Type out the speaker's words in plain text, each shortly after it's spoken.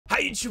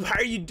YouTube, how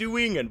are you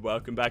doing? And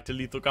welcome back to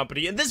Lethal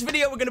Company. In this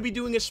video, we're going to be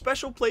doing a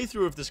special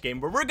playthrough of this game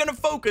where we're going to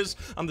focus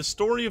on the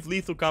story of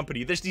Lethal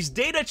Company. There's these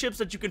data chips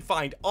that you can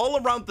find all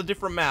around the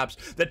different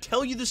maps that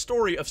tell you the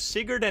story of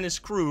Sigurd and his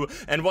crew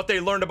and what they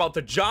learned about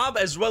the job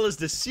as well as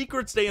the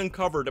secrets they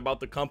uncovered about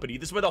the company.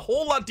 This went a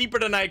whole lot deeper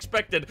than I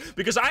expected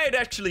because I had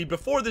actually,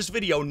 before this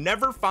video,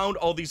 never found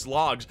all these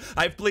logs.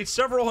 I've played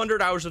several hundred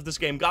hours of this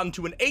game, gotten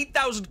to an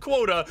 8,000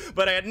 quota,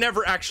 but I had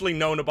never actually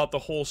known about the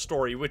whole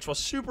story, which was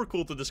super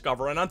cool to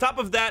discover. And on top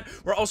of that,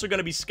 we're also going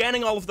to be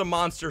scanning all of the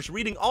monsters,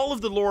 reading all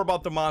of the lore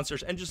about the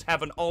monsters, and just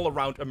have an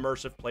all-around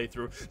immersive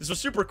playthrough. This was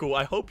super cool.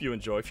 I hope you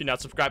enjoy. If you're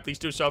not subscribed, please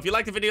do so. If you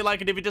like the video,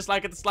 like it. If you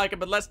dislike it, dislike it.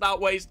 But let's not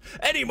waste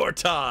any more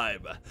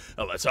time.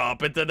 Let's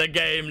hop into the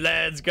game.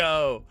 Let's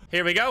go.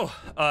 Here we go.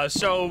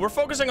 So we're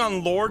focusing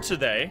on lore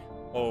today.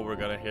 Oh, we're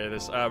gonna hear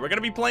this. We're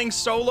gonna be playing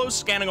solo,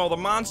 scanning all the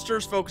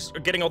monsters,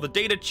 getting all the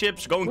data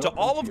chips, going to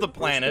all of the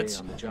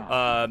planets.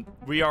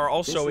 We are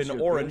also in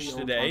orange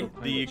today,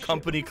 the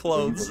company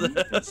clothes.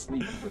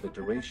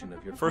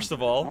 First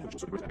of all,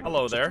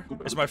 hello there.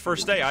 It's my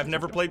first day. I've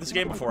never played this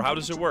game before. How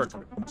does it work?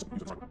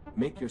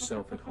 Make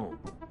yourself at home.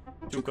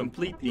 To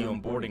complete the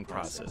onboarding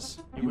process,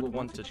 you would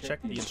want to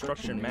check the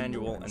instruction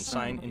manual and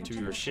sign into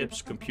your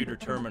ship's computer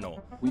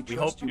terminal. We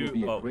hope you...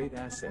 Be a great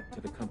asset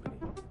to the company.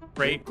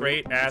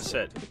 Great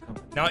asset.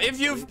 Now, if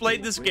you've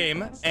played this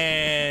game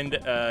and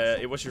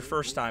it was your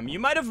first time, you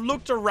might have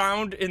looked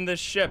around in the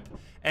ship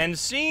and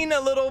seen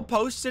a little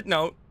post-it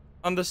note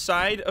on the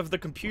side of the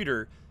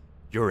computer.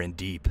 You're in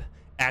deep.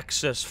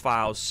 Access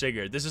files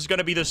Sigurd. This is going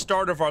to be the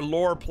start of our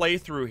lore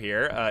playthrough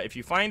here. If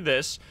you find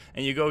this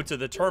and you go to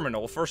the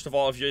terminal, first of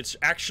all, if it's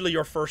actually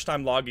your first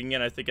time logging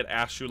in, I think it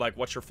asks you like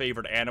what's your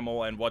favorite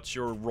animal and what's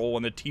your role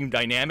in the team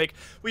dynamic.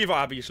 We've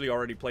obviously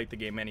already played the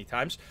game many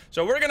times,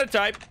 so we're going to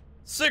type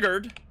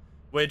Sigurd,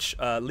 which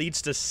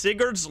leads to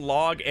Sigurd's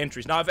log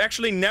entries. Now, I've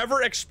actually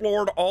never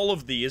explored all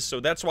of these,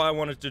 so that's why I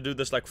wanted to do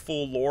this like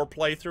full lore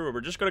playthrough.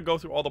 We're just going to go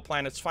through all the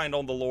planets, find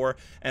all the lore,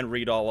 and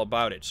read all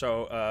about it.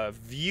 So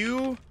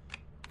view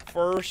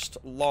first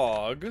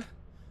log,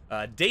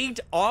 date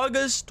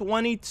August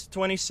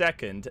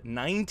 22nd,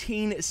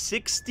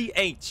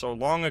 1968, so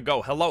long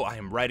ago. Hello, I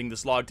am writing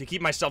this log to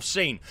keep myself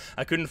sane.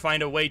 I couldn't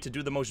find a way to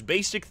do the most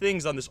basic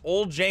things on this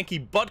old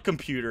janky butt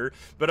computer,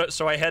 but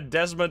so I had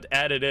Desmond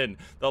added in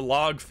the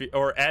log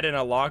add in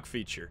a log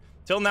feature.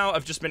 Till now,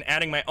 I've just been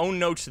adding my own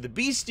notes to the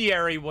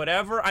bestiary,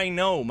 whatever I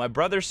know. My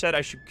brother said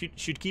I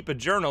should keep a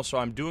journal, so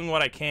I'm doing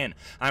what I can.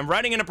 I'm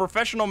writing in a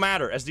professional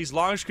manner, as these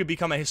logs could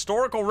become a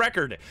historical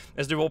record,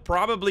 as they will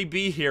probably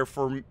be here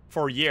for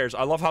years.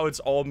 I love how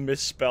it's all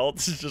misspelled.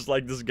 It's just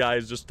like this guy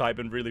is just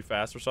typing really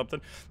fast or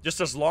something.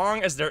 Just as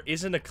long as there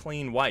isn't a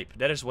clean wipe.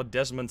 That is what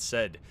Desmond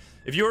said.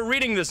 If you are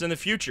reading this in the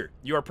future,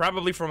 you are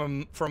probably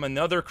from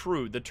another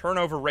crew. The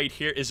turnover rate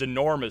here is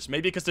enormous.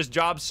 Maybe because this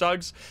job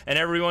sucks and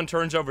everyone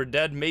turns over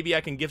dead, maybe I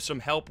can give some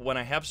help when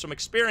I have some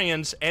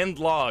experience and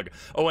log.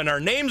 Oh, and our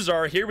names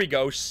are, here we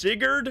go,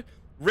 Sigurd,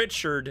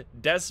 Richard,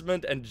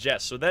 Desmond, and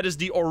Jess. So that is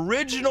the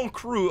original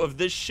crew of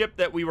this ship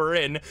that we were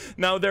in.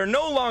 Now, they're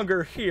no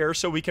longer here,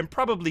 so we can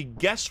probably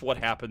guess what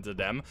happened to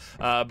them.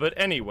 But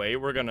anyway,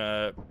 we're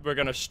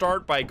gonna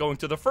start by going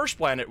to the first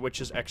planet,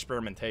 which is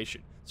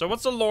experimentation. So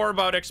what's the lore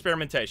about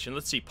experimentation?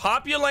 Let's see.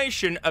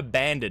 Population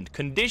abandoned.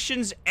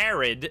 Conditions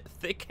arid.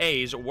 Thick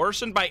haze.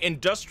 Worsened by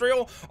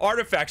industrial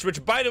artifacts,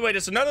 which, by the way,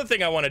 that's another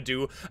thing I want to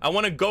do. I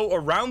want to go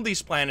around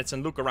these planets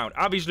and look around.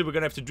 Obviously, we're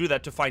going to have to do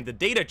that to find the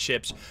data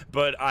chips,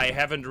 but I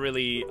haven't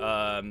really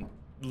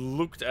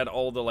looked at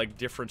all the like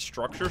different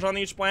structures on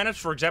these planets.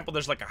 For example,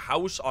 there's like a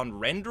house on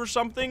Rend or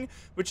something,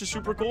 which is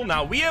super cool.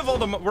 Now we have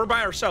we're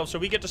by ourselves, so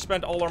we get to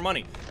spend all our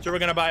money. So we're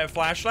gonna buy a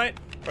flashlight,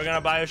 we're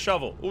gonna buy a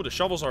shovel. Oh, the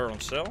shovels are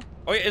on sale.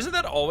 Oh yeah, isn't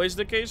that always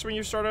the case when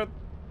you start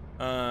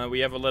out?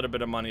 We have a little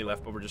bit of money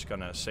left, but we're just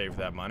gonna save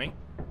that money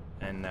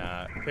and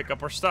pick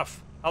up our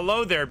stuff.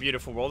 Hello there,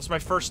 beautiful world. It's my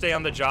first day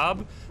on the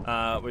job,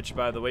 which,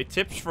 by the way,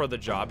 tips for the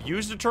job.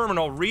 Use the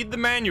terminal, read the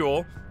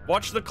manual,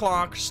 watch the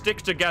clock,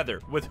 stick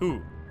together. With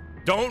who?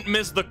 Don't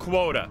miss the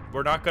quota.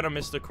 We're not gonna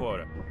miss the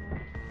quota.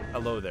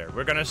 Hello there.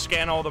 We're gonna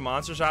scan all the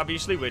monsters,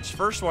 obviously, which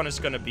first one is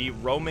gonna be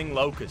roaming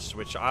locusts,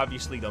 which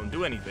obviously don't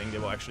do anything. They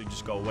will actually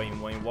just go away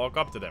and walk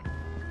up to them.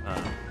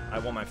 I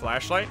want my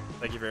flashlight.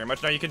 Thank you very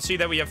much. Now, you can see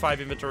that we have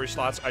 5 inventory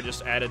slots. I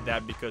just added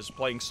that because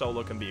playing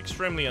solo can be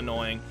extremely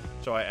annoying,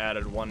 so I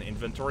added 1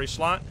 inventory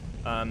slot.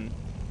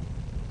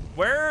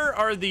 Where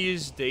are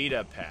these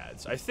data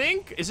pads? I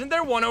think... Isn't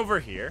there one over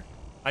here?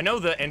 I know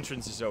the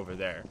entrance is over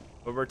there,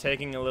 but we're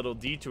taking a little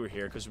detour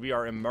here because we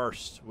are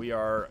immersed. We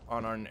are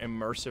on an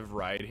immersive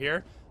ride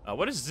here.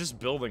 What is this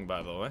building,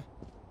 by the way?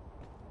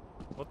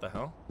 What the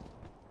hell?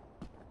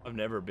 I've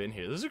never been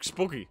here. This looks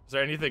spooky. Is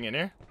there anything in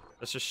here?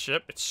 That's a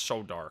ship. It's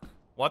so dark.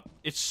 What?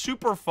 It's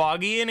super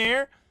foggy in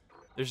here.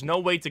 There's no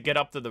way to get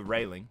up to the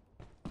railing.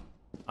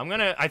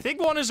 I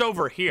think one is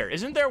over here.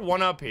 Isn't there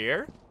one up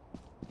here?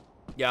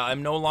 Yeah,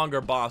 I'm no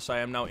longer boss. I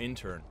am now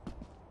intern.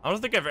 I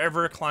don't think I've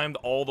ever climbed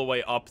all the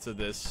way up to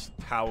this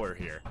tower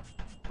here.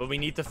 But we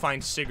need to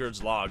find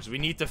Sigurd's logs. We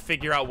need to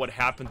figure out what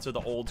happened to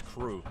the old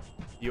crew.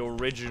 the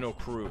original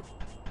crew.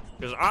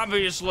 Because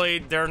obviously,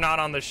 they're not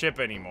on the ship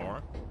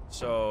anymore.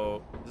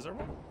 So, is there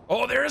one?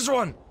 Oh, there is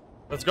one!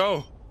 Let's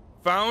go.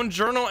 Found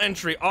journal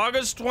entry,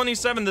 August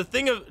 27,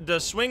 the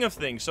swing of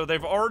things. So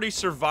they've already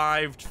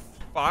survived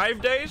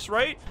 5 days,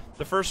 right?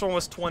 The first one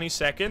was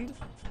 22nd.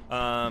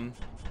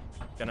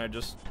 Can I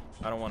just,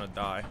 I don't want to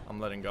die. I'm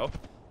letting go.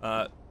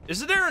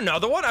 Is there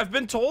another one? I've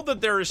been told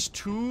that there is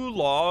 2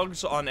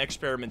 logs on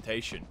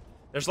experimentation.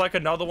 There's like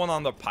another one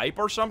on the pipe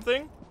or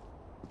something.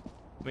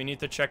 We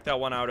need to check that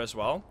one out as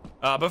well.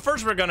 But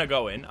first we're gonna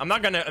go in. I'm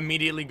not gonna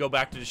immediately go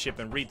back to the ship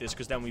and read this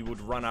because then we would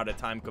run out of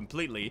time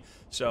completely.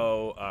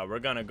 So we're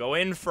gonna go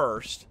in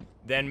first,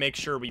 then make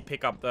sure we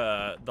pick up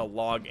the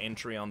log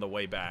entry on the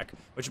way back.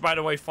 Which, by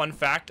the way, fun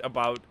fact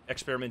about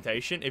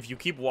experimentation, if you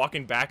keep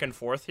walking back and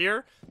forth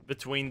here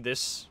between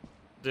this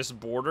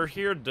border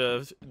here,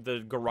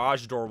 the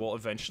garage door will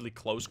eventually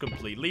close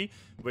completely,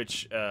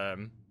 which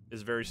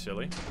is very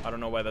silly. I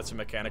don't know why that's a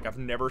mechanic. I've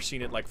never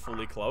seen it like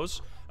fully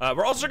close.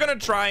 We're also gonna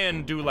try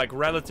and do like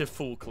relative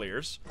full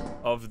clears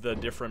of the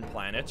different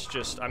planets.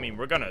 Just, I mean,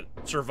 we're gonna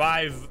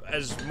survive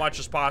as much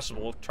as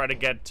possible. Try to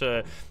get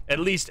to at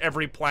least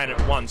every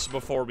planet once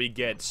before we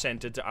get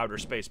sent into outer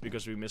space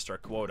because we missed our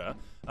quota.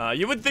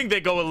 You would think they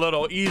go a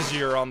little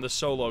easier on the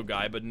solo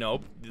guy, but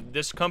nope.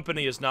 This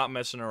company is not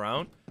messing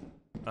around.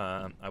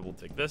 I will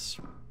take this.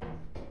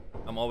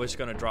 I'm always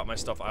gonna drop my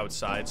stuff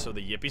outside so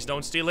the yippies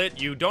don't steal it.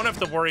 You don't have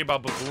to worry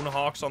about baboon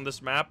hawks on this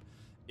map.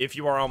 If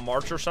you are on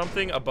march or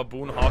something, a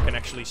baboon hawk can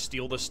actually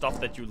steal the stuff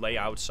that you lay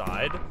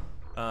outside.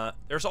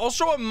 There's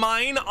also a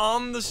mine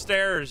on the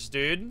stairs,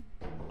 dude.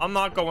 I'm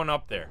not going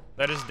up there.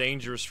 That is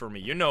dangerous for me.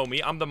 You know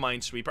me, I'm the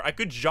minesweeper. I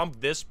could jump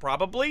this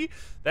probably.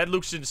 That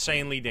looks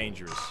insanely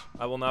dangerous.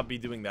 I will not be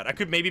doing that. I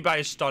could maybe buy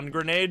a stun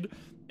grenade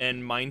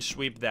and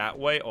minesweep that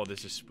way. Oh,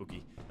 this is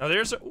spooky. Now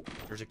there's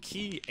a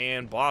key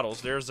and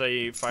bottles. There's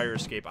a fire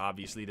escape,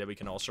 obviously, that we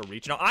can also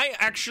reach. Now I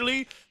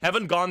actually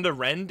haven't gone to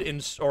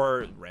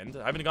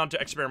I haven't gone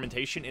to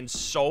experimentation in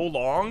so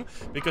long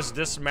because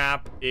this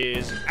map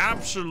is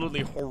absolutely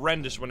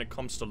horrendous when it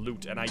comes to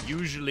loot. And I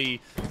usually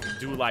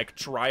do like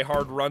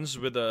try-hard runs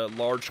with a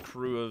large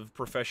crew of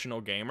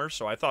professional gamers.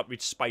 So I thought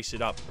we'd spice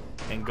it up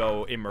and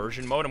go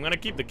immersion mode. I'm gonna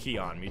keep the key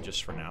on me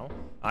just for now.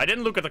 I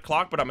didn't look at the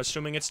clock, but I'm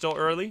assuming it's still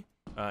early.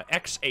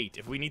 X8.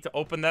 If we need to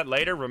open that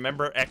later,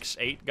 remember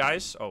X8,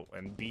 guys. Oh,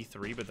 and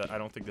B3, but I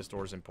don't think this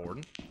door is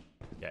important.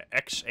 Yeah,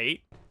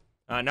 X8.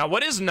 Now,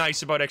 what is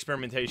nice about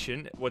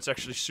experimentation, what's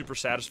actually super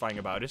satisfying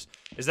about it,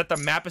 is that the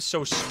map is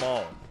so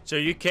small. So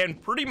you can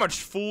pretty much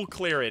full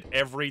clear it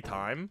every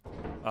time.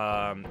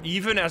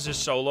 Even as a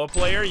solo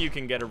player, you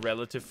can get a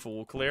relative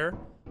full clear,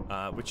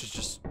 which is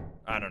just,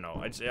 I don't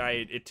know.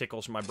 It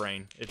tickles my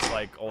brain. It's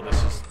like, oh,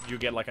 this is, you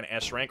get like an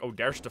S rank. Oh,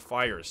 there's the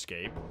fire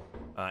escape.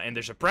 And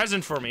there's a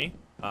present for me,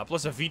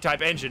 plus a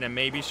V-type engine and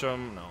maybe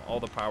some, no, all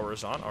the power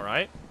is on, all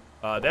right.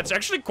 That's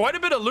actually quite a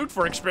bit of loot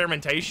for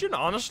experimentation,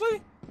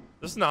 honestly.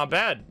 This is not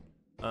bad.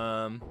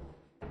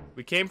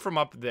 We came from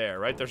up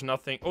there, right? There's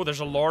nothing. Oh, there's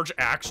a large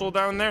axle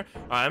down there.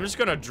 I'm just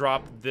gonna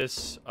drop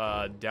this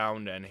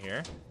down then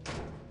here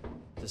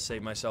to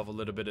save myself a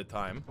little bit of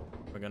time.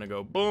 We're gonna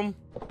go boom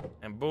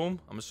and boom.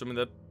 I'm assuming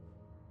that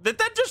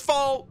that just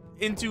fall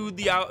into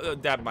the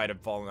out. That might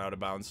have fallen out of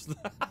bounds.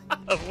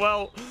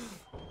 Well,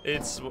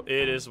 it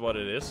is what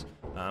it is.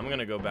 I'm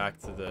gonna go back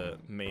to the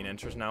main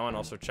entrance now and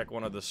also check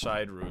one of the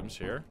side rooms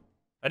here.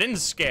 I didn't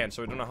scan,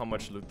 so I don't know how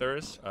much loot there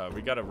is.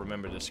 We gotta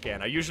remember to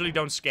scan. I usually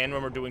don't scan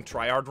when we're doing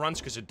tryhard runs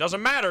because it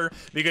doesn't matter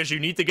because you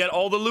need to get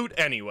all the loot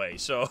anyway.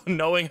 So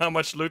knowing how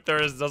much loot there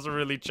is doesn't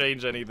really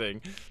change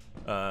anything.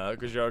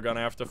 Because you're gonna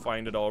have to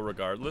find it all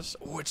regardless.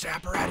 Oh, it's the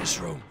apparatus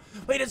room.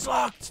 Wait, it's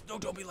locked. No,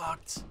 don't be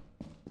locked.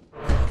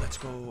 Oh, let's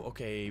go.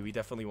 Okay, we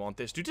definitely want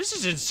this. Dude, this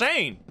is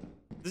insane.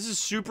 This is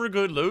super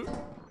good loot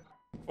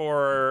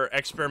for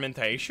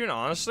experimentation,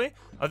 honestly.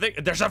 I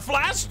think there's a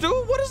flask,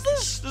 dude. What is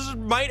this? This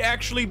might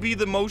actually be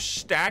the most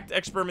stacked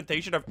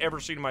experimentation I've ever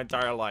seen in my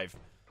entire life.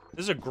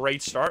 This is a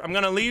great start. I'm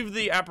gonna leave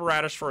the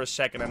apparatus for a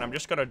second, and I'm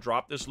just gonna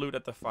drop this loot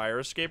at the fire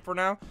escape for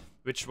now,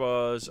 which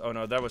was, oh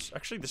no, that was,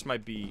 actually, this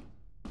might be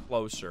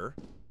closer.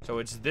 So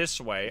it's this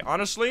way.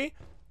 Honestly,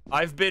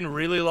 I've been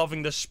really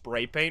loving the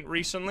spray paint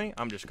recently.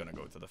 I'm just gonna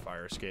go to the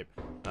fire escape.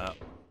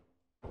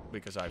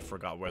 Because I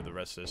forgot where the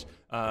rest is.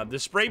 The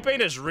spray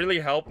paint has really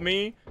helped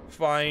me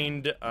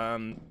find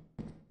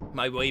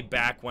my way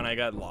back when I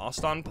got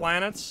lost on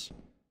planets.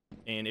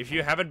 And if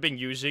you haven't been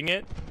using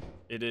it,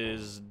 it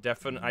is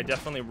I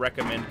definitely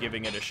recommend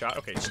giving it a shot.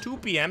 Okay, it's 2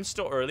 p.m.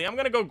 still early. I'm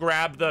gonna go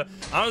grab the,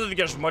 I don't think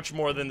there's much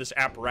more than this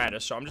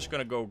apparatus, so I'm just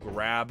gonna go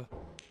grab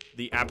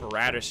the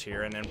apparatus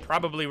here, and then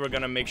probably we're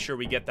gonna make sure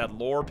we get that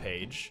lore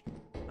page.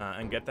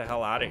 And get the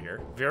hell out of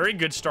here. Very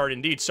good start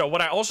indeed. So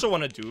what I also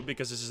want to do,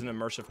 because this is an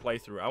immersive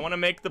playthrough, I want to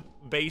make the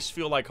base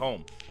feel like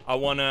home. I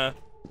want to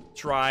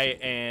try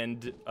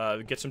and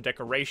get some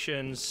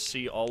decorations,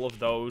 see all of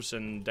those,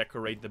 and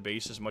decorate the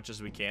base as much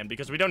as we can,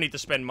 because we don't need to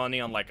spend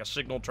money on like a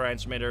signal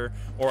transmitter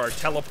or a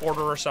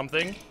teleporter or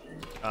something,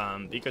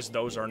 because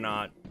those are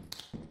not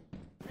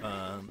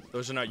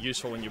Those are not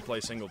useful when you play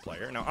single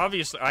player. Now,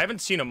 obviously, I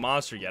haven't seen a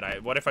monster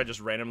yet. What if I just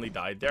randomly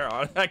died there?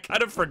 I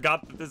kind of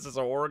forgot that this is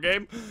a horror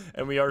game,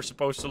 and we are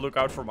supposed to look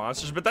out for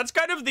monsters. But that's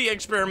kind of the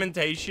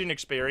experimentation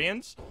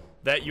experience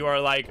that you are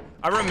like...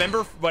 I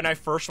remember when I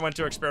first went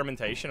to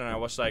experimentation, and I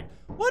was like,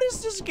 what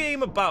is this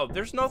game about?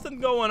 There's nothing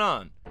going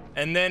on.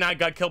 And then I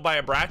got killed by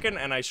a bracken,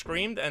 and I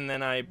screamed, and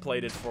then I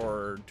played it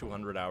for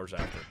 200 hours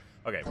after.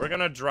 Okay, we're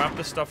gonna drop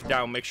the stuff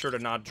down. Make sure to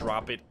not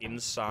drop it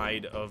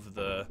inside of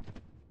the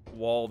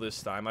wall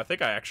this time. I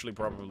think I actually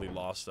probably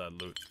lost that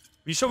loot.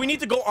 So we need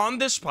to go on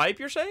this pipe,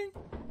 you're saying?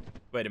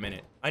 Wait a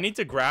minute. I need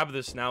to grab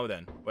this now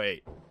then.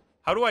 Wait.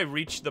 How do I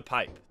reach the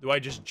pipe? Do I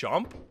just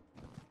jump?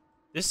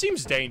 This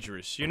seems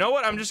dangerous. You know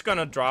what? I'm just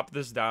gonna drop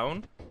this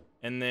down.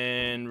 And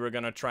then we're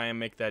gonna try and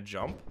make that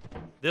jump.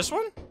 This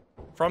one?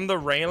 From the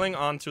railing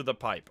onto the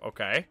pipe.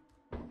 Okay.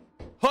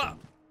 Huh!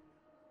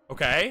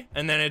 Okay.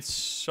 And then it's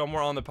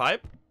somewhere on the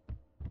pipe?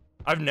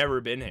 I've never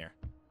been here.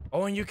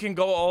 Oh, and you can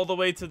go all the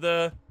way to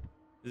the...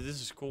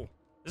 This is cool.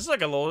 This is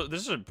like a little...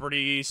 This is a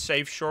pretty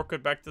safe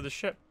shortcut back to the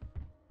ship.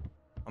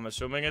 I'm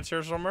assuming it's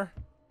here somewhere.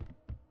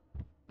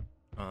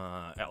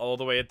 All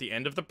the way at the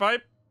end of the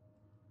pipe?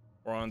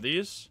 Or on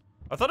these?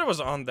 I thought it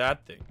was on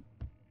that thing.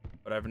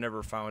 But I've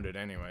never found it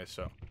anyway,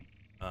 so...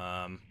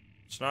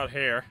 It's not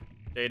here.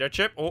 Data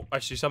chip. Oh, I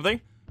see something.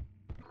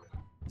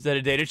 Is that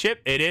a data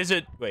chip? It is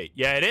a... Wait,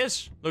 yeah, it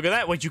is. Look at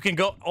that. Wait, you can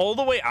go all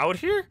the way out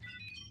here?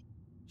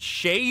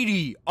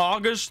 Shady.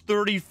 August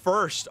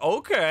 31st.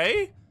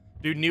 Okay.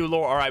 Dude, new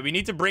lore. Alright, we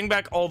need to bring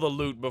back all the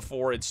loot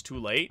before it's too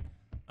late.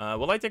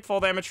 Will I take fall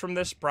damage from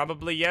this?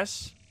 Probably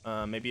yes.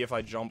 Maybe if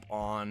I jump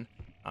on...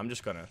 I'm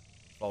just gonna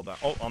fall down.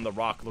 Oh, on the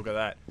rock. Look at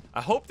that.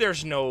 I hope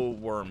there's no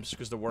worms,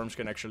 because the worms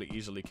can actually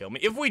easily kill me.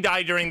 If we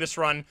die during this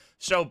run,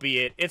 so be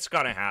it. It's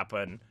gonna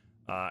happen.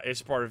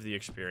 It's part of the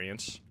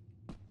experience.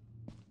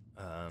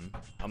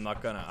 I'm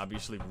not gonna,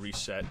 obviously,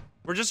 reset.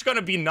 We're just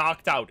gonna be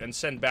knocked out and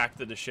sent back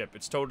to the ship.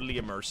 It's totally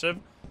immersive.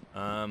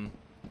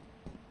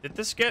 Did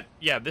this get...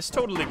 Yeah, this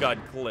totally got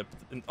clipped.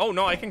 Oh,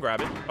 no, I can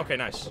grab it. Okay,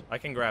 nice. I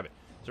can grab it.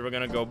 So we're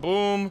gonna go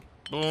boom,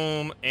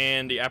 boom,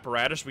 and the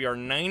apparatus. We are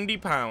 90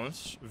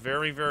 pounds.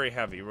 Very, very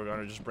heavy. We're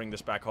gonna just bring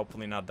this back,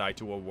 hopefully not die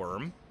to a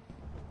worm.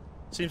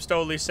 Seems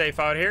totally safe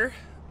out here.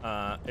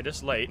 It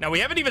is late. Now, we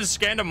haven't even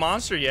scanned a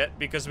monster yet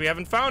because we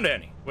haven't found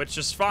any, which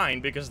is fine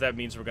because that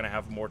means we're gonna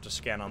have more to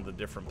scan on the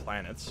different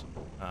planets.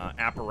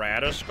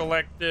 Apparatus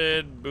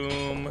collected.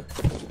 Boom.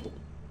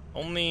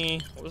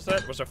 Only... What was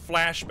that? It was a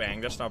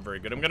flashbang. That's not very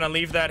good. I'm gonna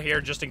leave that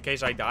here just in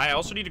case I die. I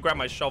also need to grab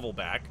my shovel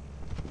back.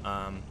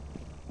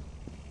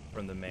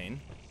 From the main.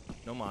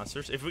 No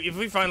monsters. If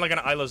we find, like, an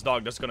eyeless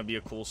dog, that's gonna be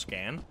a cool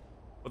scan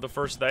for the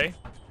first day.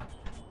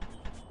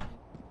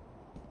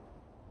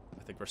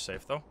 I think we're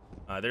safe, though.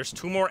 There's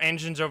 2 more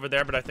engines over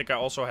there, but I think I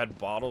also had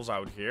bottles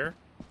out here.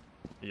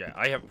 Yeah,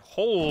 I have...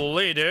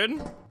 Holy,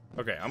 dude.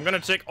 Okay, I'm gonna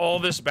take all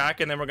this back,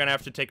 and then we're gonna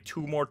have to take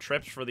 2 more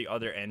trips for the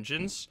other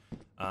engines.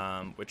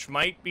 Which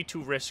might be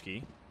too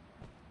risky.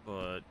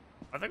 But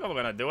I think I'm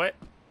gonna do it.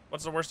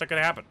 What's the worst that could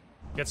happen?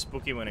 Gets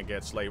spooky when it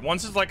gets late.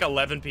 Once it's like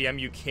 11 p.m.,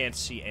 you can't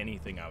see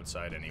anything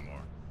outside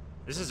anymore.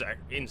 This is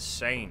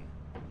insane.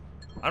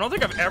 I don't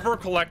think I've ever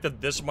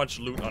collected this much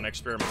loot on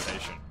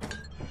experimentation.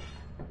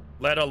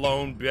 Let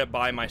alone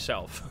by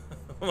myself.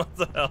 What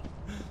the hell?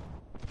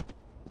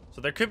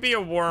 So there could be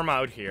a worm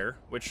out here,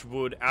 which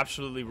would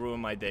absolutely ruin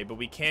my day, but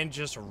we can't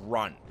just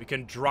run. We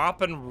can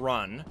drop and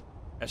run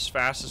as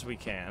fast as we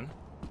can,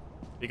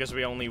 because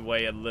we only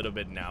weigh a little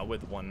bit now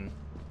with one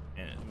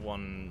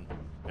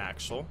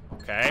axle.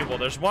 Okay, well,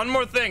 there's one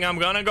more thing. I'm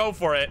gonna go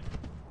for it.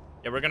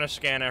 Yeah, we're gonna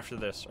scan after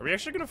this. Are we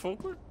actually gonna full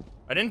clear?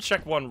 I didn't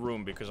check one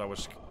room because I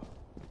was...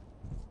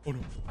 Oh, no.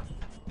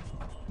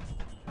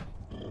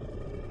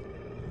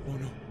 Oh,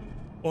 no.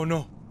 Oh,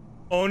 no.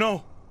 Oh,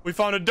 no. We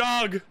found a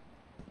dog.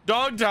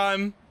 Dog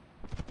time.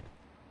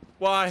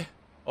 Why?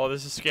 Oh,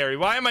 this is scary.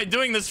 Why am I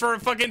doing this for a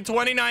fucking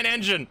 29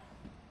 engine?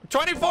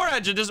 24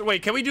 engine.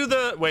 Wait, can we do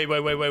the...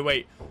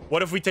 Wait.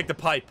 What if we take the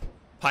pipe?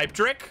 Pipe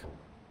trick?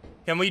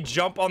 Can we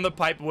jump on the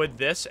pipe with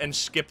this and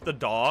skip the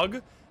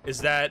dog?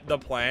 Is that the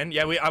plan?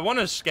 Yeah, I want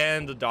to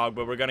scan the dog,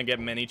 but we're going to get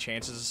many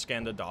chances to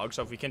scan the dog.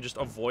 So if we can just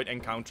avoid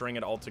encountering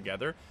it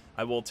altogether,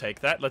 I will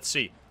take that. Let's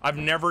see. I've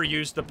never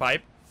used the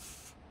pipe.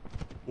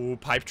 Ooh,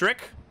 pipe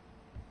trick.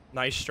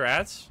 Nice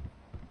strats.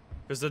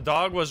 Because the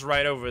dog was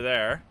right over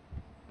there.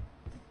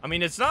 I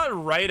mean, it's not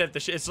right at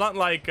the... It's not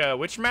like...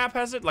 which map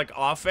has it? Like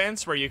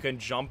offense, where you can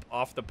jump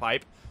off the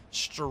pipe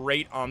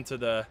straight onto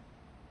the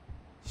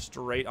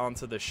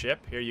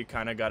ship. Here, you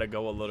kind of got to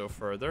go a little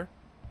further.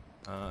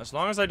 As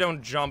long as I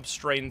don't jump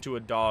straight into a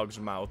dog's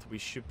mouth, we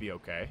should be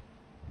okay.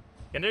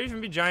 Can there even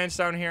be giants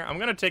down here? I'm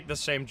going to take the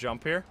same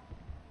jump here.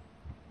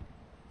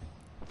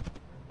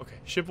 Okay,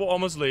 ship will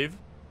almost leave.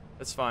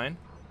 That's fine.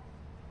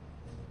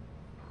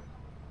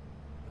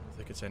 I don't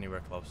think it's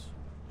anywhere close.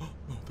 Oh,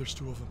 no, there's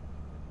 2 of them.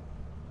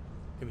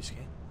 Can we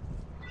scan?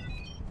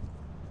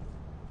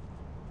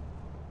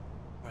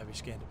 Alright, we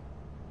scanned him.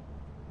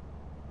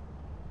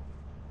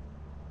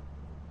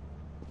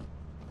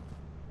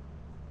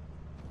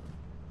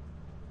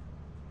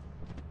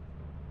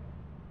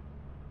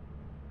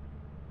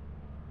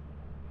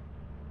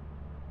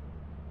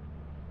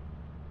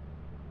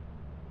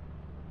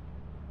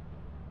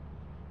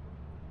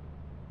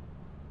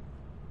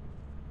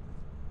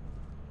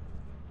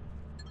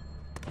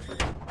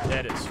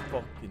 That is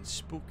fucking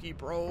spooky,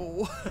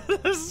 bro.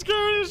 This is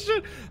scary as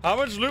shit. How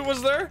much loot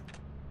was there?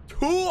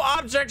 2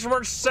 objects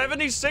worth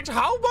 76.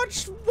 How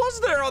much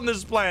was there on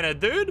this planet,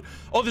 dude?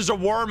 Oh, there's a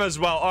worm as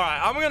well. All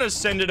right, I'm gonna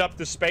send it up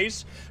to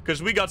space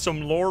because we got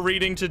some lore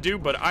reading to do,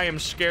 but I am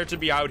scared to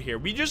be out here.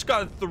 We just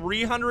got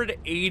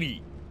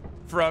 380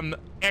 from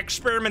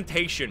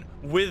experimentation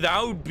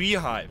without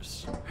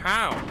beehives.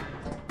 How?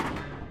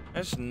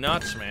 That's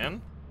nuts,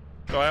 man.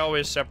 So I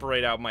always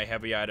separate out my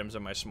heavy items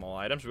and my small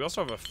items. We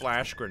also have a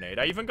flash grenade.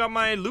 I even got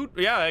my loot.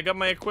 Yeah, I got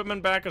my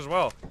equipment back as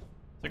well. Is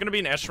it gonna be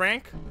an S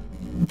rank?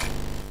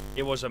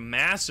 It was a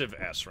massive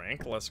S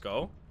rank. Let's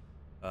go.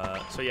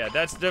 So yeah,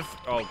 that's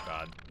oh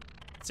god.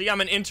 See,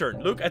 I'm an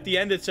intern. Look, at the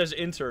end it says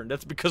intern.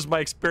 That's because my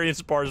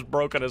experience bar is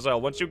broken as hell.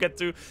 Once you get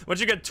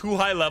too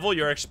high level,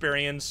 your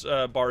experience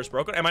bar is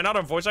broken. Am I not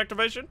on voice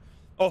activation?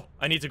 Oh,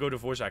 I need to go to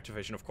voice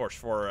activation, of course,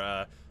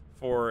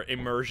 for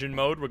immersion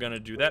mode. We're gonna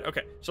do that.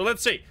 Okay, so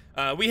let's see.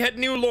 We had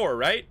new lore,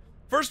 right?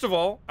 First of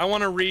all, I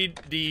want to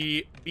read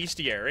the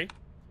bestiary.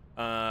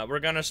 We're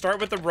gonna start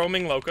with the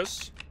roaming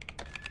locust.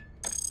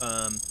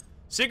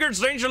 Sigurd's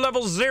danger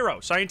level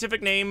 0.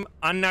 Scientific name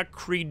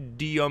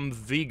Anacridium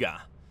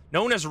viga.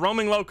 Known as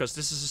roaming locust,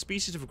 this is a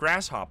species of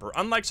grasshopper.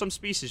 Unlike some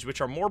species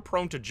which are more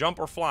prone to jump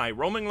or fly,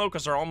 roaming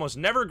locusts are almost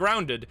never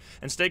grounded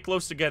and stay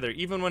close together,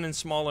 even when in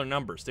smaller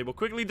numbers. They will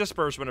quickly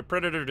disperse when a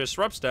predator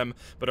disrupts them,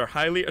 but are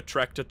highly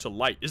attracted to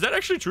light. Is that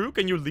actually true?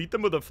 Can you lead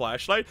them with a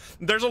flashlight?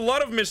 There's a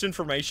lot of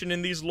misinformation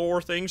in these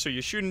lore things, so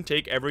you shouldn't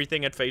take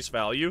everything at face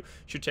value. You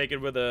should take it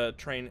with a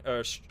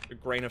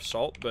grain of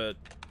salt, but...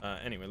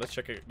 anyway, let's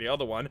check the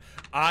other one.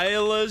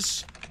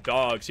 Isla's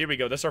dogs. Here we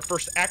go. That's our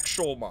first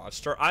actual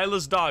monster.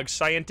 Isla's dogs.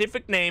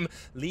 Scientific name,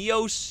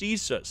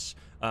 Leocesus.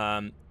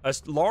 A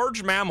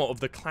large mammal of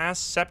the class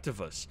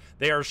Septivus.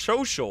 They are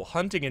social,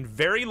 hunting in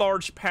very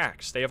large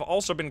packs. They have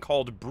also been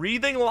called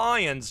breathing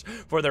lions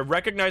for their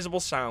recognizable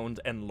sound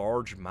and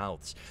large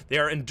mouths. They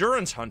are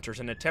endurance hunters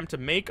and attempt to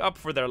make up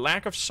for their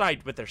lack of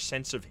sight with their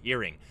sense of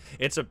hearing.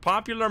 It's a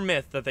popular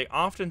myth that they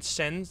often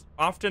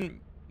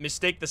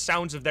mistake the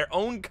sounds of their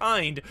own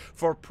kind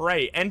for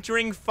prey,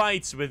 entering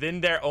fights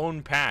within their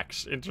own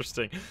packs.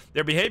 Interesting.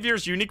 Their behavior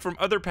is unique from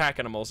other pack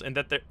animals in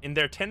that in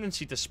their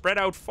tendency to spread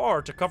out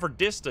far to cover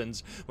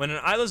distance. When an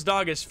Isla's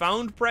dog has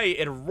found prey,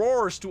 it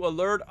roars to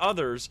alert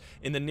others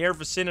in the near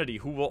vicinity,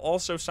 who will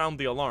also sound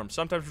the alarm,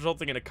 sometimes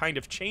resulting in a kind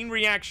of chain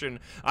reaction.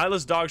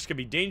 Isla's dogs can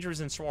be dangerous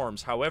in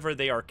swarms. However,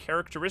 they are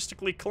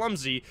characteristically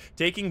clumsy,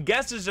 taking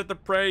guesses at the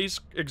prey's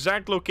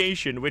exact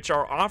location, which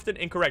are often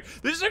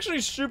incorrect. This is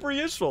actually super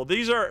useful.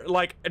 These are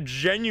like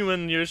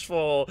genuine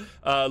useful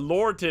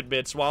lore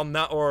tidbits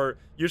or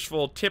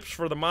useful tips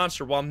for the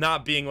monster while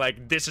not being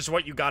like, this is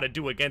what you got to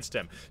do against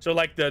him. So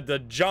like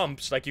the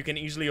jumps, like you can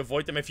easily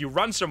avoid them. If you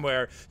run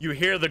somewhere, you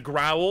hear the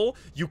growl,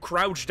 you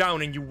crouch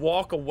down and you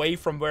walk away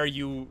from where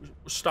you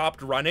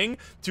stopped running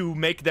to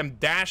make them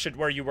dash at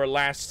where you were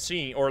last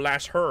seen or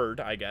last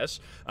heard, I guess,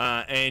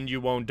 and you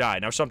won't die.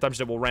 Now sometimes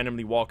they will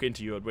randomly walk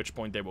into you, at which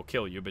point they will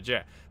kill you, but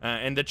yeah.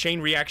 And the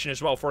chain reaction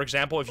as well. For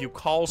example, if you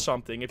call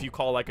something, if you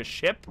call like a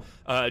ship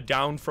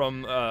down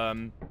from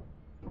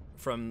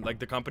like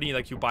the company,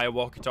 like you buy a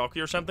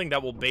walkie-talkie or something,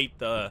 that will bait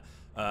the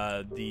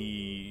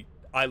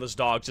Isla's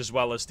dogs, as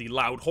well as the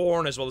loud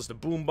horn, as well as the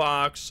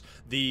boombox,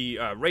 the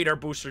radar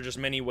booster, just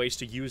many ways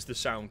to use the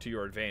sound to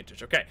your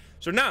advantage. Okay,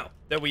 so now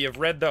that we have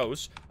read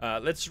those,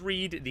 let's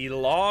read the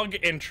log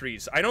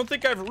entries. I don't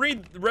think I've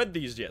read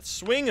these yet.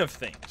 Swing of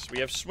Things. We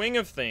have Swing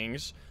of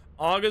Things,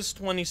 August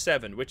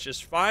 27, which is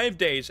 5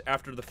 days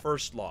after the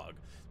first log.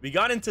 We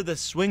got into the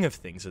swing of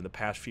things in the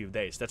past few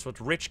days. That's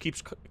what Rich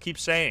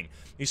keeps saying.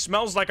 He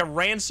smells like a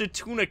rancid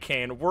tuna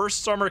can.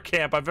 Worst summer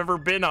camp I've ever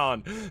been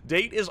on.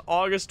 Date is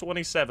August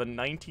 27,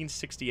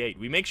 1968.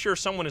 We make sure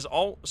someone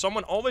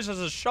always has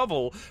a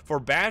shovel for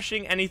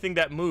bashing anything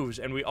that moves,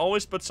 and we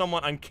always put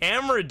someone on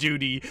camera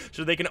duty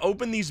so they can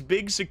open these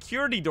big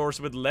security doors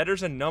with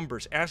letters and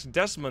numbers. Ask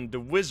Desmond, the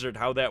wizard,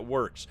 how that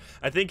works.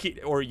 I think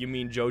or you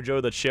mean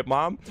Jojo, the chip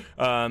mom?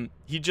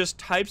 He just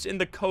types in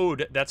the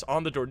code that's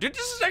on the door. Dude,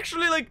 this is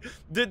actually like,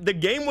 the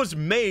game was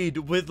made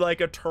with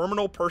like a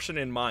terminal person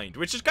in mind,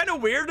 which is kind of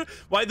weird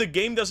why the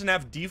game doesn't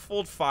have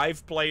default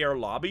 5-player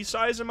lobby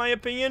size, in my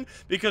opinion,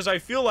 because I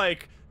feel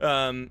like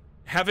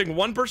having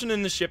one person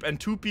in the ship and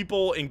 2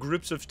 people in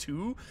groups of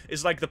 2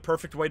 is like the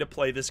perfect way to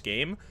play this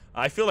game.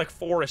 I feel like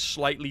 4 is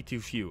slightly too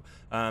few.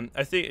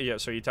 I think, yeah,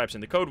 so he types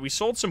in the code. We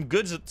sold some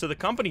goods to the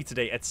company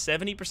today at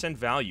 70%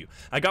 value.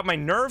 I got my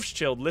nerves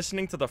chilled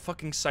listening to the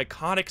fucking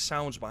psychotic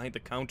sounds behind the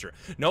counter.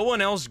 No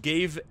one else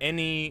gave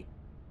any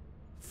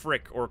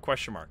frick or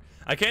question mark.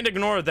 I can't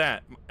ignore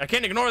that. I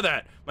can't ignore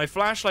that. My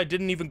flashlight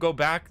didn't even go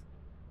back.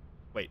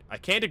 Wait, I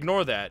can't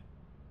ignore that.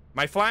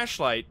 My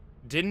flashlight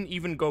didn't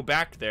even go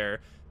back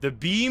there. The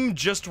beam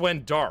just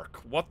went dark.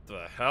 What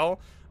the hell?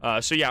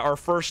 So yeah, our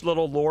first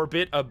little lore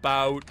bit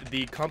about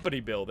the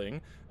company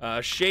building.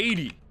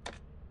 Shady.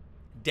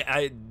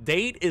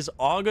 Date is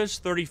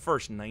August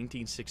 31st,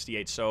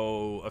 1968.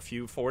 So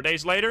 4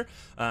 days later,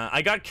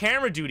 I got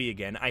camera duty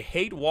again. I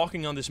hate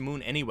walking on this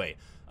moon anyway.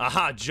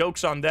 Aha,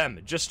 joke's on them.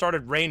 It just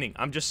started raining.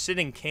 I'm just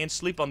sitting, can't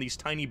sleep on these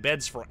tiny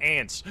beds for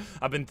ants.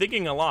 I've been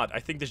thinking a lot. I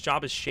think this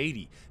job is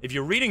shady. If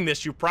you're reading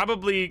this, you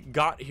probably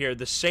got here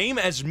the same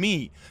as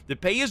me. The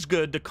pay is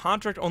good. The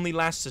contract only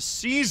lasts a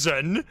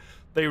season.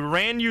 They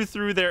ran you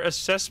through their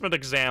assessment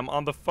exam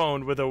on the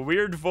phone with a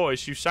weird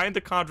voice. You signed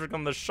the contract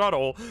on the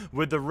shuttle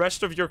with the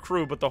rest of your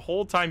crew, but the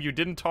whole time you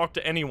didn't talk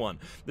to anyone.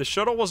 The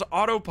shuttle was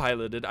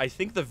autopiloted. I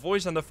think the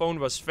voice on the phone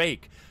was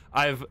fake.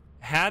 I've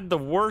had the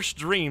worst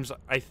dreams,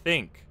 I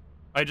think.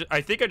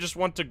 I think I just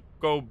want to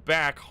go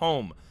back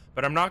home,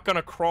 but I'm not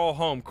gonna crawl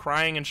home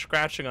crying and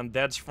scratching on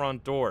Dad's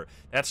front door.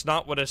 That's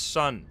not what his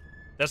son...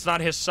 That's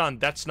not his son.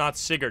 That's not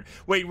Sigurd.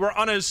 Wait, we're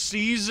on a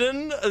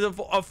season?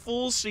 A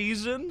full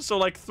season? So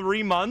like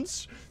 3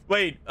 months?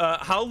 Wait,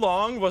 how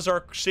long was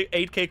our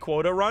 8K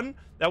quota run?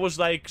 That was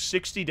like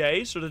 60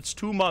 days, so that's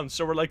 2 months.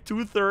 So we're like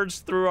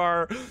 2/3 through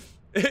our...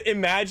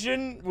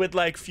 Imagine with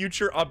like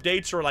future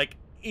updates or like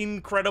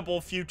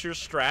incredible future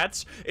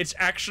strats, it's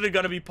actually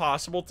gonna be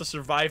possible to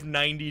survive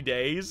 90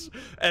 days,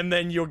 and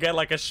then you'll get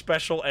like a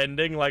special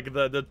ending, like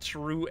the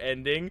true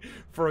ending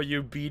for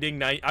you beating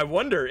 90. I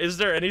wonder, is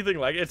there anything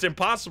like... It's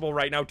impossible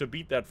right now to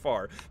beat that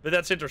far, but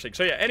that's interesting.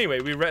 So yeah, anyway,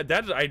 we read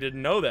that. I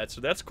didn't know that,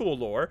 so that's cool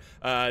lore.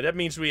 That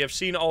means we have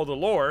seen all the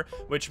lore,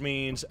 which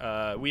means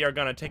we are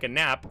gonna take a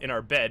nap in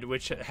our bed,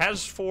 which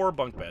has 4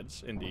 bunk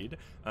beds indeed.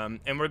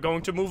 And we're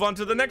going to move on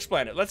to the next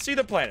planet. Let's see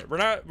the planet.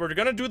 We're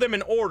gonna do them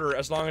in order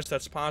as long as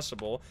that's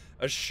possible.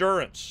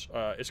 Assurance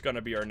is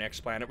gonna be our next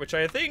planet, which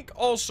I think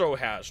also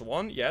has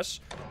one.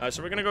 Yes.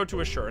 So we're gonna go to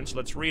Assurance.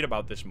 Let's read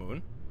about this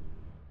moon.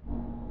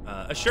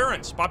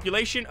 Assurance.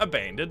 Population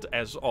abandoned,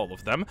 as all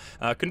of them.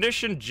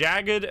 Condition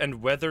jagged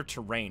and weather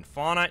terrain.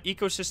 Fauna.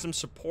 Ecosystem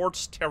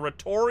supports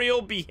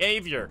territorial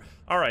behavior.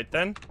 Alright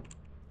then.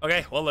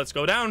 Okay, well, let's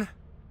go down.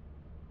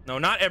 No,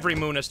 not every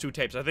moon has 2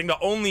 tapes. I think the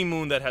only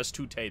moon that has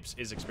 2 tapes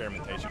is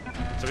experimentation.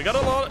 So we got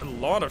a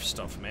lot of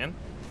stuff, man.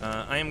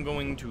 I am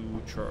going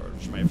to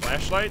charge my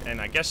flashlight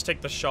and I guess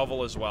take the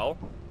shovel as well.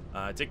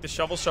 Take the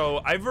shovel.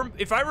 So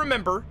if I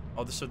remember,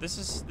 so this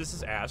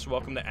is Ass.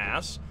 Welcome to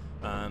Ass.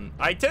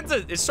 I tend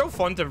to... It's so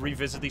fun to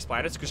revisit these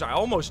planets because I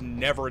almost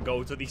never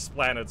go to these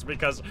planets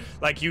because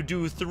like you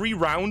do 3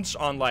 rounds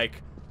on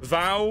like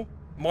Vow,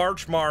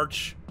 March,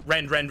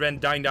 Ren, Dine, Ren,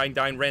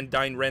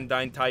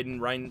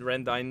 Titan,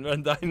 Ren,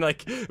 Dine.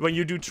 Like, when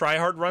you do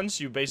tryhard runs,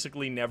 you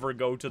basically never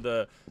go to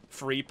the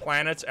free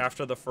planets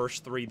after the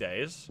first 3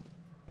 days.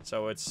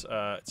 So it's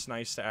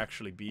nice to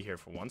actually be here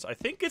for once. I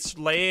think it's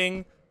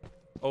laying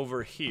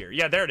over here.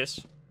 Yeah, there it is.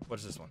 What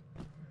is this one?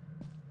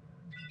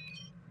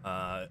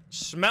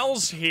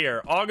 Smells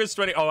here. August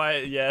 20... Oh,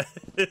 yeah.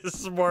 This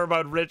is more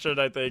about Richard,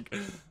 I think.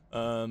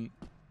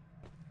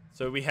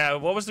 So we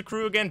have, what was the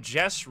crew again?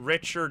 Jess,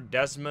 Richard,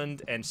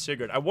 Desmond, and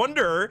Sigurd. I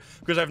wonder,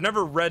 because I've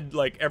never read,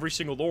 like, every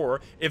single lore,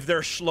 if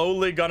they're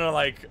slowly gonna,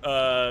 like,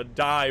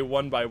 die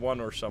one by one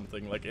or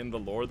something, like, in the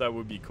lore. That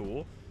would be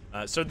cool.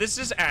 So this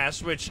is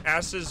Ass, which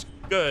Ass is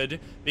good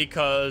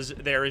because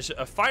there is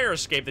a fire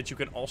escape that you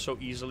can also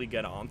easily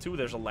get onto.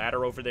 There's a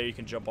ladder over there you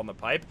can jump on the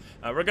pipe.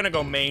 We're gonna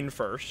go main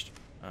first.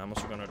 I'm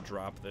also gonna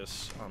drop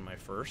this on my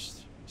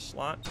first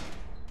slot.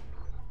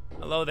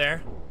 Hello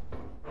there.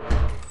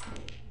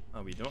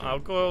 Oh, we don't. I'll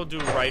go do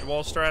right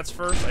wall strats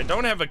first. I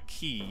don't have a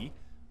key.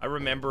 I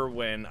remember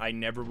when I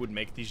never would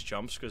make these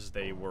jumps because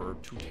they were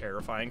too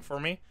terrifying for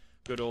me.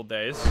 Good old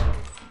days.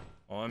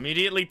 Oh,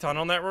 immediately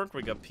tunnel network.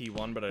 We got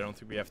P1, but I don't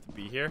think we have to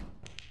be here.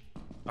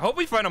 I hope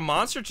we find a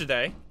monster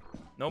today.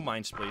 No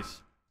mines,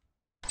 please.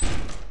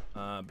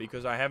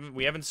 Because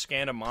we haven't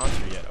scanned a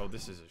monster yet. Oh,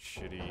 this is a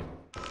shitty.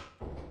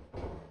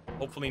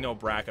 Hopefully no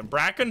Bracken.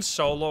 Bracken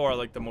solo are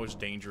like the most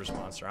dangerous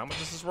monster. How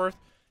much is this worth?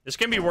 This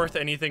can be worth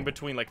anything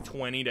between like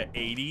 20 to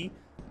 80.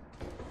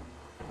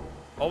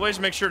 Always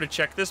make sure to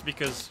check this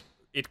because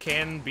it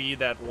can be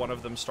that one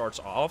of them starts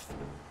off.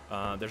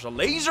 There's a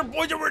laser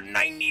pointer with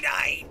 99.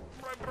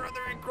 My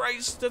brother in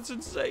Christ, that's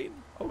insane.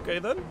 Okay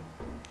then,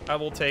 I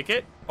will take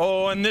it.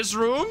 Oh, in this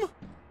room,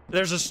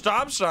 there's a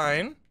stop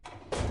sign.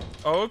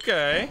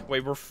 Okay,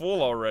 wait, we're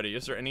full already.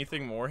 Is there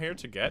anything more here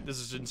to get? This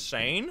is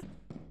insane.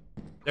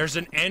 There's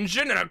an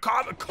engine and a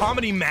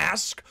comedy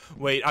mask.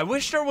 Wait, I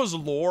wish there was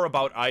lore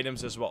about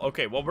items as well.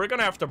 Okay, well, we're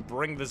gonna have to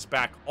bring this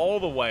back all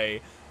the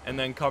way and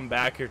then come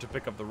back here to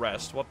pick up the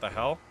rest. What the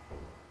hell?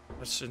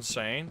 That's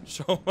insane.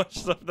 So much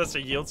stuff. That's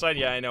a yield sign?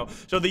 Yeah, I know.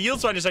 So the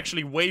yield sign is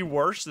actually way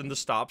worse than the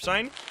stop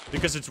sign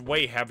because it's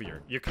way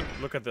heavier. You can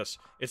look at this.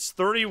 It's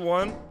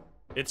 31.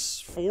 It's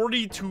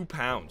 42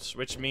 pounds,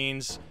 which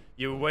means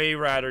you way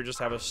rather just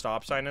have a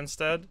stop sign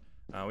instead.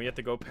 We have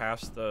to go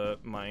past the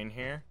mine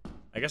here.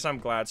 I guess I'm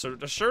glad. So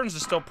the Assurance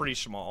is still pretty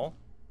small.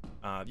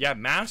 Yeah,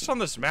 maps on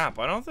this map.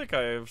 I don't think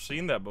I've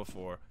seen that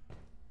before.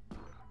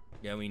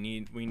 Yeah, we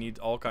need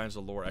all kinds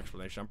of lore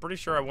explanation. I'm pretty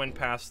sure I went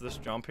past this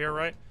jump here,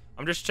 right?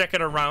 I'm just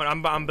checking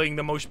around. I'm being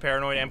the most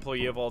paranoid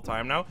employee of all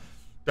time now.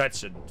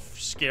 That's a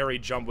scary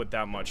jump with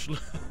that much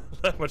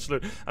that much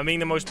loot. I'm being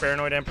the most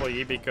paranoid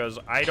employee because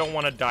I don't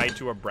want to die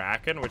to a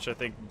bracken, which I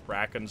think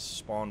brackens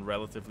spawn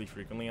relatively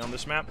frequently on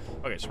this map.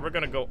 Okay, so we're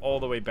gonna go all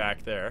the way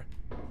back there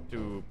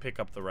to pick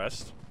up the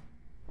rest.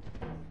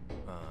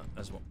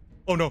 As well.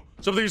 Oh no!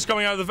 Something's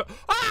coming out of the...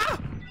 Ah!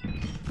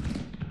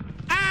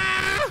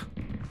 Ah!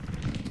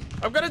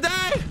 I'm gonna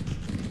die!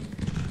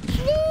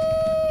 Woo!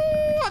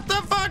 What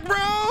the fuck,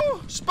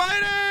 bro?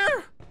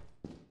 Spider!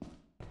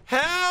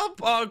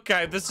 Help!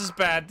 Okay, this is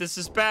bad. This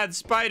is bad.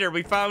 Spider,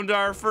 we found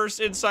our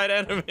first inside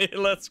enemy.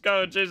 Let's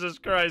go, Jesus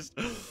Christ.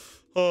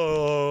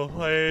 Oh,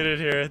 I hate it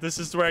here. This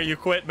is where you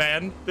quit,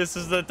 man. This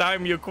is the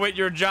time you quit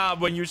your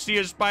job. When you see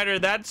a spider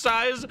that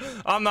size,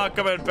 I'm not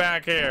coming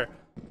back here.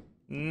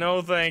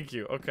 No, thank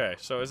you. Okay,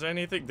 so is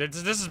anything... This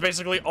is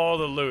basically all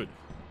the loot.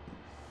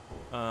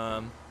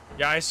 Yeah,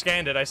 I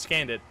scanned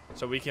it.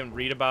 So we can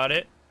read about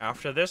it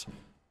after this.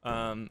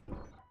 I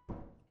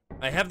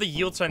have the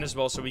yield sign as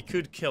well, so we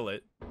could kill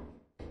it.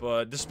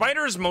 But the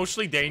spider is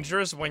mostly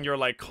dangerous when you're,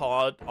 like,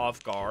 caught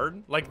off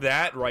guard. Like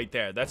that right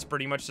there. That's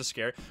pretty much the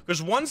scare.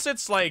 Because once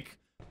it's, like,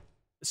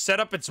 set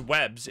up its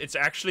webs, it's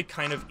actually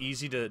kind of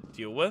easy to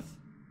deal with.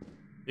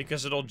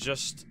 Because it'll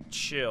just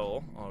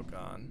chill. Oh,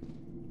 God.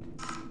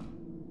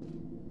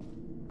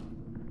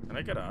 Can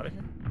I get out of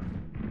here?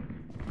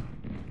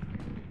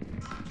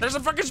 There's a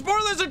fucking spore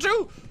lizard,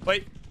 too!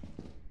 Wait.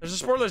 There's a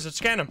spore lizard.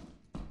 Scan him.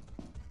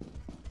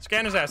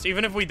 Scan his ass.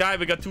 Even if we die,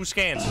 we got 2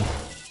 scans.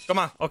 Come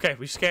on. Okay,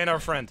 we scanned our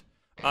friend.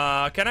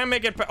 Can I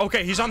make it...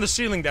 Okay, he's on the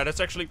ceiling there.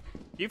 That's actually...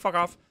 You fuck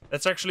off.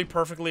 That's actually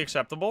perfectly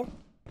acceptable.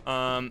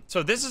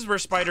 So this is where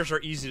spiders are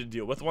easy to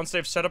deal with. Once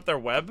they've set up their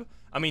web,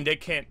 I mean, they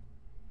can't...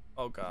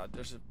 Oh, God.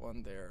 There's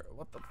one there.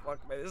 What the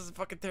fuck, man? This is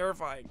fucking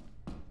terrifying.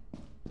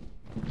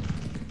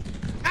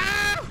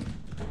 Ah!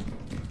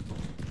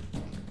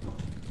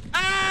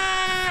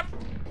 Ah!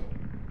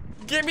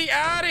 Get me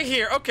out of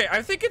here. Okay,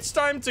 I think it's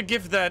time to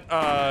give that,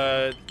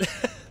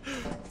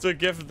 to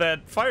give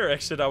that fire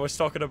exit I was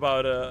talking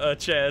about a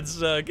chance.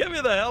 Get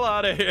me the hell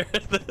out of here.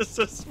 This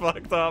is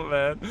fucked up,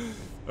 man.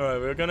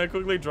 Alright, we're gonna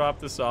quickly drop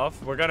this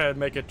off. We're gonna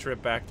make a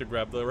trip back to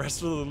grab the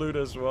rest of the loot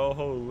as well.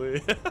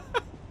 Holy.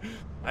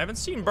 I haven't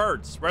seen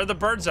birds. Where are the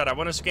birds at? I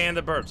want to scan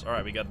the birds.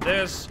 Alright, we got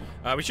this.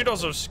 We should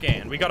also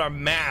scan. We got our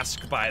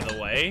mask, by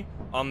the way,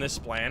 on this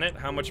planet.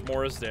 How much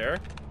more is there?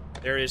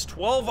 There is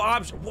 12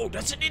 objects. Whoa,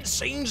 that's an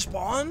insane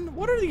spawn.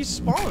 What are these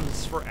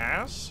spawns for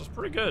ass? That's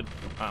pretty good.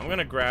 I'm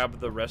gonna grab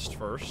the rest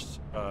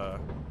first,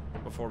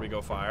 before we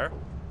go fire.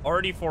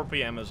 Already 4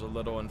 p.m. is a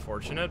little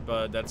unfortunate,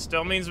 but that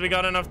still means we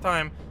got enough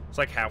time. It's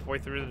like halfway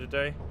through the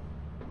day.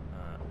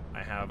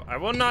 I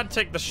will not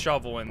take the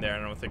shovel in there, I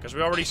don't think, because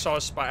we already saw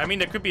a spider. I mean,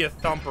 there could be a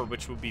thumper,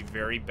 which would be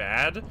very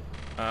bad.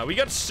 We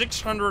got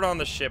 600 on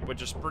the ship,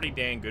 which is pretty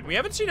dang good. We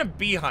haven't seen a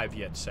beehive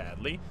yet,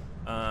 sadly.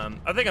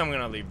 I think I'm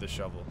gonna leave the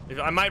shovel.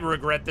 I might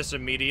regret this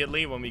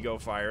immediately when we go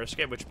fire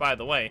escape, which, by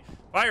the way,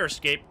 fire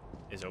escape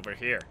is over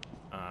here.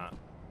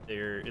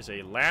 There is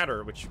a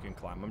ladder which you can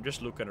climb. I'm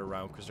just looking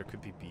around because there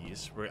could be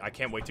bees. I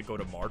can't wait to go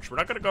to March. We're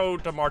not gonna go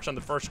to March on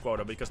the first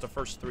quota because the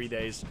first 3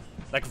 days,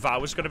 like,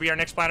 Vow is gonna be our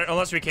next planet.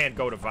 Unless we can't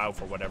go to Vow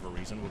for whatever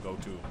reason. We'll go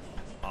to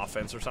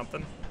Offense or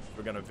something.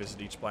 We're gonna visit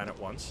each planet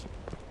once.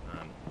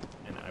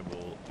 And I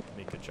will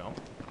make a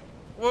jump.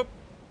 Whoop!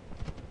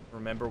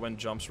 Remember when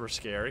jumps were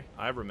scary?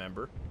 I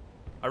remember.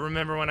 I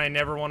remember when I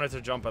never wanted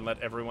to jump and let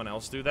everyone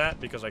else do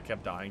that because I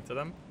kept dying to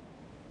them.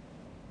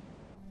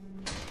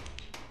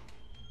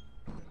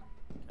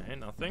 Okay,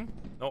 nothing.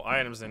 No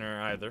items in here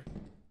either.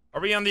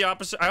 Are we on the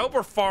opposite? I hope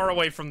we're far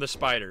away from the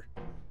spider.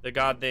 The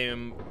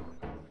goddamn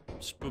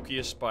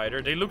spookiest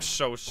spider. They look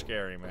so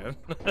scary, man.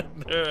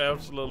 They're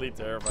absolutely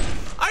terrifying.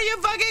 Are you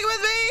fucking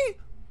with me?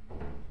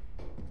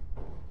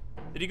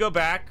 Did he go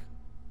back?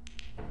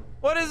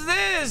 What is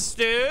this,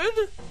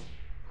 dude?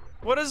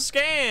 What a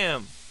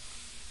scam.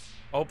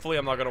 Hopefully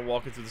I'm not gonna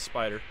walk into the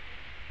spider.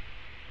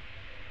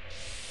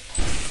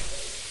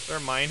 Is there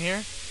a mine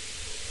here?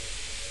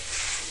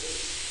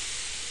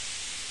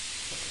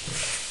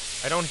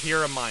 I don't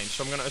hear a mine,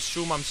 so I'm gonna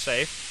assume I'm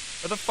safe.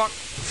 Where the fuck?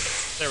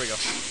 There we go.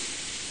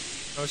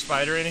 No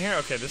spider in here?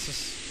 Okay, this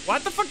is...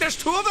 What the fuck? There's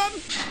 2 of them?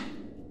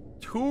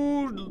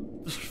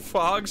 2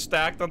 frogs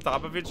stacked on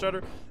top of each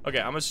other? Okay,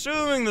 I'm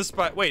assuming the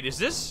spider... Wait, is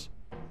this...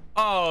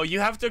 Oh,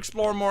 you have to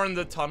explore more in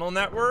the tunnel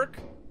network?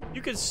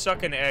 You could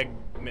suck an egg,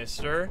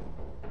 mister.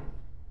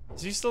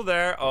 Is he still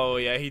there? Oh,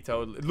 yeah, he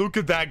totally... Look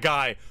at that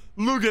guy.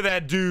 Look at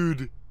that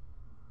dude.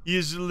 He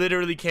is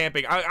literally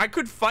camping. I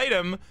could fight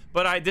him,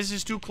 but this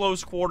is too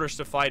close quarters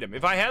to fight him.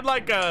 If I had,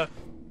 like,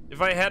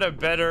 if I had a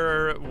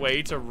better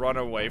way to run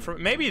away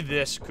from... Maybe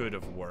this could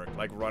have worked.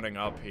 Like, running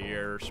up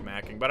here,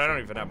 smacking. But I don't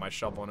even have my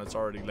shovel, and it's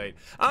already late.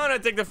 I'm gonna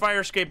take the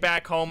fire escape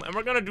back home, and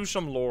we're gonna do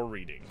some lore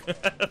reading.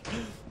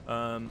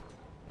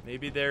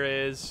 Maybe there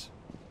is...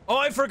 Oh,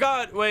 I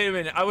forgot! Wait a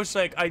minute. I was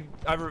like, I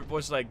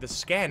was like, the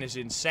scan is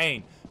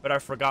insane. but I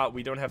forgot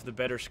we don't have the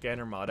better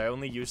scanner mod. I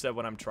only use that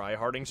when I'm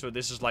tryharding, so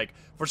this is like,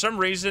 for some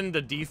reason,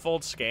 the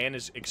default scan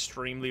is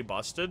extremely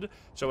busted,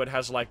 so it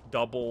has like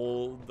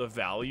double the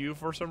value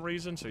for some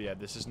reason. So yeah,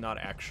 this is not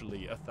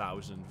actually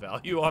 1,000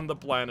 value on the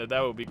planet.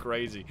 That would be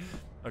crazy.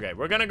 Okay,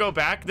 we're gonna go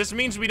back. This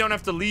means we don't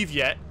have to leave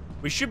yet.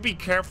 We should be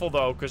careful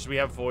though, because we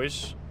have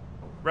voice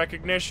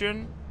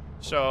recognition.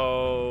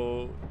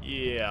 So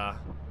yeah,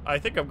 I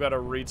think I'm gonna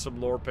read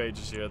some lore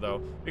pages here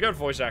though. We got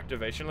voice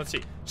activation. Let's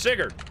see.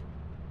 Sigurd.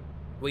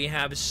 We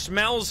have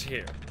smells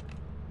here.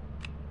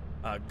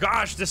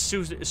 Gosh, this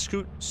suit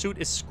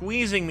is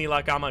squeezing me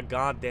like I'm a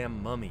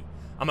goddamn mummy.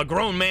 I'm a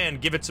grown man.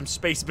 Give it some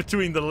space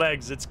between the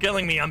legs. It's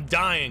killing me. I'm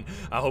dying.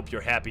 I hope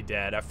you're happy,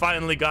 Dad. I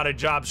finally got a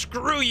job.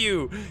 Screw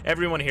you.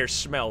 Everyone here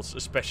smells,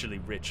 especially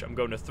Rich. I'm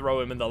going to throw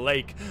him in the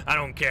lake. I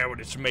don't care what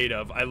it's made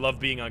of. I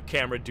love being on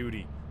camera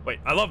duty. Wait,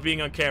 I love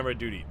being on camera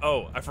duty.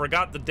 Oh, I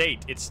forgot the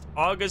date. It's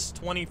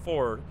August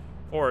 24th,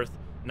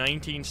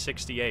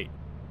 1968.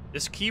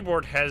 This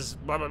keyboard has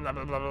blah, blah, blah,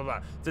 blah, blah, blah.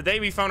 Today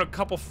we found a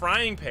couple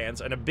frying pans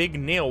and a big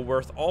nail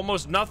worth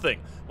almost nothing.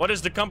 What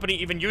is the company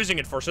even using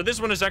it for? So this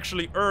one is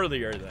actually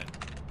earlier then.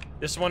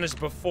 This one is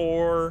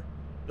before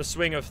the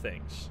swing of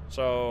things.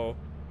 So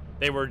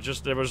they were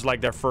just, it was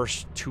like their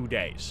first 2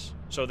 days.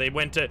 So they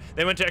went to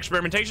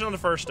experimentation on the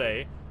first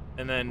day,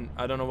 and then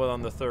I don't know what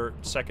on the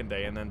second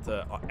day, and then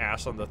to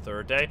ass on the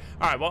third day.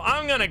 All right, well,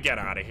 I'm gonna get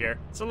out of here.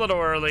 It's a little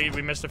early.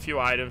 We missed a few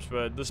items,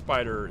 but the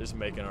spider is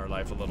making our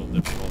life a little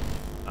difficult.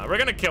 We're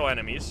gonna kill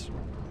enemies.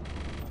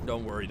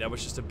 Don't worry, that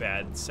was just a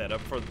bad setup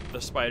for the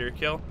spider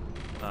kill.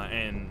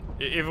 And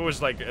if it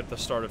was like at the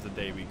start of the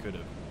day, we could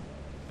have.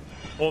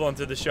 Hold on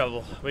to the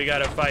shovel. We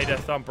gotta fight a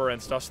thumper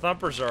and stuff.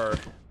 Thumpers are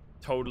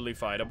totally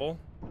fightable.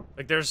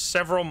 Like, there's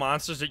several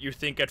monsters that you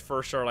think at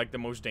first are like the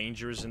most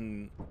dangerous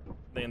in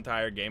the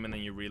entire game, and then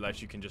you realize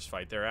you can just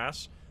fight their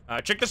ass.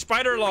 Check the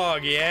spider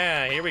log.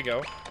 Yeah, here we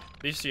go.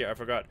 These here, I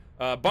forgot.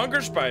 Bunker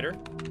spider.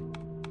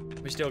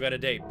 We still got a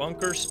date.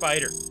 Bunker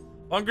spider.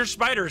 Bunker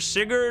spider,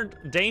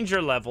 Sigurd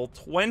danger level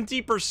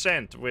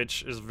 20%,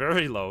 which is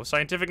very low.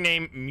 Scientific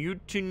name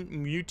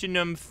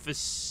Mutinum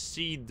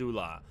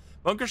fascidula.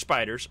 Bunker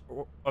spiders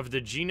of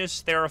the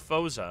genus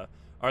Theraphosa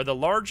are the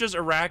largest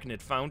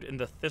arachnid found in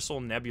the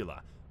Thistle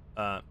Nebula.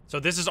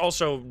 So this is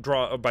also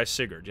drawn by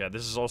Sigurd. Yeah,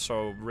 this is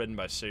also written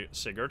by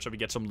Sigurd. So we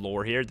get some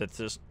lore here that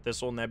this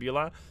Thistle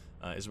Nebula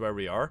is where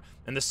we are.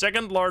 And the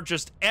second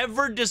largest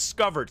ever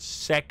discovered,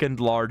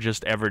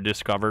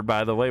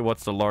 by the way.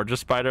 What's the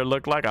largest spider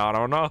look like? I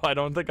don't know. I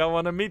don't think I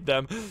want to meet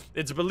them.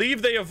 It's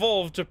believed they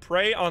evolved to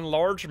prey on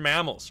large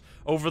mammals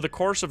over the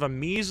course of a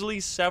measly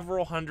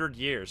several hundred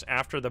years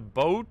after the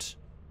boat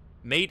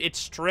made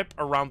its trip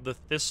around the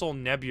Thistle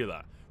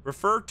Nebula.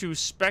 Refer to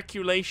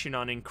speculation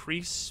on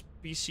increased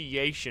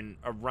speciation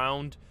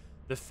around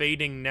the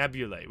fading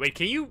nebulae. Wait,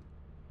 can you...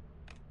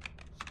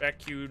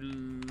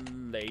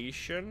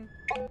 Speculation?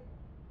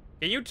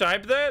 Can you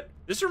type that?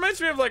 This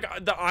reminds me of, like,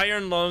 the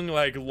Iron Lung,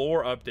 like,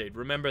 lore update.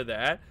 Remember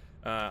that?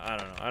 I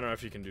don't know. I don't know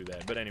if you can do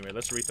that. But anyway,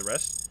 let's read the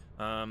rest.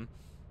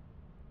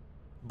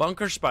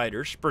 Bunker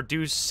spiders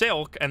produce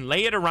silk and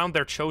lay it around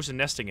their chosen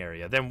nesting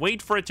area, then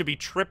wait for it to be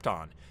tripped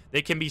on.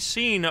 They can be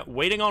seen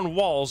waiting on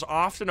walls,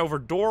 often over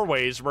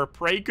doorways where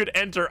prey could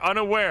enter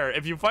unaware.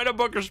 If you find a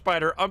bunker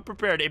spider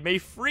unprepared, it may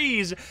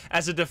freeze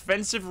as a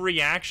defensive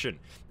reaction.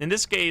 In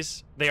this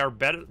case, they are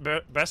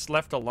best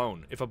left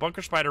alone. If a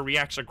bunker spider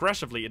reacts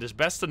aggressively, it is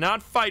best to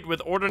not fight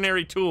with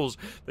ordinary tools.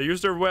 They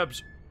use their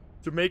webs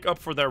to make up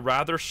for their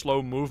rather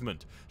slow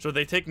movement. So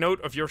take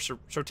note of your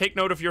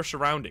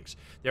surroundings.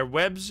 Their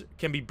webs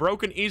can be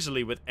broken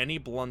easily with any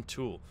blunt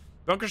tool.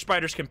 Bunker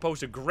spiders can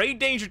pose a great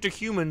danger to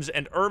humans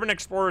and urban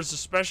explorers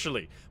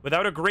especially,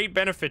 without a great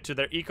benefit to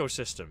their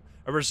ecosystem.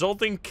 A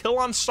resulting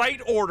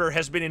kill-on-sight order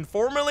has been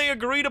informally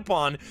agreed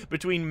upon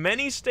between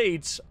many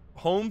states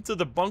home to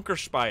the bunker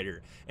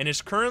spider, and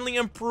is currently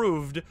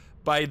approved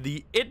by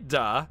the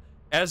IDA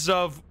as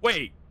of,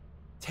 wait,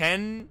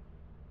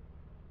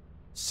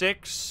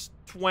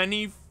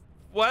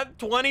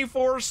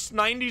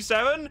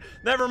 2497?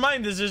 Never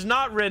mind, this is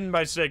not written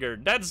by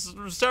Sigurd. That's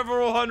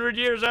several hundred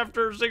years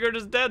after Sigurd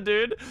is dead,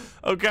 dude.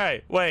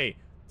 Okay, wait.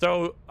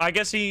 So, I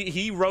guess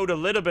he wrote a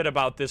little bit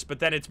about this, but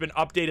then it's been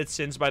updated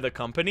since by the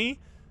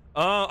company.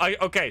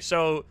 Okay,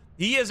 so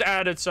he has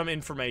added some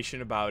information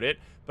about it,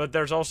 but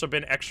there's also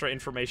been extra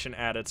information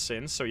added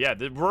since. So yeah,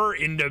 we're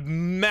in the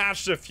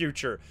massive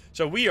future.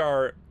 So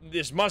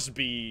this must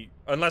be,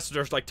 unless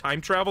there's like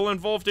time travel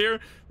involved here,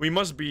 we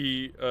must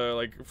be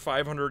like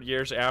 500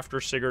 years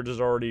after Sigurd has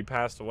already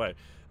passed away.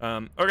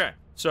 Okay,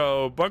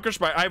 so bunker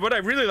spider. What I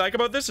really like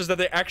about this is that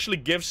they actually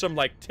give some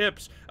like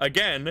tips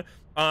again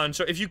on,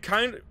 so if you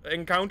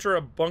encounter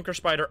a bunker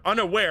spider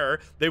unaware,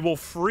 they will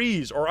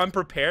freeze, or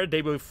unprepared,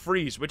 they will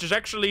freeze, which is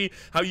actually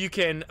how you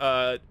can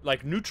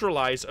like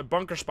neutralize a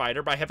bunker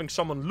spider by having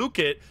someone look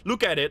at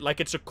it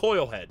like it's a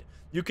coil head.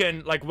 you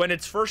can, like, when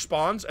it first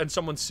spawns and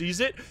someone sees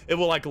it, it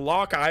will, like,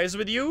 lock eyes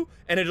with you,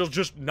 and it'll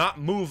just not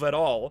move at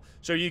all.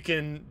 So you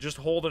can just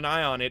hold an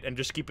eye on it and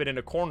just keep it in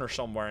a corner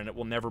somewhere, and it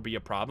will never be a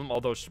problem.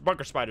 Although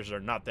bunker spiders are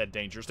not that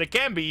dangerous. They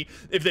can be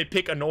if they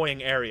pick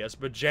annoying areas,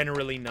 but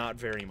generally not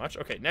very much.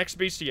 Okay, next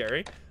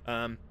bestiary.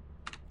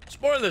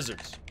 Spore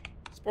lizards.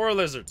 Spore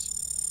lizards.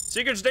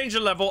 Secret's danger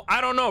level,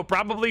 I don't know,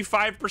 probably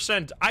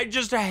 5%. I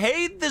just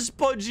hate this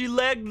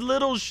pudgy-legged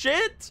little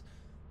shit.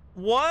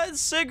 What?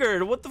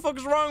 Sigurd, what the fuck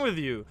is wrong with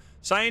you?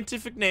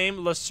 Scientific name,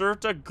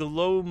 Lacerta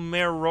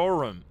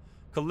glomerorum.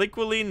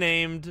 Colloquially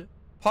named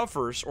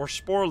puffers or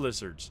spore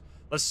lizards.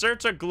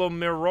 Lacerta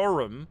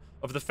glomerorum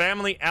of the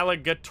family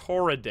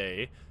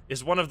Alligatoridae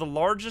is one of the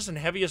largest and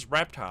heaviest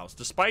reptiles.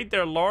 Despite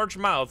their large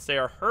mouths, they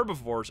are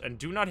herbivores and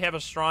do not have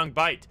a strong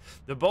bite.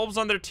 The bulbs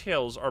on their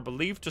tails are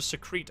believed to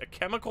secrete a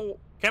chemical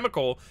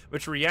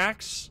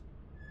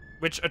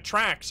which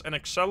attracts and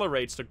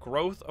accelerates the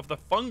growth of the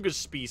fungus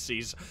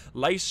species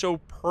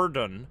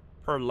Lysoperdon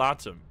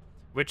perlatum,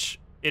 which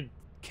it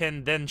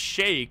can then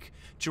shake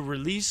to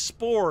release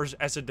spores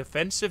as a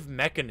defensive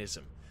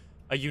mechanism.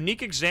 A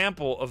unique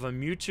example of a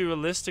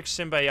mutualistic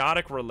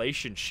symbiotic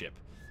relationship.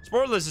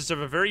 Spore lizards have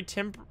a very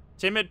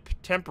timid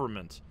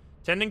temperament,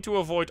 tending to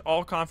avoid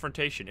all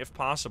confrontation if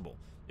possible.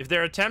 If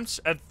their attempts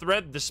at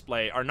threat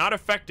display are not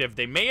effective,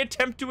 they may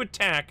attempt to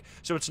attack,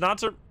 so it's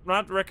not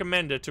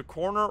recommended to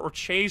corner or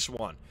chase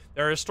one.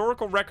 There are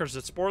historical records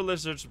that spore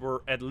lizards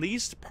were at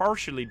least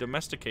partially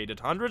domesticated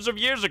hundreds of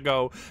years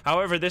ago.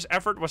 However, this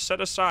effort was set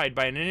aside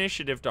by an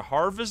initiative to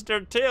harvest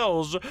their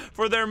tails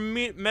for their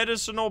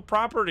medicinal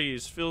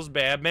properties. Feels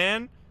bad,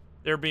 man.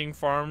 They're being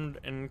farmed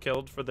and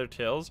killed for their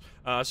tails.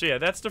 So yeah,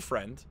 that's the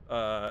friend.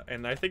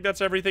 And I think that's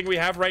everything we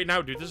have right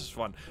now, dude. This is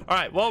fun. All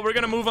right, well, we're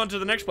gonna move on to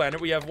the next planet.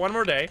 We have one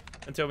more day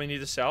until we need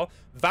to sell.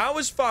 Vow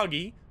is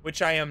foggy,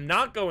 which I am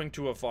not going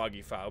to a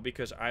foggy vow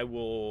because I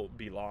will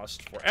be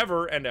lost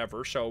forever and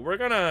ever. So we're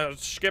gonna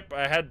skip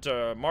ahead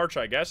to March,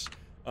 I guess.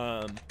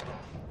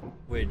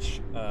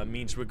 Which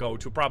means we go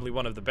to probably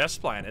one of the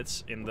best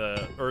planets in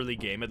the early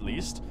game, at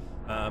least.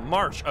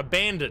 March,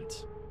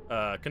 abandoned.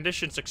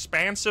 Conditions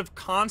expansive,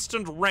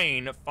 constant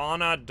rain,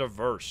 fauna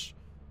diverse.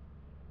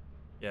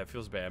 Yeah, it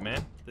feels bad,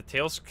 man. The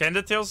tails,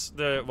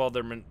 well,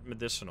 they're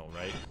medicinal,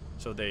 right?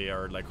 So they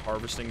are, like,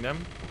 harvesting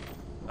them.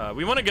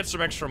 We want to get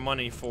some extra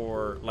money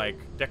for, like,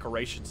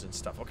 decorations and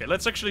stuff. Okay,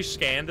 let's actually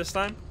scan this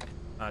time.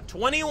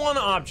 21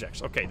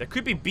 objects. Okay, there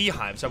could be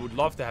beehives. I would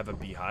love to have a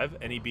beehive.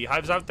 Any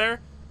beehives out there?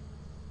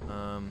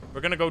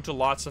 We're gonna go to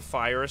lots of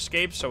fire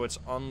escapes, so it's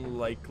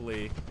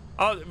unlikely.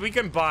 Oh, we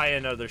can buy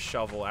another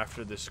shovel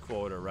after this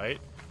quota, right?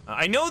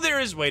 I know there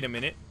is, wait a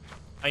minute.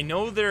 I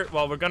know there,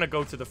 well, we're gonna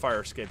go to the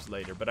fire escapes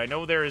later, but I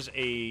know there is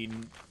a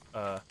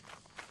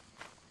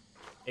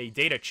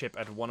data chip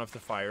at one of the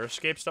fire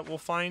escapes that we'll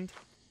find.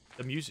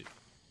 The music.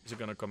 Is it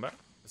gonna come back?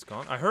 It's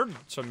gone. I heard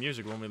some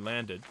music when we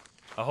landed.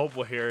 I hope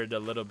we'll hear it a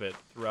little bit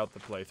throughout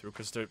the playthrough,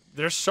 because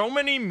there's so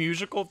many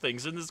musical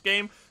things in this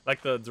game,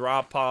 like the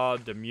drop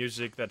pod, the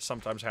music that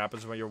sometimes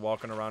happens when you're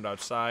walking around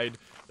outside,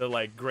 the,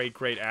 like,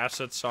 great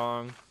asset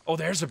song. Oh,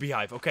 there's a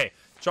beehive. Okay,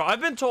 so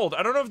I've been told,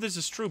 I don't know if this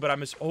is true, but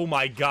oh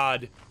my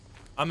god,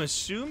 I'm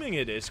assuming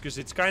it is, because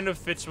it kind of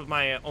fits with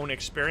my own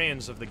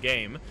experience of the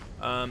game.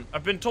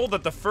 I've been told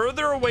that the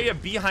further away a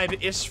beehive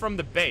is from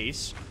the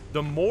base,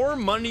 the more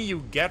money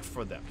you get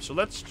for them.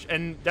 So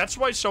and that's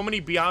why so many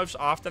beehives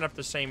often have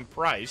the same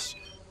price.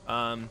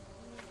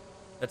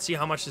 Let's see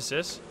how much this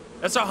is.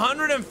 That's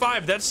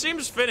 105. That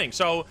seems fitting.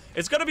 So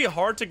it's gonna be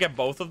hard to get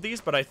both of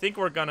these, but I think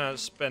we're gonna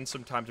spend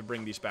some time to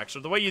bring these back.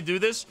 So the way you do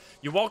this,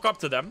 you walk up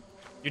to them,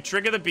 you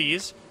trigger the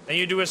bees, and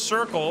you do a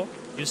circle,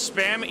 you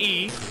spam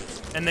E,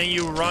 and then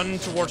you run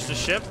towards the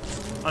ship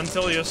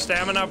until your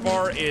stamina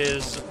bar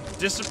is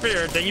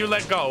disappeared. Then you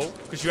let go,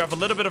 because you have a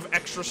little bit of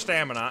extra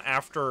stamina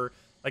after,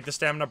 like, the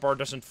stamina bar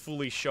doesn't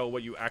fully show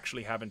what you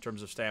actually have in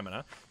terms of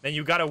stamina. Then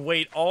you gotta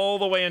wait all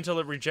the way until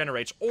it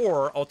regenerates,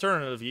 or,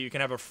 alternatively, you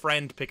can have a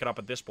friend pick it up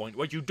at this point.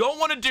 What you don't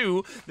want to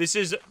do, this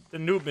is the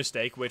noob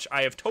mistake, which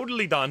I have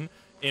totally done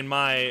in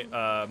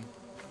my,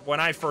 when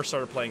I first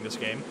started playing this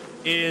game,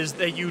 is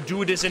that you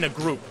do this in a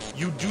group.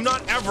 You do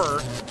not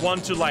ever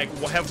want to, like,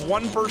 have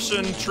one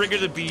person trigger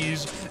the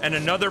bees and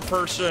another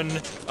person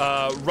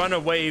run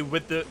away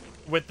with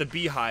the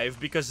beehive,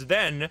 because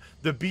then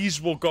the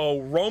bees will go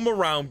roam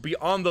around, be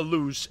on the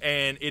loose,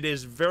 and it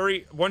is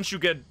once you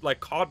get, like,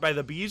 caught by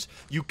the bees,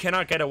 you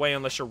cannot get away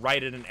unless you're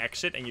right at an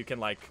exit and you can,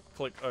 like,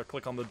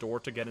 click on the door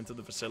to get into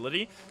the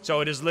facility. So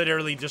it is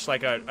literally just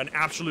like an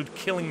absolute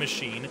killing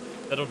machine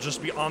that'll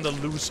just be on the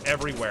loose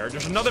everywhere.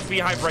 There's another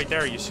beehive right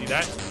there, you see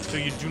that? So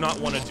you do not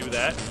want to do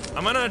that.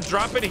 I'm gonna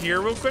drop it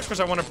here real quick because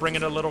I want to bring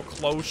it a little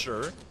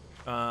closer.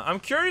 I'm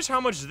curious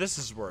how much this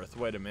is worth.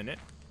 Wait a minute.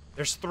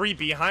 There's 3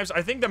 beehives.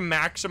 I think the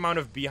max amount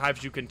of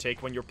beehives you can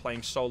take when you're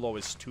playing solo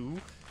is 2,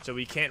 so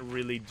we can't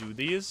really do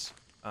these.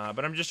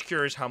 But I'm just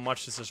curious how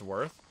much this is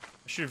worth.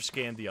 I should have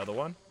scanned the other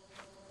one.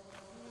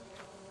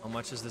 How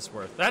much is this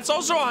worth? That's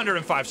also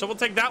 105, so we'll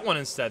take that one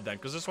instead then,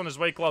 because this one is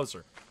way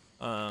closer.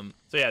 So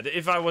yeah,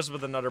 if I was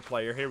with another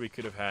player here, we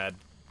could have had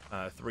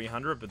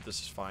 300, but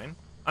this is fine.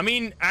 I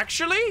mean,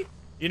 actually,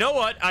 you know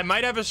what? I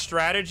might have a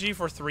strategy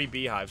for 3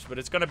 beehives, but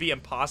it's gonna be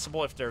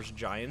impossible if there's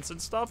giants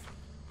and stuff.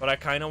 But I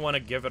kind of want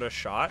to give it a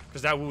shot,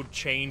 because that would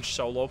change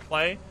solo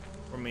play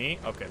for me.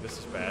 Okay, this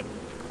is bad.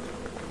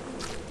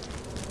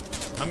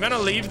 I'm gonna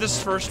leave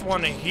this first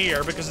one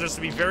here, because it has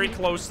to be very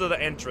close to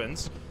the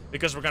entrance,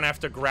 because we're gonna have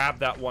to grab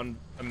that one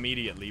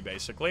immediately,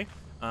 basically.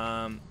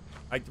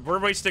 We're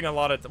wasting a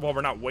lot of... Well,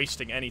 we're not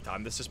wasting any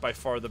time. This is by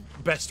far the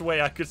best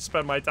way I could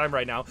spend my time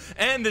right now.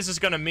 And this is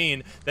going to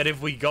mean that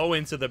if we go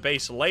into the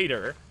base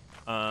later,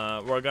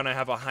 we're going to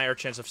have a higher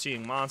chance of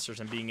seeing monsters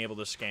and being able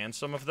to scan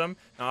some of them.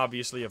 Now,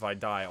 obviously, if I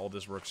die, all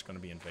this work's going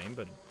to be in vain,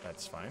 but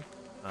that's fine.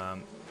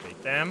 Bait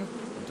them.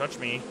 Don't touch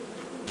me.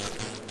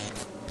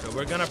 So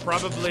we're going to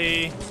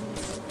probably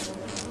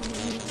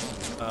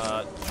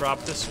drop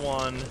this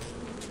one.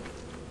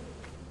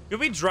 Could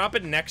we drop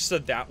it next to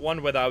that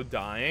one without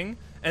dying?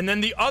 And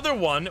then the other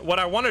one, what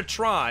I want to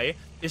try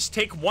is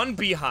take one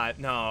beehive.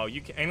 No,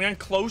 you can, and then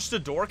close the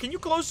door. Can you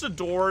close the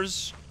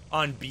doors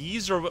on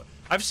bees? Or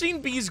I've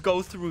seen bees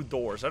go through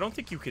doors. I don't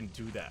think you can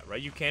do that,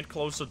 right? You can't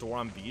close the door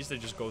on bees. They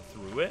just go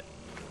through it.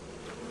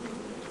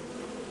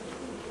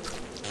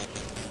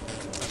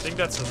 I think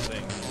that's the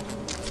thing.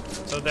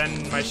 So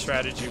then my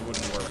strategy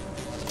wouldn't work.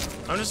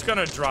 I'm just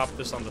gonna drop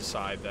this on the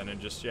side then and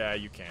just, yeah,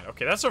 you can.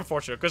 Okay, that's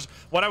unfortunate, because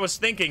what I was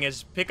thinking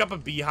is pick up a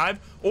beehive,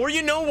 or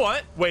you know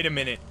what? Wait a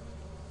minute.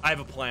 I have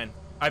a plan.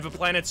 I have a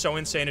plan. It's so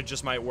insane it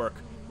just might work.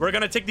 We're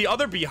gonna take the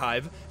other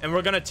beehive, and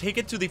we're gonna take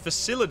it to the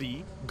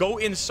facility, go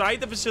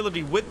inside the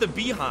facility with the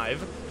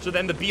beehive, so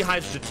then the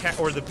beehives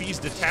or the bees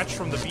detach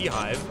from the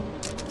beehive.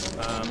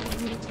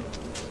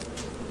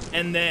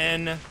 And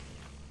then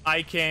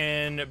I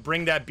can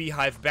bring that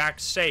beehive back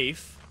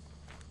safe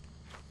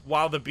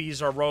while the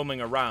bees are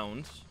roaming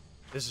around.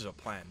 This is a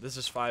plan. This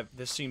is 5.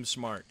 This seems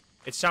smart.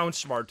 It sounds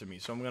smart to me,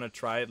 so I'm gonna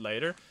try it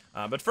later.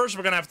 But first,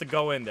 we're gonna have to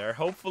go in there.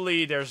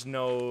 Hopefully, there's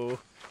no...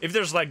 If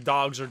there's, like,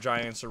 dogs or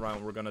giants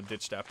around, we're gonna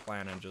ditch that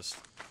plan and just,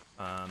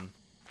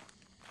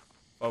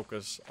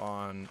 focus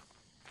on...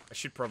 I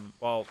should probably...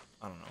 Well,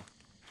 I don't know.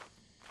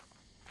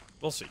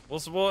 We'll see. We'll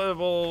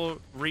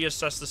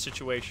reassess the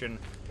situation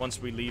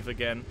once we leave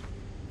again.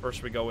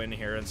 First, we go in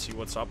here and see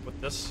what's up with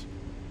this.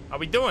 How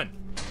we doing?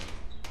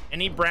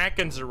 Any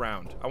brackens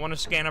around? I want to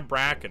scan a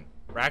bracken.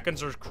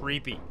 Brackens are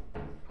creepy.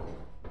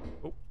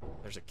 Oh,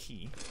 there's a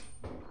key.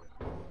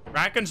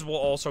 Brackens will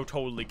also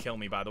totally kill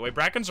me, by the way.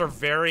 Brackens are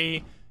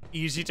very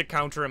easy to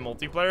counter in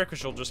multiplayer,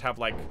 because you'll just have,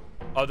 like,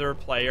 other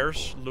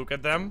players look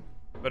at them.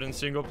 But in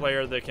single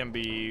player, they can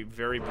be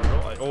very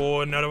brutal.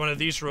 Oh, another one of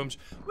these rooms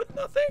with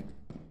nothing.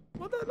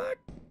 What the heck?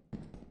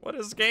 What a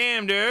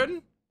scam,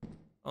 dude.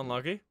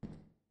 Unlucky.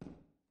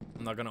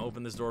 I'm not gonna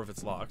open this door if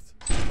it's locked.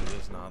 It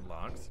is not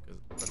locked,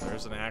 but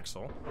there's an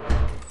axle.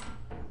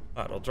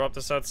 Alright, I'll drop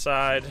this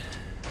outside.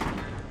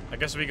 I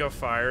guess we go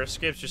fire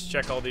escapes. Just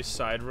check all these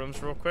side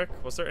rooms real quick.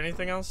 Was there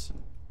anything else?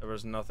 There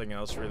was nothing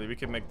else, really. We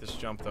can make this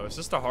jump, though. Is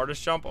this the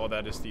hardest jump? Oh,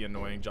 that is the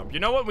annoying jump. You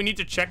know what? We need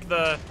to check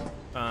the...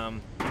 I'm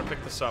gonna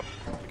pick this up.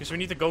 Because we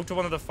need to go to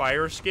one of the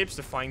fire escapes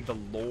to find the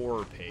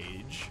lore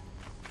page.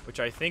 Which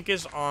I think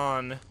is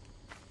on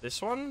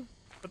this one,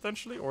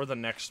 potentially? Or the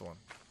next one.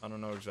 I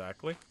don't know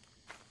exactly.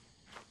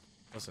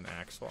 That's an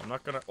axle. I'm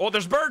not gonna... Oh,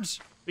 there's birds!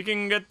 We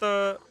can get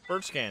the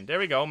bird scan. There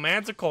we go.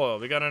 Manticore.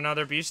 We got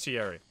another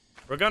bestiary.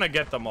 We're gonna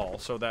get them all,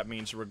 so that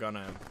means we're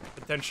gonna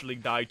potentially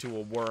die to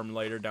a worm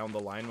later down the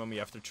line when we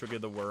have to trigger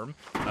the worm.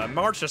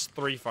 March has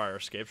 3 fire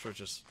escapes,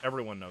 which is...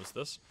 Everyone knows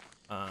this.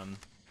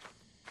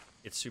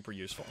 It's super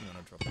useful. I'm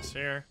gonna drop this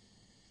here.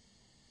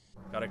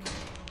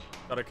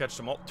 Gotta catch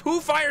them all.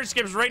 2 fire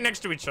escapes right next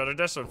to each other.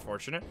 That's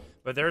unfortunate.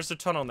 But there's the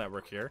tunnel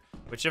network here,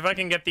 which if I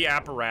can get the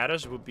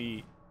apparatus would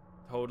be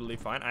totally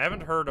fine. I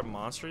haven't heard a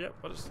monster yet.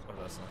 What is... Oh,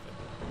 that's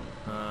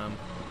nothing.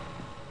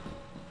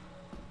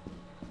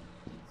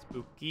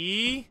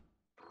 Spooky.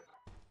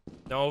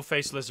 No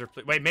face lizard.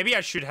 Wait, maybe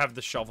I should have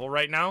the shovel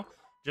right now,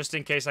 just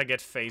in case I get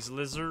face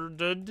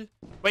lizarded.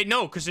 Wait,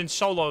 no, because in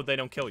solo they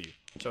don't kill you,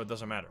 so it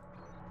doesn't matter.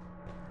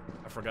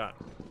 I forgot.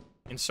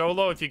 In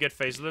solo, if you get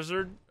face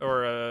lizard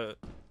or a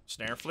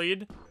snare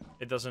fleed,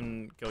 it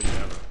doesn't kill you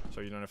ever, so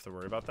you don't have to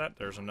worry about that.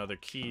 There's another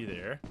key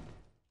there,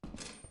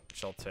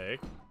 which I'll take.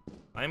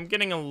 I'm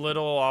getting a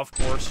little off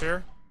course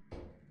here.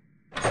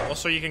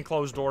 Also, you can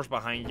close doors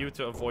behind you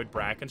to avoid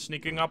bracken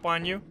sneaking up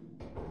on you.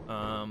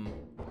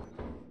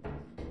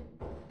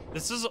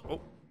 This is...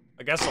 Oh,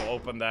 I guess I'll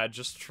open that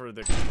just for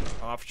the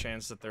off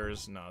chance that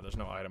there's... No, there's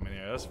no item in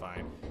here. That's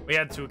fine. We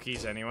had 2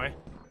 keys anyway.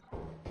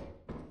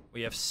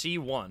 We have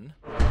C1.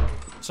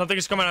 Something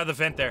is coming out of the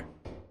vent there.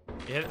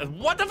 Yeah,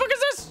 what the fuck is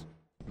this?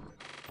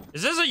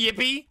 Is this a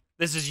Yippee?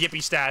 This is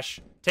Yippee stash.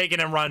 Take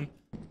it and run.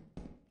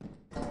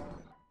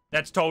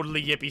 That's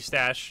totally Yippee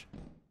stash.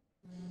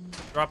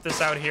 Drop this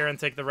out here and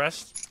take the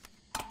rest.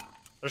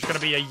 There's gonna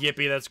be a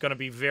Yippee that's gonna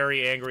be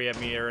very angry at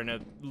me here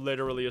in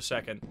literally a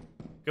second.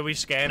 Can we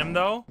scan him,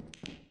 though?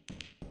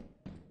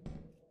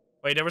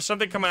 Wait, there was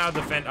something coming out of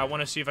the vent. I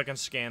want to see if I can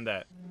scan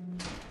that.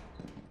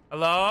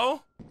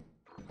 Hello?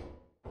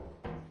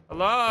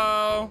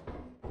 Hello?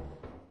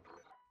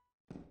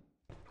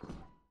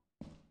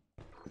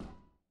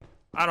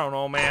 I don't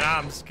know, man.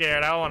 I'm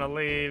scared. I want to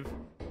leave.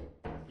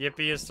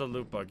 Yippee is the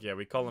loot bug. Yeah,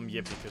 we call him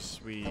Yippee because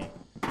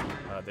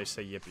they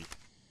say Yippee.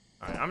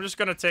 Alright, I'm just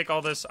gonna take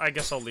all this. I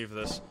guess I'll leave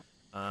this.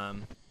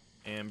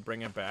 And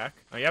bring it back.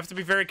 Now, you have to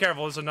be very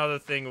careful. There's another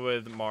thing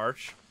with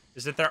March.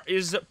 Is that there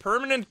is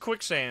permanent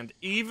quicksand,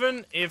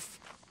 even if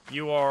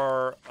you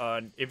are,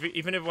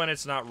 even if when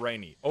it's not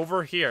rainy.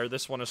 Over here,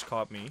 this one has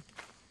caught me.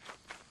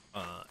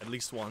 At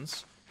least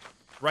once.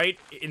 Right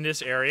in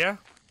this area.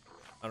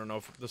 I don't know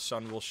if the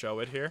sun will show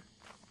it here.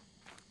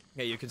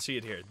 Yeah, you can see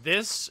it here.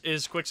 This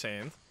is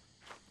quicksand.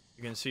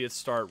 You can see it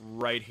start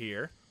right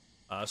here.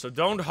 So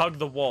don't hug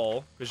the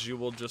wall, because you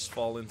will just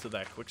fall into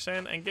that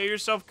quicksand and get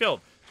yourself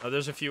killed. Now,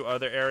 there's a few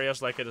other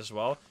areas like it as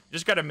well. You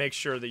just gotta make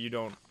sure that you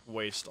don't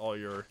waste all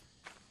your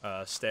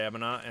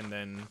stamina and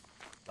then,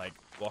 like,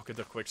 walk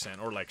into quicksand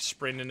or, like,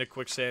 sprint into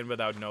quicksand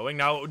without knowing.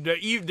 Now,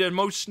 the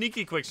most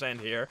sneaky quicksand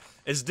here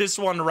is this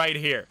one right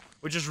here,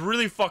 which is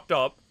really fucked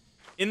up.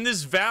 In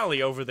this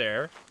valley over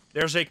there,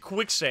 there's a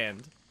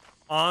quicksand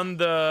on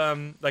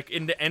the, like,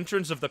 in the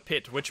entrance of the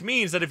pit, which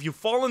means that if you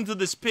fall into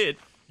this pit,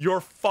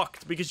 you're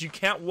fucked because you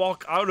can't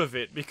walk out of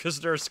it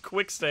because there's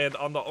quicksand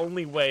on the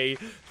only way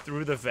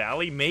through the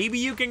valley. Maybe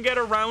you can get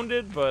around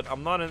it, but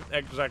I'm not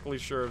exactly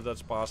sure if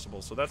that's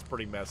possible, so that's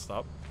pretty messed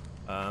up.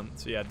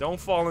 So yeah, don't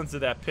fall into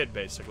that pit,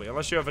 basically.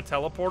 Unless you have a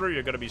teleporter,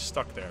 you're gonna be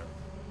stuck there.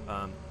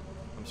 I'm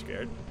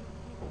scared.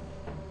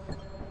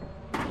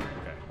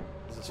 Okay,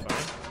 this is fine.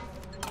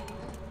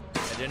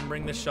 I didn't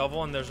bring the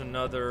shovel, and there's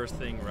another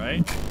thing,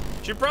 right?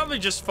 Should probably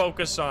just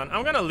focus on...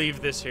 I'm gonna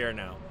leave this here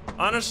now.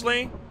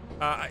 Honestly...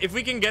 if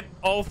we can get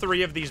all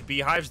 3 of these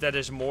beehives, that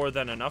is more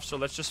than enough. So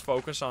let's just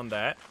focus on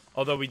that.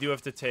 Although we do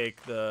have to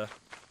take the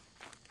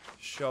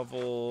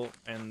shovel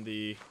and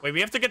the... Wait,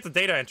 we have to get the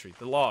data entry.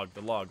 The log.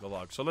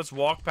 So let's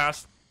walk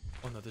past...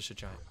 Oh, no, there's a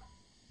giant.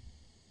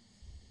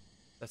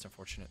 That's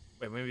unfortunate.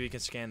 Wait, maybe we can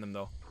scan them,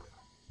 though.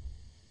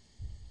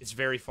 It's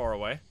very far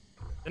away.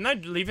 Didn't I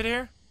leave it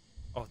here?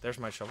 Oh, there's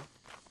my shovel.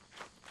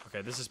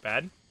 Okay, this is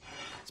bad.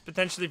 It's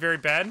potentially very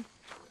bad.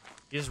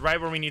 He's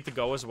right where we need to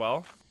go as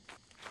well.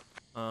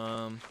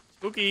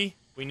 Spooky.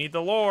 We need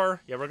the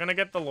lore. Yeah, we're gonna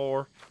get the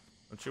lore.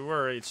 Don't you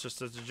worry. It's just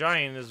that the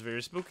giant is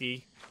very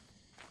spooky.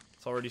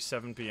 It's already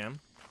 7 p.m.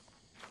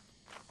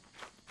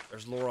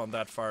 There's lore on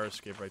that fire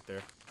escape right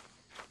there.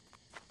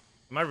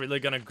 Am I really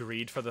gonna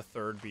greed for the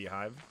 3rd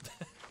beehive?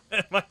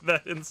 Am I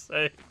that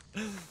insane?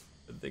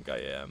 I think I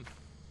am.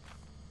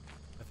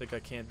 I think I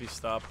can't be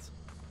stopped.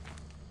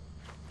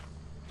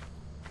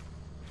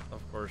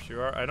 Of course you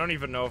are. I don't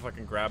even know if I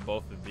can grab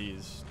both of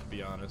these, to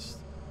be honest.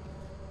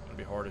 Gonna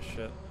be hard as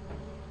shit.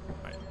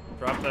 Alright,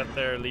 drop that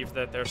there, leave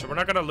that there. So we're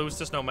not gonna lose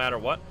this no matter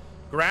what.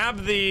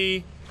 Grab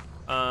the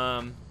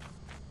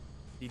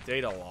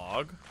data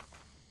log.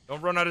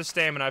 Don't run out of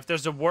stamina. If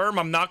there's a worm,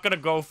 I'm not gonna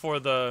go for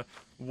the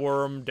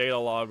worm data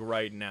log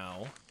right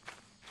now.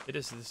 It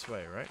is this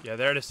way, right? Yeah,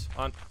 there it is.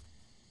 On.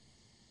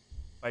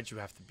 Why'd you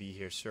have to be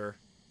here, sir?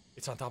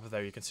 It's on top of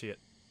there. You can see it.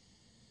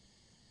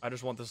 I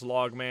just want this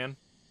log, man.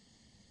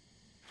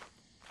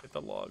 Hit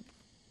the log.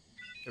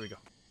 Here we go.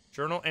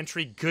 Journal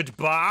entry,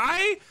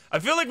 goodbye? I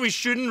feel like we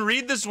shouldn't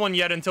read this one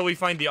yet until we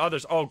find the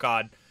others. Oh,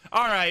 God.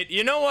 All right,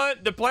 you know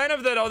what? The plan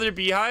of that other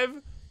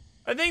beehive,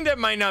 I think that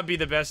might not be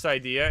the best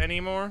idea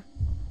anymore.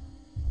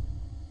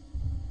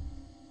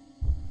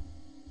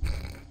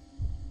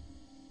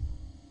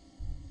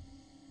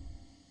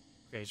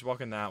 Okay, he's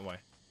walking that way.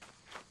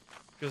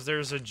 Because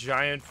there's a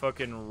giant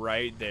fucking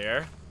right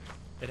there.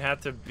 It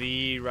had to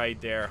be right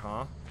there,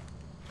 huh?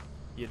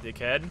 You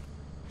dickhead.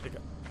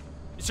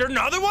 Is there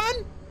another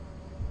one?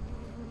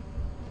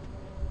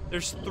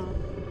 There's 3.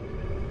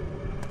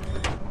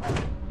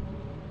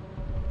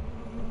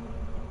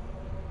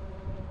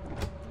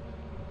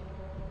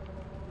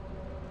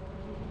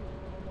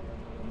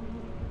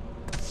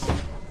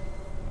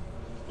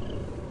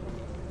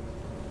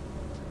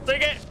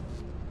 Take it!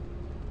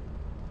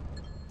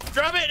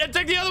 Drop it and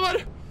take the other one!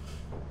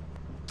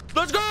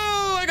 Let's go!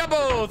 I got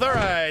both!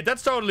 Alright,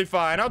 that's totally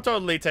fine. I'll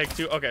totally take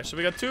 2. Okay, so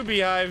we got 2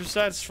 beehives.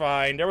 That's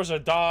fine. There was a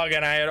dog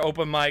and I had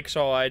open mic,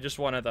 so I just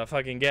wanted to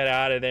fucking get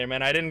out of there,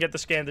 man. I didn't get to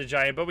scan the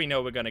giant, but we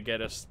know we're gonna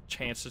get a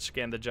chance to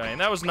scan the giant.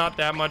 That was not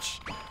that much.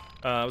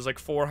 It was like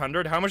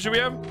 400. How much do we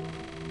have?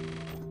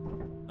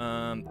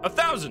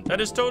 1,000.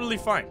 That is totally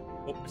fine.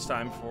 Oh, it's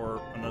time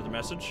for another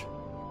message.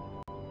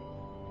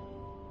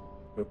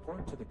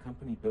 Report to the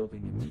company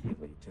building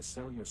immediately to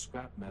sell your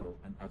scrap metal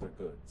and other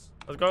goods.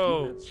 Let's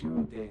go. You have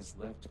 0 days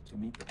left to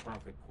meet the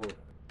profit quota.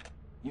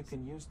 You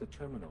can use the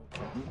terminal to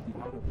route the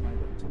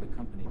autopilot to the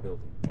company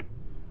building.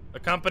 The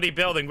company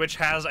building, which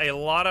has a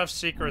lot of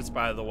secrets,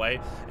 by the way.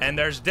 And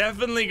there's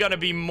definitely going to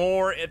be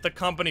more at the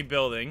company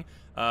building.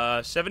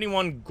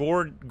 71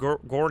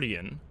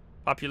 Gordian.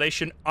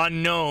 Population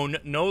unknown.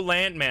 No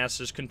land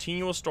masses.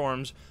 Continual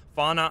storms.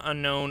 Fauna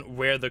unknown.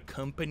 Where the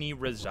company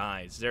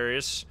resides. There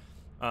is...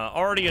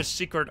 Already a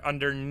secret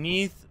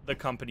underneath the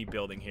company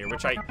building here,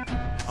 which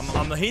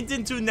I'm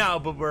hinting to now,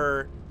 but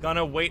we're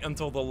gonna wait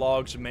until the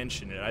logs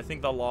mention it. I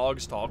think the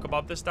logs talk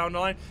about this down the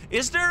line.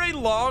 Is there a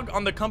log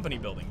on the company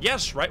building?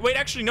 Yes, right? Wait,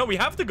 actually, no, we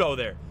have to go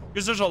there.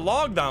 Because there's a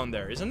log down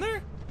there, isn't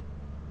there?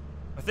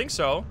 I think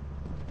so.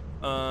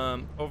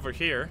 Over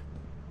here.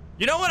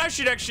 You know what? I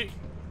should actually,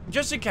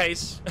 just in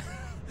case,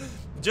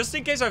 just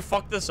in case I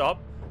fuck this up,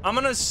 I'm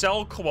gonna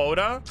sell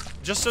quota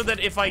just so that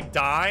if I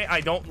die,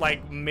 I don't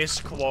like miss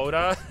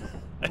quota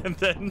and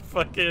then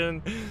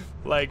fucking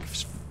like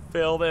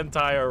fill the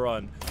entire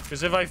run.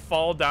 Because if I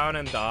fall down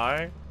and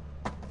die,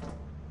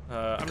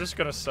 I'm just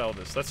gonna sell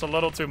this. That's a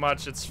little too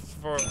much. It's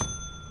for,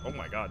 oh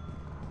my god,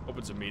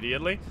 opens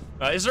immediately.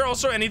 Is there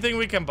also anything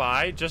we can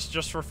buy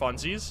just for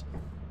funsies?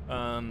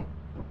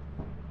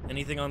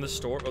 Anything on the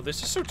store? Oh,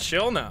 this is so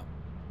chill now.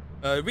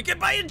 We can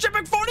buy a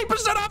jetpack,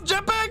 40% off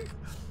jetpack.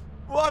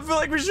 Well, I feel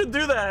like we should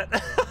do that.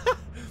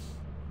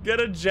 Get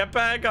a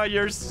jetpack on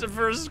your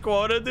first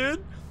quota,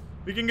 dude.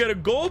 We can get a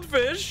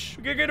goldfish.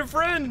 We can get a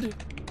friend.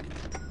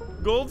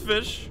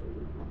 Goldfish.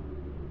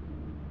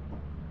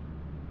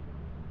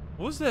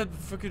 What was that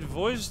fucking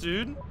voice,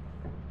 dude?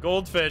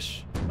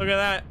 Goldfish. Look at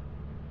that.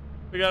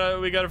 We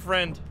got a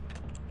friend.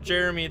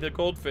 Jeremy the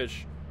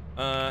goldfish.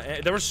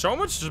 There was so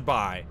much to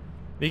buy.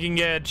 We can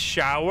get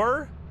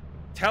shower,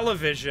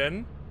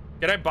 television.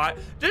 Can I buy?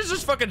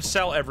 Just fucking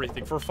sell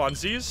everything for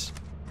funsies.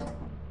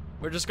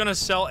 We're just gonna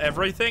sell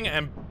everything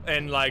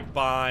and like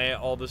buy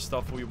all the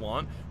stuff we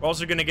want. We're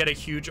also gonna get a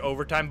huge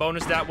overtime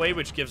bonus that way,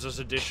 which gives us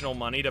additional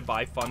money to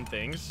buy fun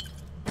things.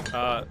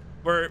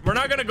 We're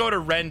not gonna go to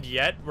Rend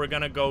yet. We're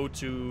gonna go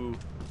to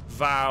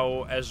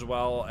Vow as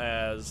well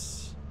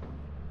as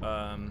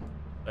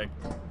like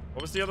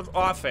what was the other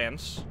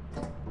offense?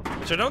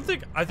 Which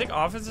I think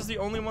offense is the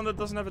only one that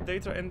doesn't have a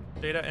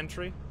data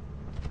entry.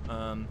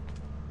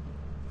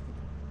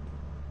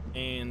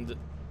 And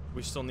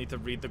we still need to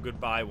read the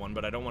goodbye one,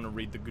 but I don't want to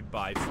read the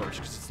goodbye first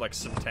because it's like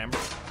September.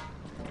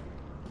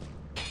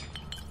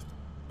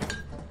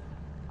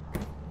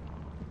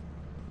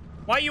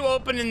 Why are you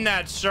opening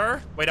that,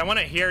 sir? Wait, I want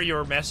to hear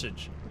your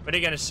message. What are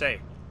you gonna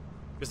say?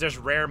 Because there's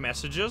rare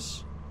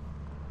messages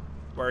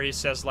where he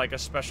says like a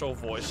special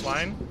voice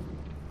line.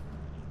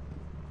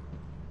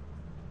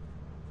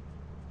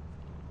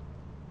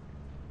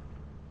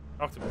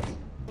 Talk to me.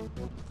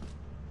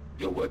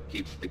 Your work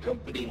keeps the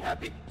company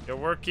happy. Your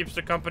work keeps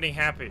the company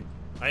happy.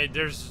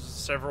 There's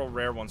several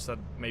rare ones that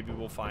maybe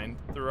we'll find.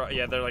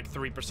 Yeah, they're like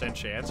 3%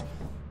 chance.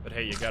 But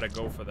hey, you gotta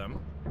go for them.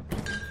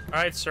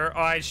 Alright, sir.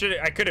 Oh, I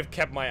could have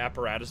kept my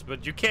apparatus,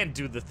 but you can't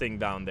do the thing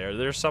down there.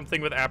 There's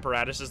something with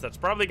apparatuses that's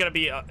probably gonna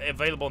be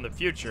available in the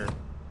future.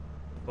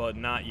 But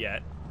not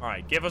yet.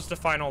 Alright, give us the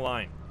final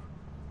line.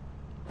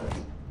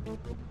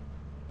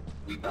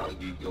 We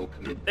value your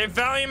commitment. They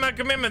value my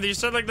commitment. You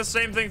said like the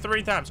same thing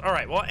 3 times. All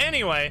right. Well,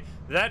 anyway,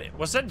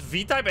 was that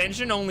V-type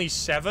engine only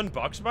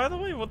 $7, by the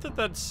way? What did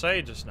that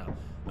say just now?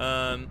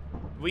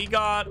 We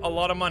got a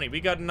lot of money.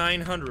 We got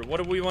 900.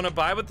 What do we want to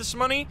buy with this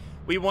money?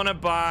 We want to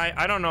buy.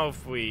 I don't know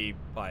if we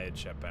buy a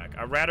jetpack.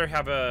 I'd rather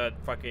have a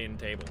fucking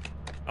table.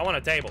 I want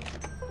a table.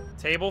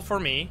 Table for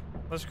me.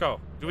 Let's go.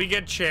 Do we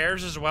get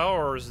chairs as well,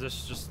 or is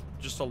this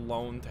just a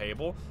lone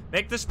table?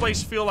 Make this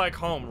place feel like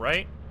home,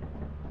 right?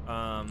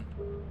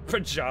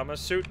 Pajama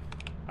suit.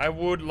 I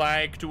would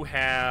like to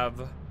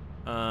have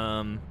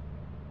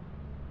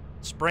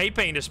spray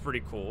paint is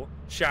pretty cool.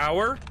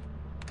 Shower.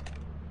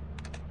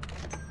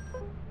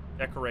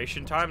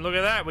 Decoration time. Look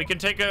at that. We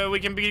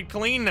can be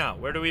clean now.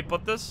 Where do we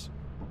put this?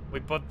 We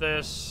put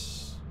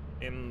this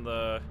in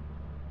the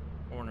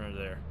corner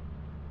there.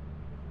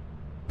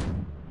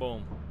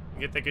 Boom.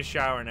 You can take a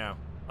shower now.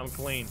 I'm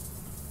clean.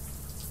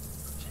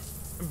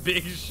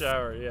 Big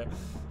shower, yeah.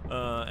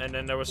 And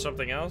then there was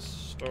something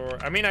else, or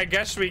I mean, I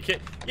guess we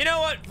can. You know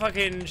what?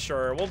 Fucking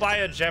sure. We'll buy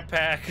a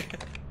jetpack.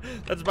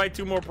 Let's buy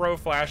 2 more pro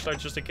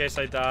flashlights just in case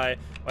I die.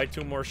 Buy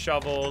 2 more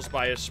shovels.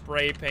 Buy a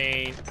spray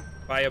paint.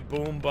 Buy a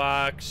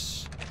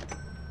boombox.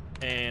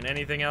 And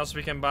anything else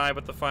we can buy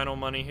with the final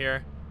money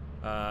here.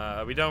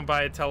 We don't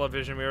buy a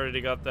television. We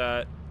already got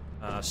that.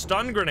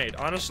 Stun grenade.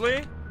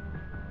 Honestly,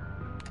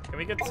 can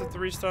we get to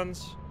 3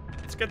 stuns?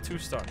 Let's get 2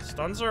 stuns.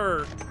 Stuns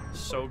are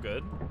so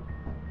good.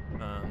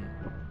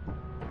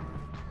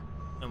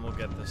 And we'll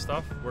get this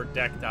stuff. We're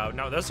decked out.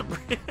 Now, that's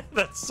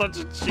such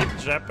a cheap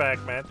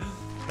jetpack, man.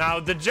 Now,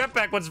 the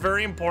jetpack, what's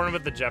very important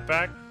with the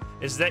jetpack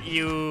is that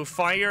you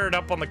fire it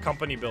up on the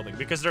company building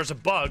because there's a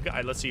bug.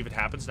 Let's see if it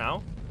happens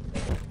now.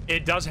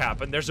 It does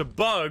happen. There's a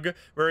bug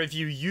where if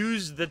you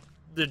use the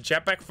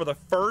jetpack for the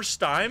first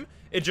time,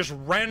 it just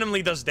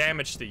randomly does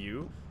damage to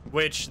you,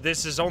 which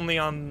this is only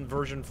on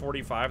version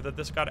 45 that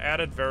this got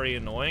added. Very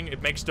annoying.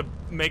 It makes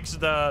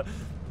the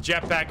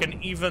jetpack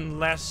an even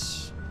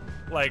less,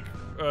 like,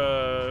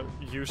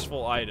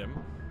 useful item.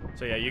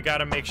 So yeah, you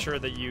gotta make sure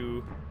that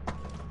you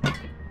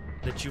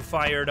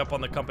fire it up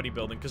on the company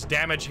building, because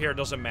damage here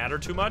doesn't matter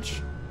too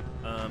much.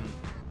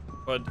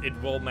 But it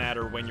will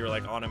matter when you're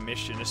like on a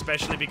mission,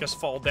 especially because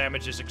fall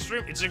damage is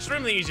it's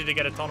extremely easy to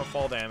get a ton of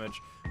fall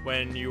damage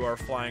when you are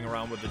flying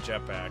around with the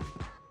jetpack.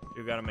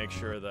 You gotta make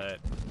sure that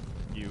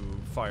you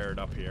fire it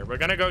up here. We're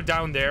gonna go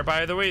down there,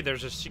 by the way.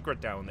 There's a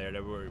secret down there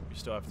that we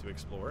still have to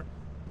explore.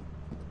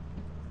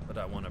 But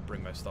I want to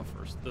bring my stuff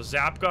first. The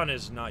zap gun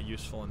is not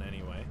useful in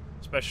any way,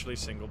 especially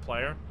single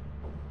player.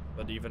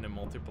 But even in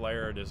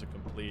multiplayer, it is a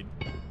complete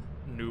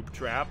noob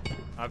trap.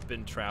 I've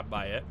been trapped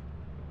by it.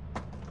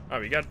 Oh,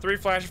 we got 3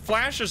 flashes.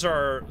 Flashes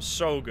are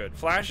so good.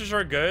 Flashes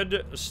are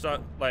good,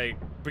 like,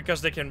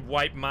 because they can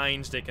wipe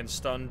mines, they can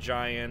stun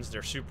giants,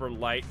 they're super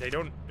light.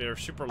 They're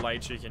super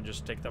light, so you can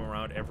just take them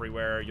around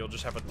everywhere. You'll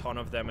just have a ton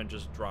of them and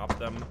just drop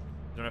them.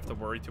 You don't have to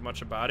worry too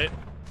much about it.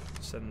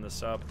 Setting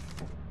this up.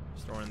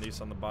 Storing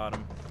these on the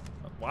bottom.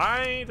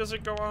 Why does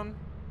it go on?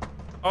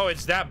 Oh,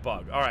 it's that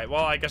bug. Alright,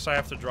 well, I guess I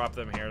have to drop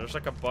them here. There's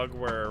like a bug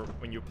where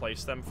when you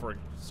place them, for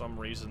some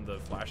reason, the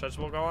flashlights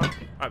will go on.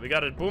 Alright, we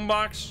got a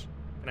boombox.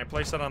 Can I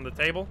place that on the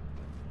table?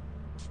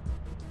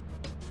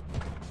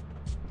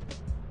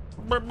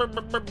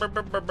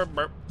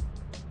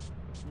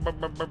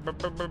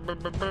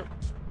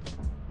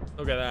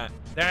 Look at that.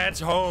 That's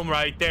home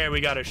right there.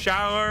 We got a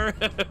shower.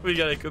 We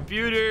got a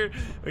computer.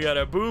 We got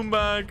a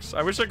boombox.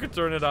 I wish I could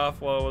turn it off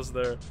while I was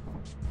there.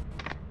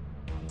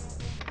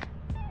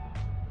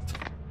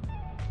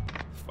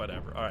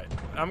 Whatever. All right.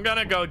 I'm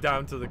gonna go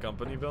down to the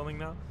company building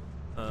now.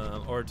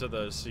 Or to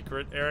the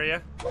secret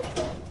area.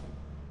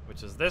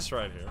 Which is this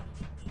right here.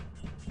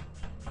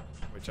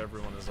 Which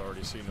everyone has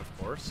already seen, of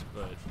course.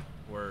 But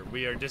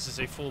this is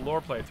a full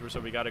lore playthrough,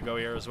 so we gotta go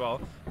here as well.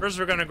 First,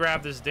 we're gonna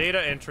grab this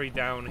data entry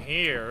down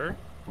here.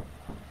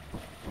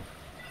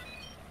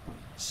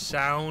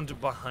 Sound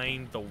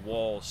behind the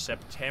wall,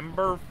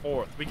 September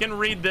 4th. We can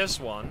read this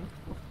one.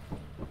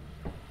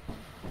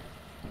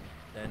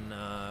 Then,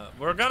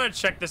 we're gonna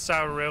check this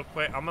out real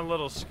quick. I'm a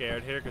little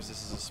scared here, because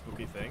this is a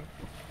spooky thing.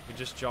 We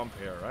just jump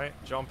here, right?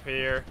 Jump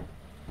here.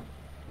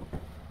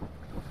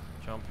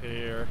 Jump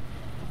here.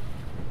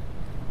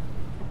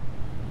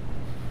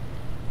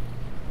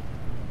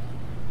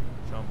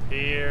 Jump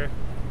here.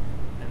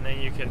 And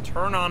then you can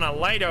turn on a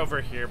light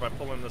over here by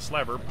pulling this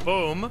lever.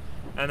 Boom.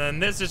 And then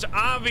this is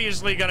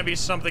obviously going to be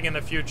something in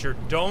the future.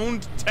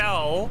 Don't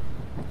tell.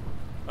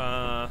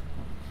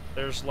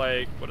 There's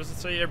like, what does it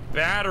say here?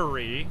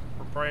 Battery.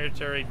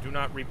 Proprietary, do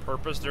not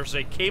repurpose. There's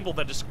a cable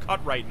that is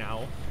cut right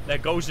now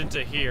that goes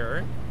into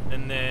here.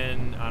 And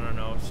then, I don't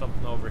know,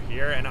 something over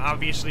here. And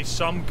obviously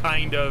some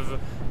kind of,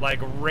 like,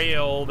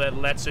 rail that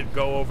lets it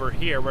go over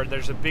here where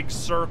there's a big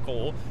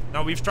circle.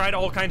 Now, we've tried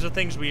all kinds of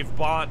things. We've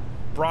brought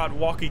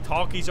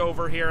walkie-talkies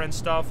over here and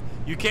stuff.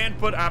 You can't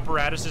put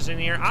apparatuses in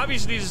here.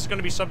 Obviously, this is going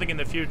to be something in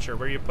the future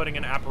where you're putting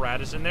an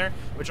apparatus in there.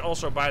 Which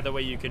also, by the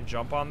way, you can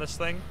jump on this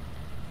thing.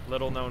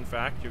 Little known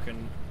fact, you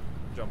can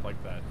jump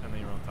like that. And then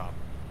you're on top.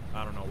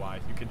 I don't know why.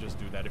 You can just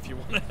do that if you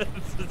want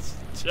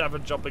to have a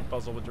jumping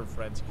puzzle with your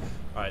friends.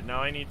 Alright,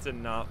 now I need to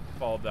not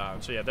fall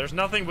down. So yeah, there's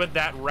nothing with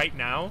that right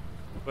now,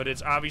 but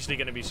it's obviously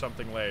going to be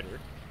something later.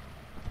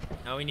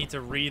 Now we need to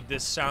read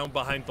this sound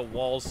behind the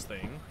walls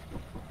thing.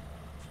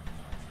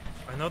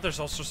 I know there's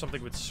also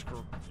something with...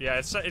 Yeah,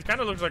 it kind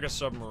of looks like a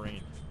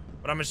submarine.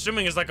 But I'm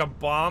assuming it's like a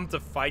bomb to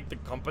fight the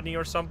company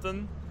or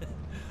something.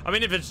 I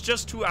mean, if it's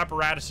just 2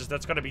 apparatuses,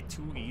 that's going to be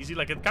too easy.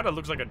 Like, it kind of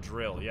looks like a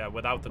drill. Yeah,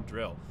 without the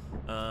drill.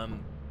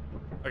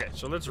 Okay,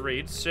 so let's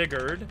read.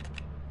 Sigurd.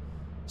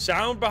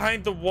 Sound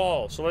behind the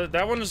wall. So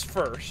that one is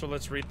first. So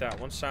let's read that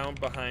one. Sound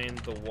behind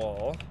the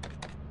wall.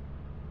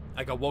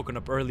 I got woken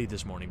up early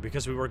this morning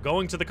because we were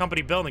going to the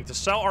company building to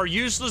sell our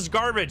useless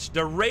garbage.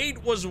 The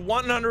rate was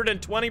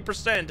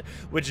 120%,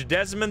 which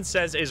Desmond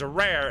says is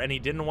rare, and he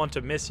didn't want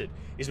to miss it.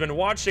 He's been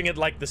watching it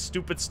like the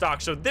stupid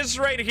stock. So this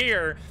right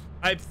here,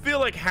 I feel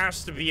like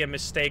has to be a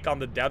mistake on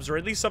the devs, or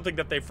at least something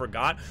that they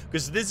forgot,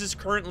 because this is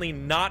currently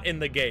not in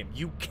the game.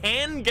 You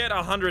can get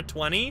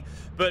 120,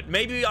 but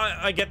maybe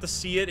I get to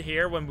see it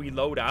here when we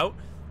load out.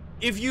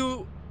 If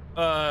you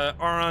are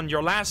on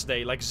your last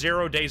day, like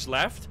 0 days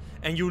left,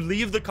 and you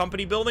leave the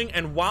company building,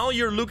 and while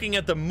you're looking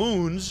at the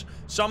moons,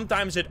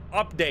 sometimes it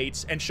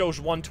updates and shows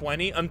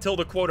 120 until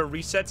the quota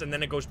resets, and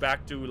then it goes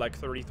back to like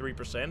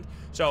 33%.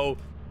 So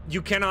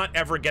you cannot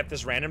ever get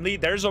this randomly.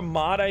 There's a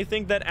mod, I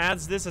think, that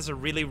adds this as a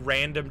really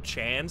random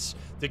chance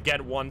to get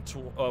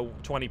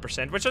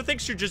 20%, which I think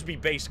should just be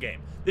base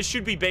game. This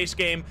should be base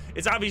game.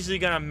 It's obviously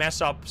gonna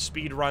mess up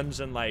speed runs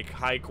and like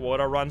high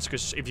quota runs,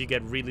 because if you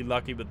get really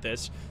lucky with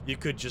this, you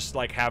could just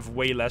like have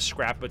way less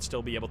scrap but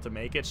still be able to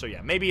make it. So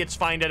yeah, maybe it's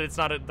fine that it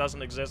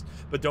doesn't exist,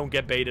 but don't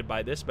get baited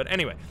by this. But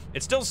anyway,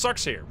 it still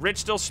sucks here. Rich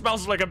still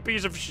smells like a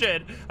piece of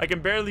shit. I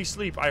can barely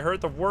sleep. I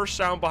heard the worst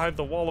sound behind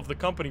the wall of the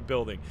company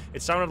building.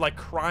 It sounded like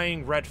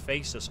crying red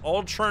faces,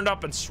 all churned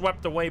up and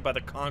swept away by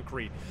the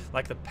concrete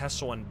like the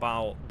pestle and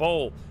bowl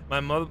my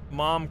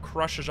mom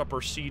crushes up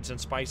her seeds and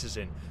spices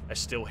in. I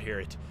still hear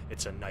it.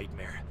 It's a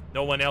nightmare.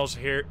 No one else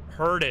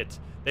heard it.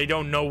 They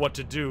don't know what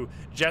to do.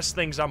 Jess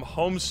thinks I'm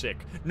homesick.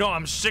 No,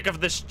 I'm sick of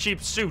this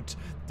cheap suit.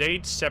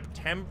 Date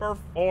September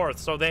 4th.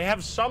 So they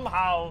have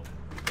somehow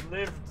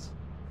lived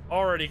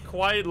already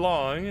quite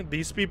long.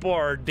 These people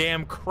are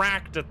damn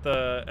cracked at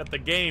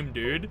the game,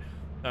 dude.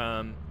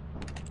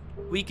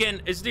 We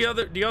can, is the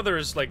other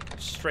is like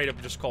straight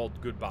up just called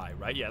goodbye,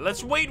 right? Yeah,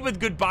 let's wait with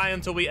goodbye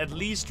until we at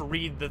least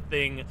read the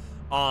thing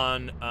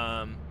on,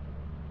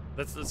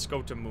 let's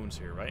go to Moons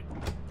here, right?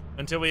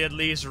 Until we at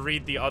least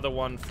read the other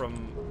one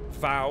from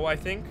Vow, I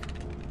think.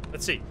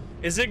 Let's see.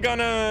 Is it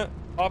gonna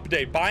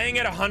update? Buying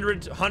at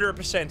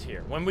 100%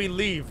 here. When we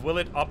leave, will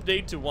it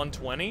update to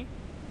 120?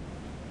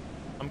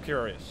 I'm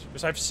curious,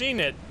 because I've seen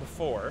it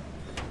before.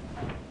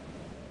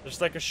 There's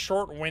like a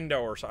short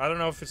window or so. I don't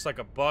know if it's like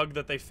a bug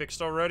that they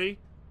fixed already.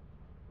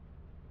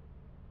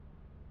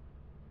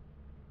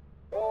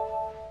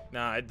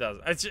 Nah, it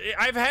doesn't.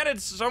 I've had it,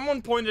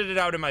 someone pointed it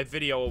out in my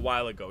video a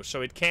while ago,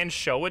 so it can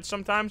show it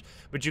sometimes,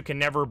 but you can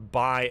never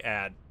buy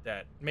at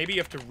that. Maybe you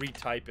have to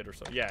retype it or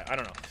so. Yeah, I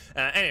don't know.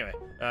 Anyway,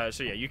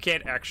 so yeah, you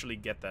can't actually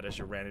get that as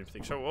your random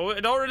thing. So well,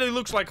 it already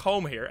looks like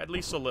home here, at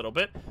least a little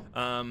bit.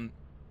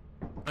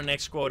 Our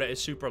next quota is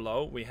super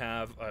low. We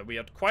have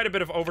quite a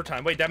bit of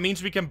overtime. Wait, that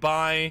means we can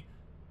buy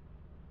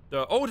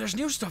the... Oh, there's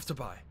new stuff to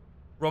buy.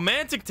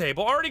 Romantic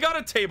table. Already got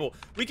a table.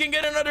 We can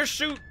get another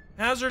suit.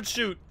 Hazard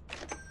suit.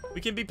 We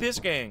can be piss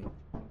gang.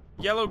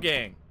 Yellow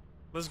gang.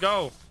 Let's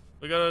go.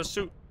 We got a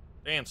suit.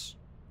 Dance.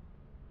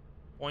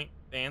 Point.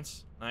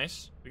 Dance.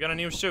 Nice. We got a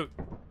new suit.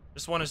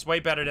 This one is way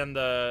better than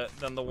the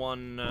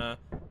one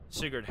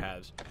Sigurd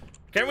has.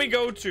 Can we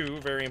go to,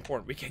 very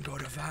important, we can go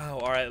to Vow.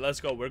 All right, let's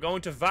go. We're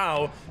going to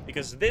Vow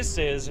because this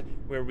is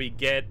where we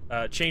get,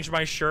 change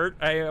my shirt.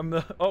 I am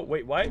the, oh,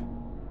 wait, why?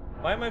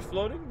 Why am I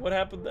floating? What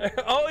happened there?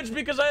 Oh, it's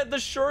because I had the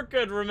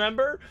shortcut,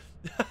 remember?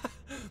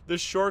 The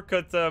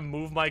shortcut to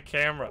move my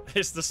camera.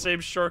 It's the same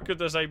shortcut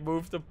as I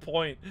moved the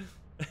point.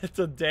 It's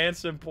a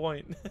dancing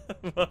point.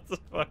 What the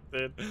fuck,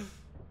 dude?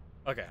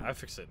 Okay, I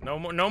fixed it. No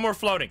more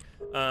floating.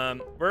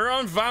 We're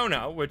on Vow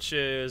now, which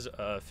is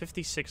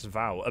 56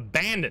 Vow.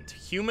 Abandoned,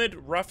 humid,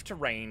 rough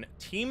terrain,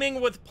 teeming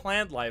with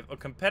plant life. A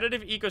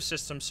competitive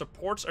ecosystem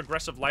supports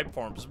aggressive life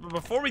forms. But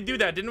before we do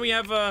that, didn't we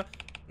have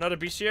another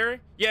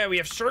bestiary? Yeah, we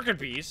have circuit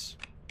bees.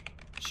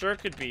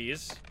 Circuit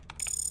bees.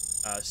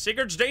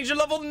 Sigurd's danger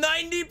level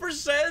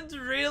 90%?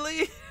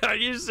 Really? Are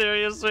you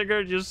serious,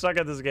 Sigurd? You suck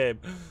at this game.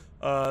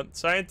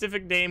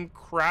 Scientific name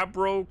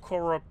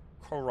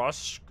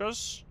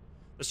Crabrocoroskos.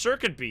 The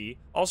circuit bee,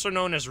 also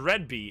known as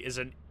red bee, is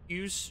an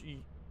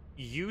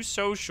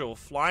eusocial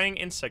flying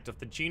insect of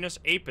the genus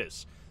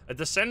Apis, a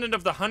descendant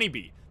of the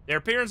honeybee. Their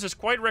appearance is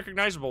quite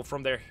recognizable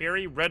from their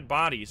hairy red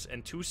bodies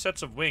and two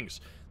sets of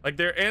wings. Like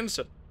their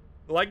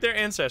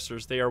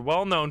ancestors, they are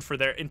well known for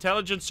their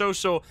intelligent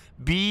social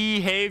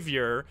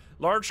behavior,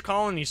 large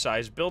colony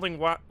size,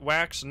 building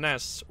wax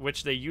nests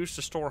which they use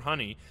to store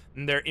honey,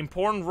 and their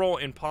important role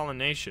in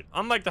pollination.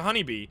 Unlike the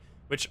honeybee,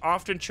 which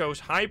often chose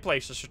high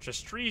places such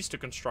as trees to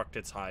construct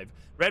its hive,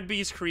 red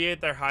bees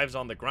create their hives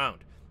on the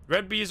ground.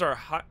 Red bees are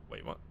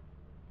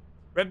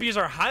Red bees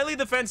are highly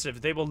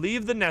defensive. They will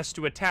leave the nest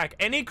to attack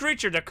any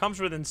creature that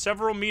comes within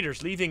several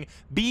meters, leaving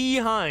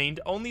behind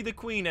only the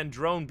queen and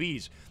drone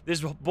bees.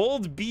 This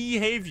bold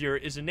behavior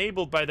is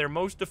enabled by their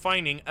most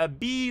defining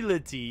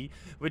ability,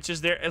 which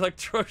is their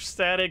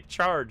electrostatic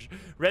charge.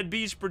 Red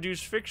bees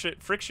produce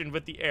friction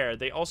with the air.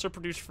 They also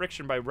produce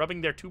friction by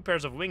rubbing their two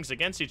pairs of wings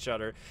against each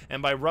other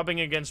and by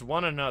rubbing against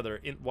one another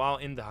while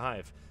in the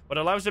hive. What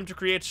allows them to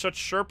create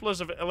such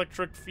surplus of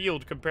electric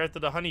field compared to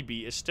the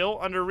honeybee is still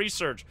under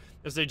research,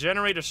 as they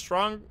generate a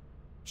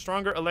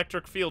stronger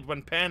electric field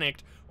when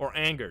panicked or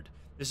angered.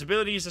 This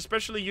ability is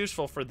especially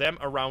useful for them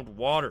around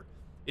water.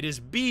 It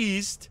is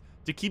beast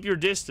to keep your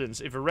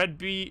distance. If a red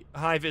bee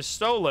hive is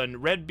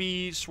stolen, red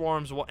bee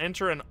swarms will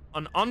enter an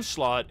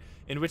onslaught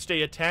in which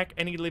they attack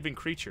any living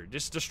creature.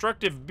 This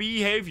destructive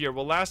behavior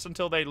will last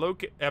until they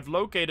have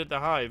located the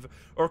hive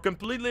or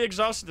completely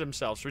exhausted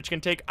themselves, which can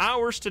take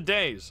hours to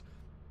days.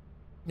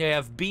 They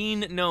have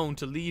been known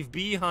to leave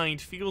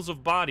behind fields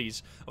of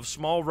bodies of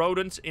small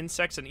rodents,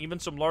 insects, and even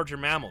some larger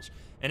mammals.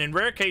 And in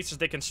rare cases,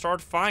 they can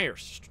start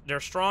fires. Their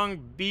strong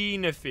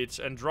benefits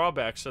and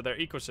drawbacks to their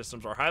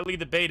ecosystems are highly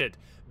debated.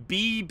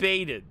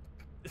 Baited.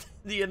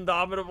 The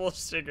indomitable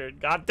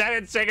Sigurd. God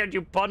damn it, Sigurd,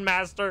 you pun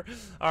master.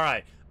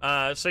 Alright,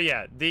 so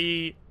yeah,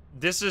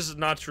 this is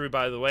not true,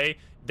 by the way.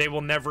 They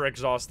will never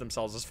exhaust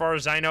themselves. As far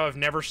as I know, I've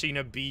never seen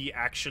a bee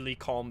actually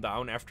calm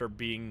down after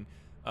being,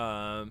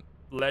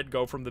 let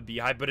go from the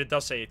beehive, but it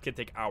does say it can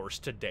take hours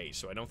to days,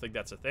 so I don't think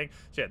that's a thing.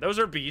 So yeah, those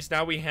are bees.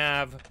 Now we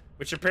have,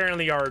 which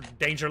apparently are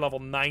danger level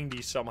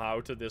 90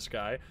 somehow to this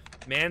guy,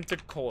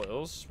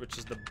 manticoils, which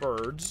is the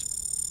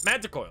birds.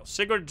 Manticoils,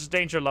 Sigurd's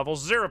danger level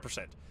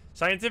 0%.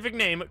 Scientific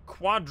name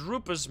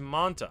Quadrupus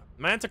manta.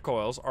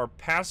 Manticoils are a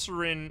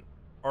passerine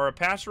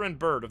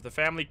bird of the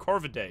family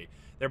Corvidae.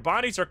 Their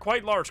bodies are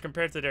quite large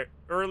compared to their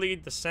early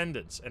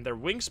descendants, and their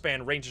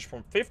wingspan ranges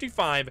from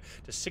 55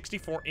 to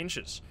 64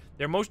 inches.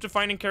 Their most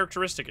defining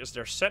characteristic is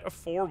their set of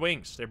 4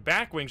 wings. Their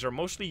back wings are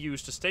mostly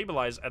used to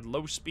stabilize at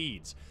low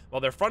speeds,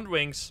 while their front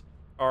wings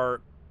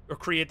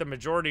create the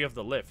majority of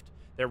the lift.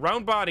 Their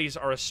round bodies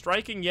are a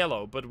striking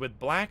yellow, but with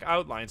black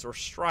outlines or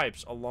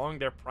stripes along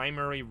their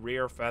primary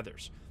rear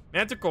feathers.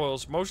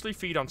 Manticoils mostly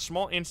feed on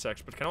small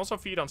insects, but can also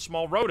feed on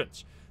small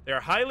rodents. They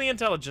are highly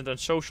intelligent and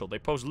social. They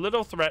pose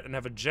little threat and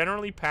have a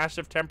generally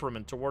passive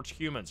temperament towards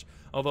humans,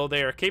 although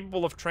they are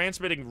capable of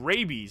transmitting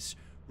rabies,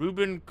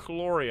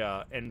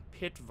 Rubenchloria, and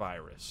pit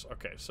virus.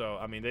 Okay, so,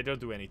 I mean, they don't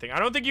do anything. I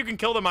don't think you can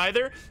kill them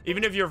either.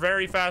 Even if you're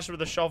very fast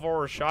with a shovel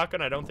or a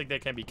shotgun, I don't think they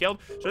can be killed.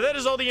 So that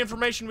is all the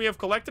information we have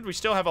collected. We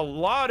still have a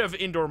lot of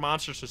indoor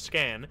monsters to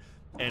scan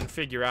and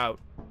figure out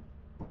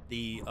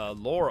the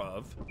lore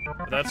of.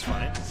 But that's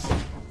fine.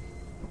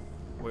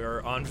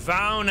 We're on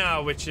Vow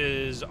now, which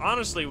is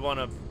honestly one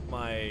of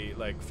my,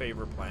 like,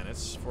 favorite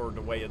planets for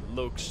the way it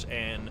looks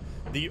and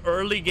the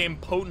early game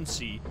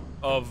potency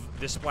of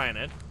this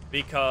planet.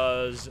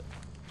 Because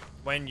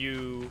when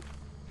you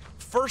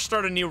first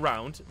start a new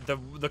round, the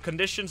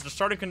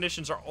starting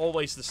conditions are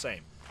always the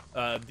same.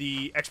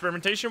 The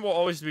experimentation will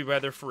always be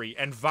weather-free,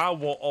 and Vow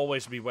will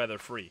always be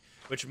weather-free.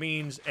 Which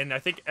means, and I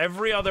think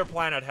every other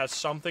planet has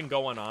something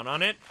going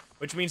on it,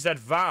 which means that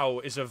Vow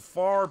is a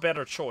far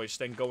better choice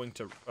than going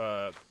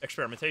to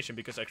experimentation,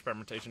 because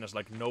experimentation has,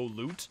 like, no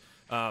loot.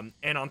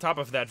 And on top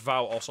of that,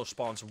 Vow also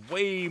spawns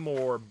way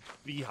more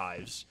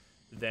beehives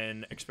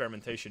than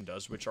experimentation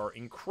does, which are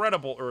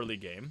incredible early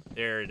game.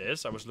 There it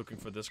is. I was looking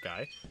for this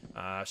guy.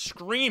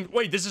 Scream.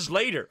 Wait, this is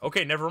later.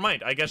 Okay, never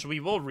mind. I guess we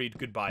will read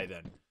goodbye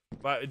then.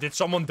 But did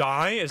someone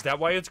die? Is that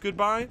why it's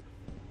goodbye?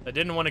 I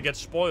didn't want to get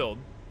spoiled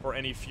for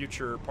any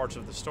future parts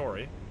of the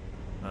story.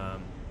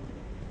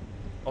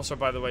 Also,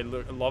 by the way,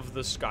 love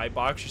the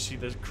skybox. You see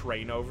this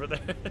crane over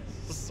there?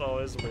 So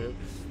it's weird.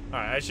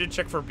 Alright, I should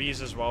check for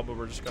bees as well, but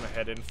we're just gonna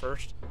head in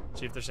first.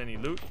 See if there's any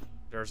loot.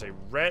 There's a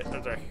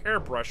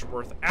hairbrush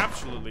worth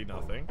absolutely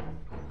nothing.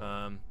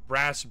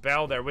 Brass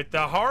bell there with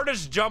the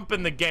hardest jump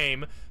in the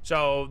game.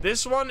 So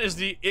this one is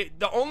the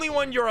only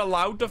one you're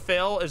allowed to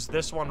fail is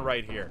this one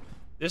right here.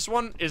 This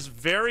one is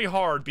very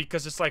hard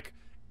because it's like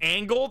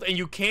angled and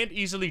you can't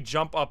easily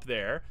jump up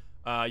there.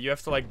 You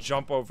have to like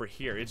jump over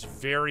here. It's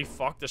very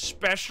fucked,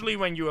 especially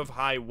when you have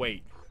high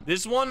weight.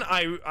 This one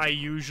I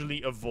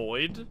usually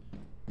avoid.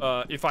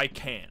 If I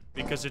can,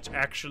 because it's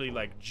actually,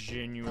 like,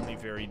 genuinely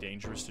very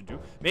dangerous to do.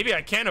 Maybe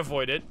I can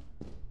avoid it,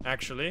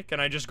 actually.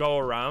 Can I just go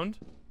around?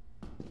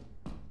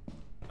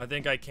 I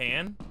think I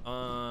can.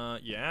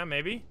 Yeah,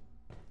 maybe.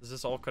 Does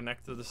this all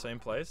connect to the same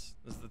place?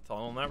 This is the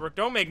tunnel network.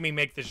 Don't make me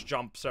make this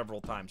jump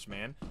several times,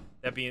 man.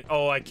 That being...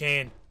 Oh, I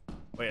can.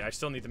 Wait, I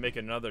still need to make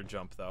another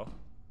jump, though.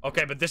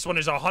 Okay, but this one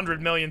is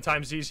 100 million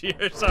times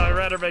easier, so I'd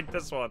rather make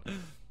this one.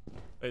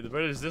 Wait,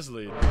 where does this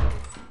lead?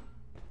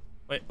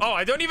 Wait, oh,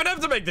 I don't even have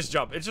to make this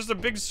jump. It's just a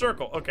big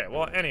circle. Okay,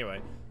 well, anyway.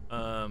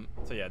 So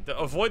yeah,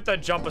 avoid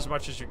that jump as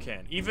much as you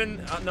can.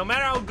 Even, no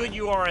matter how good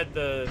you are at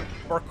the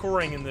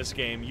parkouring in this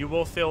game, you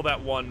will fail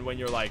that one when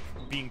you're, like,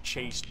 being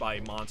chased by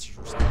monsters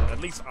or something.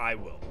 At least I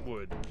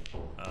would.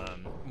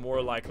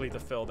 More likely to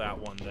fail that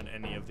one than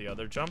any of the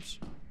other jumps.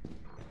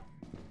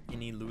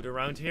 Any loot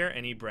around here?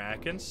 Any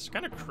brackens? It's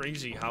kind of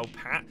crazy how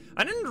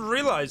I didn't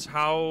realize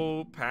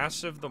how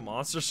passive the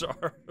monsters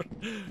are.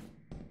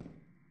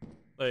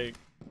 Like...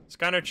 It's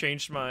kind of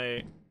changed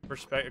my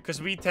perspective,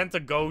 because we tend to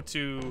go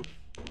to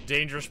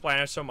dangerous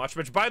planets so much,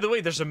 which, by the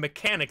way, there's a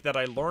mechanic that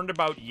I learned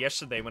about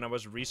yesterday when I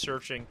was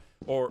researching,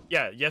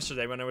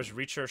 yesterday when I was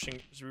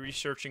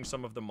researching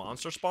some of the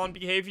monster spawn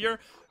behavior.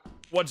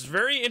 What's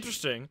very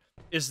interesting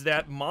is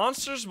that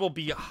monsters will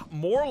be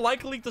more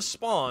likely to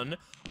spawn,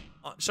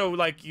 so,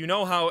 like, you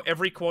know how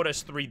every quota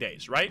is 3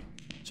 days, right?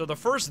 So the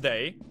first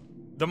day,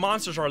 the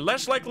monsters are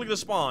less likely to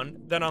spawn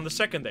than on the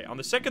second day. On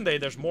the second day,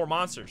 there's more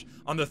monsters.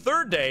 On the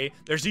third day,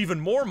 there's even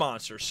more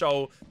monsters.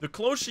 So, the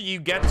closer you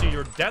get to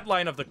your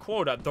deadline of the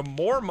quota, the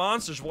more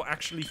monsters will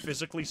actually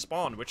physically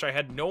spawn, which I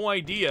had no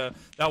idea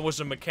that was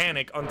a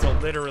mechanic until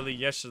literally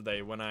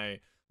yesterday when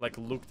I, like,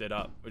 looked it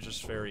up, which is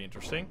very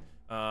interesting.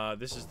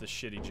 This is the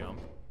shitty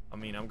jump. I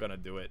mean, I'm gonna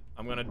do it.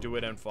 I'm gonna do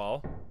it and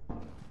fall.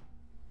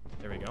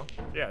 There we go.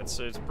 Yeah, it's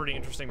a pretty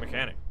interesting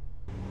mechanic.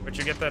 Where'd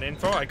you get that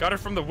info? I got it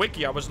from the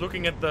wiki. I was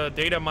looking at the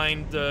data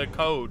mined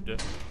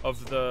code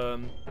of the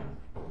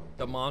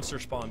monster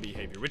spawn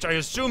behavior, which I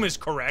assume is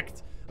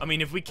correct. I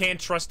mean, if we can't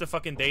trust the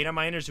fucking data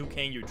miners, who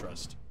can you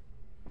trust?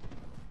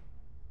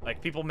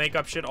 Like, people make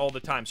up shit all the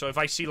time. So if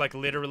I see, like,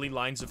 literally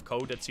lines of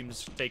code that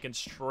seems taken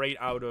straight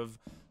out of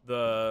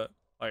the,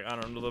 like, I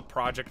don't know, the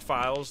project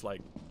files,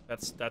 like,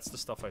 that's the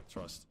stuff I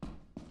trust.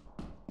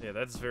 Yeah,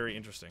 that's very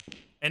interesting.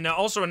 And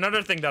also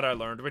another thing that I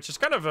learned, which is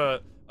kind of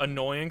a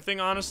annoying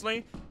thing,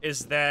 honestly,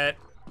 is that...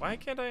 Why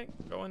can't I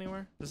go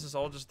anywhere? This is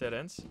all just dead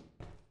ends?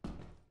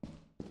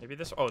 Maybe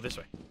this... Oh, this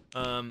way.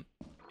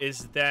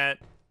 Is that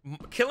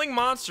killing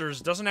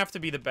monsters doesn't have to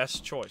be the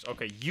best choice.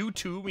 Okay,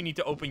 U2. We need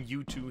to open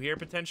U2 here,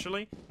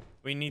 potentially.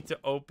 We need to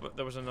open...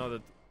 There was another...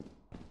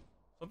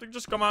 Something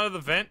just come out of the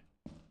vent?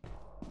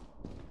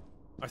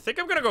 I think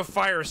I'm gonna go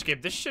fire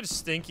escape. This shit is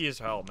stinky as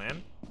hell,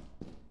 man.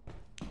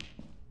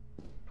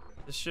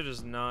 This shit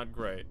is not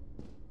great.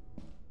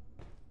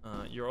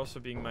 You're also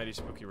being mighty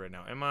spooky right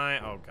now. Am I?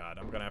 Oh god,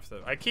 I'm gonna have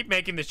to... I keep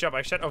making this jump.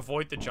 I should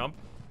avoid the jump,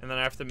 and then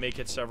I have to make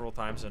it several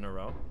times in a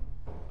row.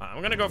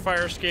 I'm gonna go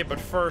fire escape, but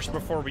first,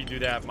 before we do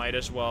that, might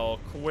as well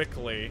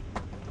quickly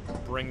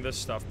bring this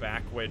stuff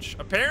back, which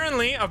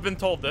apparently, I've been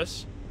told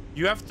this,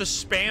 you have to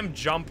spam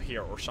jump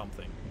here or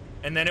something,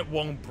 and then it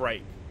won't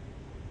break.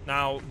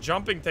 Now,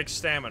 jumping takes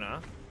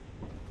stamina.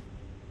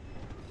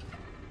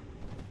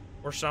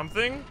 Or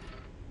something?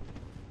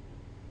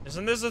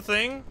 Isn't this a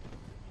thing?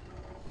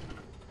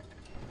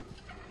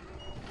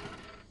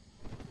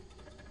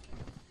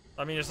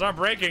 I mean, it's not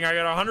breaking. I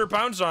got 100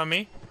 pounds on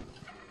me.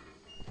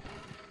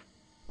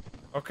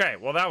 Okay,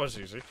 well, that was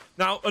easy.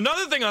 Now,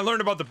 another thing I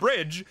learned about the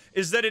bridge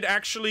is that it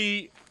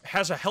actually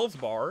has a health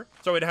bar.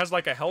 So it has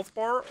like a health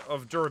bar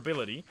of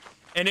durability,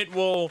 and it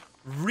will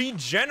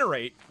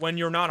regenerate when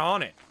you're not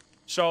on it.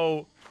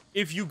 So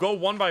if you go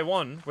one by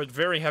one with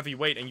very heavy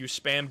weight and you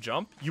spam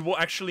jump, you will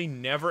actually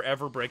never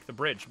ever break the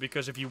bridge.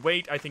 Because if you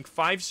wait, I think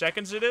 5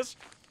 seconds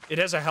it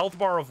has a health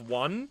bar of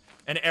 1,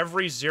 and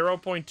every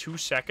 0.2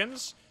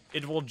 seconds,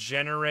 it will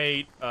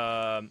generate,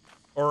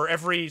 or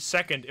every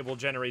second, it will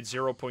generate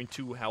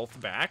 0.2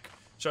 health back.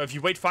 So if you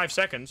wait 5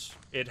 seconds,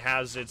 it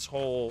has its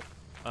whole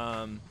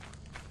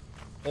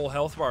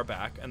health bar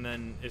back, and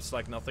then it's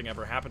like nothing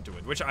ever happened to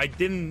it, which I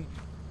didn't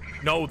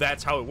know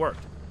that's how it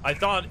worked. I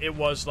thought it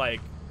was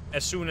like,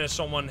 as soon as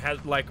someone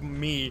has, like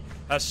me,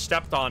 has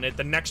stepped on it,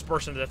 the next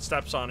person that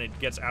steps on it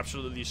gets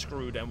absolutely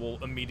screwed and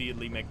will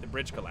immediately make the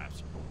bridge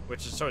collapse.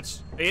 Which is, so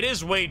it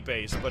is weight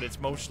based, but it's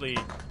mostly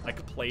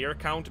like player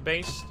count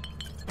based.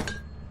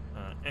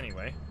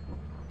 Anyway.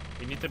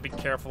 You need to be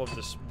careful of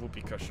this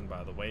whoopee cushion,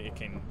 by the way.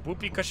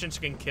 Whoopee cushions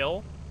can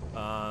kill.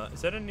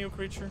 Is that a new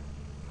creature?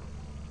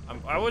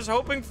 I was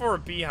hoping for a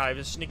beehive,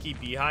 a sneaky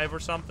beehive or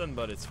something,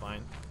 but it's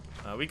fine.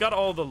 We got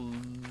all the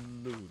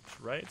loot,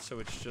 right? So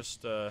it's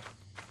just, there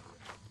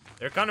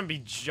are gonna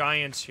be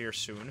giants here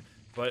soon.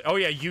 But, oh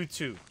yeah, you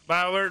too.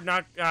 But we're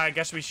not, I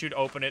guess we should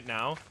open it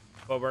now.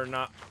 But we're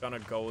not gonna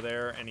go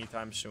there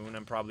anytime soon,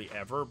 and probably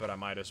ever, but I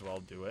might as well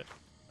do it.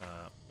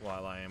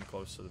 While I am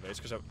close to the base,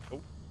 because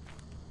oh.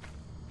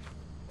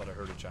 Thought I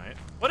heard a giant.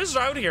 What is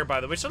out here, by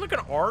the way? Is that like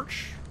an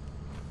arch?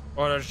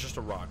 Or there's just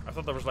a rock? I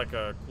thought there was like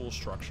a cool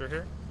structure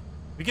here.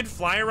 We can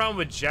fly around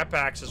with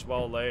jetpacks as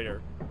well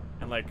later.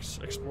 And like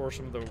explore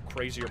some of the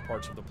crazier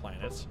parts of the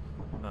planets.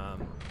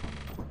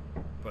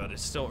 But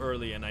it's still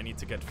early and I need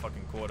to get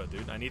fucking quota,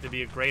 dude. I need to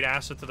be a great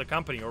asset to the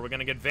company or we're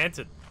gonna get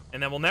vented.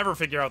 And then we'll never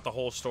figure out the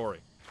whole story.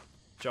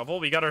 Shovel?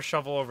 We got our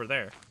shovel over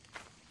there.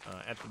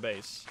 At the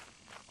base.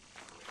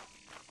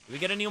 Did we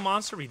get a new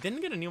monster? We didn't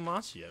get a new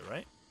monster yet,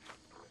 right?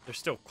 There's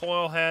still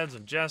coil heads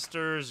and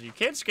jesters. You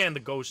can't scan the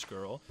ghost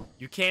girl.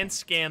 You can't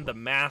scan the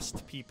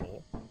masked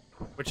people.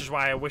 Which is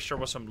why I wish there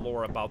was some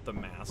lore about the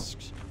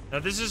masks. Now,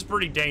 this is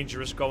pretty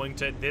dangerous. Going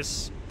to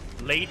this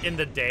late in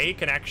the day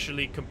can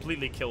actually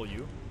completely kill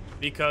you.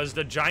 Because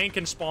the giant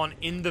can spawn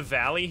in the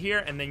valley here,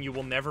 and then you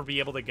will never be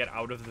able to get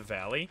out of the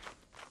valley.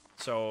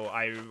 So,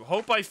 I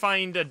hope I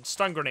find a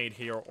stun grenade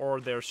here,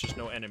 or there's just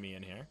no enemy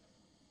in here.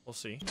 We'll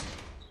see.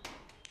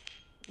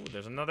 Ooh,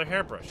 there's another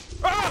hairbrush.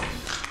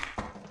 Ah!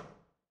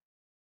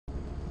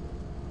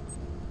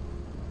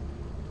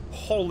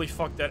 Holy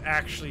fuck, that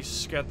actually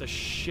scared the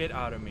shit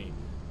out of me.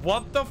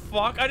 What the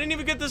fuck? I didn't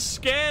even get to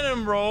scan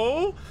him,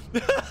 bro.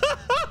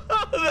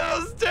 That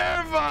was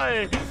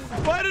terrifying.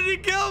 Why did he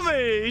kill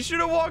me? He should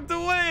have walked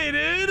away,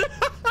 dude.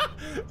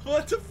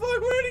 What the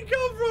fuck? Where did he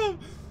come from?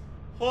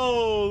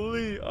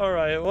 Holy. All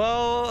right.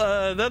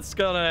 Well, that's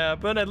gonna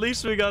happen. At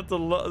least we got the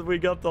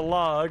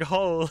log.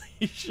 Holy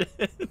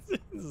shit.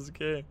 This is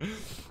good.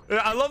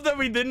 I love that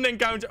we didn't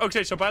encounter.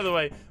 Okay, so by the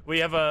way, we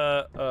have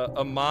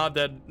a mod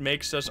that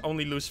makes us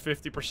only lose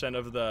 50%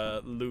 of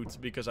the loot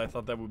because I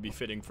thought that would be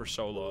fitting for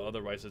solo.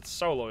 Otherwise,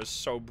 solo is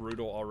so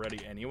brutal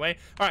already anyway.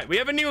 All right, we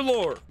have a new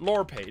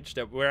lore page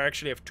that we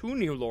actually have 2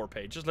 new lore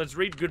pages. Let's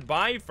read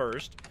goodbye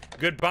first.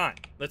 Goodbye.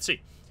 Let's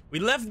see. We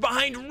left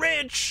behind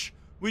Rich.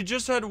 We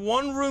just had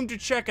 1 room to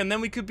check and then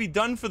we could be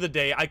done for the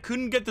day. I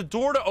couldn't get the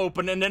door to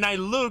open and then I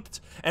looked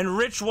and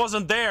Rich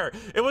wasn't there.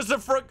 It was the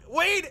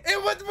wait,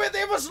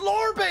 it was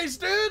lore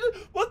based, dude.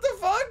 What the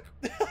fuck?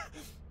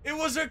 It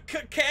was a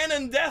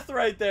canon death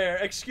right there.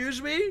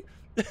 Excuse me?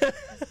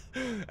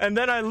 And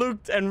then I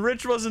looked and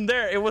Rich wasn't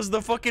there. It was the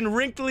fucking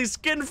wrinkly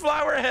skin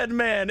flower head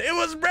man. It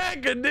was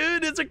Bracken,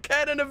 dude. It's a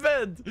canon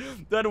event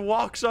that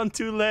walks on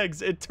 2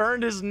 legs. It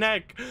turned his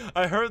neck.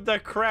 I heard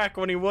that crack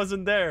when he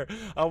wasn't there.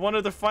 I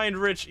wanted to find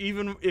Rich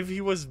even if he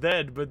was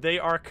dead, but they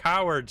are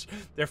cowards.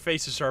 Their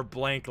faces are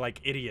blank like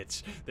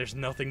idiots. There's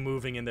nothing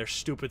moving in their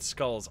stupid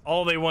skulls.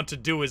 All they want to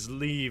do is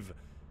leave.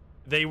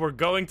 They were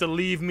going to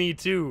leave me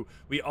too.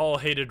 We all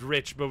hated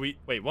Rich, but we...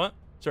 Wait, what?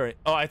 Sorry.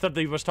 Oh, I thought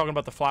they was talking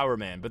about the flower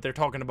man, but they're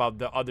talking about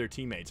the other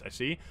teammates. I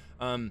see.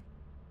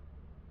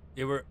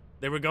 They were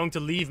going to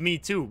leave me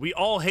too. We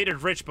all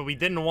hated Rich, but we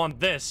didn't want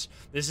this.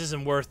 This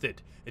isn't worth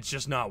it. It's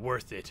just not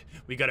worth it.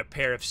 We got a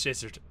pair of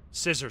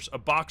scissors, a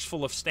box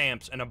full of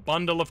stamps, and a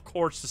bundle of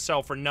quartz to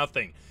sell for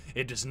nothing.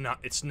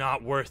 It's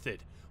not worth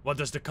it. What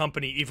does the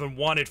company even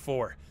want it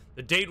for?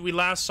 The date we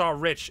last saw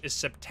Rich is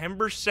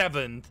September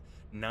 7th,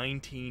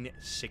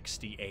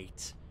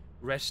 1968.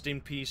 Rest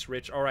in peace,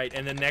 Rich. All right,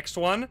 and the next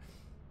one.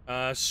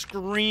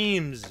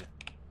 Screams.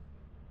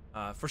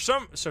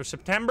 So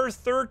September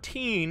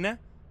 13,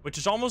 which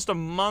is almost a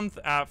month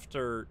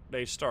after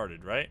they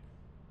started, right?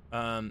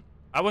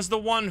 I was the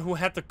one who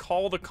had to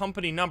call the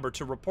company number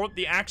to report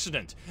the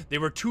accident. They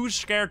were too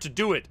scared to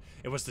do it.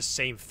 It was the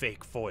same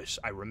fake voice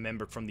I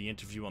remembered from the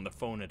interview on the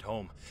phone at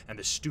home and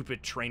the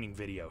stupid training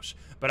videos.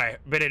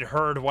 But it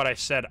heard what I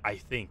said, I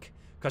think.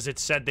 Because it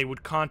said they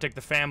would contact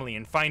the family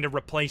and find a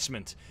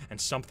replacement. And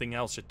something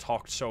else, it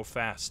talked so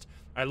fast.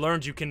 I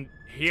learned you can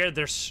hear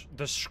the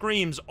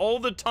screams all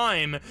the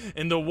time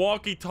in the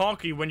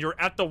walkie-talkie when you're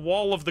at the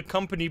wall of the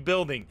company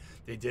building.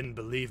 They didn't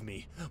believe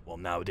me. Well,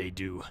 now they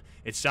do.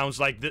 It sounds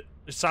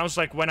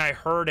like when I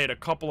heard it a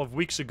couple of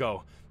weeks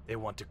ago. They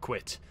want to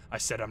quit. I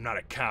said I'm not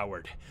a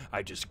coward.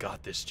 I just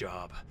got this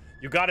job.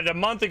 You got it a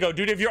month ago,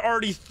 dude. If you're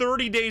already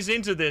 30 days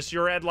into this,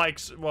 you're at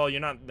like, well,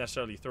 you're not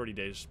necessarily 30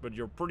 days, but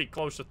you're pretty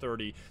close to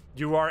 30.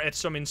 You are at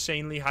some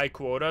insanely high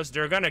quotas.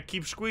 They're gonna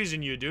keep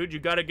squeezing you, dude. You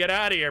gotta get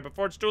out of here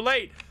before it's too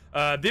late.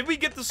 Did we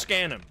get to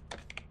scan him?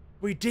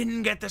 We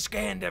didn't get to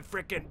scan the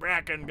frickin'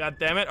 Bracken,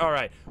 goddammit.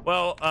 Alright,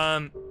 well,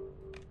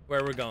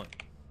 where are we going?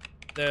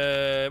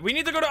 We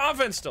need to go to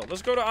offense still.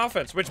 Let's go to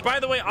offense, which,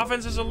 by the way,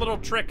 offense is a little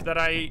trick that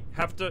I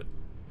have to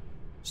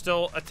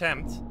still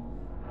attempt.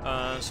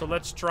 So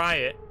let's try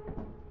it.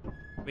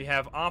 We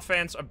have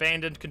offense,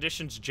 abandoned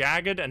conditions,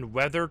 jagged and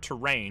weather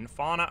terrain,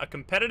 fauna, a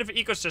competitive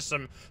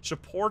ecosystem,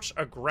 supports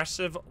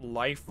aggressive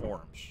life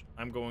forms.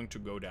 I'm going to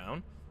go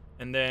down,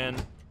 and then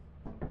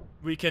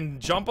we can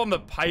jump on the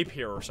pipe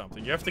here or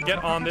something. You have to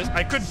get on this.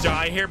 I could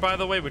die here, by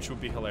the way, which would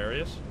be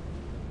hilarious.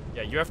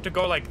 Yeah, you have to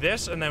go like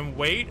this and then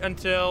wait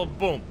until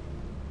boom.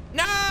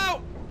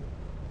 No!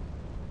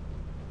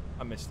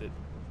 I missed it.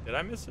 Did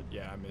I miss it?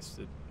 Yeah, I missed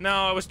it. No,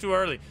 I was too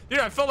early. Dude,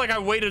 I felt like I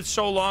waited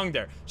so long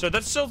there. So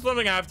that's still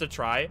something I have to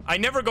try. I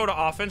never go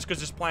to offense because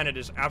this planet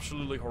is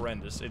absolutely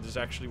horrendous. It is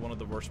actually one of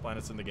the worst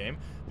planets in the game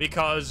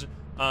because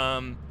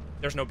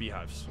there's no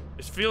beehives.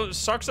 It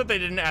sucks that they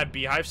didn't add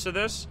beehives to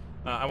this.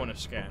 I want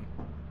to scan.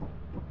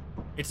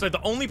 It's like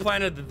the only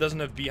planet that doesn't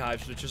have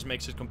beehives, which just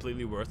makes it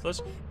completely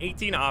worthless.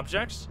 18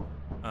 objects.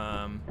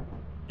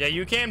 Yeah,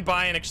 you can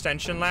buy an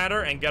extension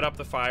ladder and get up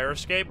the fire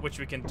escape, which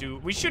we can do.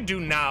 We should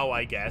do now,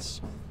 I guess.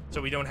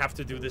 So we don't have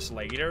to do this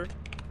later.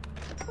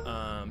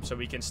 So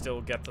we can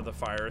still get to the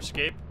fire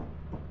escape.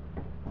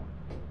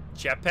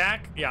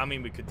 Jetpack? Yeah, I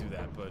mean, we could do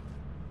that, but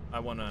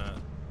I want to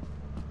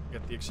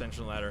get the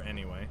extension ladder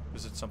anyway,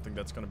 because it's something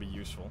that's going to be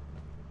useful.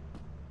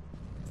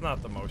 It's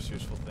not the most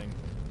useful thing.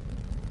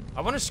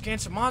 I want to scan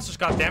some monsters,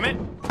 goddammit!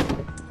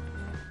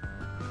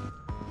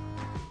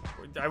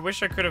 I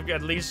wish I could have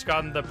at least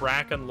gotten the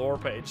Bracken lore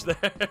page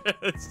there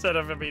instead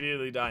of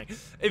immediately dying.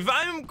 If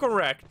I'm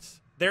correct,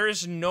 there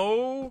is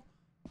no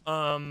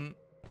lore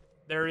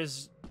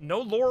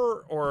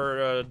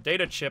or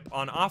data chip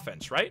on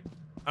offense, right?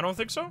 I don't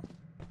think so.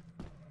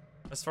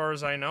 As far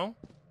as I know,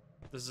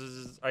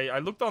 I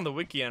looked on the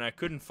wiki and I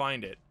couldn't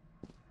find it.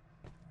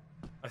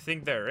 I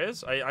think there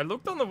is. I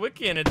looked on the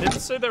wiki and it didn't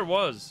say there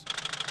was.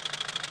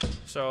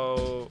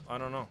 So I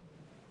don't know.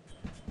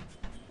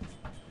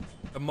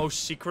 The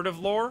most secretive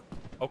lore?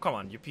 Oh, come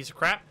on, you piece of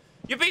crap.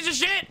 You piece of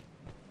shit!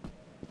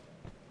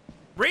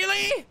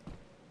 Really?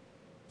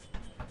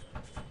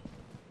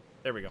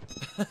 There we go.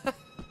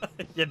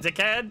 You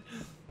dickhead.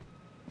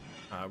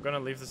 I'm gonna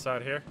leave this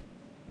out here.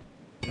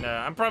 And,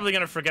 I'm probably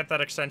gonna forget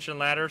that extension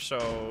ladder,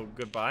 so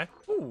goodbye.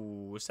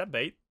 Ooh, is that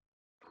bait?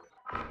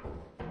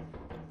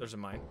 There's a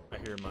mine. I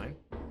hear a mine.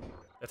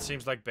 That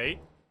seems like bait.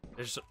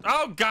 There's...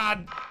 Oh,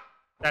 God!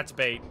 That's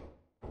bait.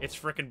 It's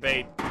frickin'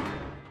 bait.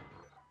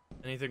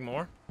 Anything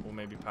more? Well,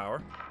 maybe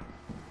power.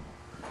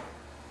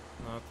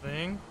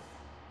 Nothing.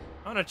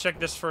 I want to check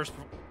this first.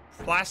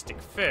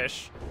 Plastic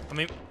fish. I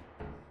mean...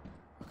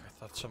 I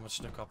thought someone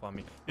snuck up on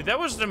me. Dude, that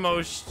was the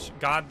most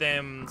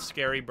goddamn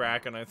scary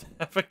Bracken I've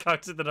ever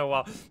encountered in a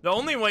while. The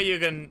only way you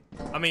can...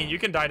 I mean, you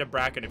can die to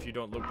Bracken if you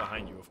don't look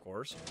behind you, of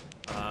course.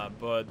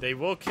 But they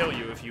will kill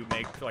you if you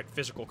make, like,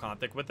 physical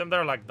contact with them.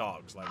 They're like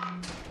dogs, like,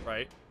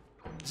 right?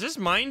 Is this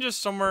mine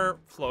just somewhere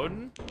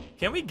floating?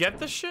 Can we get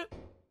this shit?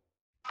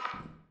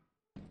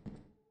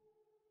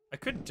 I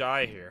could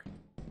die here.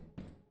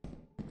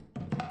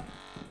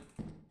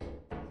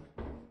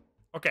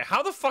 Okay,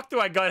 how the fuck do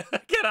I get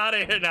out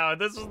of here now?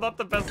 This is not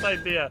the best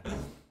idea.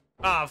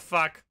 Ah,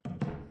 fuck. Can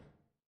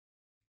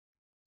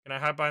I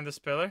hide behind this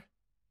pillar?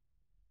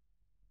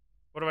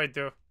 What do I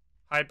do?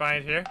 Hide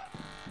behind here?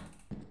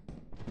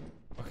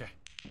 Okay.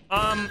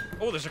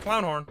 Oh, there's a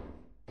clown horn.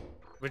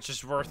 Which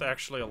is worth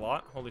actually a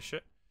lot. Holy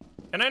shit.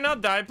 Can I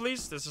not die,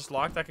 please? This is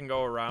locked. I can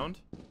go around.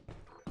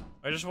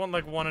 I just want,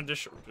 like, one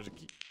additional... There's a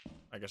key.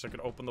 I guess I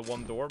could open the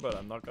one door, but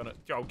I'm not gonna...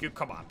 Yo, you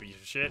come on, piece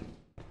of shit.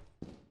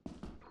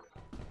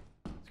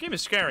 This game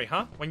is scary,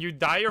 huh? When you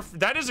die,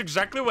 that is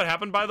exactly what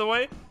happened, by the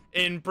way,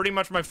 in pretty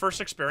much my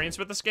first experience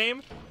with this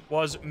game,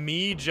 was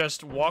me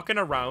just walking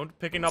around,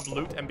 picking up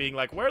loot, and being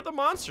like, where are the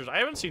monsters? I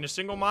haven't seen a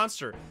single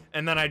monster.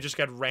 And then I just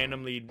got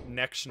randomly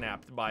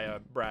neck-snapped by a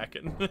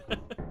Bracken.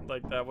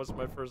 Like, that was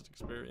my first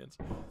experience.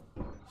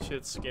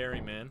 Shit's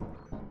scary, man.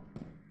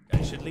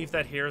 I should leave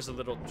that here as a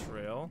little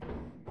trail.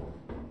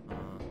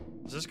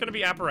 Is this gonna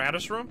be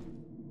apparatus room?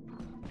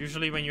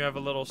 Usually when you have a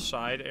little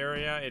side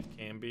area, it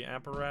can be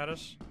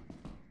apparatus.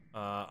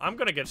 I'm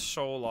gonna get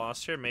so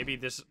lost here. Maybe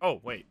this... Oh,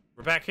 wait.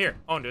 We're back here.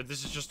 Oh, no,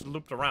 this is just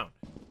looped around.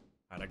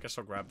 Alright, I guess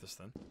I'll grab this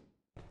then.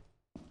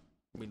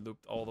 We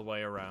looped all the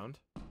way around.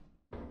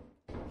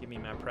 Give me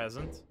my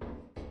present.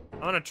 I'm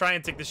gonna try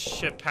and take this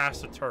shit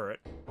past the turret.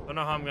 Don't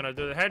know how I'm gonna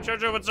do it. Hey,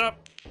 Jojo, what's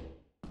up?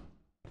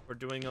 We're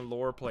doing a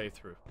lore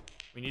playthrough.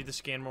 We need to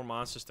scan more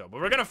monsters, though.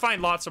 But we're gonna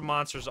find lots of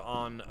monsters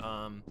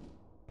on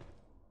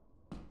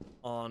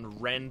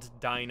Rend,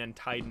 Dine, and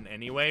Titan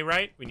anyway,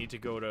 right? We need to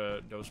go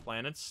to those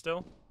planets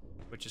still.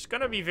 Which is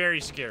gonna be very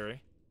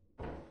scary.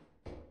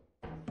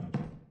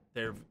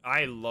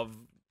 I love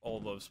all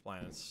those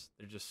planets.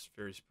 They're just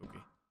very spooky.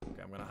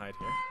 Okay, I'm gonna hide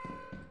here.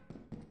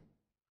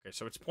 Okay,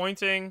 so it's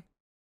pointing.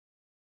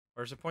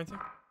 Where's it pointing?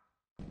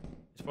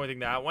 It's pointing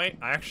that way.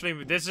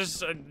 This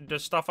is the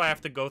stuff I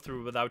have to go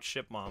through without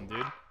Ship Mom,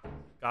 dude.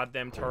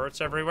 Goddamn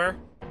turrets everywhere.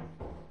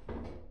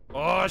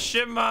 Oh,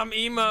 Ship Mom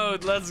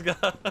emote. Let's go.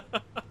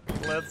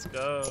 Let's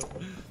go.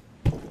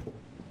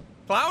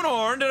 Clown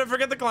horn. Did I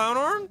forget the clown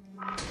horn?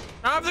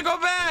 I have to go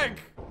back.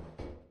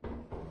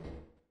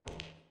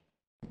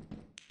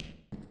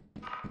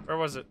 Where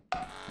was it?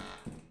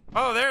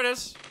 Oh, there it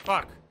is.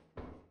 Fuck.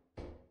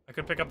 I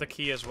could pick up the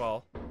key as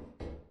well.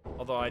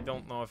 Although I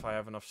don't know if I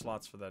have enough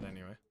slots for that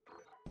anyway.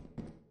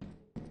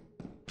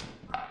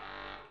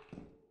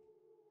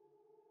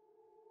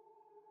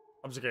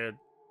 I'm scared.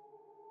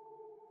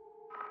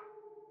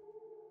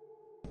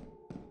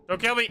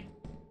 Don't kill me!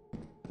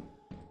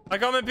 I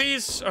come in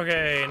peace!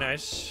 Okay,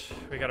 nice.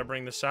 We gotta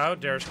bring this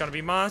out. There's gonna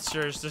be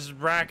monsters. This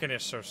Bracken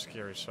is so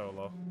scary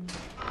solo.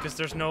 Because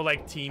there's no,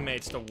 like,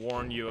 teammates to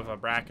warn you of a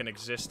Bracken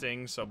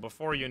existing, so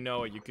before you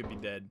know it, you could be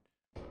dead.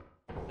 Is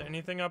there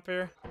anything up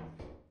here?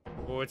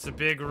 Oh, it's a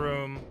big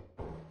room.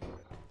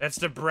 That's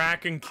the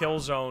Bracken kill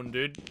zone,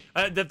 dude.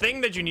 The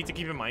thing that you need to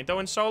keep in mind, though,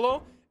 in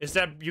solo, is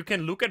that you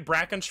can look at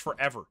Brackens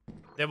forever.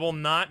 They will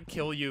not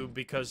kill you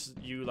because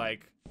you,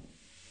 like...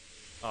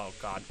 Oh,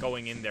 God.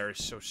 Going in there is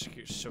so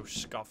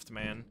scuffed,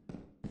 man. Oh,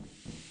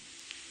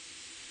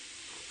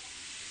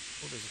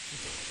 there's a key.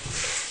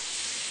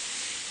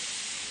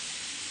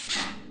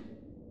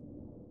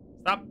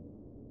 Stop.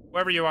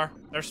 Wherever you are.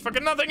 There's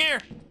fucking nothing here!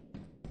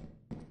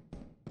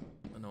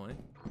 Annoying.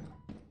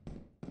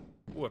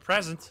 Ooh, a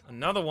present.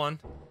 Another one.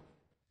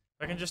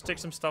 If I can just take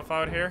some stuff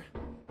out here.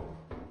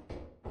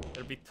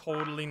 That'd be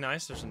totally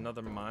nice. There's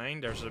another mine.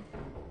 There's a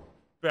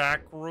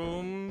back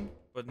room.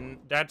 But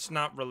that's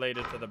not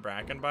related to the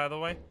Bracken, by the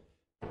way.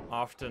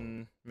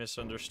 Often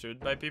misunderstood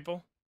by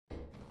people.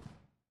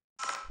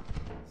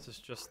 This is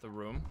just the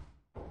room.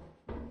 Oh,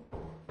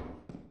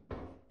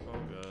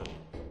 good.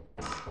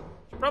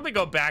 Should probably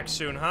go back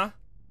soon, huh?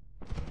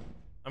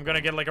 I'm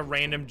gonna get like a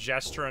random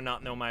gesture and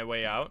not know my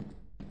way out.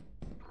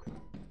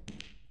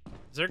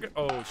 Is there...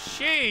 Oh,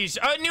 jeez!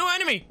 A new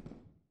enemy!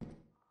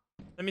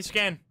 Let me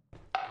scan.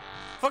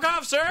 Fuck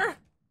off, sir!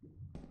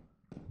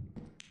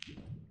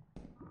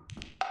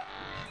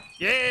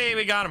 Yay,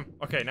 we got him.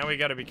 Okay, now we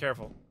gotta be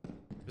careful.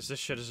 Because this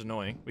shit is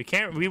annoying.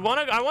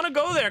 I wanna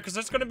go there, because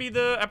that's gonna be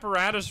the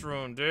apparatus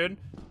room, dude.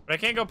 But I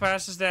can't go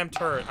past this damn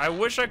turret. I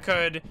wish I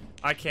could.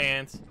 I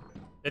can't.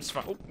 It's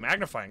fine. Oh,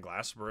 magnifying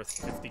glass worth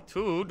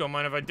 52. Don't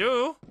mind if I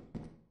do.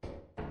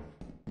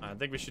 I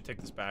think we should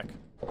take this back.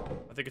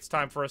 I think it's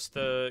time for us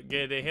to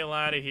get the hell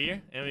out of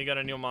here. And we got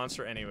a new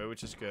monster anyway,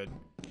 which is good.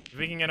 If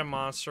we can get a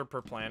monster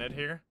per planet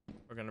here,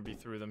 we're gonna be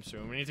through them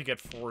soon. We need to get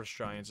forest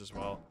giants as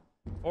well.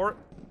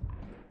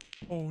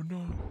 Oh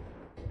no.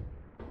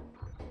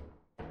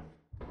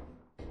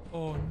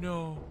 Oh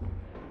no.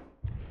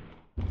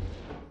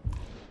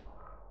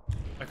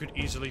 I could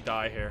easily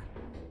die here.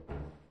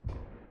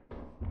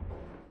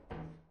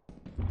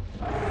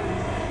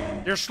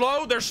 They're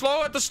slow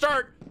at the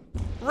start.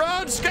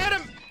 Run, scan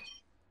him!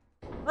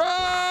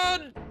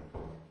 Run!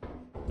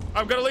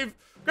 I'm gonna leave.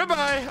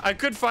 Goodbye. I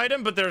could fight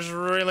him, but there's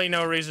really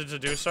no reason to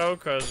do so,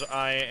 because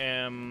I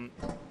am...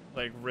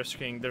 like,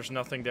 risking, there's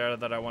nothing there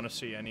that I want to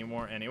see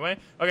anymore anyway.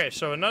 Okay,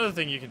 so another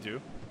thing you can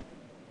do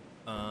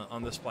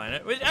on this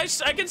planet,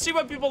 I can see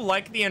why people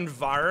like the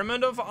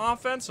environment of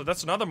offense, so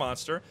that's another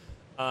monster,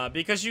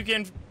 because you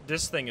can,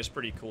 this thing is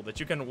pretty cool, that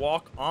you can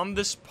walk on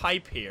this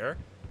pipe here,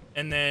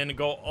 and then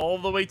go all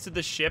the way to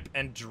the ship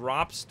and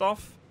drop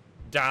stuff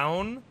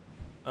down,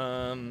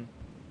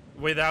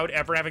 without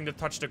ever having to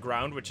touch the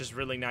ground, which is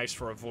really nice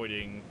for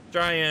avoiding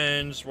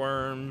giants,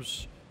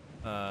 worms,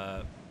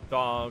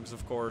 dogs,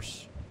 of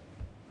course.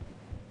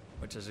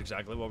 Which is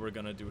exactly what we're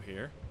gonna do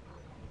here.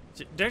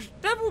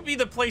 That will be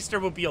the place there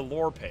will be a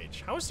lore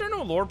page. How is there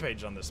no lore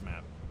page on this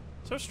map?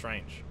 So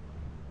strange.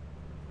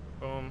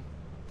 Boom.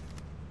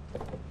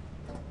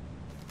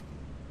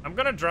 I'm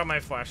gonna drop my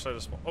flashlight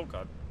as well. Oh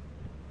god.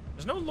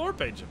 There's no lore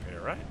page up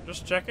here, right?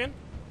 Just checking.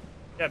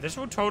 Yeah, this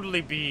would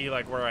totally be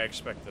like where I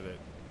expected it.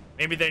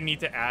 Maybe they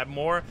need to add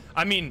more.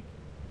 I mean,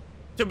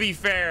 to be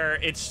fair,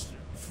 it's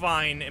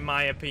fine in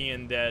my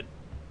opinion that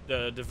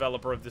the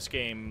developer of this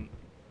game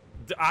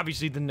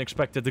obviously didn't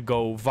expect it to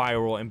go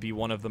viral and be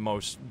one of the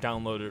most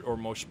downloaded or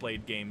most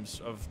played games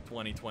of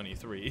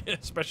 2023,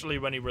 especially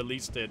when he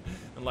released it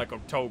in like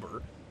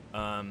October.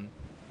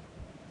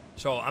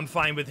 So I'm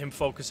fine with him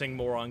focusing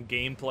more on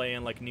gameplay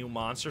and like new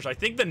monsters. I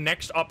think the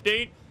next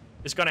update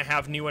is gonna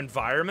have new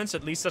environments.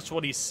 At least that's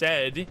what he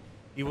said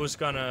he was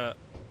gonna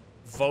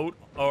vote,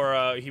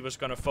 or he was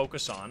gonna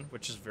focus on,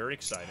 which is very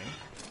exciting.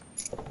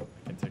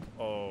 I can take,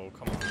 oh,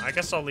 come on. I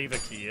guess I'll leave a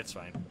key, it's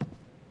fine.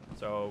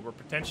 So we're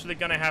potentially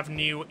gonna have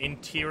new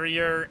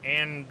interior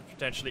and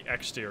potentially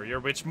exterior,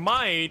 which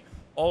might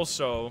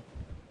also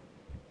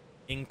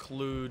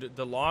include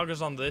the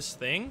loggers on this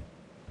thing.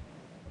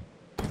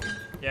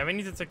 Yeah, we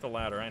need to take the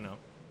ladder, I know.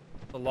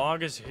 The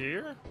log is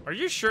here? Are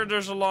you sure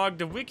there's a log?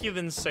 The wiki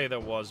didn't say there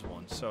was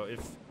one, so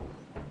if...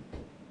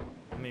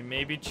 I mean,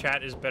 maybe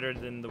chat is better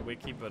than the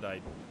wiki, but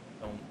I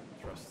don't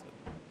trust it.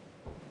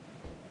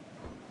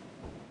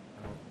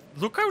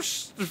 Look how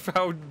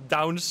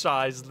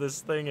downsized this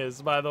thing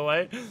is, by the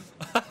way.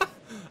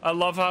 I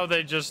love how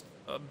they just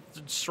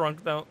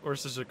shrunk down. Or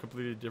is this a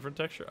completely different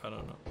texture? I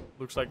don't know.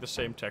 Looks like the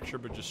same texture,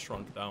 but just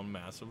shrunk down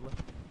massively.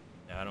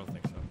 Yeah, I don't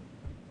think so.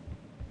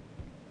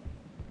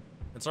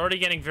 It's already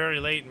getting very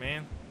late,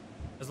 man.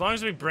 As long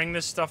as we bring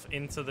this stuff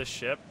into the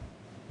ship,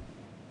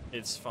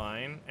 it's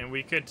fine. And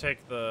we could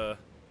take the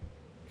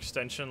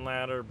extension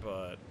ladder,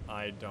 but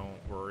I don't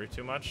worry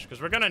too much.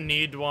 Because we're going to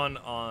need one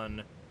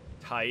on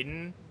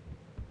Titan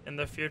in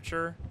the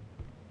future.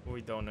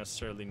 We don't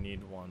necessarily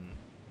need one.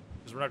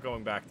 Because we're not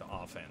going back to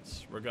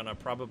offense. We're going to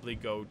probably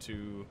go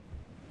to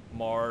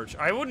March.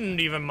 I wouldn't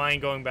even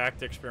mind going back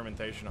to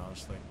experimentation,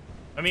 honestly.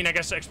 I mean, I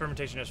guess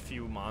experimentation has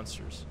few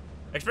monsters.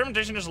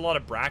 Experimentation has a lot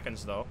of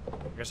Brackens, though.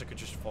 I guess I could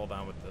just fall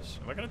down with this.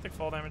 Am I going to take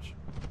fall damage?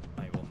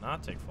 I will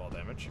not take fall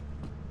damage.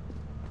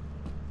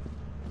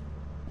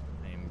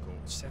 I am going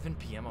 7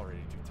 PM already,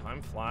 dude.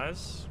 Time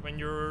flies when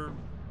you're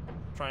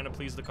trying to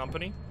please the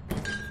company.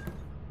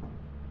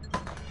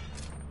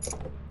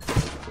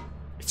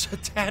 It's a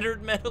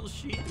tattered metal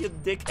sheet, you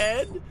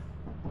dickhead.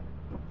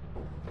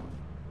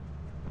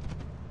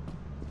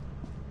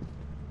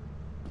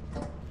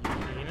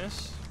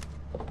 Penis.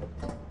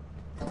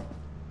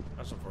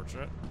 That's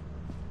unfortunate.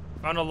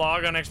 Found a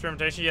log on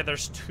experimentation. Yeah,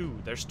 there's two.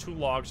 There's 2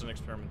 logs on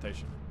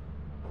experimentation.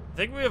 I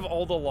think we have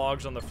all the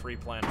logs on the free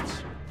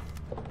planets.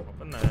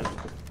 Open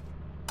that.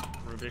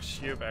 Rubik's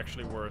Cube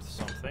actually worth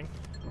something.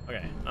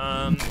 Okay,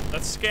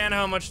 let's scan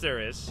how much there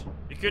is.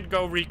 You could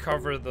go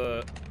recover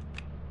the...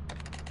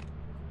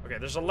 Okay,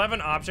 there's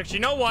 11 objects. You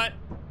know what?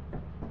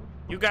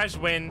 You guys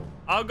win.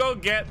 I'll go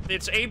get...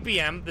 It's 8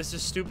 PM. This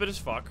is stupid as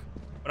fuck.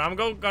 But I'm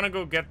gonna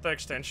go get the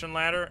extension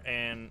ladder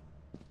and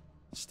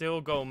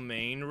still go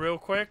main real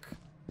quick.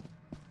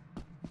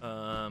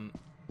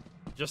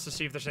 Just to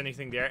see if there's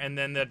anything there. And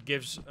then that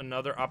gives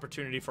another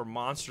opportunity for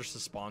monsters to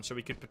spawn, so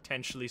we could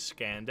potentially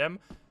scan them.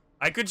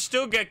 I could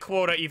still get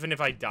quota even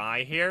if I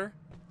die here.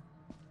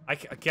 I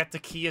get the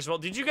key as well.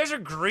 Dude, you guys are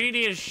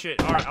greedy as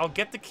shit. Alright, I'll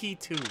get the key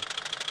too.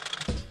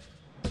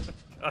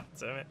 God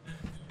damn it.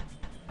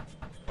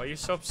 Why are you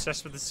so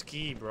obsessed with the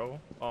ski, bro?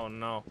 Oh,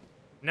 no.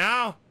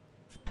 No!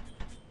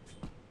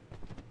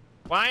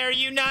 Why are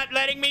you not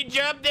letting me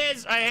jump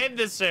this? I hate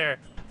this here.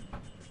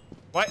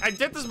 Why? I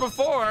did this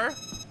before.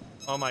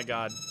 Oh, my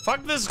God.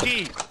 Fuck this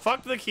key.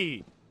 Fuck the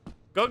key.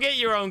 Go get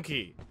your own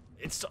key.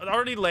 It's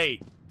already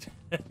late.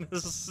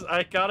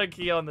 I got a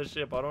key on the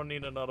ship. I don't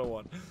need another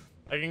one.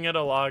 I can get a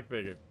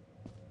lockpicker.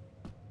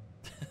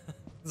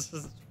 This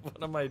is...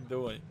 What am I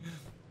doing?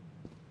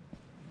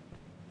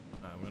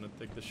 I'm gonna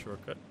take the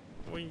shortcut.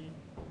 Whee.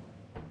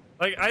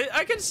 Like,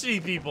 I can see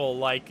people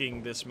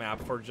liking this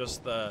map for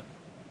just the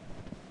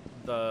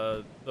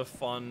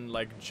fun,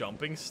 like,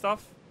 jumping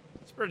stuff.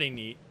 It's pretty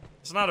neat.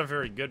 It's not a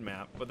very good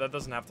map, but that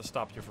doesn't have to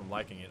stop you from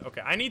liking it.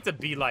 Okay, I need to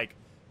be, like,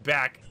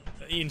 back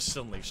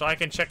instantly, so I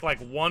can check, like,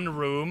 one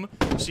room,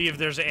 see if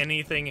there's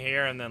anything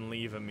here, and then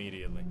leave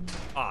immediately.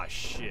 Ah,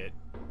 shit.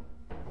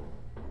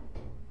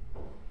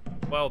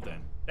 Well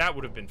then, that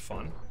would have been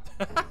fun.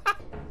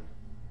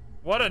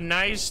 What a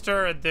nice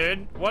turret,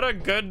 dude. What a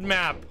good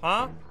map,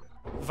 huh?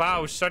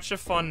 Vow, such a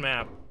fun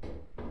map.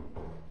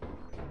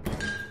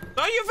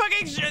 Oh, you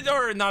fucking shit,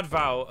 or not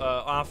Vow,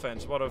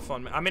 offense. What a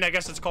fun map. I mean, I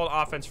guess it's called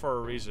offense for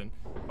a reason.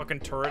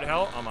 Fucking turret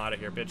hell. I'm out of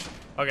here, bitch.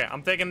 Okay,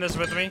 I'm taking this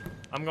with me.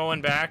 I'm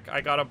going back.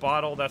 I got a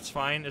bottle, that's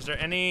fine. Is there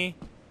any,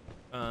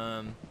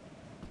 I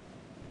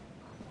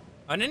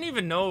didn't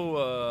even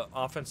know,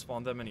 offense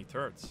spawned that many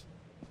turrets.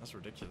 That's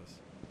ridiculous.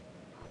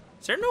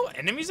 Is there no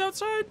enemies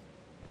outside?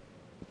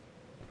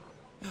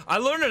 I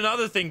learned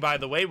another thing, by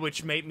the way,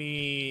 which made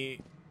me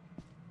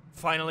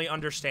finally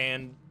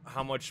understand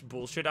how much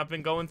bullshit I've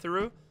been going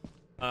through.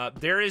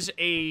 There is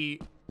a...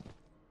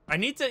 I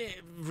need to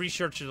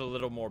research it a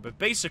little more, but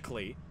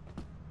basically,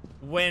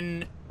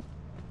 when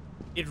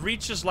it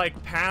reaches,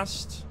 like,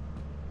 past...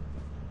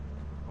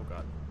 Oh,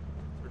 God.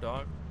 Your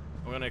dog?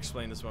 I'm gonna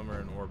explain this when we're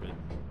in orbit.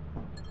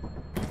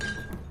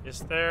 Is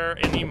there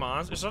any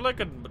monster? Is there, like,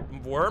 a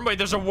worm? Wait,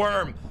 there's a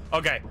worm!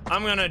 Okay,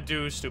 I'm gonna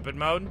do stupid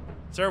mode.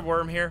 Is there a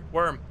worm here?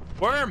 Worm!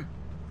 Worm!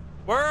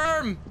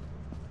 Worm!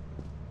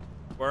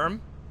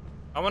 Worm?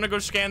 I want to go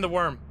scan the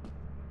worm.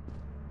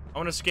 I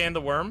want to scan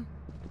the worm.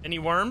 Any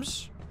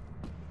worms?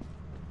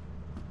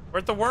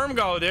 Where'd the worm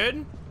go, dude?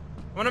 I'm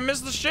gonna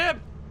miss the ship.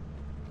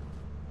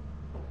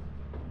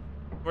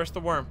 Where's the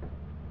worm?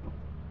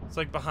 It's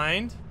like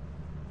behind.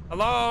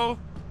 Hello?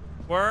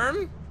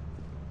 Worm?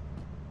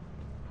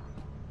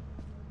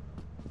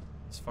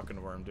 This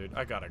fucking worm, dude.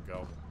 I gotta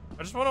go.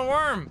 I just want a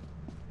worm.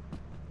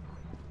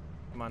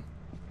 Come on.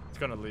 It's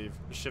gonna leave.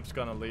 The ship's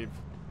gonna leave.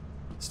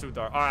 It's too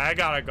dark. Alright, I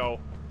gotta go.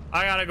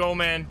 I gotta go,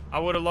 man. I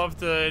would have loved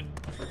to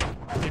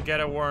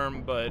get a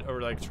worm, but,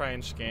 or like try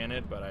and scan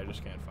it, but I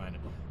just can't find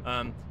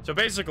it. So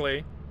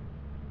basically,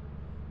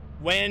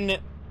 when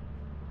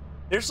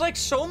there's like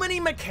so many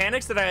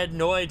mechanics that I had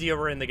no idea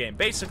were in the game.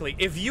 Basically,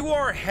 if you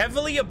are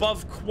heavily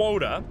above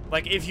quota,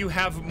 like if you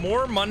have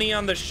more money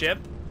on the ship,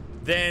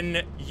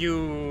 then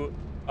you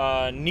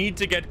need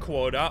to get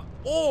quota,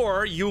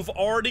 or you've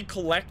already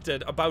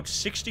collected about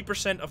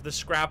 60% of the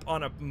scrap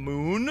on a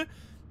moon,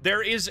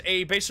 there is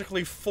a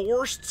basically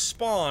forced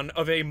spawn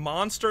of a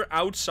monster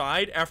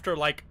outside after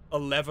like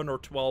 11 or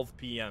 12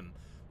 p.m.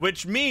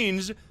 Which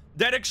means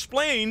that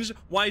explains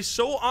why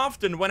so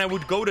often when I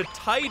would go to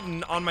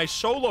Titan on my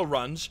solo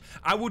runs,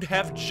 I would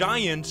have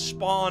giants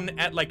spawn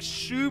at like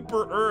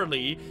super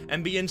early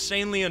and be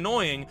insanely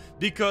annoying,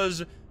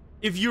 because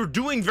if you're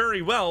doing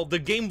very well, the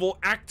game will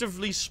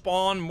actively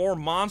spawn more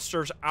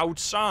monsters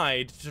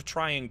outside to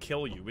try and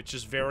kill you, which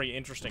is very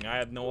interesting. I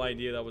had no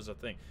idea that was a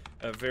thing.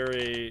 A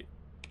very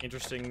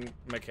interesting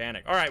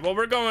mechanic. Alright, well,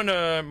 we're going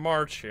to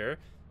March here.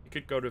 You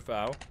could go to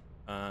Vow.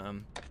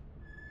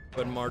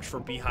 But March for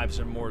beehives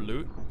and more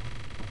loot.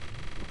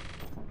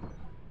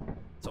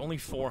 It's only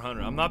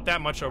 400. I'm not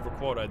that much over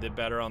quota. I did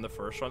better on the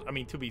first one. I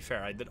mean, to be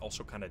fair, I did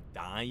also kind of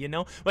die, you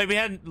know? Wait, we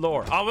had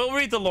lore. Oh, we'll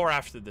read the lore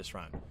after this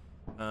round.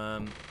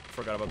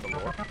 Forgot about the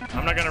lore.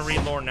 I'm not gonna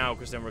read lore now,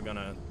 because then we're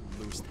gonna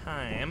lose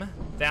time.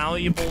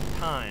 Valuable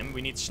time.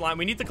 We need slime.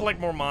 We need to collect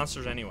more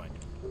monsters anyway.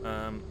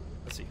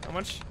 Let's see. How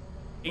much?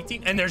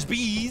 18. And there's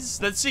bees.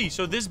 Let's see.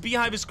 So this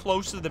beehive is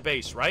close to the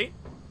base, right?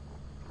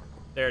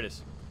 There it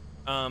is.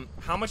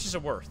 How much is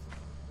it worth?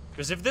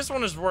 Because if this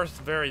one is worth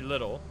very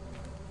little...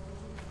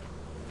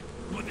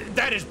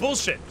 That is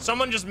bullshit.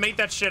 Someone just made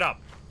that shit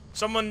up.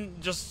 Someone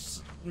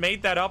just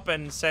made that up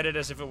and said it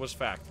as if it was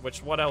fact.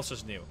 Which, what else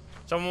is new?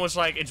 Someone was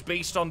like, it's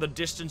based on the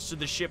distance to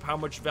the ship, how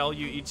much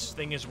value each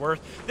thing is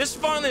worth. This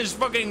fun is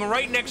fucking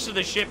right next to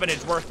the ship and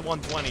it's worth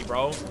 120,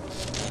 bro.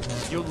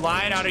 You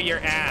lied out of your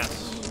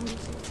ass.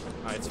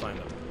 Alright, it's fine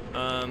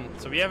though.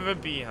 So we have a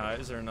beehive.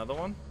 Is there another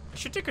one? I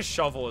should take a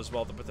shovel as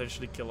well to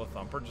potentially kill a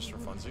thumper, just for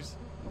funsies.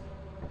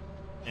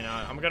 And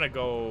I'm gonna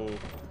go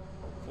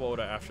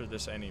quota after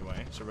this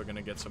anyway, so we're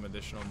gonna get some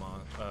additional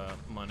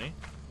money.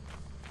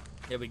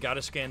 Yeah, we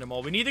gotta scan them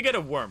all. We need to get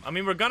a worm. I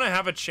mean, we're gonna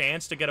have a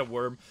chance to get a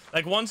worm.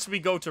 Like, once we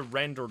go to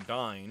Rend or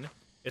Dine,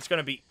 it's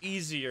gonna be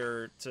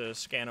easier to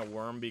scan a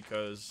worm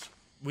because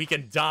we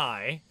can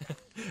die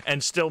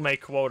and still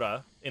make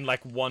quota in,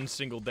 like, one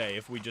single day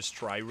if we just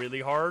try really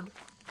hard,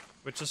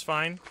 which is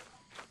fine.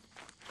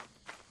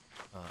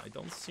 I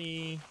don't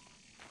see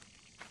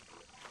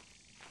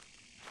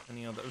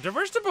any other...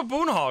 Where's the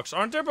baboon hawks?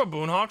 Aren't there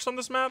baboon hawks on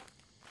this map?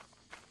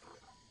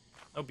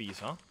 No bees,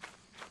 huh?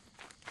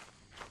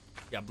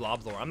 Yeah,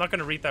 blob lore. I'm not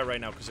gonna read that right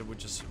now because it would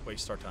just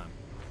waste our time.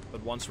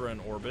 But once we're in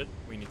orbit,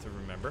 we need to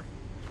remember.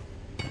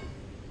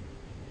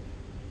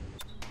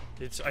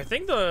 It's... I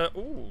think the...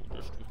 Ooh,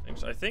 there's two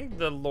things. I think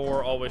the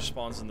lore always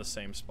spawns in the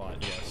same spot,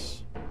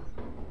 yes.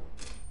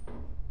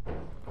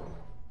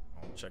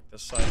 I'll check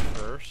this side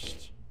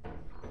first.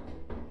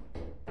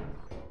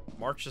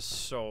 March is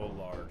so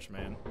large,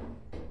 man.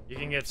 You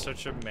can get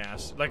such a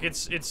mass. Like,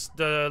 it's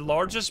the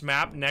largest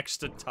map next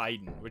to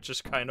Titan, which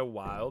is kind of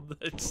wild.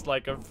 It's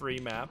like a free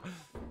map.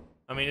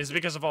 I mean, it's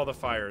because of all the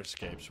fire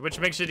escapes, which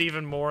makes it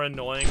even more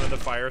annoying when the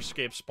fire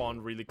escapes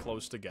spawn really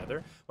close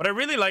together. What I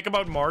really like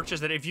about March is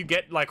that if you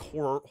get, like,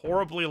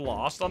 horribly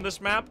lost on this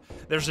map,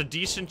 there's a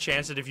decent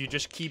chance that if you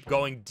just keep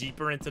going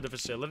deeper into the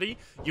facility,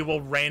 you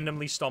will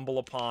randomly stumble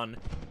upon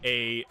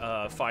a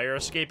fire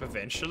escape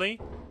eventually,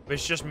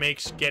 which just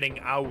makes getting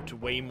out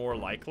way more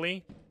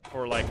likely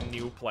for, like,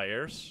 new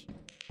players.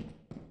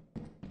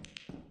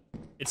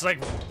 It's, like,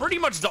 pretty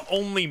much the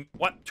only...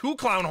 What? 2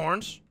 clown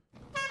horns?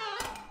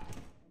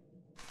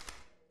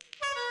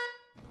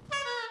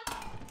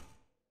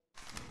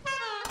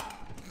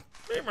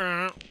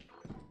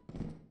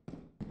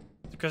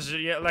 Because,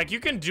 yeah, like, you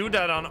can do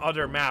that on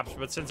other maps,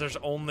 but since there's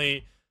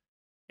only...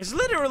 Is it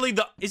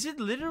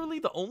literally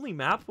the only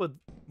map with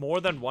more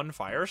than 1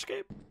 fire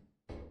escape?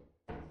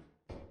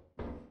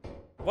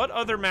 What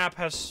other map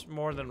has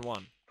more than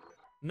 1?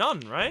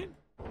 None, right?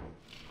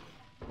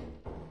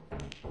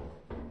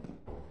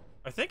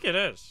 I think it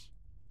is.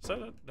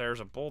 So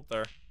there's a bolt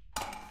there.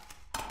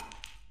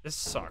 This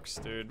sucks,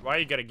 dude. Why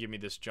you gotta give me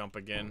this jump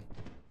again?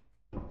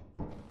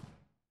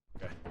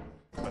 Okay.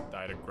 I'm gonna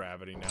die to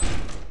gravity now.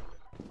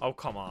 Oh,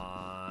 come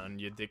on,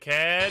 you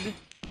dickhead.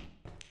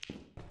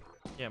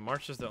 Yeah,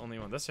 March is the only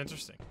one. That's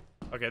interesting.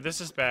 Okay,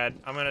 this is bad.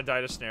 I'm gonna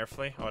die to snare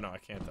flea. Oh, no, I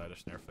can't die to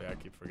snare flea. I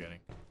keep forgetting.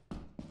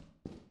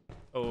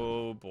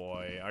 Oh,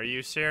 boy. Are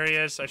you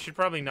serious? I should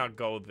probably not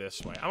go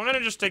this way. I'm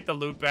gonna just take the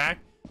loot back.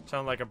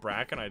 Sound like a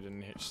bracken. I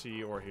didn't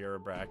see or hear a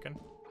bracken.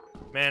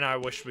 Man, I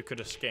wish we could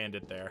have scanned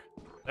it there.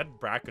 That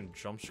bracken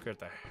jump scared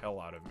the hell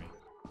out of me.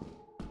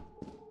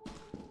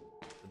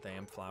 The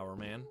damn flower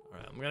man.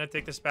 Alright, I'm gonna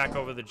take this back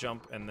over the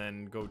jump and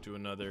then go to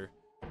another...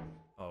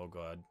 Oh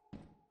god.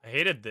 I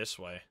hate it this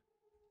way.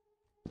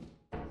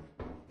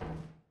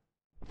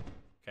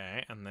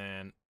 Okay, and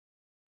then...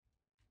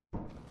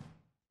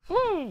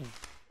 Whew!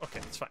 Okay,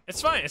 it's fine.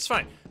 It's fine, it's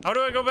fine. How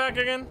do I go back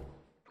again?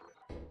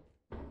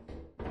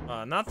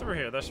 Not through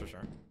here, that's for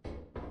sure.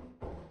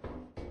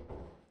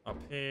 Up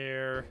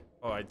here.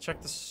 Oh, I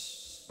checked the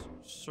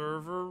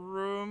server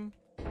room.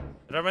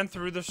 Did I went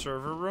through the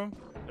server room?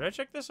 Did I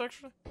check this,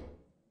 actually?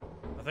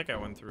 I think I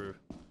went through.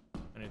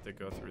 I need to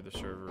go through the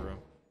server room.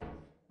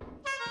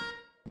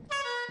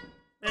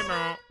 Hey,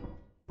 bro.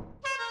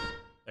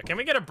 Can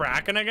we get a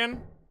bracken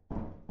again?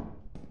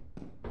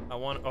 I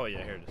want... Oh,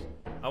 yeah, here it is.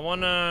 I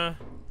wanna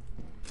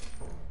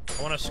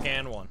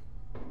scan one.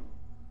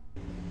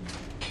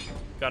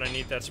 Gotta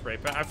need that spray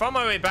paint. I found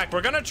my way back.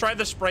 We're gonna try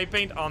the spray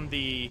paint on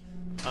the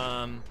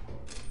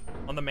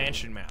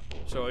mansion map.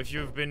 So if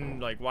you've been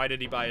like, why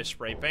did he buy a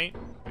spray paint?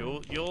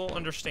 You'll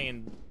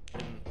understand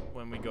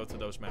when we go to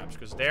those maps,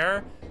 because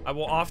there I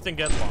will often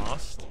get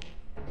lost.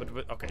 But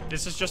okay,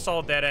 this is just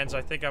all dead ends.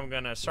 I think I'm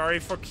gonna. Sorry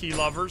for key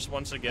lovers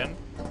once again.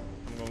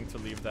 I'm going to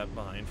leave that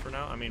behind for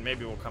now. I mean,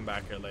 maybe we'll come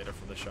back here later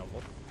for the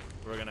shovel.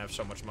 We're gonna have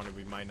so much money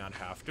we might not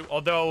have to.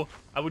 Although,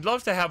 I would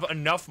love to have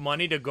enough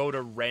money to go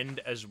to Rend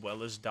as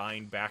well as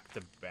dying back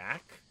to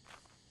back.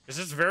 Because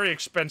it's very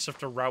expensive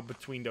to route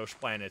between those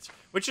planets.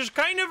 Which is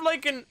kind of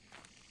like an...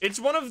 It's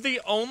one of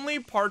the only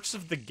parts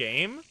of the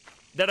game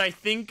that I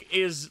think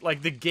is...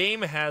 Like, the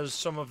game has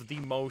some of the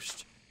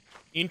most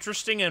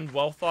interesting and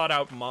well thought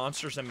out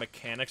monsters and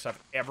mechanics I've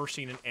ever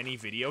seen in any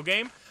video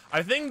game.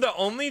 I think the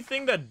only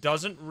thing that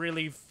doesn't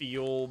really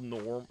feel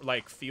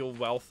feel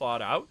well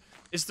thought out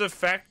is the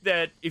fact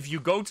that if you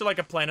go to like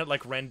a planet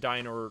like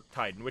Rendine or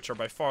Titan, which are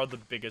by far the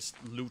biggest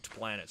loot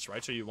planets,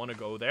 right? So you want to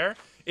go there.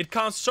 It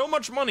costs so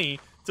much money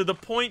to the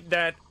point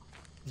that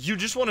you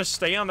just want to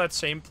stay on that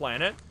same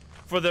planet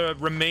for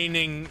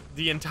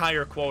the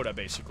entire quota,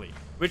 basically.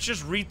 Which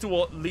just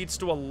leads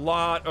to a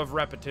lot of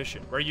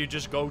repetition, where you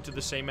just go to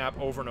the same map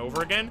over and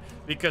over again,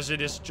 because it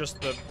is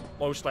just the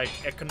most, like,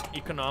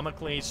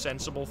 economically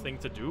sensible thing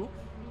to do.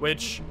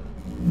 Which,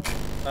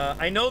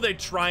 I know they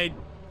tried...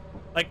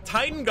 Like,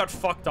 Titan got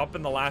fucked up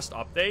in the last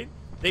update.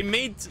 They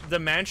made the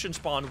mansion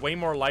spawn way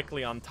more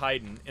likely on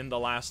Titan in the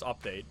last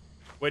update,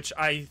 which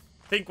I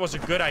think was a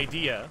good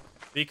idea,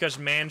 because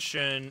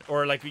mansion,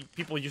 or like,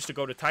 people used to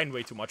go to Titan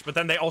way too much, but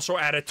then they also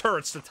added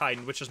turrets to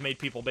Titan, which has made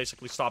people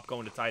basically stop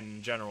going to Titan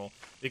in general,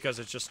 because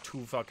it's just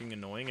too fucking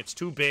annoying. It's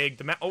too big.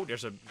 The map... Oh,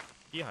 there's a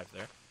beehive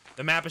there.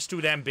 The map is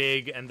too damn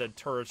big, and the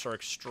turrets are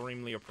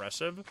extremely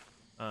oppressive.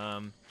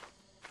 Let's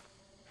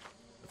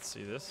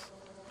see this.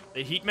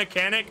 The heat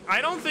mechanic?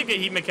 I don't think a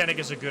heat mechanic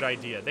is a good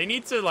idea. They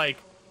need to, like...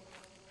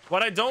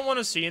 What I don't want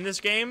to see in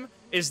this game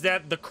is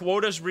that the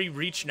quotas we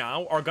reach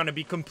now are going to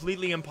be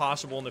completely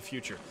impossible in the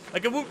future.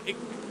 Like,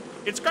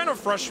 it's kind of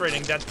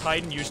frustrating that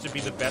Titan used to be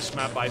the best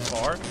map by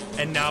far,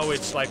 and now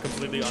it's, like,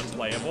 completely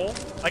unplayable.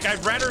 Like,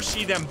 I'd rather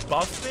see them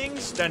buff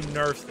things than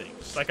nerf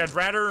things. Like, I'd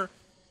rather,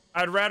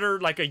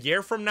 like, a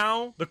year from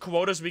now, the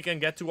quotas we can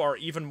get to are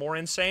even more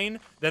insane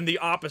than the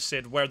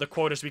opposite, where the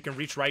quotas we can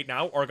reach right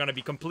now are going to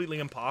be completely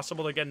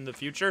impossible to get in the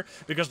future,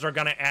 because they're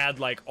going to add,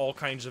 like, all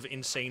kinds of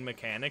insane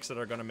mechanics that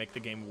are going to make the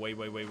game way,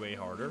 way, way, way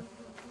harder.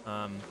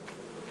 I don't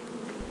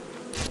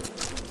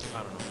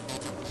know.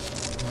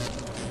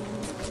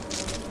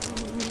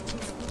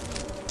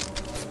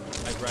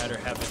 I'd rather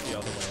have it the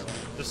other way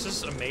around. This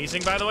is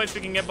amazing, by the way, if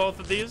we can get both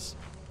of these.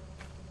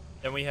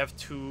 Then we have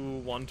two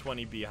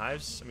 120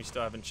 beehives, and we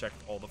still haven't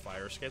checked all the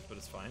fire escapes, but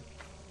it's fine.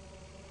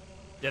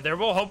 Yeah, there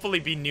will hopefully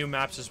be new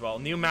maps as well.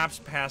 New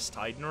maps past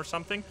Titan or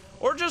something.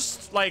 Or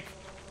just, like,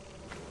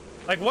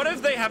 what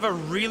if they have a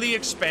really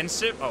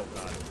expensive... Oh,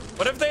 God.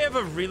 What if they have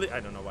a really... I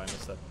don't know why I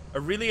missed that. A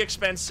really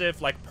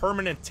expensive, like,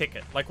 permanent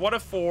ticket. Like, what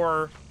if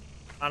for...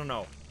 I don't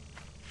know.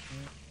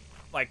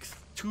 Like,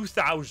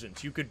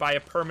 2,000, you could buy a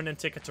permanent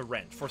ticket to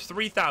Rent. For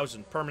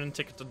 3,000, permanent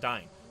ticket to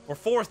Dying. For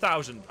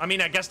 4,000. I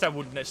mean, I guess that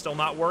would still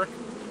not work,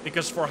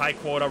 because for high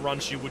quota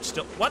runs, you would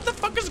still... What the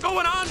fuck is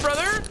going on,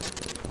 brother?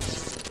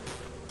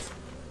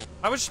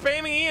 I was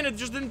spamming E and it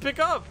just didn't pick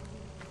up.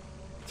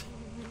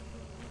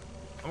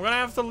 I'm gonna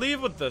have to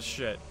leave with this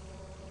shit.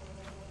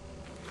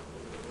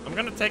 I'm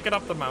gonna take it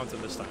up the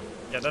mountain this time.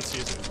 Yeah, that's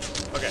easy.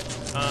 Okay,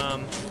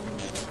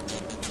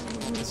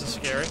 this is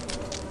scary.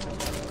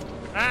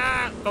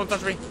 Ah! Don't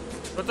touch me.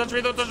 Don't touch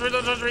me, don't touch me,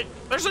 don't touch me.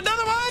 There's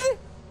another one!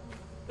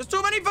 There's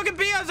too many fucking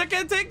beehives. I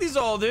can't take these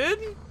all,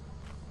 dude.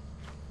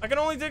 I can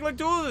only take like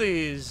 2 of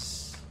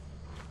these.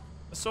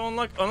 So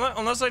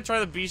unless I try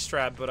the beast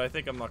trap, but I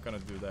think I'm not gonna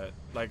do that.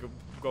 Like,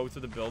 go to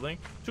the building.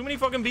 Too many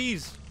fucking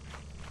bees.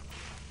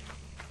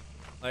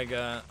 Like,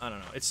 I don't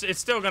know. It's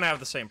still gonna have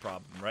the same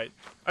problem, right?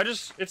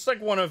 It's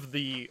like one of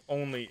the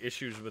only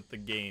issues with the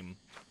game.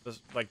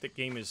 Like, the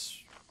game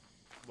is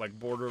like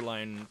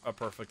borderline a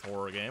perfect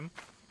horror game.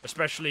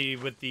 Especially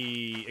with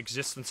the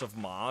existence of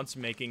mods,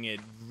 making it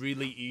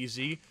really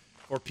easy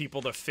or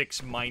people to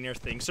fix minor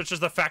things, such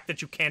as the fact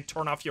that you can't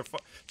turn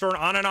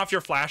on and off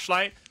your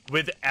flashlight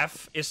with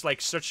F is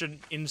like such an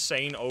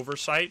insane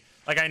oversight.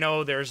 Like, I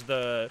know there's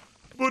the,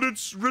 but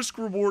it's risk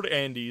reward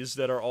Andes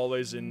that are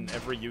always in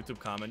every YouTube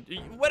comment.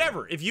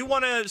 Whatever. If you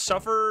want to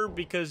suffer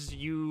because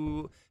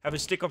you have a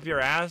stick up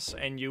your ass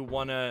and you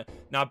want to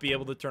not be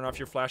able to turn off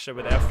your flashlight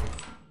with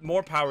F,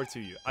 more power to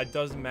you. It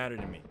doesn't matter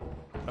to me.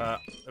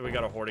 We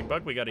got a hoarding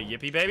bug. We got a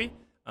yippee baby.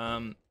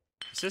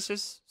 Is this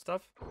his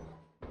stuff?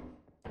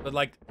 But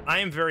like, I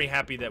am very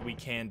happy that we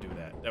can do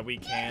that. That we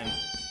can...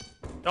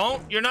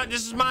 Don't! You're not...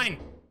 This is mine!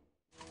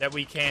 That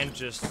we can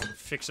just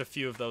fix a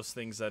few of those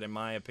things that, in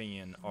my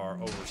opinion,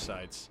 are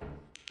oversights.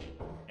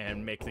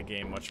 And make the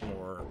game much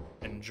more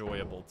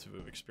enjoyable to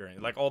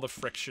experience. Like, all the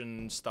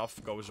friction stuff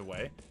goes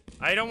away.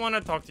 I don't want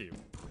to talk to you.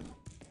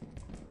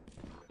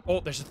 Oh,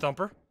 there's a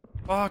thumper.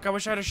 Fuck, I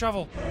wish I had a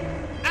shovel.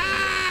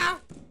 Ah!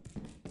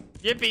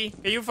 Yippee,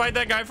 can you fight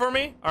that guy for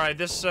me? Alright,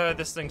 this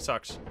thing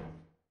sucks.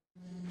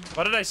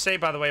 What did I say,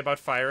 by the way, about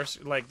fires,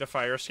 like the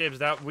fire escapes?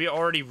 That we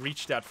already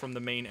reached that from the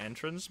main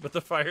entrance, but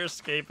the fire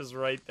escape is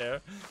right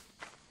there.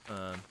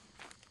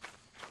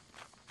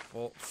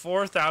 Well,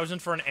 4,000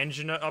 for an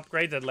engine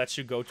upgrade that lets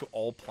you go to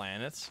all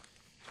planets.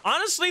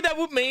 Honestly, that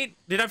would make...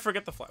 Did I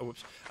forget the...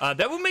 Whoops.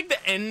 That would make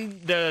the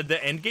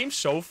end game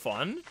so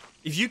fun.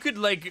 If you could,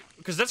 like...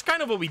 Because that's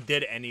kind of what we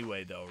did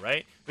anyway, though,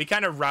 right? We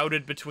kind of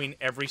routed between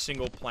every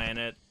single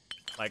planet,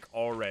 like,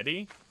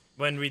 already.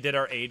 When we did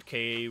our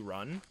 8K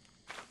run.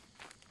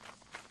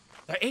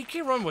 The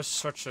 8K run was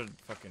such a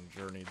fucking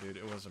journey, dude.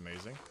 It was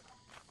amazing.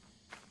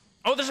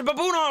 Oh, there's a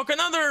baboon hawk!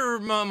 Another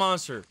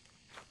monster!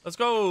 Let's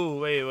go!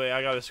 Wait,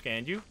 I gotta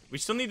scan you. We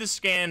still need to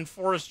scan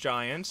forest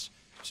giants.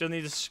 Still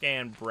need to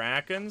scan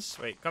brackens.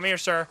 Wait, come here,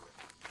 sir.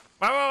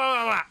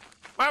 I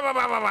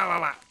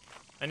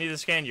need to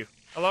scan you.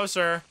 Hello,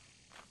 sir.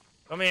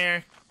 Come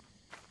here.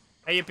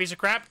 Hey, you piece of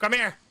crap. Come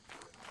here.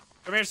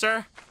 Come here,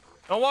 sir.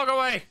 Don't walk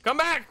away. Come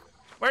back.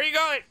 Where are you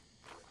going?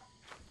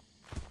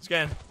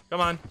 Scan. Come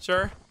on,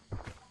 sir.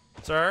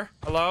 Sir,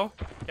 hello?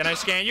 Can I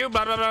scan you?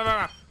 Blah, blah, blah,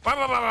 blah, blah,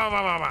 blah, blah,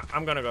 blah, blah, blah.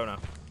 I'm gonna go now.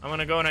 I'm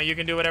gonna go now. You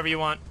can do whatever you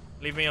want.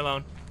 Leave me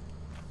alone.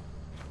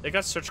 They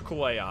got such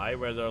cool AI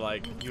where they're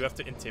like, you have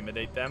to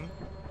intimidate them.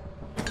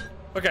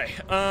 Okay,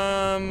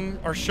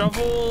 our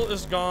shovel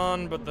is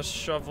gone, but the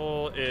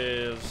shovel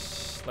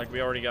is... Like,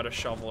 we already got a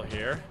shovel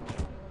here.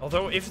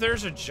 Although, if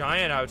there's a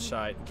giant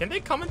outside... Can they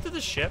come into the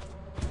ship?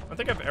 I don't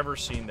think I've ever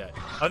seen that.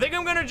 I think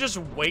I'm gonna just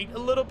wait a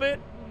little bit.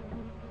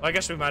 Well, I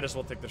guess we might as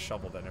well take the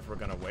shovel then, if we're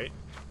gonna wait.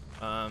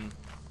 I'm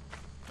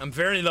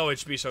very low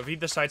HP, so if he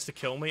decides to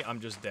kill me, I'm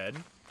just dead.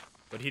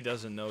 But he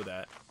doesn't know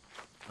that.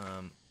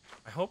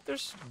 I hope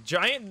there's...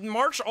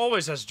 March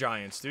always has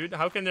giants, dude.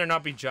 How can there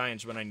not be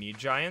giants when I need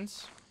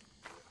giants?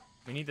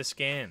 We need to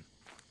scan.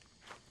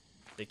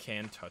 They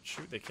can touch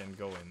you. They can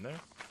go in there.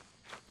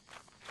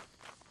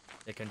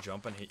 They can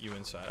jump and hit you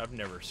inside. I've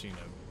never seen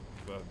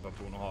a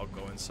baboon hawk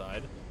go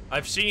inside.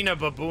 I've seen a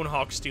baboon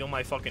hawk steal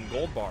my fucking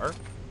gold bar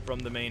from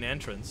the main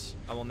entrance.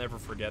 I will never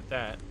forget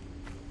that.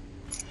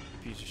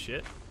 Piece of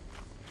shit.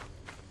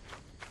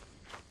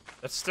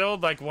 That's still,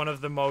 like, one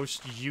of the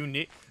most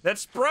unique...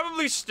 That's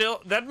probably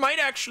still... That might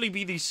actually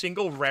be the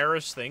single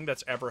rarest thing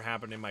that's ever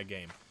happened in my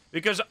game.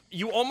 Because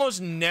you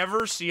almost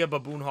never see a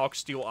baboon hawk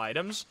steal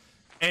items,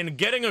 and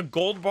getting a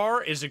gold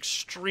bar is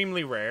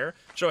extremely rare.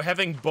 So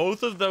having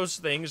both of those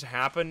things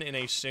happen in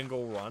a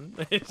single run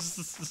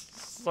is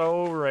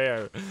so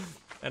rare.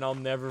 And I'll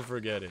never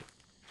forget it.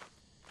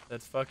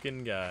 That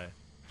fucking guy.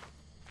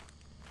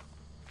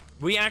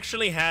 We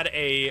actually had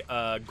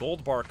a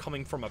gold bar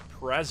coming from a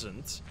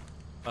present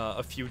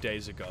a few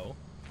days ago.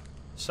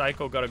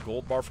 Psycho got a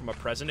gold bar from a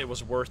present. It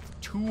was worth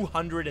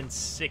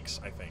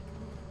 206, I think.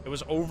 It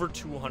was over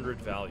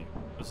 200 value.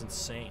 It was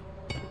insane.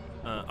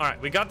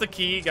 Alright, we got the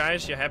key,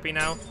 guys. You happy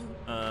now?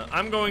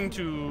 I'm going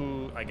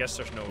to... I guess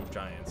there's no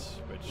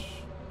giants, which,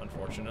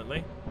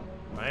 unfortunately.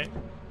 Right?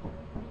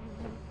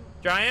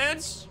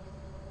 Giants?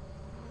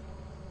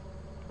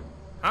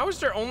 How is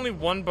there only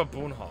one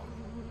baboon hawk?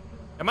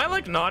 Am I,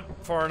 like,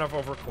 not far enough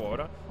over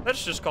quota?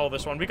 Let's just call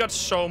this one. We got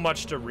so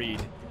much to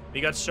read.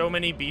 We got so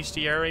many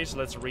bestiaries.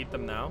 Let's read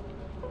them now.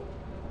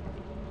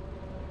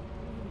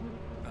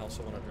 I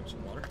also want to drink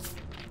some water.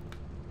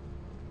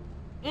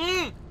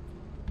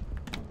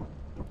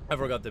 I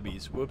forgot the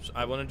bees. Whoops.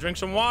 I want to drink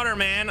some water,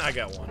 man. I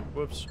got one.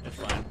 Whoops. It's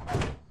fine.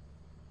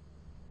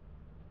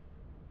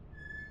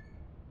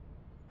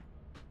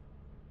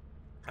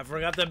 I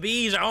forgot the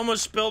bees. I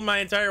almost spilled my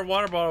entire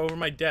water bottle over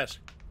my desk.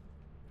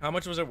 How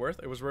much was it worth?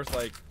 It was worth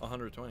like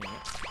 120. Right?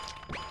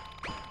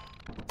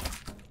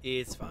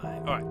 It's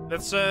fine. All right,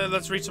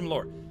 let's read some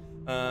lore.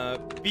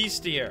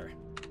 Bestiary.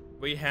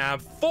 We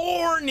have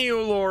 4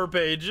 new lore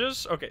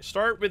pages. Okay,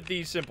 start with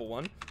the simple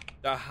one.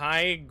 The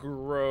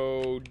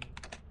Hygrodeers.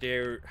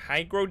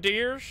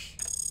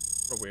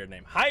 What a weird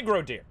name.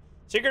 Hygrodeer.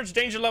 Secrets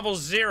danger level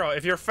 0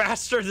 if you're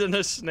faster than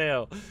a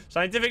snail.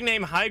 Scientific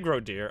name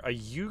Hygrodeer, a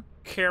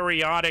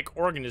eukaryotic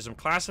organism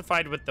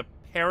classified with the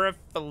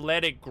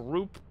paraphyletic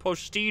group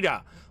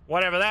Postida,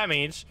 whatever that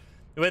means.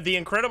 With the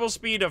incredible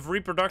speed of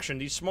reproduction,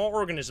 these small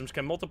organisms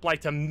can multiply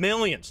to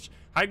millions.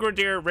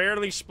 Hygrodere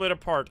rarely split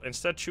apart,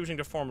 instead choosing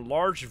to form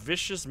large,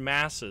 vicious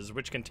masses,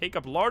 which can take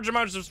up large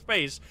amounts of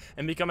space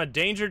and become a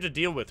danger to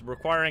deal with,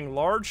 requiring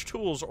large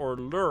tools or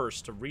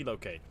lures to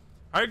relocate.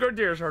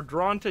 Hygrodere are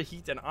drawn to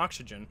heat and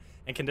oxygen,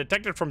 and can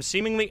detect it from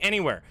seemingly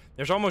anywhere.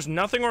 There's almost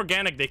nothing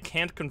organic they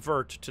can't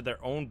convert to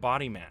their own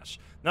body mass.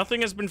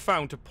 Nothing has been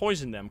found to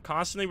poison them,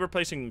 constantly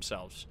replacing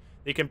themselves.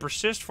 They can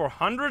persist for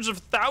hundreds of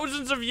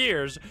thousands of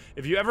years.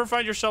 If you ever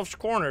find yourselves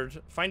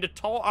cornered, find a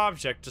tall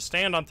object to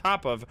stand on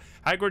top of.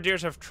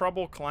 Hygroderes have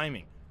trouble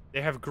climbing.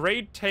 They have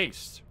great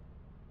taste.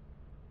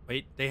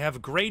 Wait, they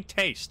have great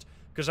taste.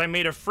 Because I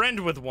made a friend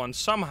with one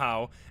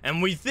somehow,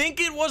 and we think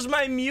it was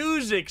my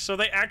music, so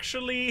they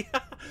actually...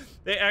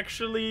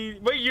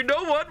 Wait, you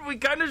know what? We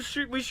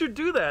should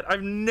do that.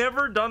 I've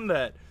never done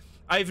that.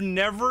 I've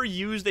never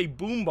used a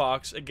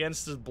boombox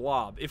against this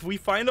blob. If we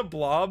find a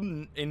blob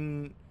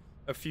in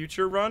a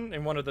future run,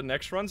 in one of the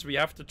next runs, we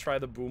have to try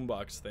the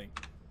boombox thing.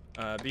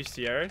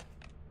 Bestiary.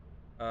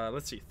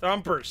 Let's see.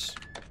 Thumpers.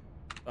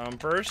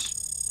 Thumper.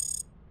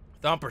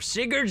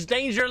 Sigurd's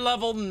danger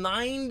level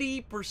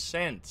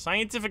 90%.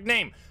 Scientific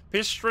name.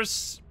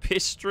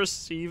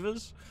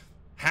 Pistracivas.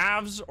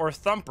 Halves or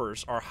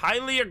thumpers are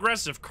highly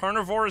aggressive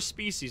carnivorous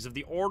species of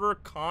the order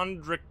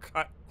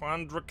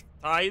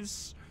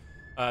Chondroctides.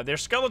 Their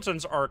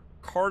skeletons are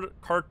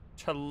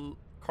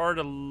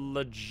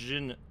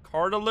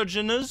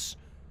cartilaginous,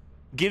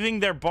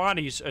 giving their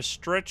bodies a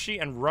stretchy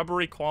and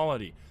rubbery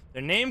quality.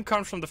 Their name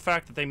comes from the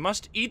fact that they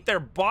must eat their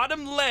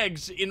bottom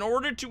legs in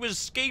order to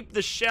escape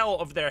the shell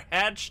of their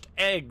hatched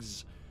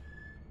eggs.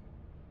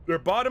 Their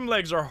bottom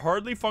legs are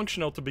hardly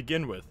functional to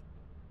begin with.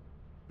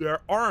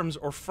 Their arms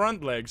or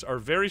front legs are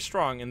very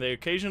strong, and they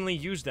occasionally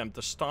use them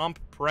to stomp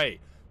prey.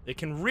 They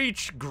can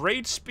reach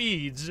great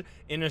speeds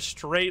in a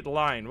straight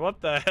line. What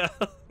the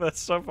hell?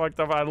 That's so fucked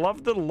up. I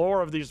love the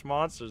lore of these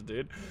monsters,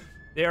 dude.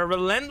 They are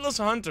relentless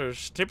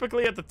hunters,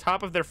 typically at the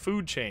top of their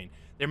food chain.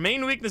 Their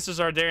main weaknesses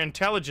are their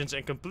intelligence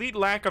and complete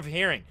lack of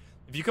hearing.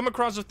 If you come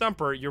across a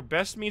thumper, your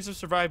best means of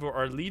survival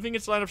are leaving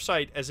its line of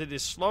sight, as it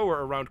is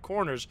slower around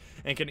corners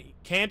and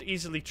can't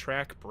easily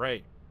track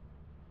prey.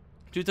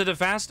 Due to the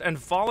vast and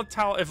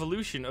volatile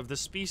evolution of the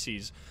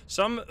species,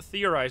 some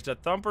theorize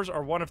that thumpers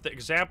are one of the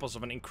examples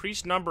of an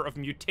increased number of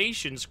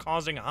mutations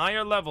causing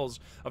higher levels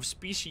of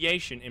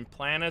speciation in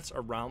planets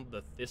around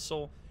the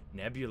Thistle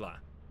Nebula.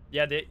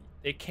 Yeah, they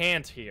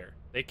can't hear.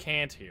 They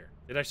can't hear.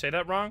 Did I say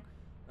that wrong?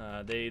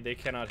 They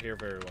cannot hear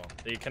very well.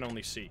 They can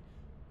only see.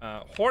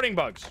 Hoarding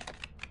bugs.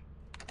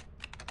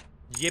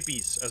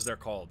 Yippies, as they're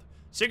called.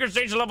 Sigurd's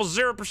danger level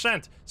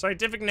 0%.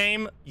 Scientific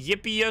name,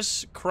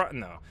 Yippius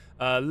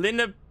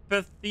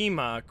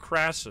Linapithema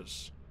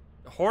crassus.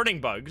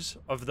 Hoarding bugs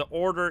of the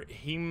order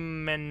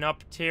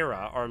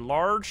Hymenoptera are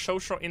large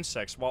social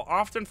insects. While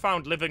often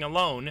found living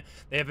alone,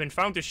 they have been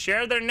found to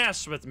share their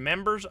nests with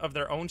members of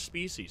their own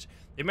species.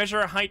 They measure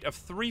a height of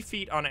 3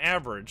 feet on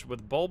average,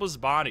 with bulbous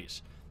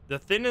bodies. The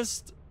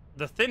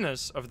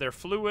thinness of their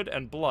fluid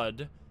and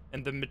blood,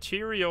 and the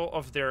material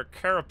of their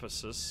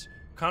carapaces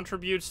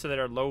contributes to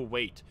their low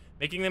weight,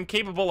 making them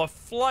capable of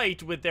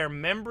flight with their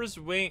membranous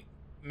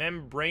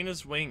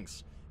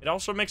wings. It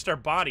also makes their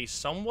body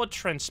somewhat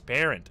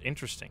transparent.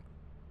 Interesting.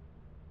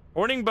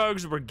 Hoarding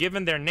bugs were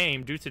given their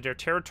name due to their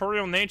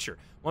territorial nature.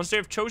 Once they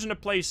have chosen a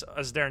place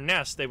as their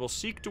nest, they will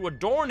seek to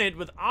adorn it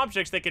with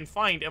objects they can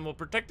find and will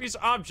protect these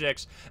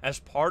objects as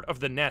part of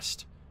the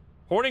nest.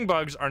 Hoarding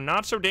bugs are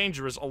not so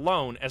dangerous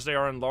alone as they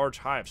are in large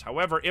hives.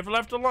 However, if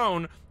left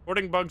alone,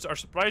 hoarding bugs are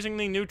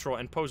surprisingly neutral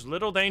and pose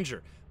little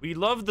danger. We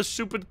love the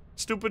stupid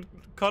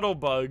cuddle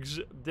bugs.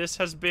 This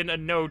has been a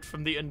note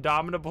from the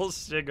indomitable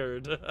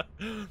Sigurd.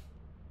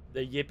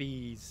 The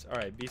yippies.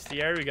 Alright,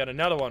 bestiary, we got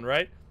another one,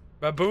 right?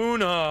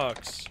 Baboon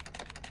hawks.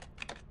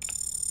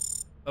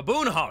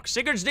 Baboon hawks.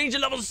 Sigurd's danger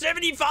level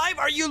 75?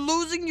 Are you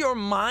losing your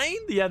mind?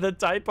 Yeah, the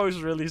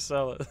typos really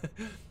sell it.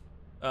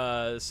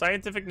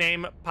 Scientific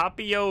name,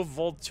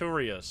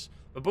 Papio-vulturius.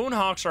 Baboon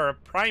hawks are a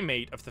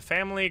primate of the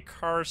family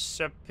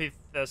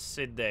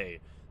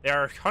Carcipithacidae. They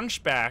are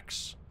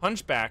hunchbacked,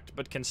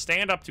 but can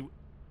stand up to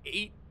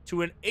 8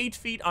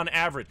 feet on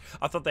average.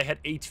 I thought they had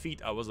 8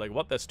 feet. I was like,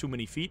 what? That's too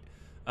many feet?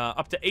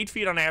 Up to 8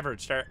 feet on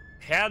average. Their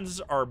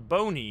heads are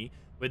bony,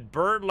 with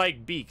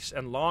bird-like beaks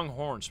and long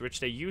horns,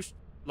 which they use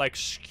like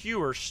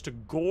skewers to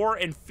gore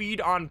and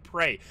feed on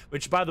prey.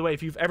 Which, by the way,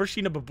 if you've ever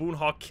seen a baboon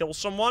hawk kill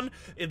someone,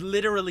 it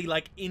literally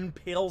like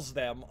impales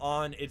them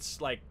on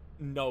its like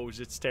nose.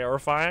 It's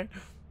terrifying.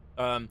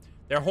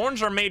 Their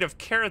horns are made of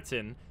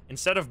keratin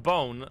instead of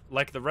bone,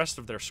 like the rest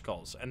of their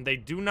skulls, and they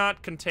do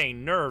not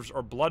contain nerves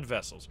or blood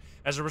vessels.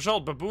 As a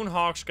result, baboon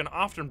hawks can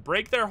often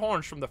break their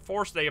horns from the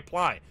force they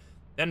apply,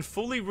 then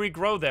fully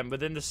regrow them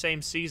within the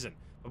same season.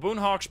 Baboon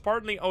hawks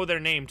partly owe their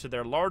name to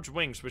their large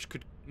wings, which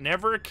could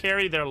never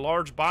carry their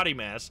large body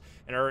mass,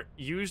 and are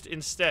used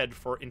instead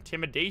for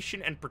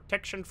intimidation and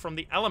protection from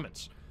the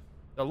elements.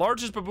 The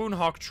largest baboon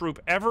hawk troop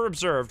ever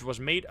observed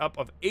was made up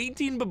of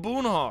 18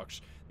 baboon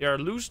hawks. They are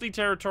loosely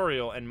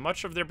territorial, and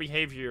much of their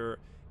behavior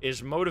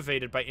is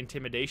motivated by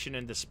intimidation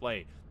and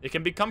display. They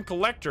can become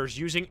collectors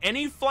using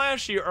any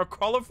flashy or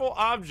colorful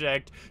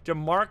object to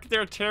mark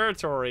their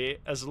territory.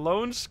 As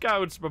lone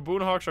scouts,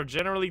 baboon hawks are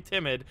generally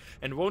timid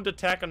and won't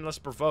attack unless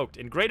provoked.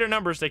 In greater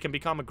numbers, they can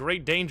become a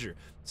great danger.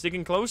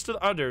 Sticking close to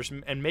others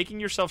and making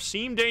yourself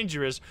seem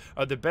dangerous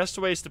are the best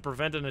ways to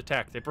prevent an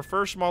attack. They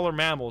prefer smaller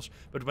mammals,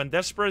 but when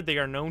desperate, they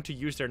are known to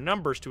use their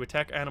numbers to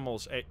attack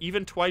animals,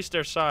 even twice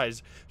their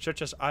size,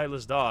 such as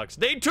eyeless dogs.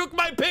 They took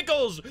my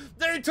pickles!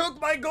 They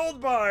took my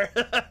gold bar!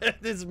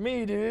 It's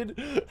me,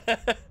 dude.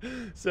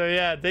 So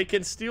yeah, they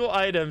can steal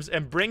items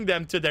and bring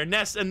them to their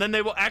nest, and then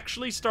they will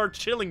actually start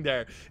chilling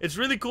there. It's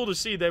really cool to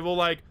see. They will,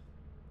 like,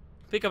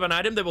 pick up an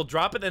item, they will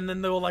drop it, and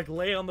then they will, like,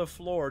 lay on the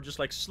floor just,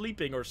 like,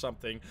 sleeping or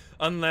something,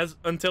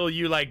 until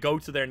you, like, go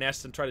to their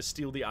nest and try to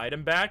steal the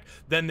item back.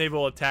 Then they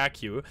will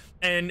attack you.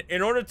 And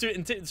in order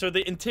to so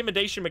the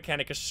intimidation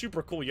mechanic is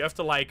super cool. You have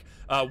to, like,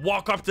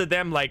 walk up to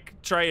them, like,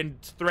 try and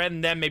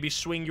threaten them, maybe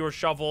swing your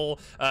shovel,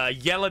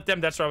 yell at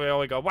them. That's why we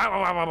always go wah,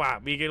 wah, wah, wah, wah.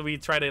 We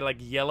try to, like,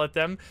 yell at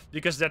them,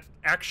 because that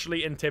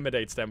actually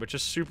intimidates them, which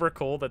is super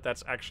cool that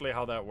that's actually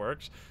how that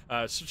works.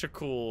 Such a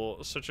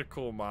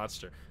cool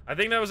monster. I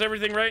think that was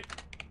everything, right?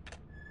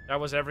 That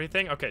was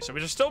everything? Okay, so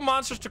there's still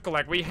monsters to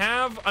collect. We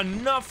have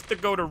enough to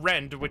go to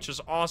Rend, which is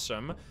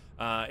awesome.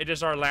 It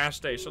is our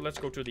last day, so let's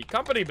go to the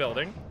company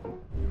building.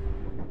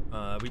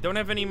 We don't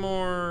have any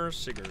more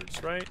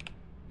Sigurds, right?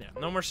 Yeah,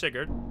 no more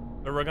Sigurd.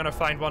 But we're gonna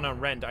find one on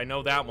Rend. I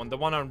know that one. The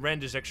one on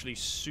Rend is actually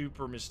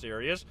super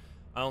mysterious.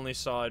 I only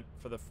saw it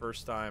for the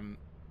first time,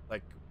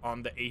 like,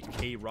 on the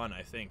 8K run,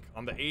 I think.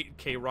 On the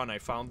 8K run, I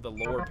found the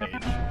lore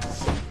page.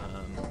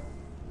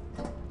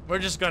 We're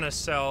just gonna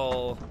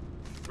sell...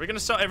 We're gonna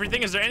sell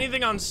everything. Is there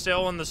anything on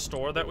sale in the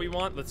store that we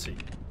want? Let's see.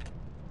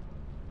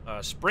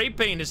 Spray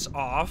paint is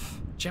off.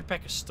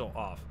 Jetpack is still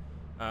off.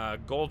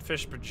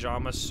 Goldfish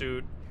pajama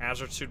suit.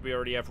 Hazard suit we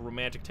already have.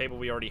 Romantic table,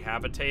 we already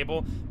have a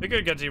table. We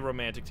could get the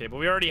romantic table.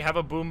 We already have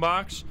a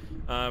boombox.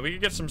 We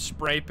could get some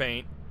spray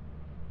paint.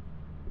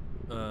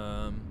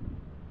 I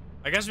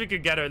guess we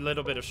could get a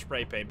little bit of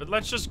spray paint, but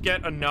let's just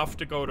get enough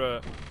to go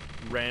to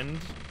Rend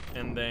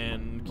and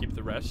then keep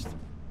the rest.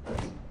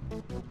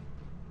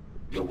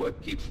 Your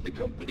work keeps the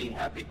company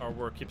happy. Our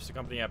work keeps the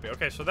company happy.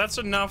 Okay, so that's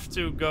enough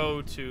to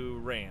go to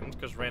Rand,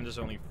 because Rand is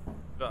only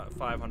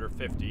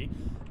 550.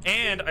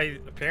 And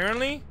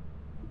apparently...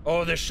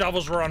 Oh, the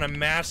shovels were on a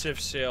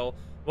massive sale.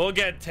 We'll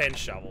get 10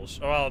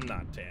 shovels. Well,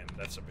 not 10.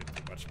 That's a bit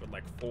too much, but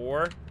like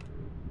 4.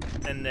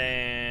 And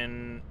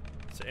then...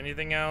 So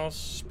anything else?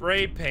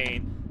 Spray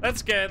paint.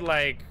 Let's get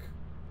like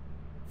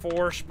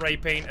 4 spray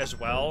paint as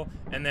well.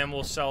 And then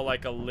we'll sell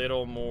like a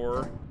little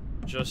more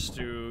just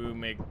to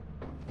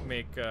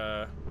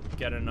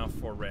get enough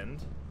for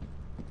Rend.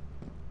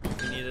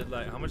 We needed,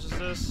 like, how much is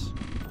this?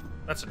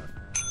 That's enough.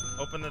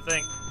 Open the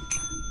thing.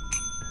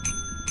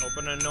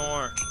 Open the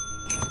door.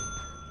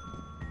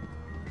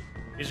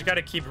 You just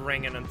gotta keep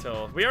ringing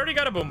until... We already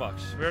got a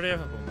boombox. We already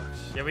have a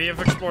boombox. Yeah, we have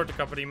explored the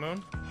company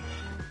moon.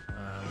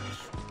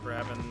 Just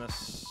grabbing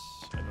this.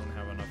 I don't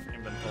have enough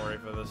inventory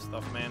for this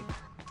stuff, man.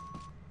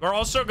 We're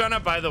also gonna,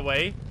 by the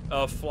way,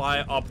 fly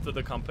up to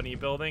the company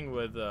building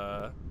with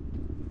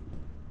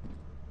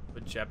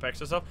jetpacks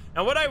and stuff.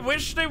 And what I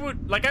wish they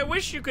would... Like, I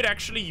wish you could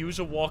actually use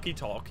a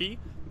walkie-talkie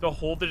to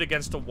hold it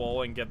against a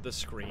wall and get the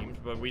screams,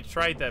 but we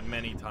tried that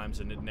many times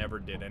and it never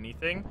did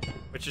anything,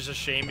 which is a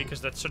shame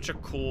because that's such a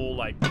cool,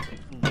 like,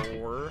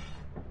 lore.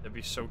 That'd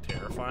be so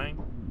terrifying.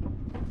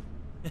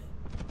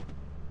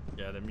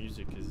 Yeah, the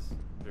music is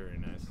very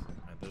nice.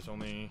 Alright, there's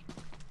only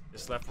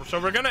this left. So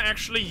we're gonna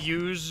actually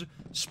use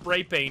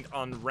spray paint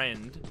on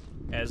Rend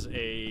as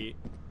a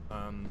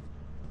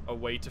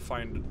way to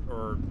find,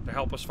 or to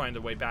help us find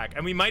a way back.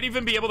 And we might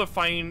even be able to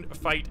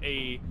fight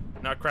a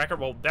nutcracker.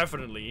 Well,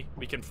 definitely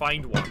we can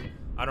find one.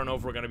 I don't know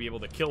if we're gonna be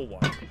able to kill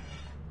one.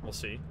 We'll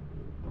see.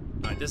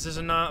 Alright, this is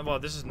not, well,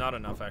 this is not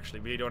enough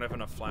actually. We don't have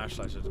enough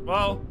flashlights.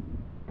 Well,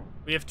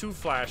 we have 2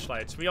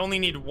 flashlights. We only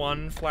need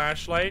 1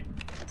 flashlight,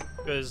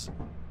 because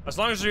as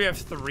long as we have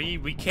 3,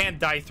 we can't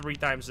die 3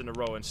 times in a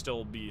row and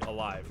still be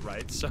alive,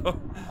 right? So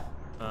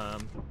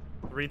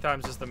 3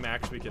 times is the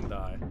max we can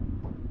die.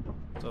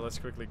 So let's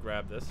quickly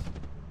grab this.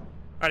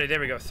 Alrighty,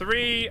 there we go.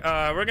 3.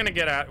 We're gonna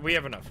get at... We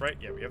have enough, right?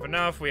 Yeah, we have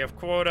enough. We have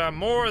quota.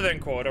 More than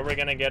quota. We're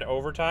gonna get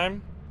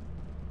overtime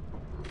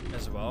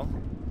as well.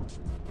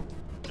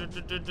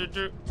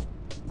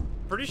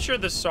 Pretty sure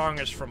this song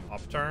is from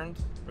Upturned,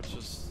 which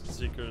is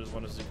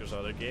one of Zeeker's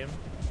other games.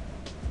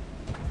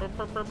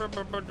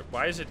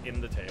 Why is it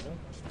in the table?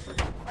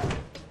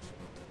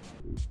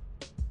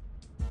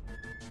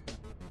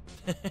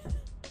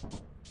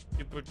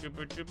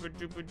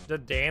 The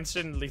dance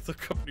in Lethal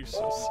Company is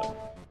so sick.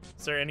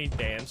 Is there any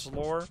dance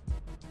lore?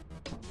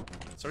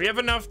 So we have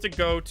enough to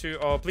go to...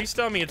 Oh, please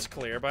tell me it's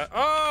clear, but...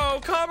 Oh,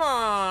 come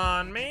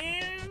on,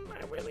 man!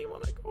 I really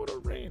want to go to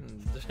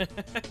Rend.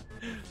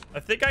 I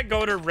think I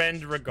go to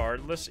Rend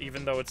regardless,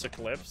 even though it's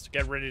eclipsed.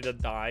 Get ready to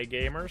die,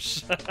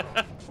 gamers.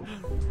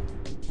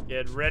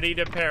 Get ready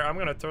to pair. I'm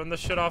gonna turn this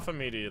shit off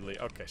immediately.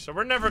 Okay, so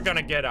we're never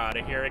gonna get out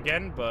of here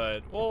again,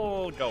 but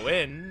we'll go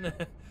in.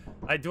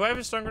 Do I have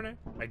a stun grenade?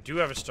 I do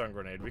have a stun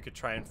grenade. We could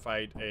try and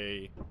fight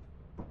a...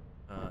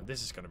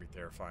 this is gonna be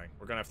terrifying.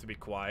 We're gonna have to be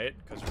quiet,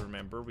 because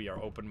remember, we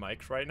are open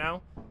mics right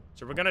now.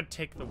 So we're gonna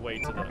take the way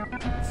to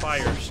the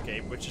fire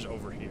escape, which is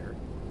over here.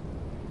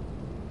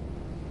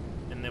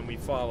 And then we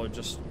follow,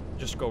 just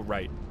go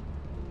right.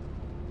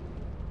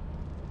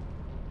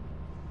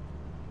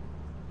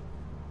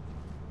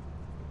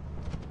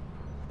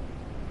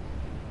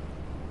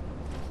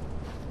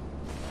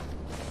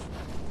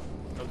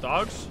 No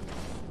dogs?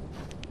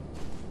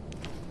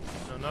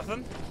 No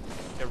nothing?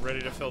 Get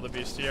ready to fill the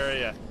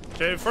bestiary, yeah.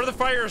 So for the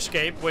fire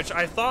escape, which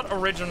I thought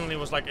originally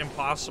was like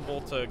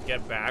impossible to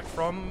get back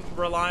from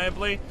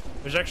reliably,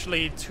 there's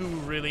actually 2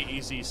 really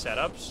easy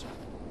setups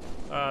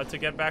to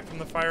get back from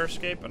the fire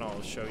escape, and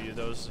I'll show you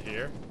those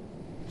here.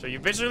 So you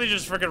basically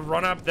just freaking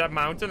run up that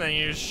mountain and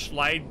you just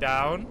slide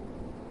down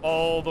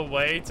all the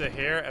way to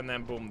here, and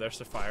then boom, there's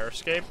the fire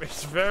escape.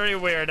 It's very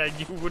weird, and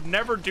you would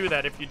never do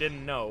that if you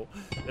didn't know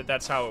that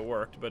that's how it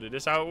worked, but it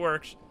is how it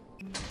works.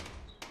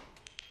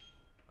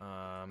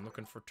 I'm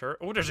looking for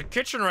oh, there's a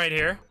kitchen right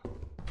here,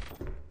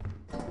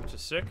 which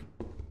is sick.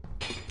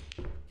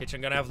 Kitchen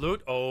gonna have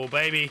loot. Oh,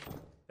 baby.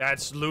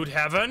 That's loot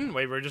heaven.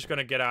 Wait, we're just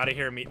gonna get out of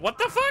here and meet. What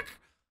the fuck?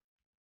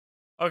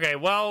 Okay,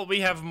 well, we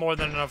have more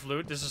than enough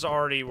loot. This is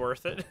already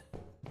worth it.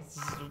 This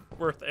is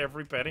worth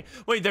every penny.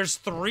 Wait, there's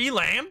 3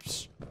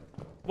 lamps?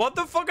 What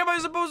the fuck am I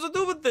supposed to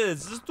do with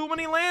this? There's too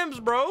many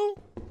lamps, bro.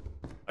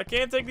 I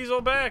can't take these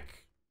all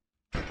back.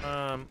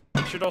 I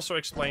should also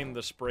explain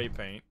the spray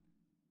paint.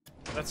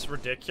 That's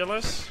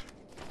ridiculous.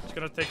 It's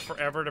gonna take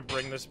forever to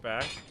bring this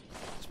back,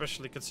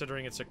 especially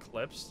considering it's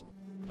eclipsed.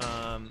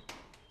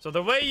 So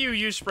the way you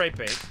use spray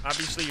paint,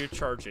 obviously you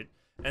charge it,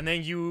 and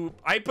then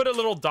I put a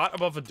little dot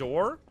above a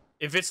door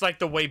if it's like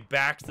the way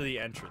back to the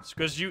entrance,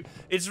 because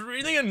it's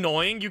really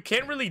annoying. You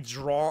can't really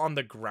draw on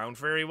the ground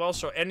very well,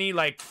 so any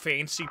like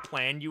fancy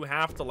plan you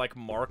have to like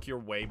mark your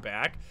way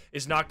back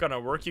is not gonna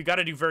work. You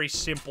gotta do very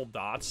simple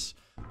dots.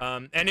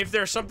 And if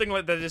there's something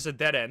like that is a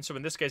dead end, so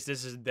in this case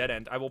this is a dead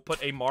end, I will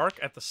put a mark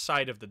at the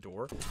side of the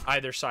door,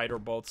 either side or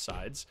both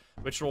sides,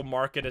 which will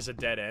mark it as a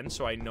dead end,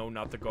 so I know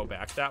not to go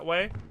back that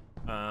way.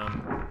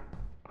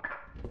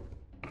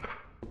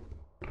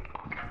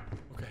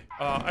 Okay,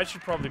 I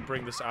should probably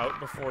bring this out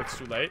before it's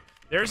too late.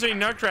 There's a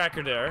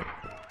nutcracker there.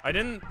 I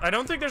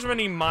don't think there's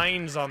many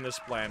mines on this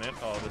planet.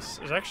 Oh, this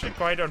is actually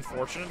quite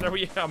unfortunate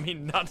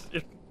that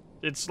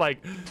it's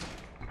like...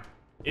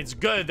 It's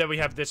good that we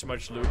have this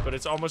much loot, but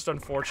it's almost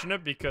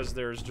unfortunate because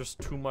there's just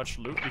too much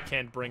loot. We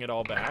can't bring it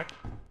all back.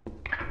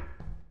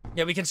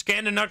 Yeah, we can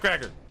scan the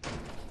nutcracker.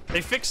 They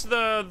fixed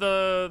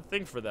the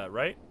thing for that,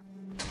 right?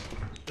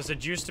 Because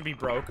it used to be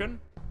broken.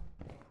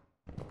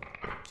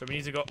 So we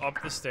need to go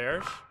up the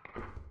stairs.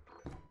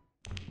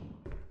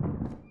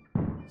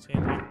 See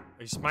anything?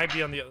 This might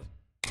be on the other...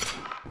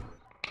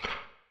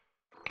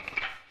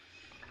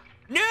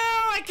 No!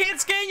 I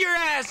can't scan your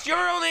ass! You're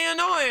only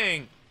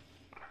annoying!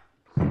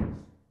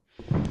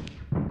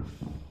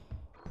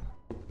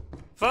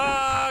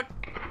 Fuck!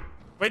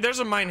 Wait, there's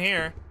a mine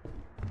here.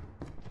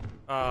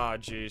 Ah,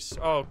 jeez.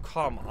 Oh,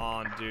 come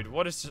on, dude.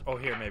 What is this? Oh,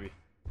 here, maybe.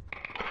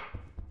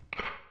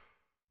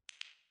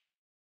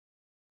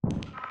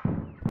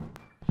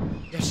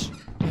 Yes,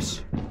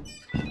 yes.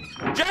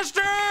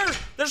 Jester!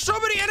 There's so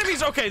many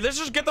enemies! Okay, let's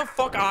just get the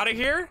fuck out of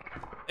here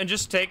and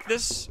just take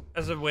this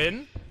as a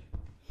win.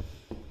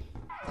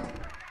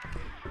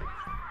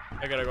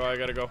 I gotta go, I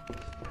gotta go.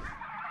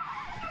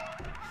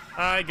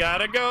 I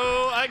gotta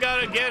go, I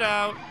gotta get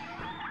out.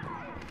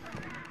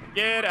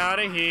 Get out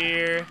of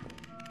here.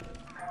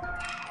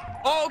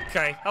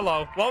 Okay,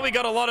 hello. Well, we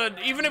got a lot of...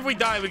 Even if we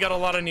die, we got a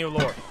lot of new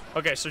lore.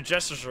 Okay, so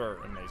jesters are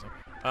amazing.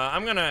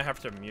 I'm gonna have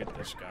to mute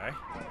this guy.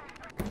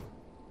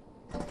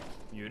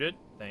 Muted.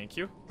 Thank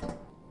you.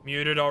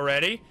 Muted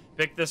already.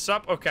 Pick this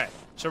up. Okay,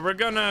 so we're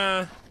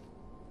gonna...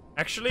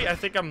 Actually, I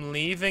think I'm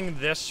leaving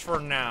this for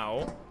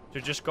now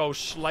to just go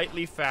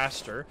slightly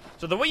faster.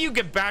 So the way you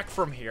get back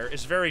from here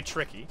is very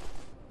tricky.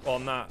 Well,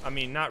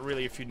 not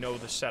really if you know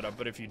the setup,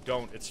 but if you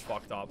don't, it's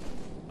fucked up.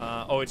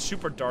 Oh, it's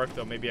super dark,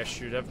 though. Maybe I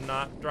should have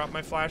not dropped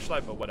my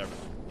flashlight, but whatever.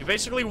 You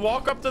basically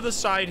walk up to the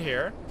side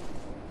here,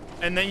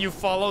 and then you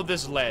follow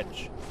this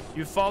ledge.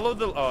 You follow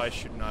the... Oh, I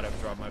should not have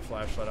dropped my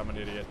flashlight. I'm an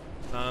idiot.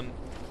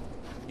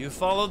 You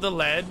follow the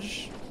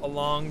ledge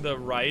along the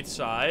right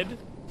side,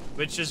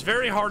 which is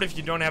very hard if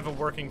you don't have a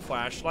working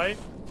flashlight.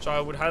 So I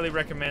would highly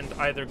recommend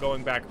either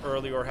going back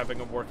early or having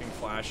a working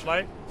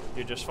flashlight.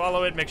 You just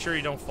follow it, make sure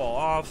you don't fall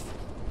off.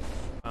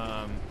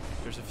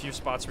 There's a few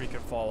spots where you can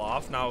fall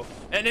off. Now,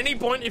 at any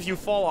point, if you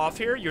fall off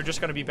here, you're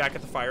just going to be back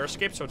at the fire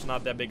escape, so it's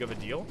not that big of a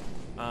deal.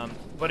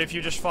 But if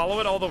you just follow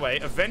it all the way,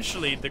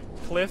 eventually the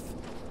cliff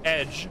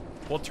edge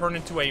will turn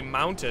into a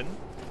mountain,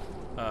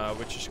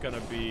 which is going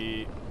to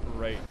be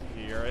right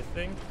here, I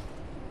think.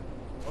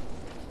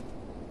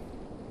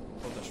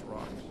 Oh, there's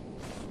rocks.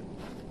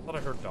 I thought I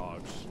heard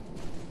dogs.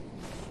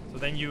 So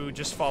then you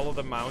just follow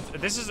the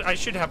mountain. I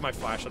should have my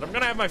flashlight. I'm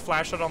gonna have my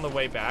flashlight on the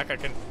way back. I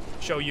can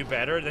show you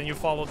better. Then you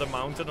follow the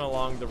mountain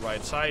along the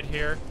right side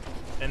here.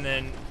 and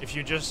then if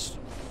you just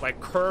like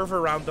curve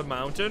around the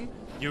mountain,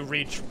 you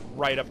reach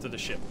right up to the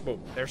ship.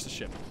 Boom, there's the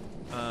ship.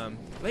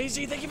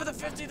 Lazy, thank you for the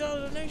 $50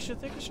 donation.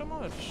 Thank you so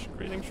much.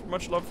 Greetings,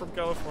 much love from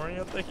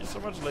California. Thank you so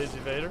much, Lazy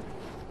Vader.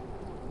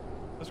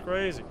 That's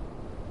crazy.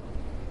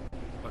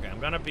 Okay, I'm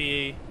gonna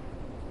be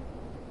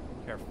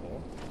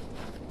careful.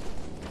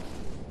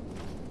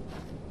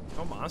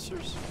 No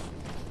monsters?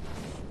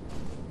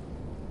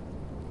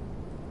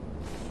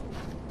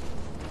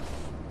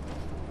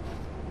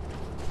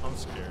 I'm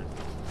scared.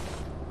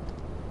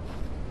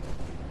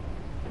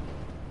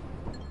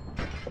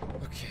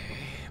 Okay,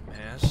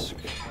 mask.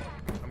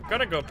 I'm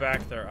gonna go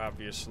back there,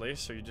 obviously,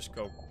 so you just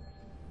go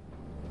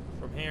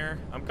from here.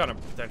 I'm gonna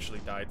potentially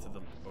die to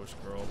the ghost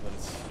girl,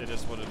 but it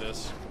is what it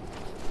is.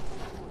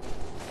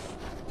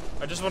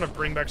 I just want to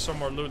bring back some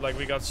more loot, like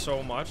we got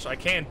so much. I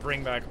can't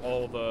bring back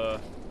all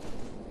the...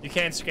 You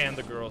can't scan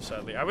the girl,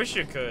 sadly. I wish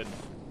you could.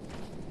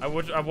 I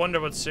wonder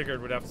what Sigurd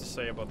would have to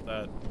say about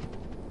that.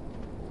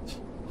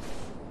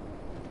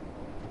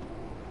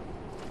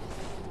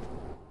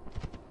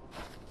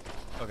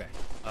 Okay.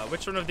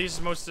 Which one of these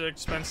is most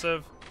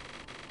expensive?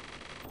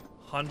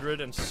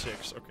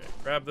 106. Okay,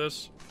 grab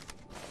this.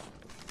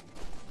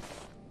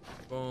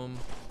 Boom,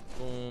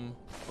 boom,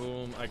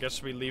 boom. I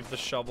guess we leave the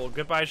shovel.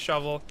 Goodbye,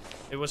 shovel.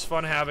 It was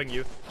fun having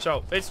you.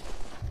 So, it's...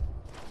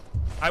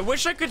 I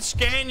wish I could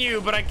scan you,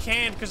 but I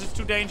can't because it's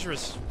too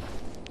dangerous.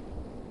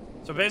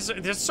 So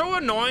basically, it's so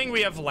annoying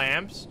we have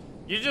lamps.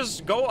 You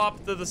just go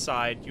up to the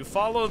side. You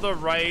follow the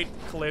right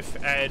cliff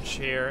edge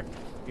here.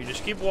 You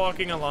just keep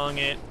walking along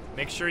it.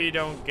 Make sure you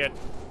don't get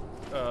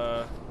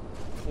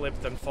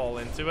clipped and fall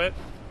into it.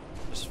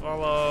 Just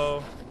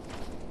follow.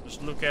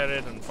 Just look at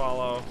it and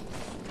follow.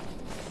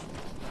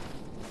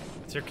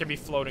 There can be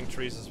floating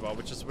trees as well,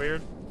 which is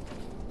weird.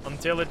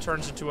 Until it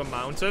turns into a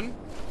mountain.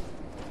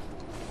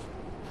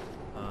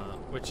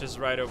 Which is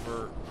right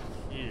over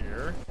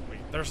here. Wait,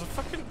 there's a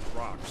fucking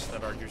rocks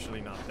that are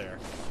usually not there.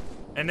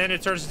 And then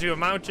it turns into a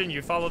mountain.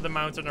 You follow the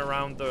mountain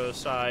around the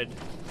side.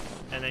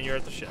 And then you're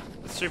at the ship.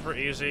 It's super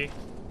easy.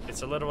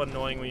 It's a little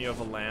annoying when you have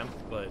a lamp,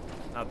 but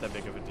not that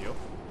big of a deal.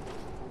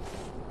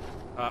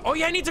 Oh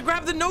yeah, I need to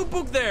grab the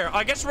notebook there.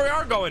 I guess we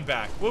are going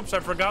back. Whoops,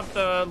 I forgot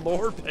the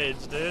lore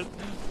page, dude.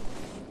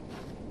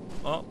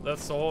 Well,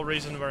 that's the whole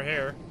reason we're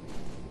here.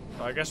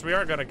 So I guess we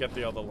are gonna get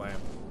the other lamp.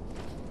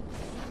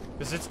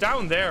 Because it's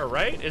down there,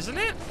 right? Isn't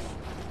it?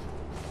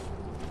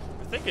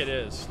 I think it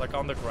is. Like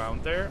on the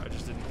ground there. I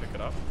just didn't pick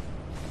it up.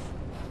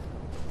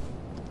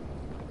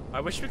 I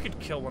wish we could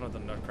kill one of the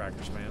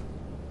nutcrackers, man.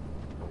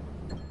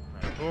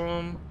 Alright,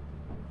 boom.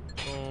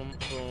 Boom,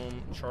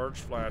 boom. Charge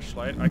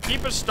flashlight. I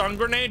keep a stun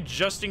grenade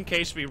just in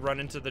case we run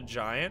into the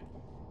giant.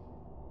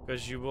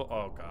 Because you will...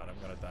 Oh, God. I'm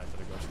going to die to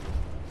the ghost.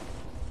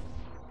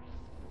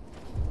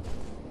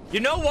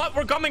 You know what?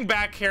 We're coming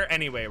back here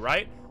anyway,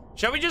 right?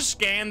 Shall we just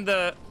scan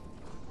the...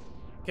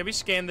 Can we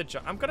scan the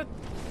giant? I'm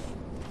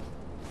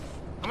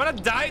gonna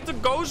die to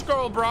Ghost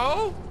Girl,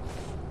 bro.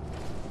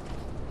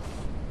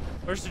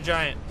 Where's the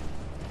giant?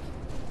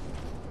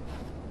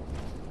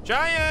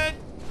 Giant!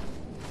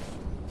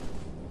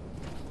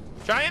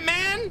 Giant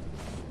man?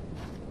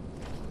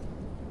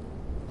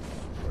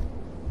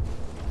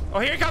 Oh,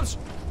 here he comes.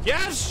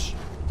 Yes!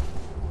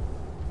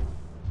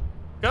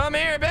 Come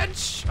here,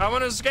 bitch. I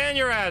want to scan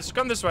your ass.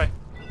 Come this way.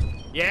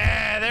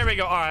 Yeah, there we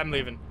go. Oh, I'm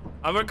leaving.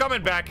 We're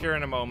coming back here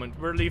in a moment.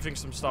 We're leaving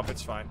some stuff.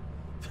 It's fine.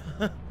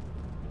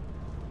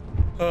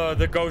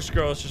 The ghost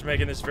girl is just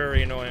making this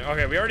very annoying.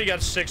 Okay, we already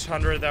got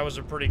 600. That was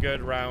a pretty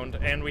good round.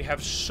 And we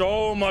have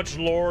so much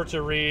lore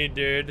to read,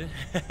 dude.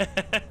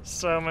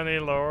 So many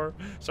lore.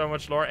 So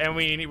much lore. And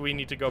we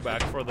need to go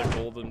back for the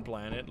Golden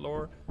Planet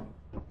lore.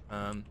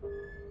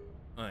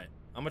 Alright.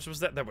 How much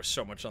was that? That was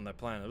so much on that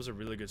planet. That was a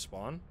really good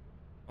spawn.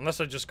 Unless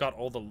I just got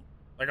all the...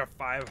 I got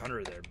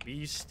 500 there.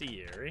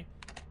 Bestiary.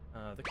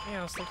 The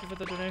Chaos, thank you for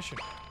the donation.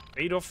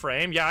 Fatal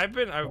Frame. Yeah, I've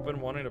been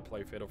wanting to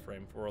play Fatal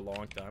Frame for a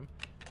long time.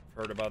 I've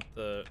heard about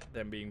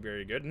them being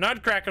very good.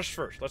 Nutcrackers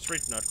first. Let's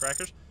read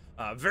Nutcrackers.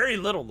 Very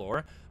little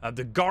lore.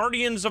 The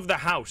guardians of the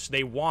house,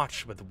 they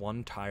watch with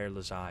one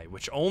tireless eye,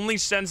 which only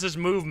senses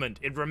movement.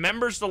 It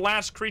remembers the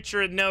last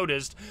creature it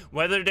noticed,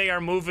 whether they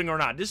are moving or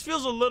not. This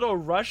feels a little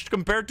rushed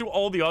compared to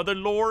all the other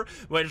lore,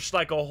 where it's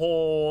like a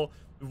whole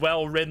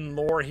well-written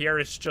lore. Here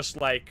it's just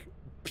like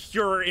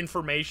pure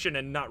information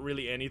and not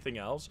really anything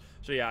else.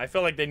 So yeah, I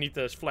feel like they need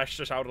to flesh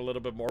this out a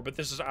little bit more, but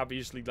this is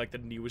obviously like the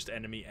newest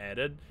enemy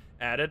added.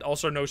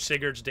 Also no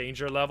Sigurd's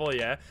danger level,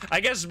 yeah.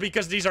 I guess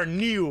because these are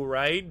new,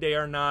 right? They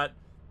are not...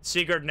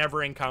 Sigurd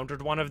never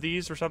encountered one of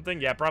these or something.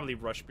 Yeah, probably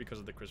rushed because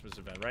of the Christmas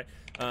event, right?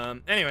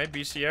 Anyway,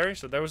 bestiary.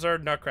 So those are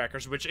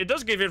Nutcrackers, which it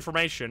does give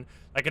information.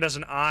 Like it has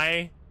an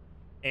eye,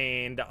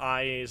 and the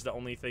eye is the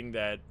only thing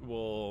that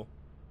will...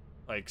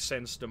 like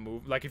sense the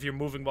move. Like if you're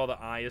moving while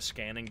the eye is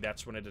scanning,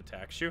 that's when it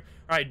attacks you.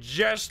 All right,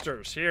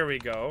 jesters, here we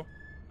go.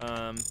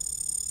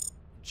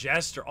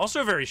 Jester,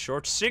 also very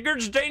short.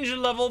 Sigurd's danger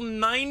level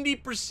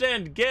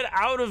 90%. Get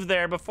out of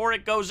there before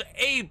it goes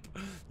ape.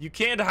 You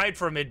can't hide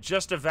from it,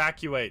 just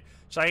evacuate.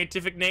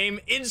 Scientific name,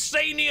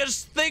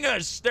 Insanius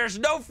Thingus. There's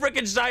no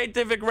freaking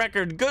scientific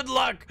record. Good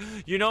luck.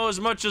 You know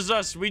as much as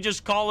us. We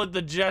just call it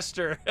the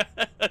Jester.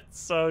 It's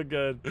so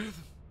good.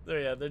 So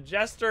yeah, the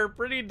Jester,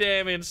 pretty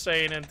damn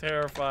insane and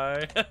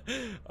terrifying.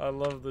 I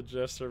love the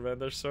Jester, man.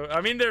 They're so...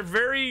 I mean, they're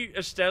very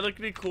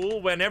aesthetically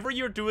cool. Whenever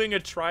you're doing a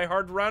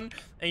try-hard run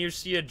and you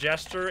see a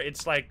Jester,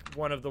 it's like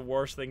one of the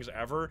worst things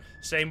ever.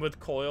 Same with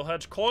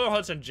Coilheads.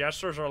 Coilheads and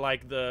Jesters are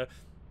like the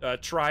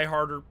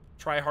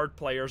try-hard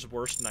player's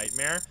worst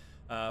nightmare.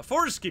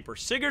 Forest Keeper,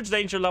 Sigurd's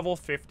danger level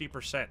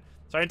 50%.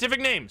 Scientific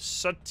name,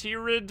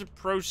 Satyrid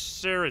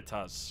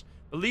proceritas.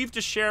 Believed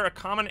to share a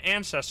common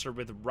ancestor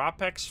with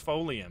Rapex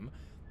folium.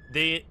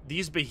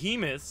 These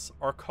behemoths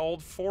are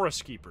called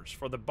forest keepers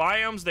for the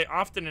biomes they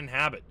often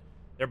inhabit.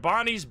 Their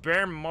bodies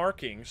bear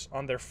markings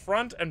on their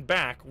front and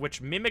back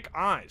which mimic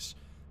eyes.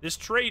 This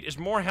trait is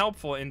more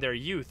helpful in their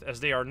youth as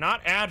they are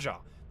not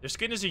agile. Their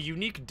skin is a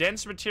unique,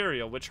 dense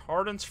material which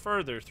hardens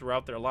further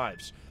throughout their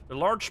lives. The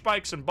large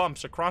spikes and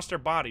bumps across their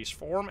bodies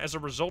form as a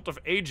result of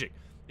aging.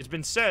 It's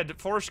been said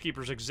forest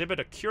keepers exhibit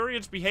a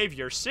curious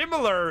behavior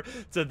similar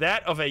to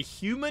that of a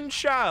human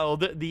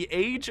child the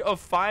age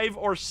of 5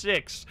 or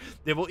 6.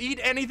 They will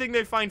eat anything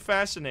they find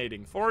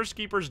fascinating. Forest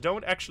keepers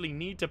don't actually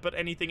need to put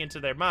anything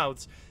into their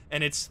mouths,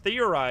 and it's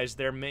theorized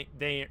their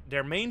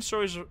main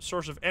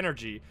source of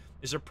energy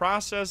is a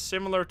process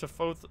similar to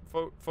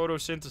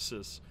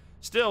photosynthesis.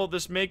 Still,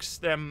 this makes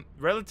them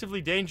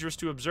relatively dangerous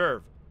to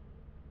observe.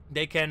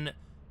 They can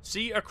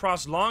see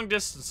across long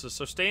distances,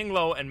 so staying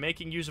low and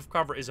making use of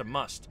cover is a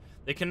must.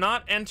 They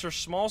cannot enter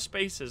small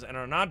spaces and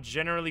are not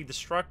generally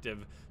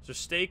destructive, so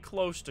stay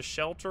close to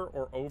shelter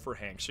or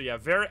overhang. So yeah,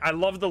 I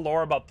love the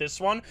lore about this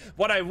one.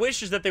 What I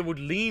wish is that they would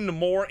lean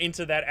more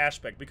into that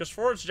aspect, because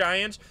forest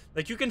giants,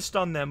 like, you can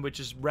stun them, which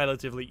is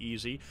relatively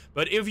easy,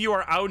 but if you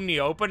are out in the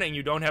open and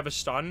you don't have a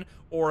stun,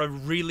 or a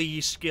really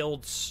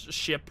skilled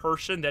ship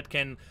person that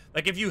can,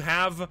 like, if you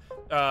have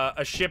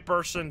a ship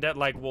person that,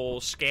 like,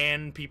 will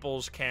scan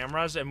people's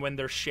cameras, and when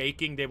they're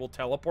shaking, they will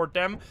teleport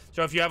them.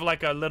 So if you have,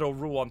 like, a little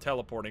rule on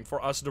teleporting,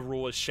 for us, the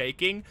rule is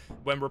shaking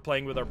when we're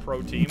playing with our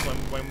pro team.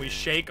 When we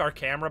shake our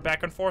camera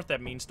back and forth,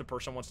 that means the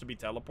person wants to be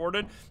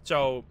teleported.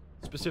 So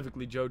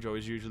specifically, JoJo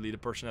is usually the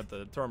person at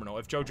the terminal.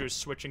 If JoJo is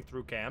switching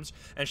through cams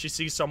and she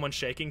sees someone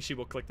shaking, she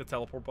will click the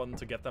teleport button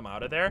to get them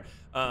out of there.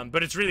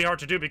 But it's really hard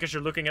to do because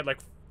you're looking at, like,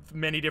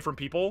 many different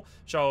people.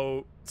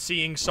 So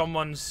seeing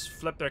someone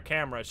flip their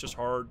camera, it's just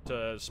hard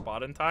to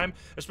spot in time.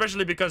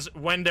 Especially because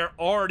when they're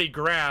already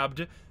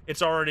grabbed,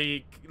 it's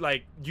already,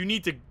 like, you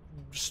need to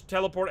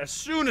teleport as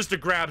soon as the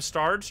grab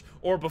starts,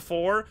 or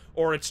before,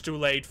 or it's too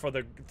late for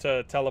the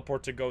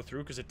teleport to go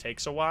through because it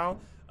takes a while.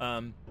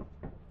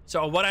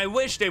 So what I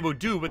wish they would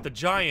do with the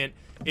giant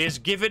is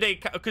give it a...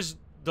 Because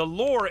the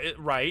lore,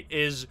 right,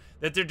 is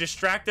that they're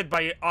distracted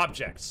by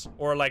objects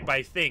or, like,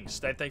 by things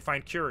that they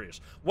find curious.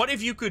 What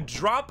if you could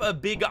drop a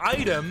big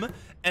item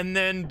and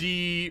then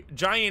the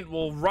giant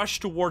will rush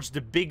towards the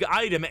big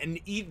item and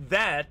eat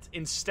that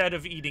instead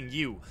of eating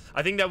you?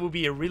 I think that would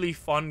be a really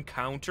fun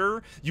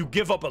counter. You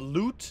give up a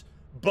loot,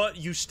 but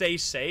you stay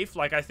safe.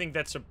 Like, I think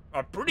that's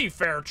a pretty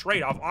fair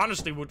trade-off.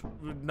 Honestly, would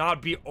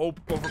not be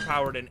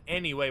overpowered in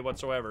any way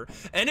whatsoever.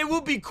 And it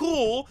would be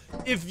cool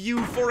if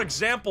you, for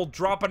example,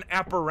 drop an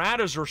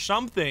apparatus or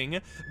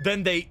something,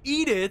 then they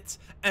eat it,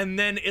 and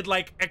then it,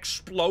 like,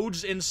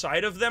 explodes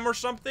inside of them or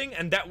something,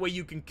 and that way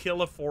you can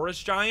kill a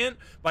forest giant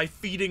by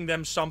feeding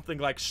them something,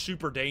 like,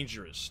 super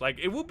dangerous. Like,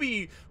 it would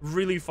be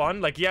really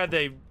fun. Like, yeah,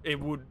 it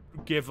would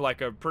give,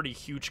 like, a pretty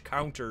huge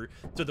counter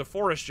to the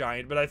forest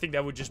giant, but I think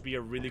that would just be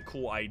a really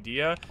cool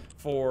idea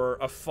for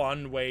a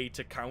fun way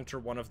to counter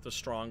one of the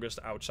strongest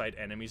outside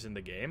enemies in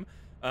the game.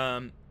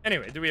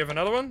 Anyway, do we have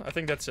another one? I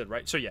think that's it,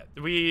 right? So yeah,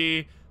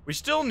 we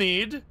still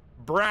need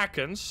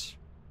Brackens.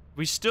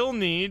 We still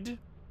need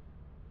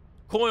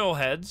coil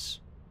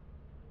heads.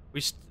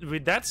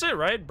 That's it,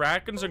 right?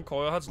 Brackens and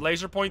coil heads.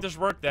 Laser pointers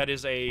work. That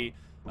is a...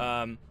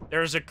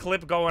 there's a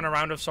clip going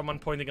around of someone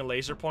pointing a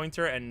laser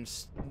pointer, and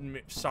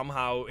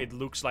somehow it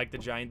looks like the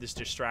giant is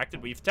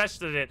distracted. We've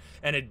tested it,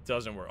 and it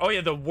doesn't work. Oh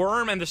yeah, the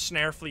worm and the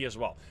snare flea as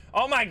well.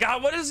 Oh my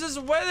god, what is this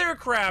weather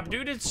crap,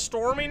 dude? It's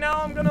stormy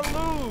now. I'm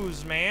gonna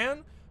lose,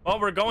 man.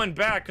 Well, we're going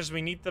back because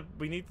we need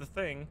the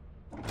thing.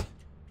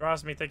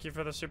 Drosme, thank you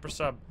for the super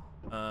sub.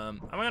 I'm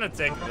gonna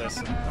take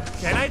this.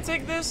 Can I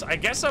take this? I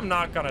guess I'm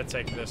not gonna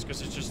take this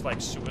because it's just like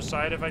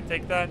suicide if I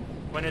take that.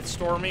 When it's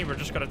stormy, we're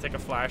just gonna take a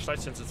flashlight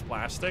since it's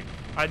plastic.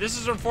 This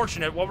is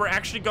unfortunate. What we're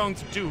actually going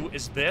to do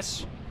is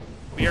this.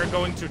 We are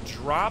going to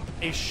drop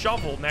a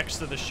shovel next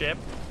to the ship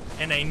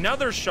and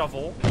another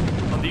shovel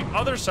on the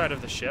other side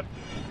of the ship,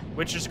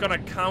 which is gonna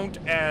count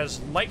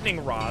as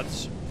lightning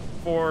rods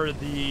for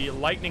the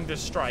lightning to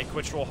strike,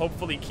 which will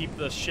hopefully keep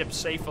the ship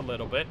safe a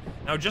little bit.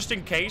 Now, just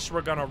in case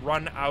we're gonna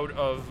run out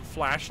of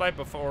flashlight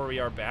before we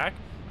are back,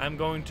 I'm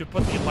going to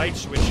put the light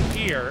switch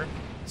here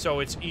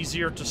so it's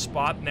easier to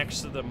spot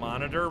next to the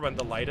monitor when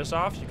the light is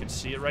off. You can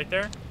see it right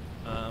there.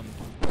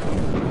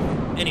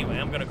 Anyway,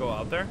 I'm gonna go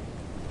out there.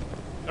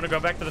 I'm gonna go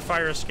back to the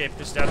fire escape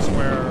because that's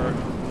where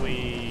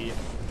we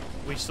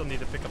still need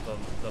to pick up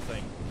the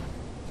thing.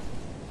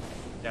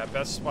 Yeah,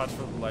 best spots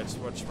for the light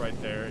switch right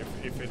there.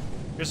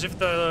 Because if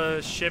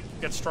the ship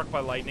gets struck by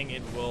lightning,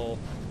 it will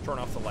turn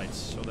off the lights,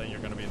 so then you're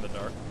gonna be in the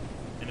dark,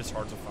 and it's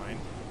hard to find.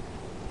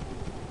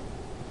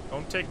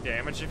 Don't take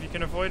damage if you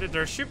can avoid it.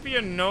 There should be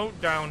a note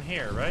down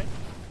here, right?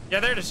 Yeah,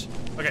 there it is.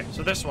 Okay,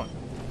 so this one.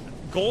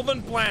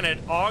 Golden Planet,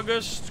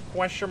 August,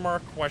 question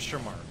mark,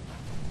 question mark.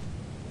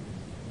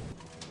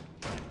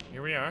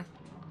 Here we are.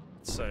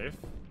 It's safe.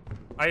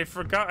 I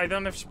forgot, I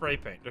don't have spray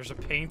paint. There's a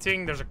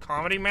painting, there's a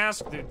comedy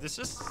mask. Dude, this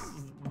is...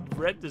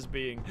 Red is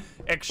being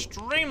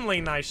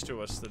extremely nice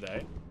to us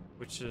today,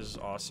 which is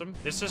awesome.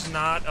 This is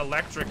not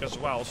electric as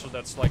well, so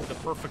that's like the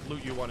perfect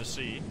loot you want to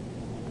see.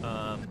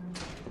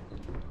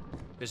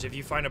 Because if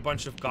you find a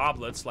bunch of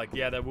goblets, like,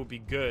 yeah, that would be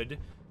good.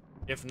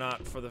 If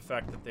not for the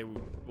fact that they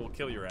will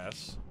kill your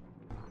ass.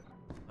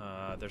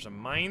 There's a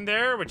mine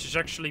there, which is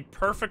actually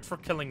perfect for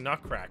killing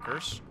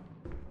nutcrackers.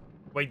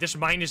 Wait, this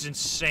mine is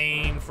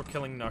insane for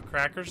killing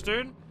nutcrackers,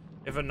 dude.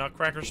 If a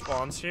nutcracker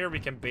spawns here, we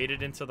can bait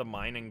it into the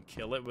mine and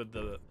kill it with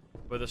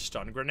a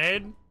stun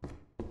grenade.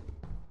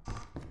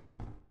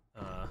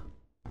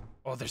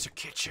 Oh, there's a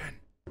kitchen.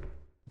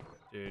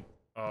 Dude.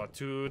 Oh,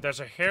 there's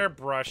a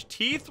hairbrush.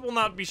 Teeth will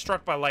not be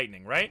struck by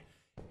lightning, right?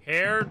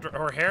 Hair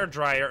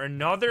dryer,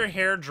 another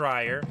hair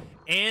dryer,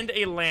 and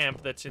a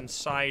lamp that's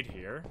inside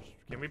here.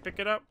 Can we pick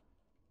it up?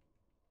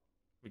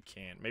 We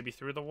can't. Maybe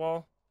through the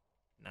wall?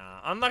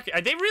 Nah, unlucky.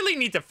 They really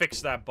need to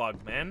fix that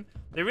bug, man.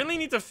 They really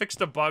need to fix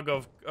the bug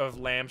of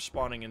lamps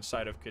spawning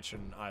inside of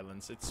kitchen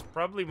islands. It's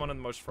probably one of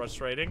the most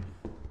frustrating,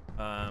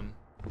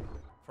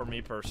 for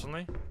me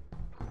personally.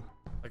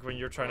 Like when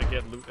you're trying to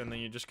get loot and then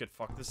you just get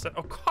fucked this set.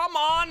 Oh, come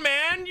on,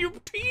 man! You're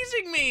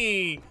teasing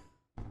me!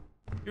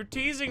 You're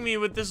teasing me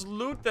with this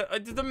loot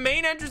that... the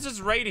main entrance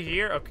is right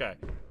here? Okay.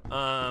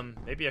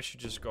 Maybe I should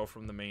just go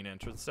from the main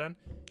entrance then.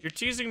 You're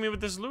teasing me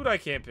with this loot I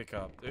can't pick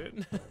up,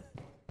 dude.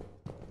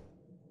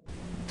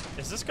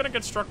 Is this gonna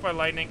get struck by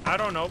lightning? I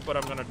don't know, but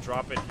I'm gonna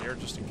drop it here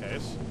just in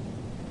case.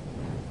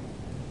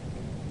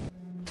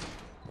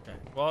 Okay,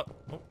 well...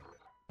 Oh,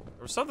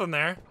 there was something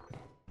there.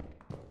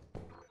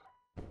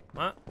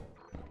 What?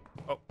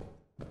 Oh.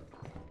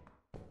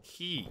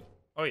 Key.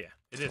 Oh, yeah.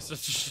 It is.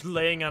 It's just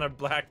laying on a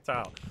black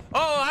towel.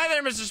 Oh, hi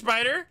there, Mr.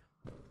 Spider.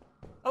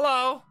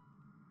 Hello.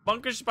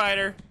 Bunker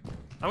Spider.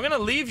 I'm gonna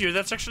leave you.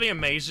 That's actually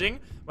amazing.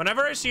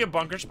 Whenever I see a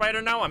bunker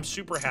spider now, I'm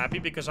super happy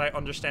because I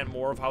understand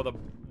more of how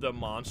the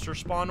monster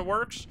spawn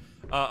works.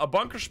 A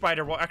bunker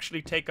spider will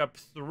actually take up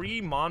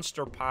 3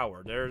 monster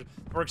power.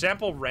 For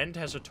example, Rent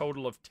has a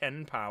total of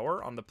 10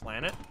 power on the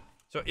planet.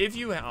 So if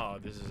you oh,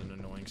 this is an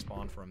annoying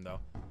spawn for him,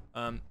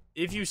 though.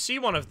 If you see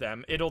one of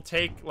them, it'll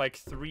take, like,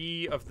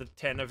 3 of the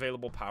 10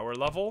 available power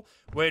level,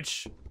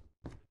 which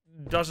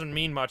doesn't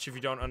mean much if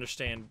you don't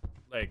understand,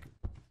 like,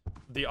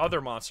 the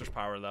other monster's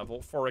power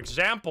level. For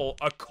example,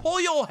 a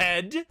coil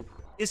head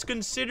is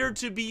considered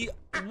to be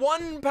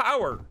 1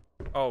 power.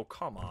 Oh,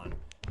 come on.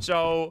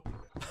 So,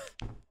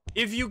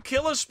 if you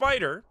kill a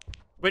spider,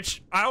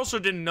 which I also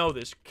didn't know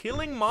this,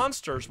 killing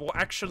monsters will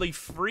actually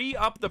free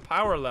up the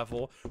power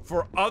level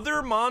for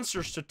other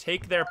monsters to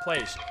take their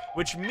place,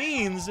 which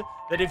means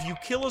that if you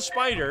kill a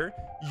spider,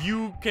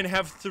 you can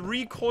have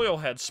 3 coil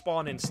heads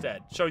spawn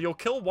instead. So you'll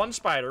kill 1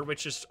 spider,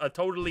 which is a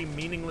totally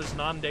meaningless,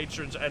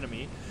 non-nature's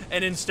enemy,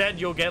 and instead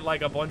you'll get,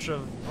 like, a bunch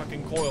of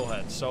fucking coil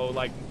heads. So,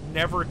 like,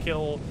 never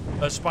kill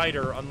a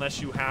spider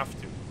unless you have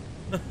to.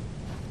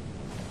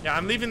 Yeah,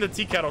 I'm leaving the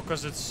tea kettle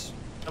because it's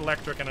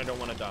electric and I don't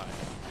want to die.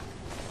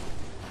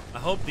 I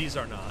hope these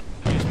are not.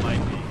 These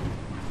might be.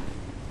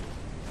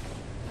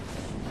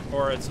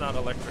 Or it's not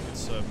electric,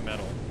 it's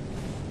metal.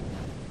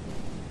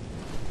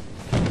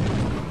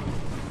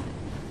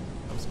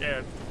 I'm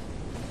scared.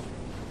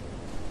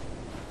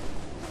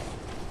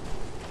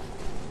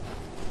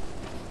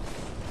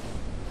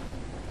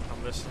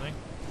 I'm listening.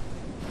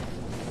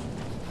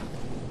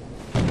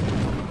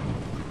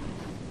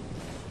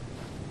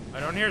 I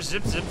don't hear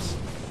zip zips.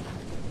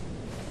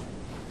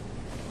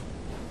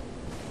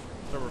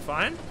 So we're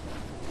fine?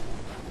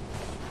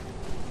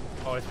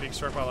 Oh, it's being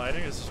struck by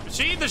lightning?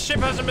 See, the ship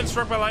hasn't been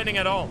struck by lightning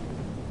at all.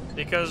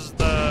 Because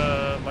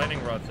the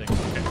lightning rod thing.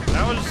 Okay,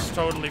 that was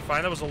totally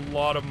fine. That was a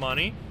lot of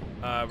money.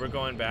 We're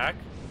going back.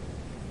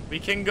 We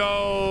can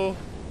go...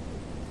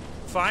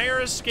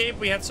 Fire escape.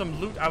 We had some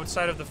loot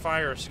outside of the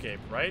fire escape,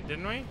 right?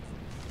 Didn't we?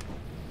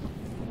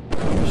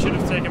 Should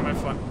have taken my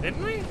fire...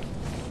 Didn't we?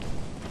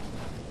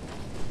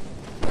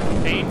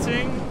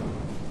 Painting?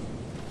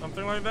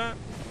 Something like that?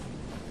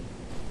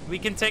 We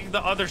can take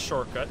the other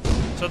shortcut.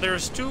 So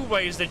there's 2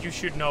 ways that you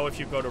should know if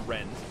you go to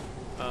Rend.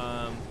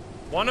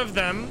 One of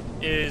them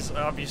is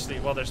obviously,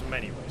 well, there's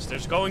many ways.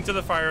 There's going to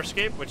the fire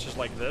escape, which is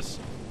like this.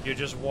 You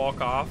just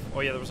walk off. Oh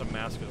yeah, there was a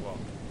mask as well.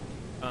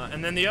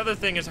 And then the other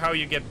thing is how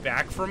you get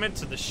back from it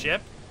to the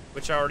ship,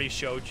 which I already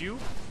showed you.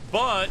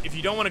 But if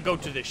you don't want to go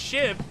to the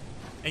ship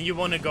and you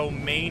want to go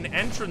main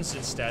entrance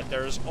instead,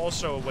 there's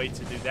also a way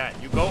to do that.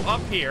 You go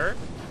up here,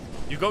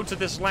 you go to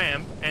this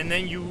lamp, and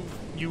then you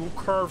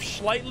curve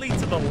slightly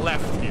to the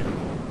left here.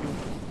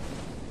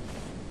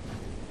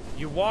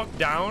 You walk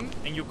down,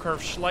 and you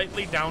curve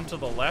slightly down to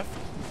the left,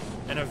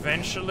 And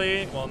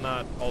eventually, well,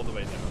 not all the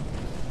way down.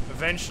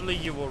 Eventually,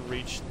 you will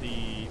reach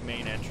the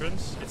main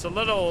entrance. It's a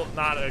little,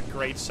 not a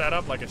great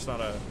setup. Like, it's not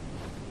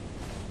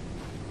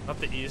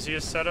the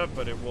easiest setup,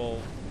 but it will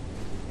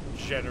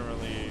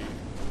generally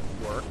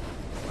work.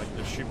 Like,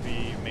 there should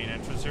be main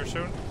entrance here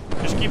soon.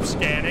 Just keep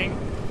scanning.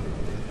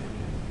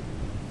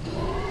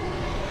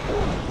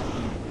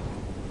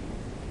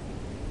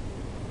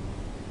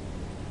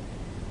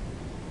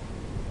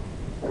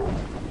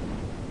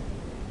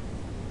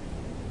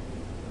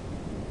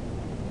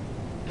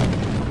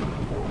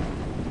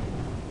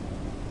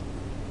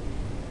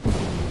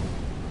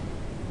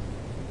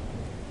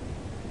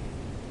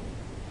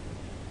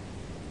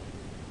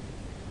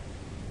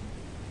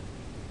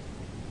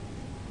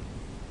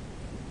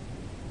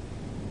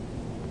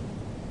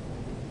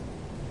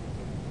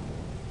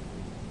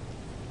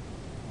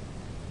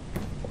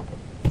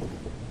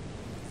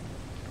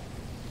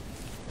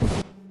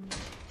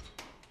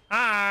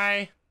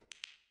 Hi.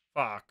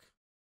 Fuck.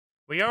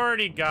 We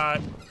already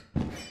got...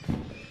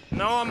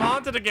 No, I'm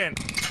haunted again.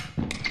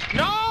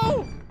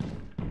 No!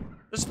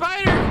 The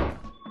spider!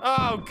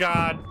 Oh,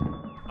 God.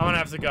 I'm gonna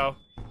have to go.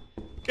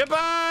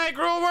 Goodbye,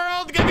 cruel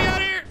world! Get me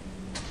out of here!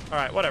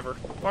 Alright, whatever.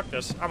 Fuck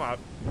this. I'm out.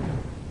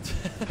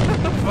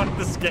 Fuck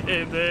this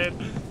game, dude.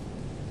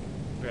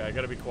 Okay, I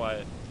gotta be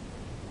quiet.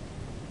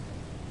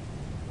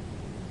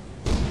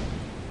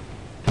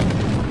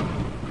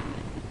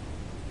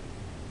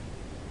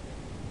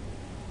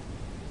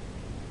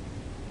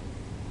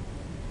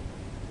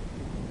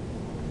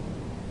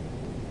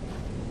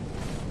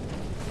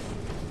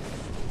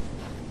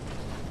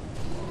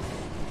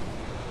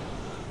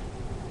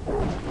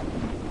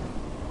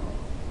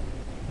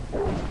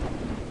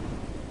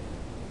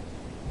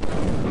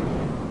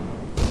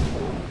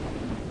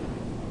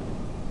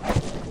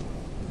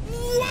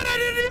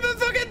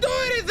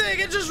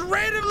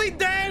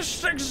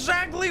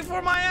 Exactly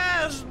for my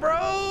ass,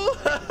 bro.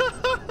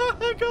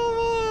 Come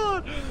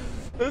on.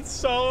 That's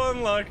so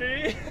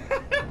unlucky.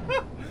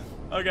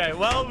 Okay,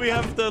 well, we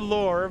have the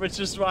lore, which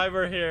is why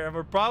we're here. And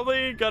we're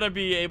probably gonna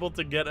be able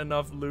to get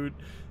enough loot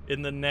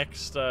in the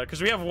next,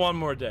 because we have one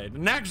more day. The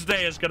next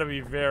day is gonna be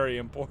very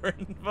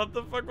important. What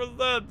the fuck was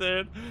that,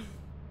 dude?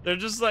 They're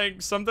just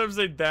like, sometimes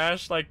they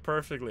dash like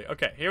perfectly.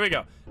 Okay, here we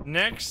go.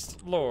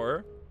 Next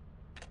lore.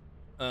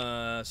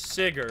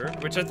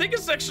 Sigurd, which I think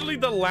is actually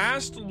the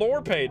last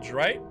lore page,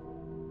 right?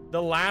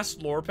 The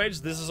last lore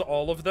page. This is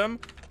all of them.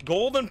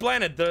 Golden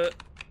Planet.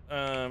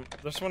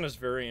 This one is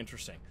very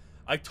interesting.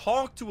 I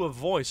talked to a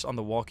voice on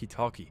the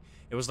walkie-talkie.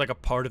 It was like a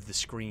part of the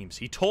screams.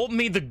 He told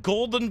me the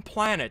Golden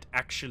Planet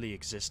actually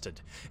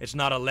existed. It's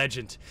not a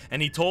legend.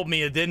 And he told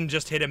me it didn't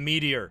just hit a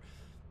meteor.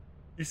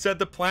 He said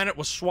the planet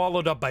was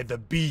swallowed up by the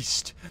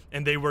beast,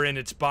 and they were in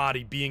its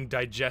body being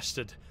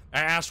digested. I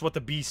asked what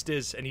the beast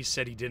is, and he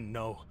said he didn't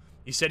know.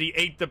 He said it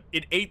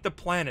ate the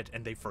planet,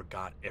 and they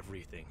forgot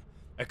everything.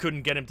 I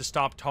couldn't get him to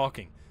stop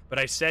talking, but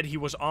I said he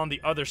was on the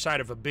other side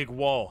of a big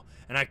wall,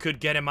 and I could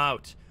get him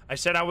out. I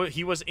said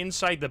he was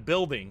inside the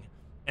building,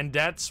 and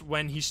that's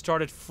when he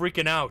started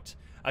freaking out.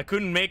 I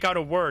couldn't make out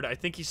a word. I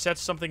think he said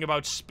something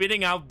about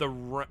spitting out the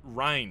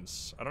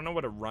rinds. I don't know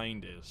what a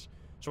rind is.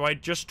 So I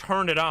just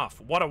turned it off.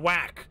 What a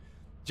whack.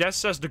 Jess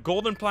says the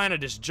Golden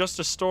Planet is just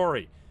a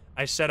story.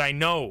 I said, I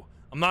know.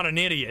 I'm not an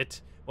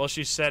idiot. Well,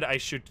 she said I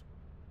should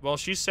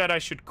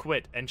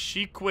quit, and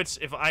she quits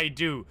if I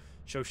do,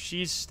 so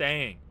she's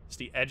staying. It's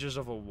the edges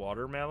of a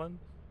watermelon?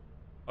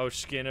 Oh,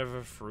 skin of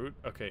a fruit?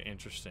 Okay,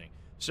 interesting.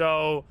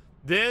 So,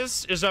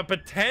 this is a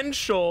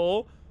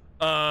potential,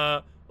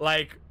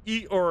 like,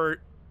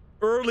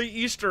 early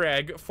Easter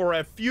egg for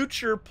a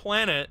future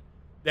planet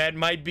that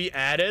might be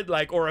added,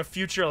 like, or a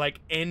future, like,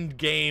 end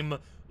game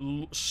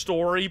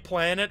story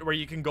planet where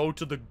you can go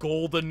to the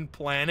Golden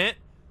Planet.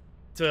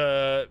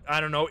 To, I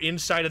don't know,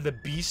 inside of the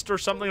beast or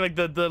something. Like,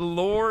 the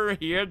lore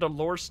here, the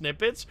lore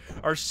snippets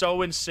are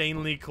so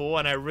insanely cool,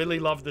 and I really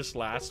love this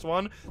last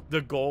one, the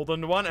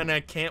golden one, and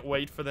I can't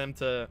wait for them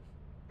to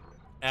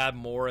add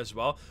more as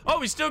well. Oh,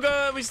 we still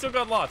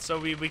got lots. So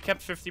we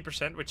kept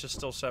 50%, which is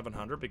still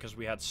 700 because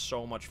we had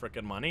so much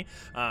freaking money.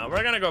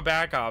 We're gonna go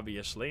back,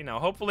 obviously. Now,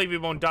 hopefully we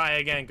won't die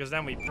again, because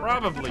then we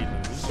probably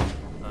lose.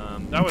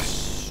 That was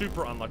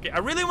super unlucky. I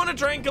really want to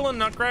try and kill a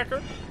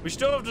nutcracker. We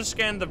still have to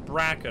scan the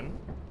bracken.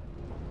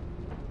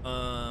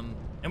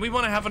 And we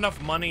want to have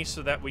enough money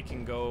so that we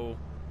can go...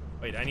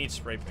 Wait, I need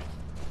spray paint.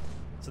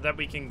 So that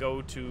we can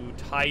go to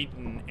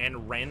Titan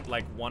and Rent,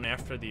 like, one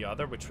after the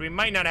other, which we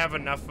might not have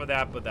enough for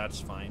that, but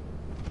that's fine.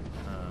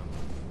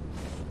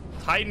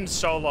 Titan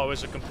solo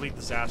is a complete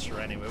disaster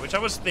anyway, which I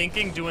was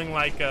thinking doing,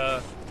 like,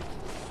 a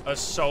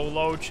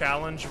solo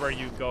challenge where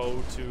you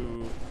go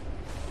to...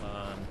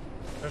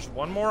 there's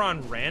one more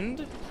on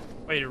Rend?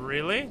 Wait,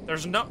 really?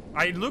 There's no...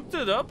 I looked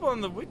it up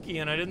on the wiki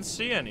and I didn't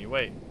see any.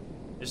 Wait.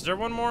 Is there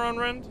one more on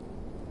Rend?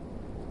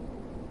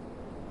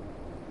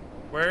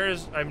 Where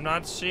is... I'm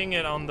not seeing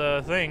it on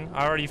the thing.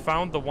 I already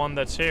found the one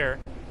that's here.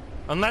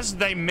 Unless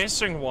they're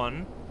missing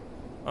one.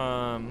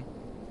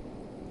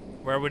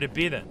 Where would it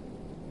be then?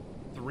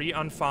 3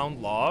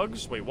 unfound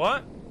logs? Wait,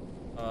 what?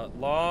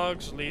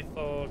 Logs,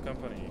 lethal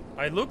company.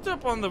 I looked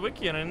up on the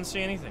wiki and I didn't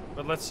see anything,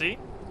 but let's see.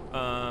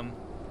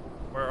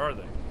 Where are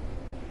they?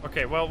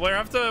 Okay, well, we'll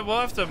have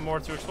to more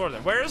to explore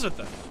them. Where is it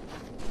then?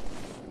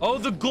 Oh,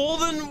 the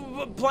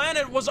golden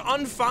planet was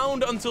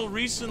unfound until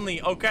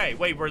recently. Okay,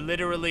 wait, we're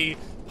literally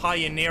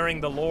pioneering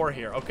the lore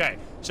here. Okay,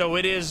 so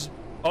it is...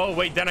 Oh,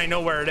 wait, then I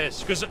know where it is.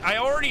 Because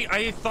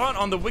I thought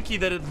on the wiki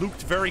that it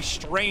looked very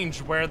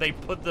strange where they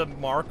put the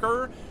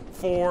marker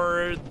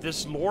for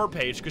this lore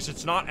page, because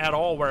it's not at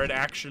all where it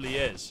actually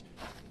is.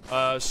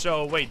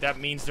 So, wait, that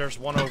means there's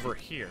one over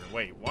here.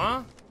 Wait,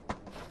 what?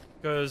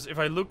 Because if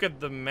I look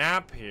at the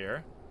map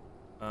here...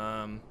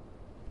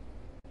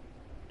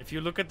 if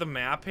you look at the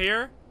map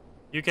here,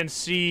 you can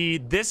see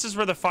this is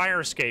where the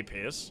fire escape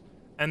is,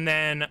 and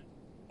then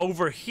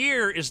over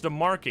here is the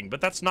marking,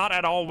 but that's not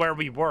at all where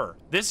we were.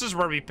 This is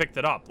where we picked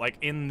it up, like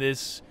in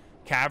this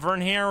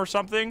cavern here or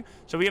something.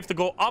 So we have to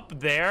go up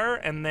there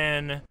and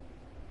then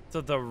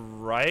to the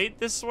right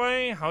this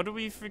way. How do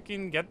we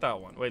freaking get that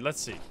one? Wait,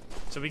 let's see.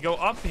 So we go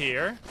up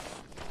here,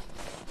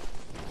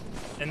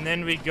 and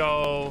then we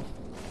go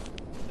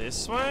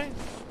this way.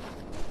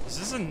 Is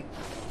this a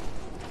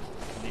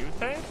new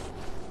thing?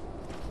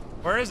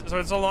 Where is it? So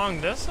it's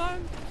along this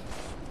side?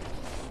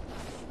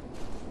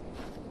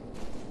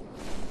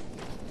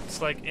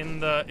 It's like in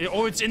the...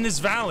 Oh, it's in this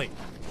valley.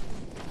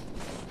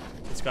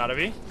 It's gotta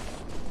be.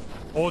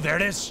 Oh, there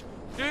it is.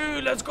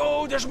 Dude, let's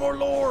go. There's more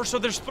lore. So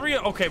there's 3.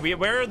 Okay,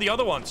 where are the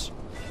other ones?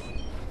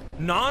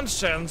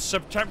 Nonsense.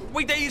 September.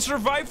 Wait, they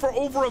survived for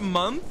over a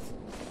month?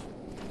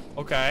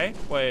 Okay.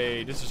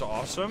 Wait, this is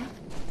awesome.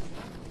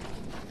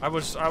 I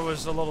was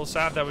a little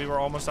sad that we were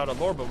almost out of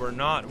lore, but we're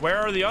not. Where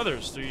are the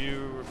others?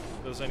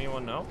 Does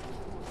anyone know?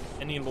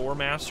 Any lore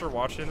master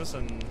watching this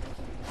and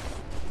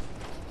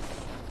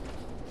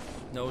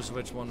knows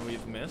which one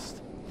we've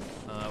missed?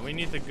 We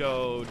need to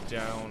go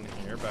down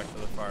here, back to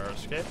the fire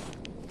escape.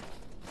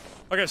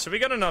 Okay, so we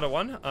got another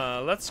one.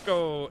 Let's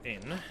go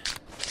in.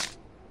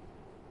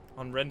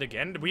 On Rend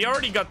again. We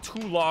already got 2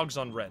 logs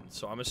on Rend,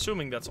 so I'm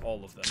assuming that's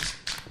all of them.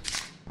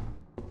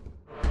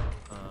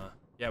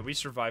 Yeah, we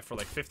survived for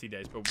like 50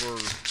 days, but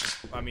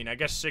I mean, I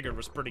guess Sigurd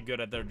was pretty good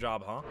at their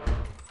job, huh?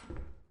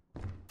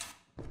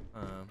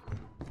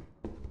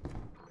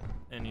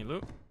 Any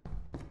loot?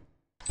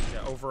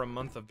 Yeah, over a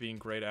month of being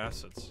great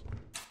assets.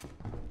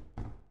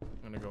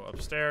 I'm gonna go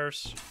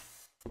upstairs.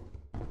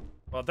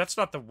 Well, that's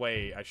not the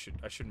way I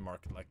shouldn't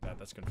mark it like that.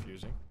 That's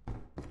confusing.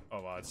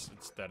 Oh, well, it's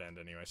dead end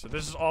anyway. So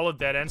this is all a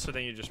dead end, so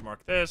then you just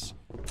mark this.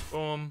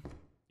 Boom.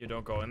 You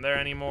don't go in there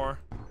anymore.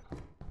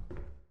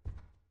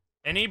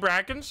 Any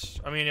brackens?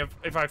 I mean,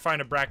 if I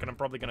find a bracken, I'm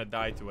probably gonna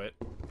die to it.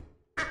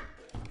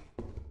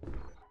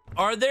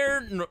 Are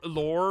there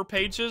lore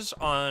pages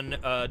on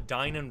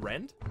Dine and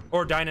Rend?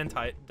 Or Dine and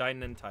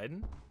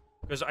Titan?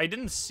 Because I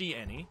didn't see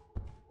any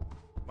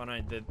when I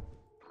did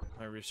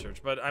my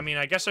research. But, I mean,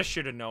 I guess I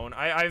should have known.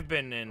 I've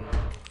been in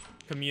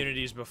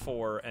communities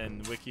before,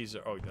 and wikis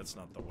are... Oh, that's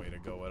not the way to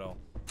go at all.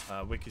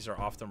 Wikis are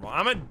often wrong.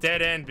 I'm at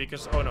dead end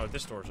because... Oh, no,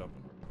 this door's open.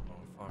 Oh,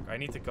 fuck. I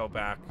need to go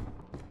back.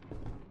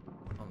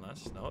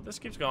 No, this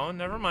keeps going.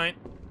 Never mind.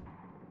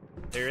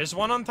 There is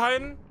one on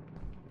Titan.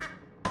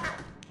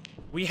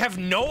 We have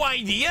no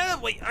idea?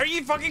 Wait, are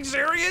you fucking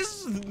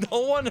serious?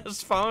 No one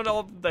has found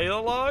all the data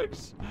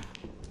logs?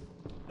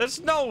 There's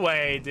no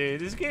way,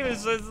 dude. This game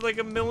is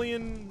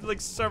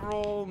like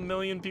several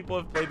million people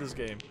have played this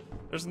game.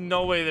 There's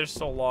no way there's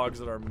still logs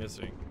that are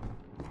missing.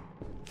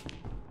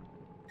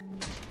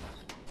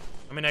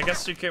 I mean, I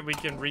guess we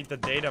can read the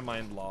data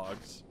mined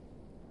logs.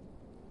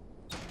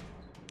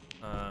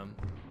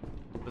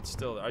 But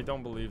still, I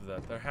don't believe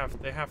that. They have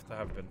to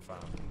have been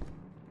found.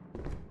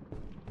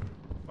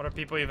 What are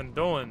people even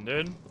doing,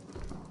 dude?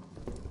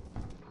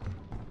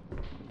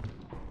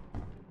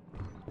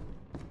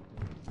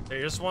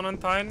 There is one on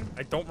Titan.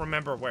 I don't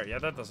remember where. Yeah,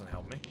 that doesn't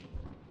help me.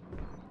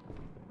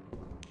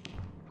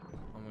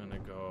 I'm gonna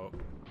go...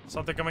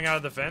 Something coming out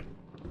of the vent.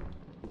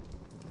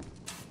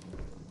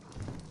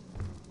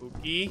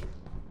 Spooky.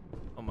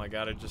 Oh my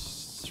god, it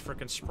just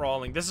freaking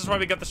sprawling. This is why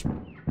we got the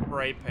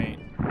spray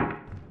paint.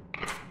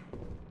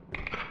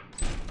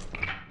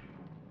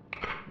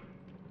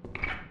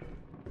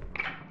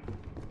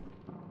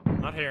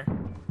 Not here.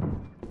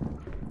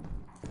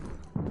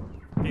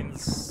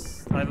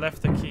 I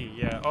left the key,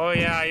 yeah. Oh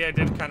yeah, I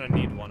did kind of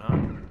need one, huh?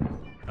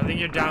 I think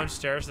you're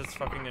downstairs, that's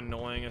fucking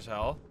annoying as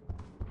hell.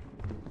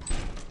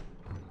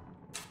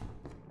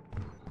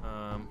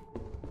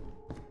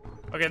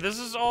 Okay, this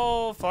is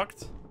all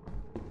fucked.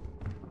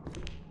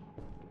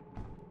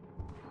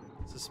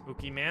 It's a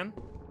spooky man.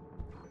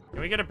 Can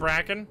we get a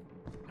bracken?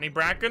 Any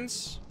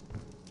brackens?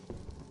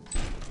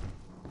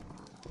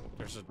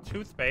 There's a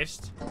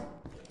toothpaste.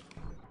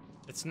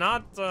 It's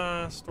not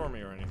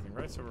stormy or anything,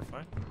 right? So we're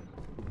fine.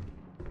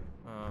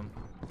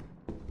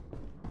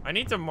 I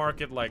need to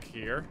mark it like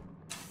here,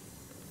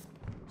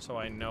 so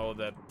I know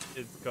that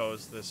it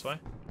goes this way.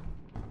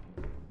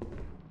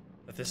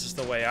 That this is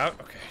the way out.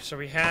 Okay, so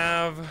we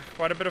have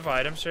quite a bit of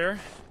items here.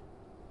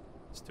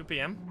 It's 2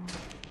 p.m.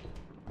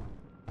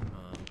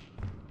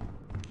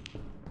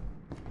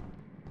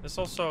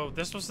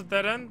 This was the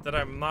dead end? Did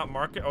I not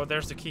mark it? Oh,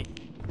 there's the key.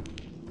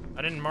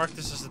 I didn't mark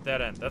this as a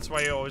dead end. That's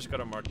why you always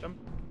gotta mark them.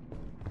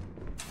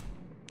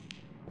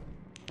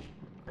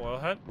 Coil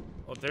head?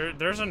 Oh,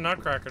 there's a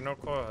nutcracker. No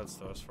coil heads,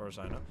 though, as far as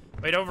I know.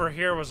 Wait, over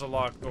here was a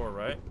locked door,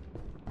 right?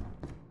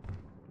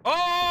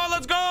 Oh,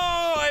 let's go!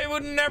 I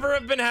would never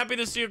have been happy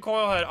to see a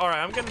coil head. Alright,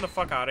 I'm getting the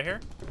fuck out of here.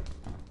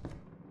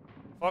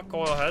 Fuck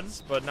coil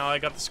heads, but now I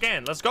got the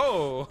scan. Let's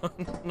go!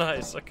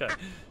 Nice, okay.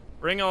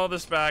 Bring all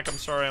this back. I'm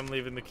sorry I'm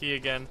leaving the key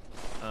again.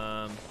 We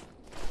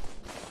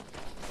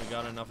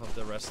got enough of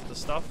the rest of the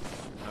stuff.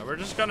 We're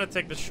just gonna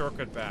take the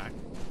shortcut back.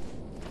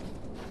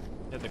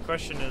 Yeah, the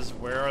question is,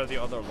 where are the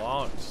other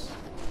logs?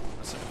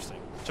 That's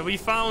interesting. So we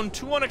found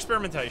 2 on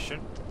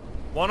experimentation,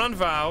 1 on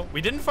vow. We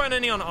didn't find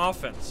any on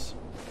offense.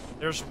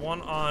 There's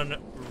 1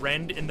 on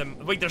rend in the...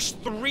 Wait, there's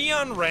 3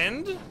 on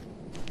rend?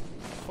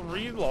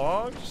 3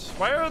 logs?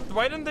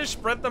 Why didn't they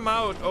spread them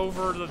out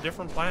over the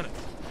different planets?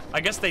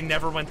 I guess they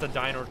never went to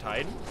Dine or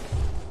Titan.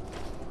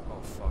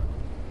 Oh, fuck.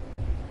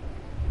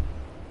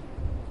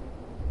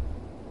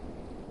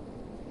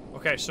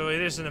 Okay, so it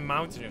is in a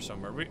mountain here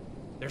somewhere.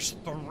 There's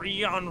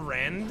 3 on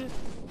rend?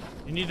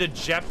 You need a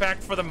jetpack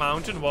for the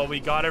mountain? Well, we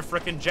got a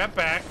frickin'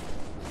 jetpack.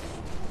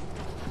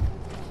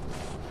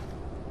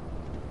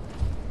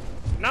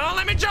 No,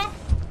 let me jump!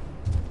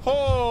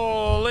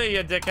 Holy,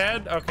 you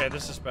dickhead. Okay,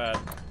 this is bad.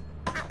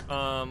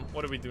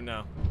 What do we do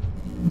now?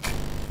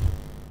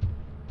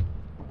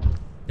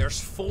 There's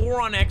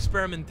 4 on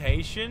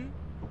experimentation?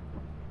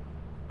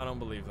 I don't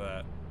believe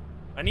that.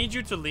 I need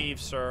you to leave,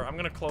 sir. I'm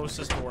gonna close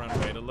this door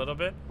and wait a little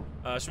bit.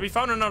 So we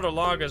found another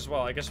log as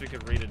well. I guess we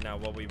could read it now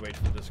while we wait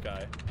for this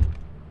guy.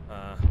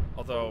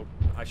 Although,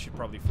 I should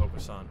probably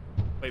focus on...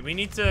 Wait, we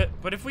need to...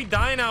 But if we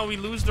die now, we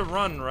lose the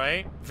run,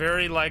 right?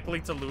 Very likely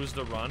to lose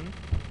the run.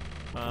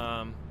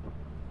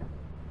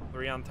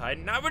 3 on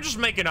Titan. Now we're just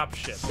making up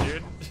shit,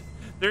 dude.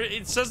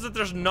 It says that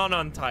there's none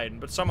on Titan,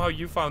 but somehow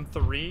you found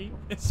 3?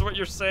 Is what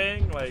you're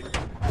saying? Like...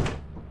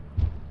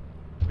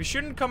 We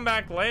shouldn't come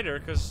back later,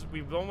 because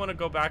we don't want to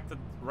go back to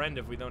Rend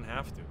if we don't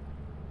have to.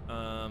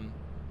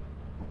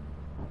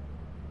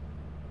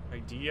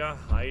 Idea,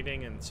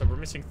 hiding, and... So we're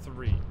missing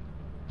 3.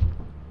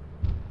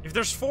 If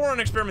there's 4 on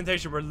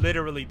experimentation, we're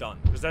literally done.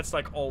 Because that's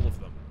like all of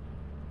them.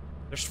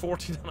 There's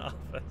 14 on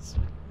offense.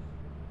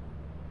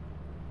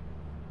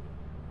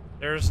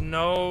 There's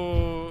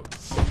no...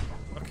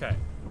 Okay.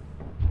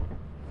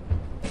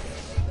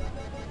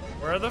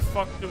 Where the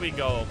fuck do we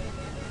go?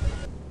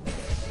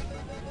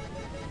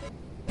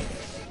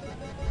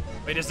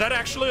 Wait, is that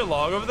actually a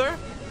log over there?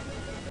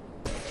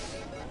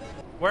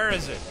 Where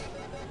is it?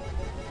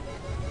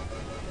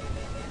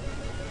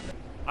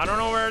 I don't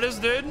know where it is,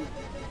 dude.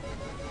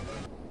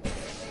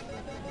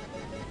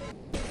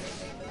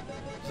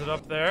 Is it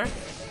up there?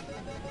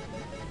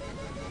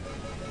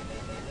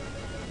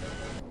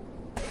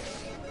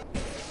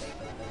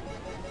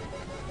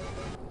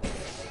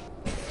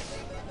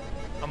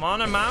 I'm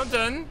on a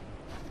mountain.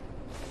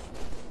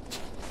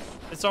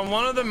 It's on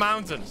one of the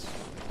mountains.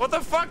 What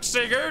the fuck,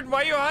 Sigurd?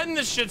 Why are you hiding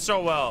this shit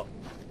so well?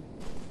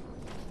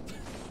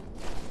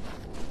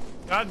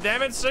 God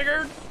damn it,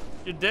 Sigurd.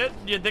 You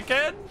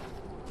dickhead?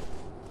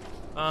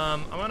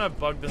 I'm gonna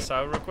bug this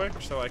out real quick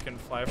so I can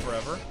fly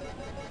forever.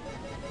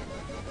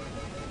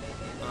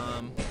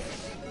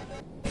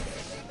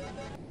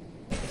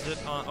 Is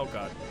it on? Oh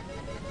god.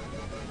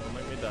 Don't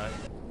make me die.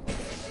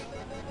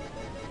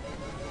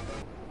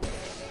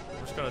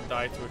 We're just gonna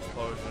die to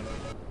explosion.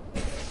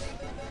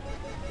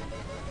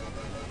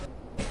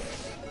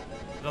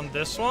 Is it on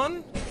this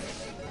one?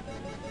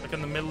 Like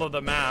in the middle of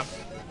the map.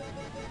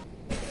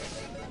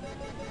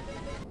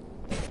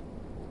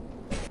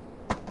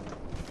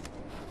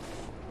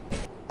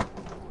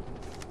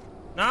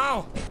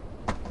 No!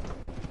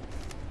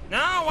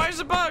 No! Why is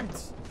it bugged?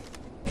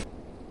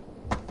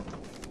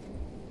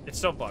 It's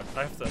still bugged.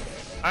 I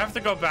have to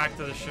go back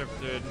to the ship,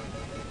 dude.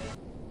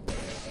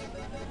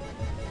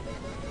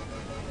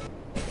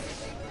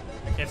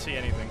 I can't see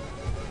anything.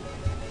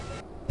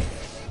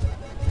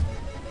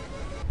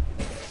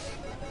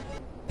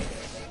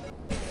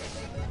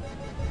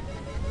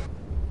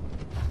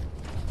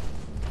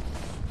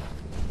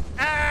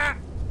 Ah!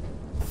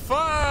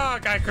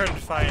 Fuck! I couldn't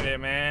find it,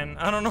 man.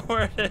 I don't know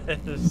where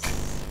it is.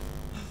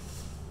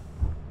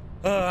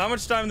 How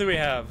much time do we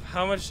have?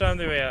 How much time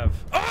do we have?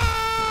 Oh!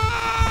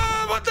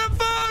 What the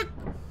fuck?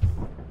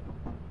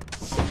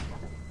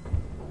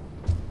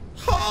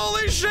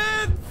 Holy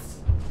shit!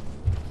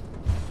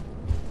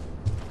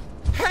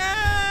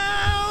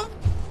 Help!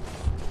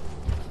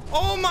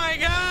 Oh my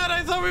god,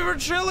 I thought we were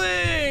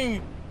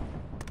chilling!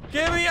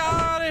 Get me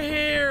out of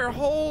here!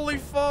 Holy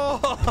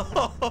fuck!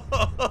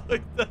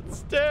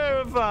 That's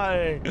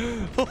terrifying!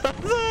 What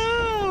the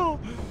hell?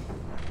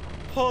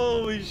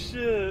 Holy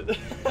shit!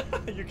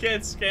 You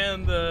can't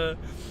scan the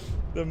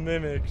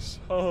mimics.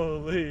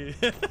 Holy.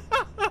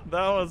 That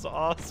was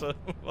awesome.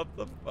 What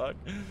the fuck?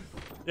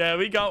 Yeah,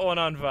 we got one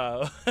on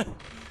vow.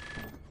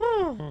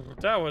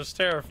 That was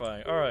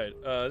terrifying. Alright,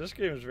 this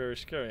game is very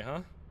scary,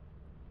 huh?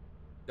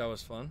 That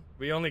was fun.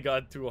 We only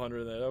got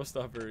 200 there. That was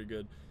not very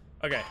good.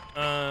 Okay,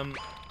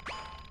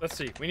 let's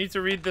see. We need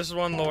to read this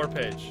one lore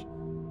page.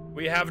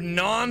 We have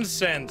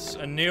Nonsense,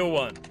 a new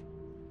one.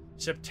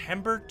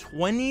 September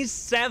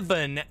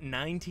 27,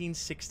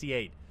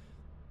 1968.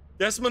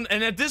 Desmond,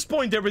 and at this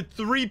point there were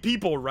 3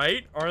 people,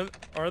 right?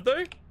 Are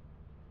they?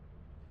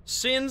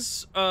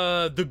 Since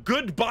the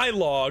goodbye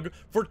log,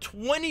 for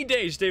 20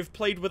 days they've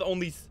played with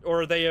only,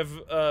 or they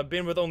have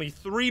been with only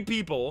 3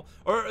 people.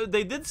 Or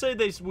they did say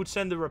they would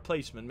send a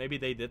replacement. Maybe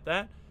they did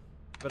that.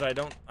 But I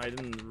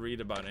didn't read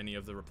about any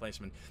of the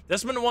replacement.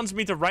 Desmond wants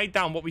me to write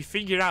down what we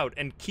figured out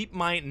and keep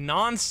my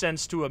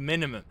nonsense to a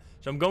minimum.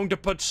 So I'm going to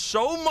put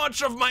so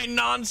much of my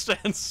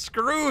nonsense.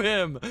 Screw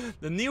him.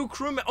 The new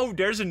crew oh,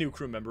 there's a new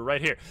crew member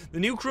right here. The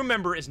new crew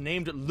member is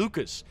named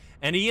Lucas,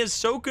 and he is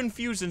so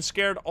confused and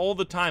scared all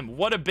the time.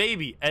 What a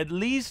baby. At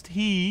least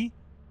he...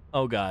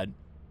 Oh, God.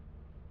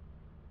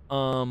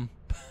 What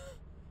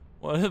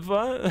if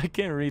I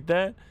can't read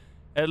that.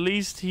 At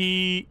least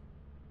he...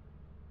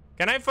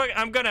 Can I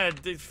I'm gonna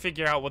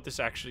figure out what this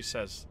actually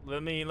says.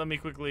 Let me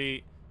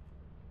quickly...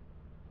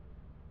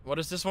 What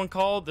is this one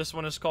called? This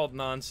one is called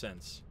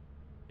Nonsense.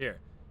 Here.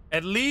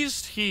 At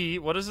least he...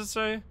 What does it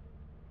say?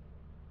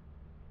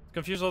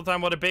 Confused all the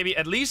time. What a baby.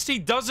 At least he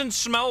doesn't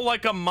smell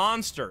like a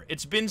monster.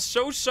 It's been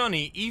so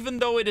sunny, even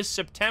though it is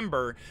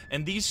September,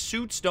 and these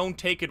suits don't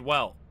take it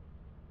well.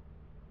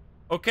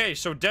 Okay,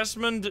 so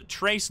Desmond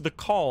traced the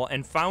call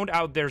and found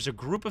out there's a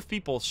group of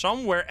people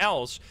somewhere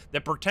else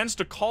that pretends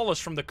to call us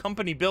from the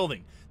company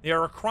building. They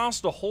are across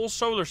the whole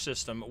solar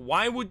system.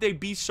 Why would they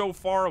be so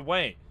far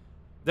away?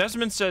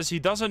 Desmond says he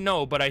doesn't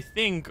know, but I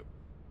think...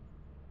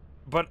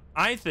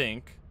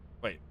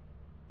 Wait.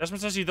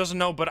 Desmond says he doesn't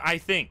know, but I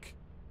think...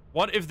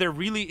 What if there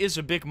really is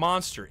a big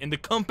monster in the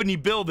company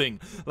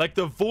building, like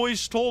the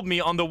voice told me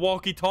on the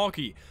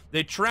walkie-talkie?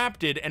 They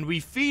trapped it, and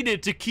we feed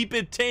it to keep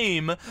it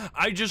tame.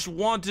 I just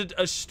wanted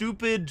a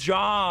stupid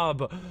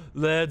job.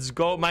 Let's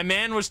go. My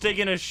man was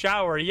taking a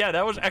shower. Yeah,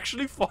 that was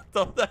actually fucked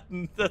up.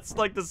 That's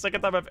like the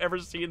second time I've ever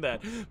seen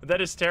that. But that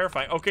is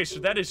terrifying. Okay, so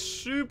that is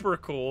super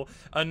cool.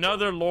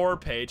 Another lore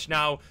page.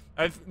 Now,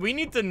 we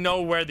need to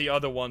know where the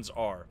other ones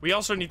are. We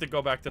also need to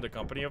go back to the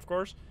company, of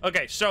course.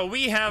 Okay, so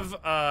we have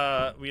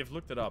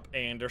looked it up,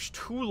 and there's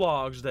 2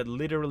 logs that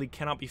literally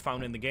cannot be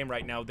found in the game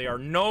right now.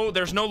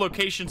 There's no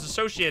locations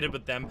associated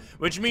with them,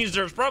 which means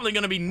there's probably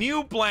going to be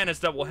new planets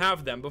that will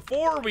have them.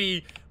 Before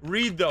we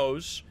read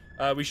those,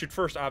 we should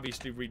first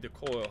obviously read the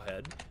coil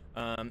head.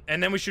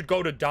 And then we should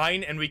go to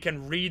Dine, and we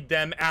can read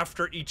them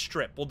after each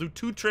trip. We'll do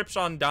 2 trips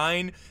on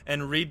Dine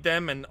and read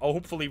them, and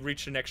hopefully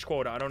reach the next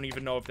quota. I don't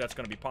even know if that's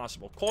going to be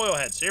possible. Coil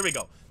heads, here we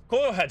go.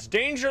 Coil heads,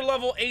 danger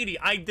level 80.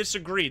 I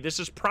disagree. This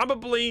is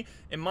probably,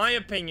 in my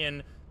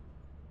opinion,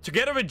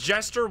 together with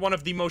Jester, one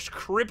of the most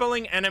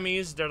crippling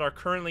enemies that are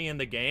currently in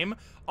the game.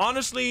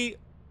 Honestly,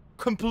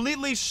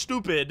 completely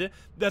stupid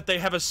that they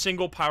have a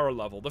single power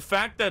level. The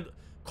fact that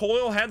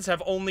coil heads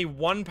have only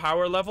 1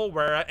 power level,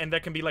 and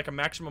that can be like a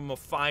maximum of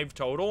 5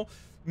 total,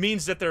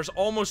 means that there's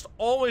almost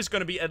always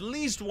going to be at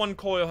least 1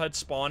 coil head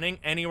spawning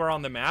anywhere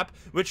on the map,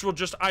 which will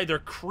just either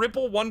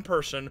cripple 1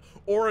 person,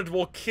 or it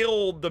will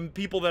kill the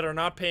people that are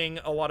not paying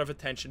a lot of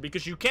attention,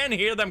 because you can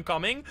hear them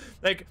coming.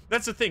 Like,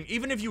 that's the thing.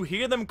 Even if you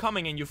hear them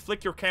coming and you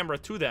flick your camera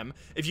to them,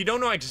 if you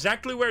don't know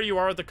exactly where you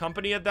are at the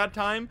company at that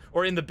time,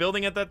 or in the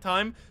building at that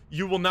time,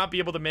 you will not be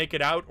able to make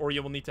it out, or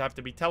you will need to have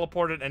to be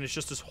teleported, and it's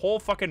just this whole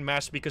fucking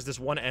mess because this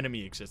one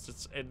enemy exists.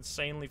 It's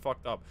insanely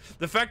fucked up.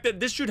 The fact that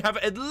this should have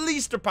at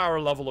least a power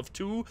level of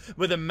 2,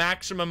 with a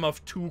maximum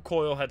of 2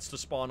 coil heads to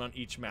spawn on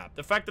each map.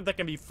 The fact that there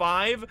can be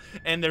 5,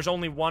 and there's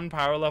only 1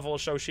 power level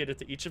associated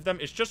to each of them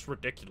is just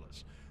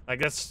ridiculous. Like,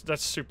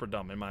 that's super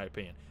dumb, in my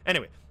opinion.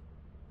 Anyway,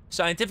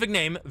 scientific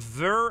name,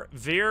 Vir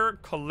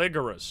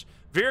caligaris.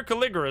 Vir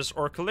caligaris,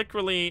 or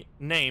colloquially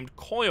named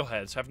coil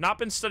heads, have not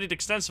been studied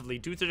extensively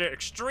due to their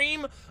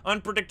extreme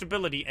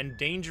unpredictability and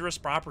dangerous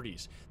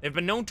properties. They've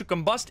been known to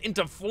combust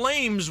into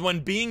flames when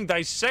being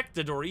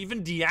dissected or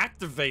even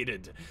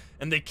deactivated,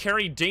 and they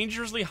carry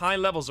dangerously high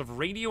levels of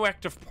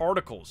radioactive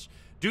particles.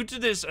 Due to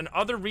this and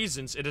other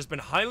reasons, it has been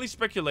highly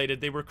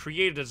speculated they were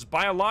created as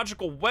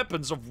biological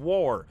weapons of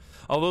war,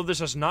 although this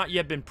has not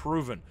yet been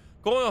proven.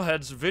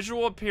 Coilhead's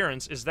visual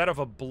appearance is that of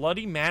a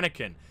bloody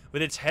mannequin,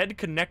 with its head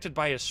connected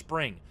by a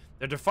spring.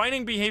 Their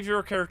defining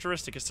behavioral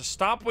characteristic is to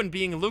stop when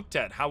being looked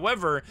at.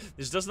 However,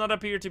 this does not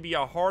appear to be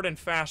a hard and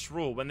fast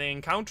rule. When they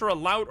encounter a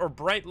loud or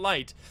bright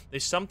light, they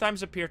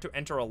sometimes appear to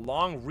enter a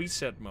long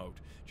reset mode.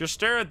 Just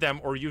stare at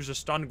them or use a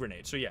stun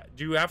grenade. So yeah,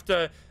 you have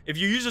to, if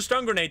you use a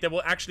stun grenade, they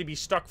will actually be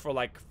stuck for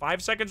like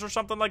 5 seconds or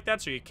something like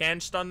that, so you can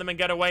stun them and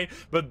get away.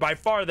 But by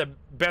far the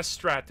best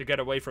strat to get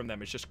away from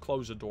them is just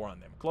close the door on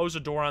them. Close the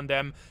door on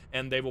them,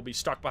 and they will be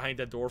stuck behind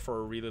that door for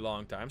a really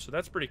long time. So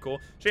that's pretty cool.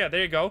 So yeah,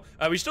 there you go.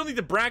 We still need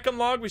the Bracken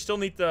log, we still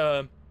need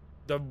the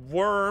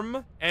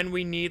worm, and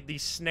we need the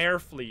snare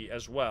flea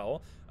as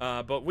well.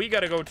 But we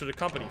gotta go to the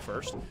company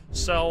first,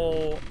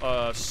 sell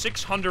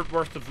 600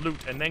 worth of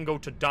loot, and then go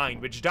to Dine,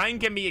 which Dine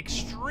can be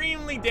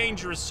extremely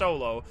dangerous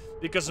solo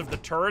because of the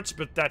turrets,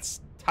 but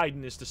that's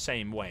Titan is the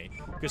same way.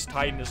 Because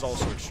Titan is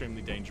also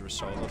extremely dangerous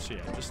solo. So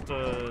yeah, just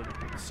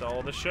sell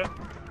all this shit.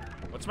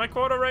 What's my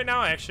quota right now?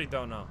 I actually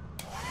don't know.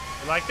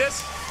 You like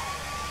this?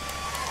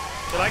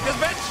 You like this,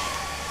 bitch?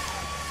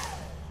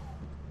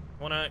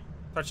 Wanna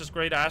touch this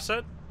great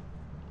asset?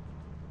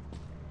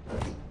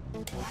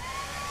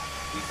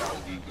 We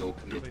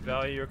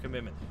value your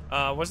commitment.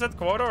 Was that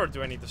quota or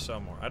do I need to sell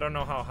more? I don't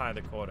know how high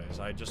the quota is.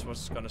 I just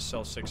was gonna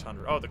sell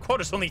 600. Oh, the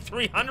quota's only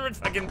 300?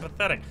 Fucking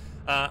pathetic.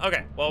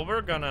 Okay, well,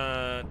 we're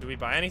gonna... Do we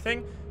buy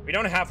anything? We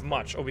don't have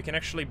much. Oh, we can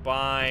actually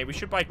buy... We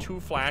should buy 2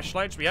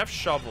 flashlights. We have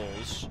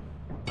shovels.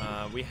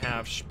 We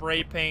have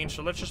spray paint.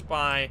 So let's just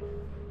buy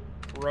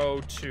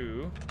row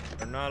 2.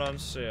 They're not on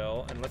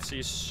sale. And let's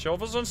see,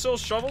 shovels on sale?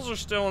 Shovels are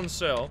still on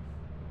sale.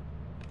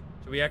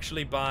 So we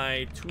actually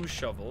buy 2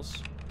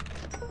 shovels.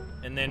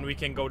 And then we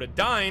can go to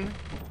dine.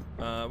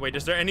 Wait,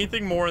 is there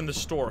anything more in the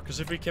store? Because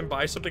if we can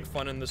buy something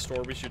fun in the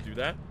store, we should do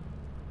that.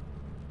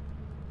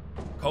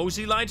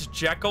 Cozy lights,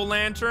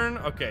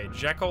 jack-o'-lantern. Okay,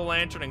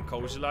 jack-o'-lantern and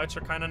cozy lights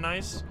are kind of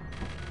nice.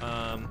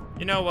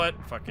 You know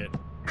what? Fuck it.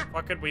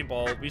 Fuck it, we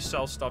ball. We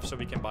sell stuff so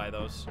we can buy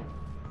those.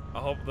 I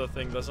hope the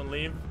thing doesn't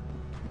leave.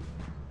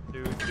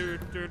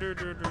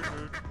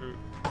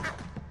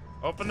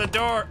 Open the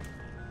door.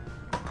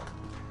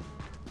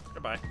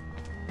 Goodbye.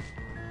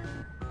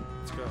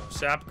 Let's go.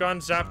 Zap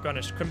gun. Zap gun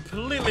is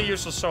completely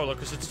useless solo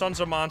because it stuns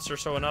a monster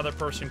so another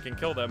person can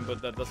kill them,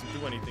 but that doesn't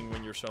do anything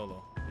when you're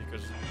solo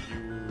because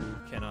you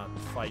cannot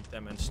fight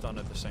them and stun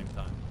at the same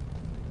time.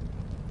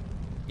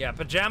 Yeah,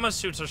 pajama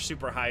suits are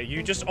super high.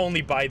 You just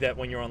only buy that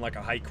when you're on like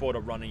a high quota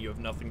run and you have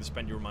nothing to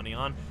spend your money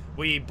on.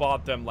 We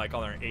bought them like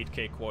on our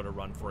 8K quota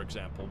run, for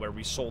example, where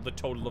we sold a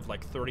total of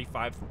like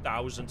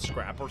 35,000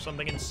 scrap or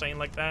something insane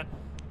like that.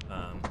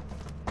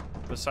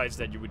 Besides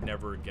that, you would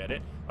never get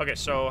it. Okay,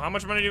 so how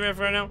much money do we have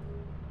right now?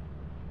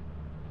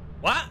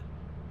 What?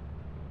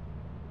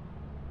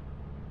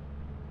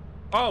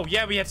 Oh,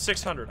 yeah, we had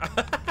 600.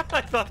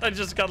 I thought I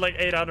just got like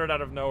 800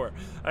 out of nowhere.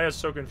 I was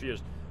so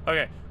confused.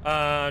 Okay,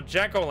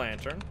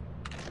 jack-o'-lantern.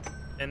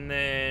 And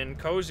then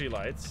cozy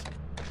lights.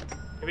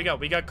 Here we go.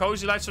 We got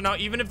cozy lights. So now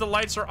even if the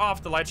lights are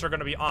off, the lights are going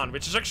to be on,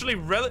 which is actually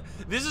really...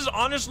 This is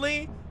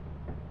honestly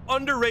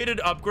underrated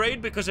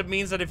upgrade because it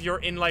means that if you're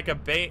in like a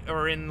bay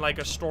or in like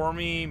a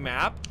stormy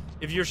map,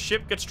 if your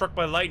ship gets struck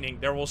by lightning,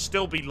 there will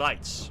still be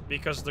lights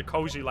because the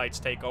cozy lights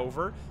take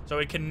over. So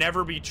it can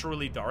never be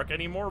truly dark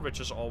anymore, which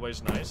is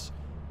always nice.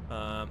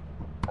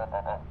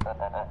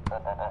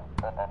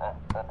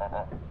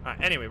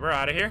 Anyway, we're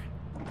out of here.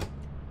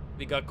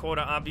 We got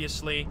quota,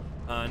 obviously.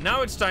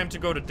 Now it's time to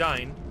go to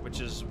Dine,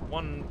 which is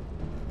one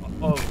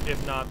of,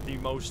 if not the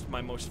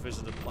my most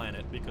visited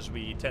planet, because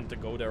we tend to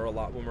go there a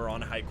lot when we're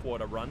on high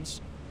quota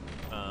runs.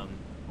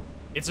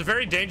 It's a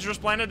very dangerous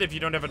planet if you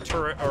don't have a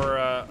turret or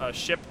a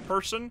ship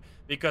person,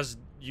 because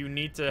you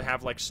need to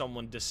have like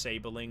someone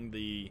disabling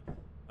the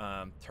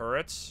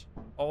turrets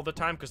all the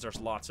time, because there's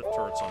lots of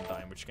turrets on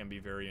Dine, which can be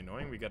very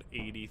annoying. We got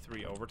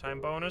 83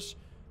 overtime bonus.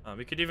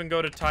 We could even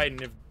go to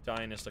Titan if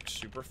Dine is like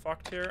super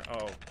fucked here.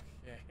 Oh,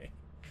 okay.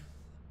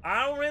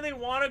 I don't really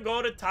want to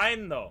go to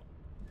Titan though.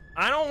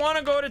 I don't want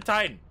to go to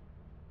Titan.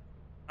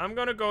 I'm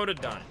gonna go to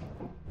Dine.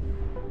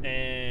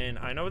 And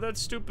I know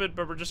that's stupid,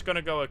 but we're just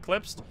gonna go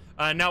Eclipsed.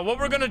 Now what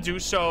we're gonna do,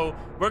 so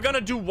we're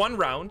gonna do 1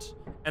 round,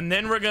 and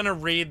then we're gonna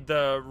read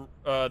the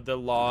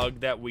log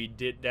that we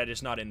did that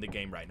is not in the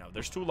game right now.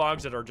 There's 2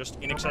 logs that are just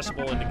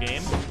inaccessible in the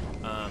game,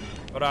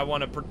 but I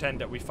want to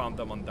pretend that we found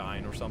them on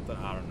Dine or something.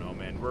 I don't know,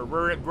 man.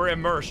 We're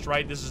immersed,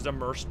 right? This is the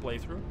immersed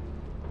playthrough.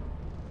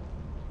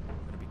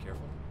 Gotta be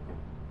careful.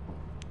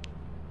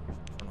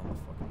 Turn on the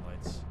fucking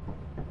lights.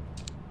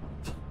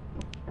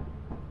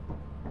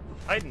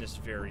 Titan is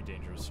very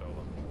dangerous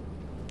solo.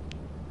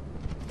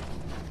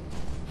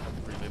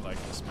 I really like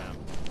this map.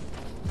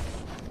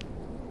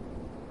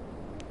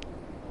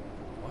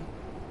 What?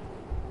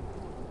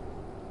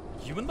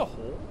 You in the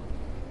hole?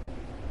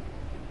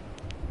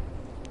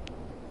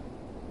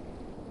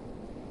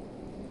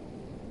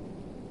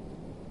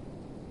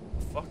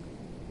 Fuck.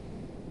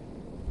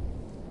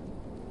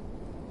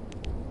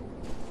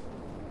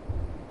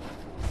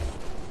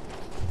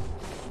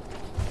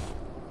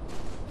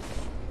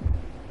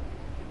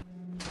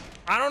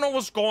 I don't know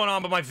what's going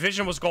on, but my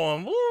vision was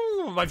going,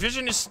 woo, my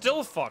vision is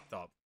still fucked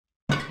up.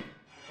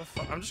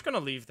 I'm just gonna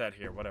leave that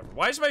here, whatever.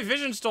 Why is my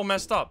vision still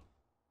messed up?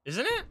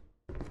 Isn't it?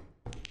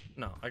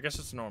 No, I guess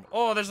it's normal.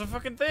 Oh, there's a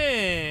fucking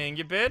thing,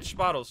 you bitch.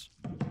 Bottles.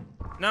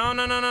 No.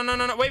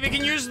 Wait, we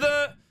can use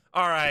the...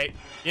 Alright,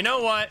 you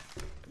know what?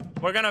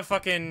 We're gonna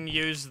fucking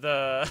use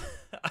the...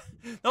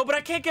 No, but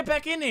I can't get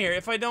back in here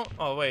if I don't...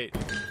 Oh, wait.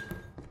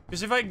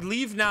 Because if I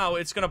leave now,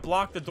 it's gonna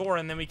block the door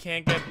and then we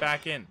can't get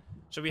back in.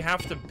 So we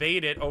have to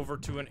bait it over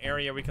to an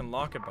area we can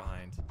lock it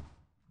behind.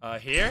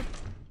 Here?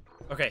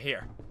 Okay,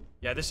 here.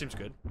 Yeah, this seems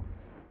good.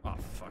 Oh,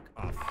 fuck.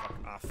 Oh, fuck.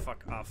 Oh,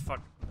 fuck. Oh,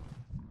 fuck.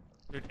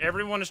 Dude,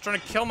 everyone is trying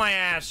to kill my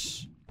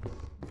ass.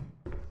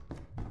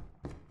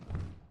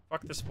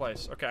 Fuck this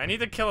place. Okay, I need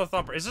to kill a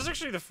thumper. Is this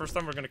actually the first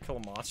time we're gonna kill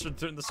a monster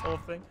during this whole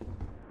thing?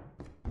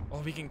 Oh,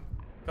 we can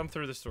come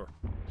through this door.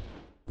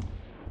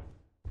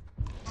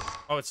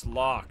 Oh, it's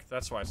locked.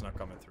 That's why it's not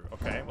coming through.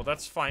 Okay, well,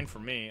 that's fine for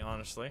me,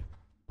 honestly.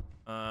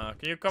 Can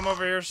you come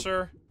over here,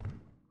 sir?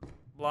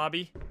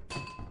 Blobby?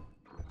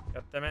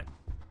 God damn it.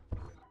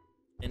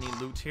 Any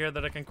loot here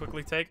that I can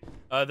quickly take?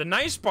 The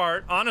nice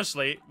part,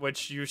 honestly,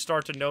 which you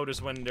start to notice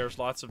when there's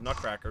lots of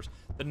nutcrackers,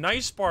 the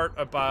nice part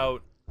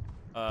about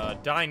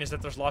dying is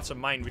that there's lots of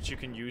mine which you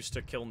can use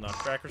to kill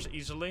nutcrackers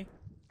easily.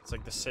 It's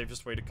like the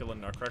safest way to kill a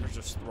nutcracker is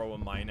just throw a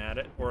mine at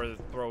it, or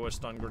throw a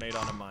stun grenade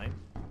on a mine.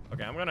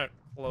 Okay, I'm gonna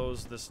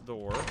close this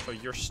door, so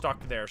you're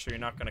stuck there, so you're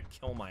not gonna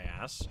kill my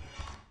ass.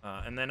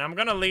 And then I'm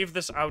gonna leave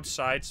this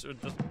outside, so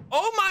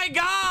oh my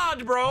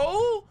god,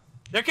 bro!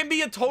 There can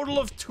be a total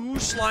of 2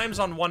 slimes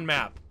on one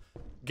map.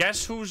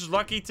 Guess who's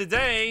lucky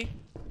today?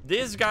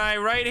 This guy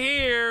right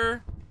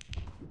here.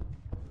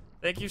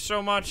 Thank you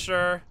so much,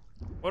 sir.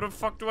 What the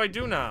fuck do I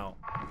do now?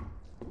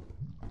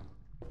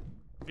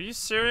 Are you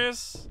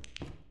serious?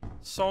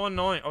 So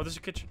annoying. Oh, there's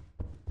a kitchen.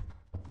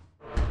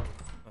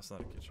 That's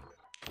not a kitchen.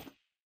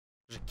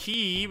 There's a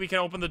key. We can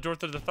open the door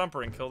to the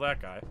thumper and kill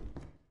that guy.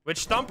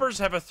 Which thumpers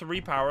have a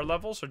 3 power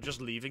level, so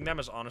just leaving them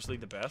is honestly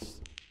the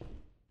best.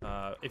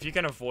 If you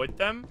can avoid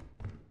them.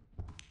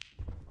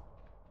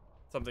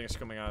 Something is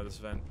coming out of this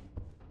vent.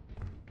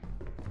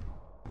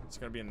 It's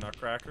gonna be a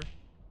nutcracker.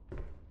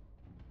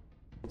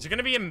 Is it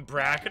gonna be in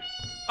bracket?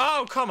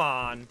 Oh, come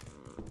on.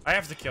 I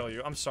have to kill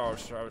you. I'm so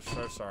sorry.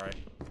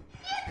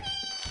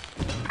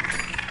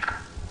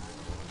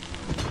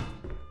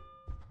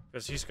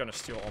 Because he's gonna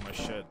steal all my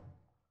shit.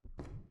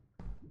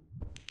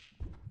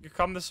 You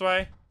come this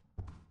way?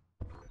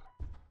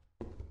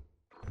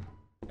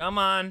 Come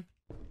on.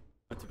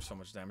 I took so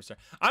much damage there.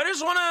 I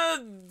just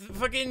wanna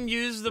fucking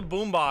use the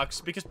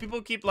boombox because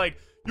people keep like,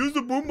 use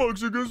the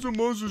boombox against the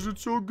monsters,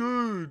 it's so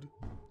good.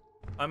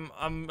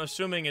 I'm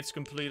assuming it's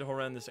complete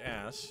horrendous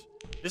ass.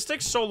 This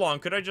takes so long.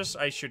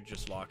 I should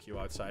just lock you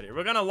outside here.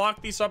 We're gonna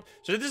lock these up.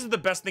 So this is the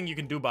best thing you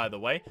can do, by the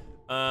way.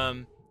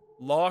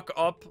 Lock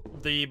up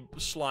the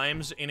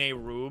slimes in a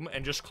room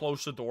and just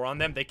close the door on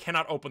them. They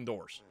cannot open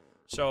doors.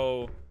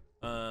 So,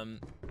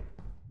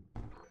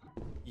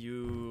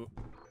 you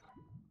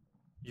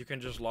can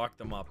just lock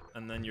them up,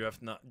 and then you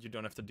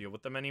don't have to deal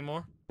with them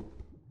anymore.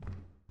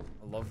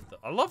 I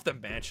love the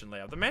mansion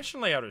layout. The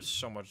mansion layout is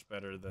so much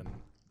better than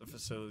the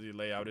facility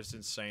layout. Is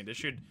insane. They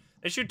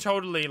should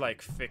totally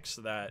like fix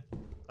that.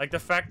 Like the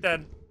fact that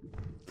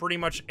pretty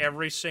much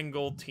every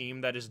single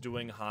team that is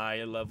doing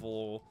high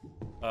level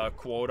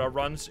quota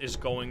runs is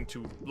going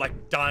to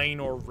like Dine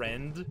or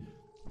Rend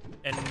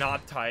and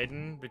not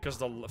Titan because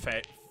the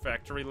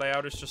factory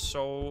layout is just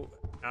so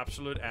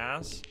absolute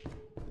ass.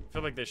 I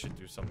feel like they should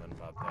do something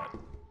about that.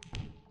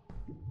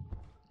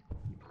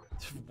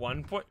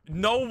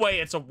 No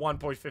way it's a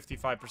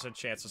 1.55%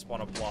 chance to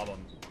spawn a blob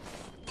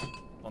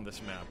on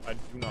this map. I do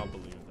not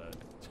believe that.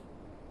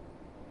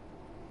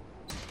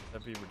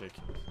 That'd be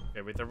ridiculous.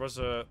 Okay, wait, there was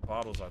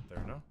bottles out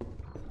there, no?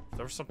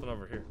 There was something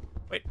over here.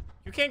 Wait,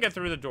 you can't get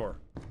through the door.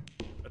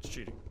 That's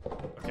cheating.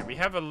 Okay, we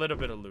have a little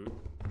bit of loot.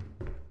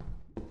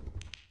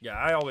 Yeah,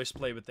 I always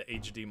play with the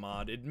HD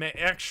mod. It may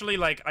actually,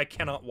 like, I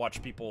cannot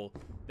watch people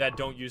that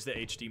don't use the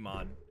HD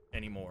mod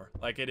anymore.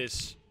 Like, it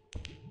is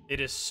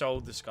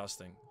so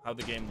disgusting how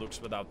the game looks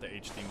without the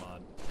HD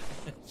mod.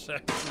 It's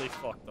actually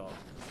fucked up.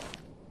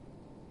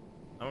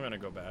 I'm gonna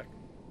go back.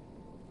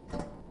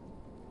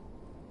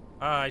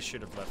 I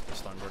should have left the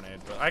stun grenade,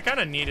 but I kind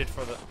of need it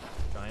for the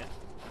giant.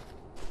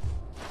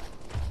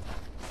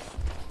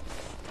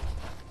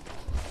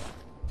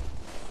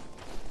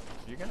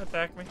 You gonna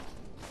attack me?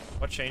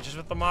 What changes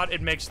with the mod?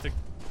 It makes the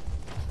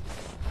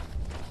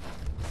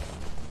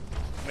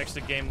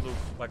game look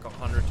like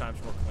 100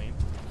 times more clean.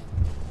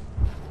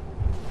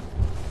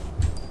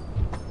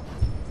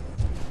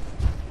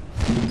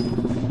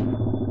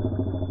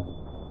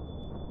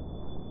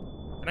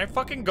 Can I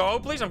fucking go,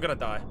 please? I'm gonna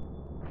die.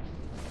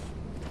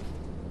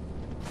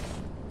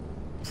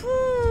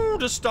 Whew,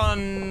 the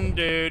stun,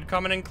 dude.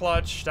 Coming in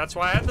clutch. That's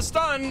why I had the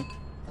stun.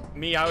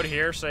 Me out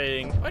here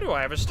saying, why do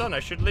I have a stun? I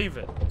should leave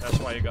it. That's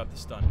why you got the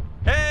stun.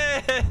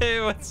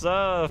 Hey, what's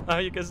up? How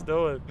you guys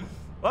doing?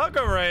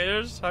 Welcome,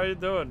 Raiders. How you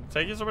doing?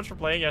 Thank you so much for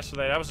playing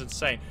yesterday. That was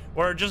insane.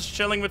 We're just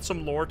chilling with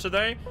some lore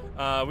today.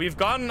 We've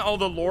gotten all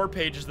the lore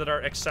pages that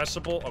are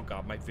accessible. Oh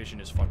god, my vision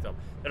is fucked up.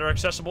 That are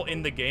accessible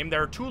in the game.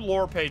 There are 2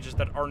 lore pages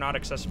that are not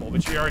accessible,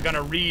 which we are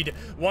gonna read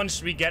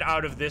once we get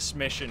out of this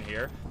mission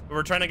here.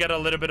 We're trying to get a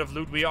little bit of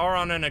loot. We are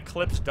on an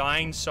Eclipse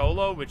dying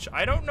solo, which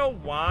I don't know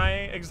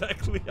why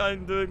exactly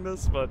I'm doing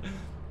this, but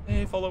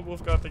hey, follow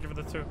Wolf God. Thank you for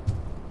the 2.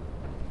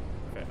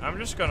 Okay, I'm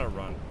just gonna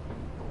run.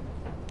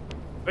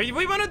 But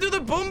we want to do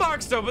the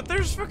boombox though, but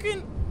there's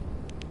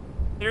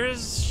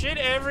shit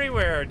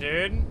everywhere,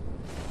 dude.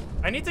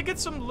 I need to get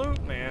some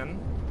loot, man.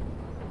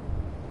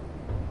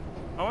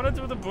 I want to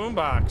do the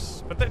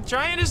boombox, but the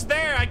giant is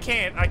there. I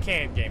can't,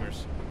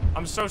 gamers.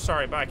 I'm so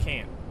sorry, but I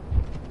can't.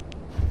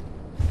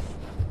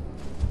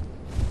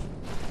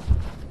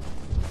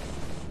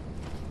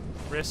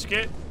 Risk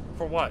it?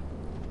 For what?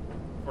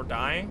 For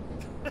dying?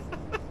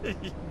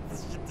 You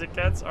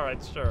dickheads?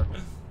 Alright, sure.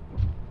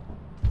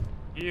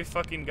 Here you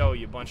fucking go,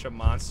 you bunch of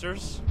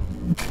monsters.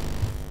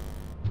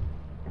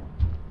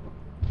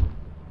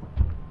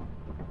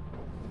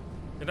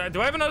 Do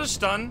I have another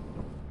stun?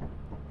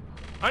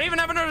 I don't even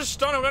have another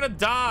stun. I'm gonna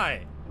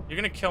die. You're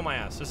gonna kill my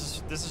ass.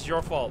 This is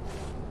your fault.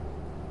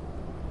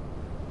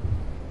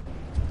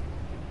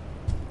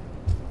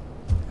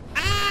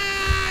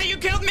 Ah! You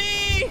killed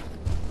me!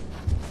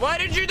 Why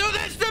did you do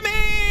this to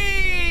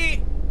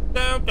me?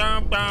 Down,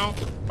 down, down,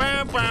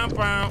 bam, bam,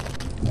 bam.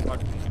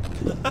 Fuck.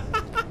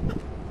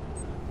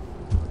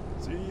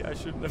 See, I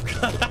shouldn't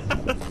have got.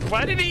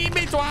 Why did he eat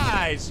me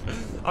twice?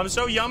 I'm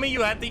so yummy.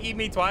 You had to eat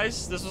me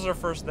twice. This was our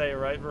first day,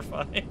 right? We're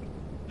fine.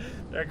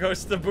 There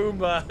goes the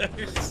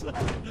boombox.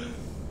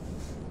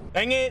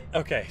 Dang it.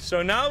 Okay,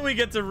 so now we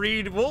get to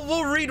read.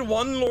 We'll read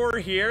one lore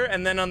here,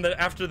 and then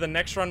after the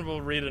next run,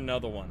 we'll read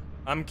another one.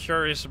 I'm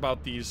curious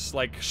about these,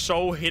 like,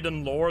 so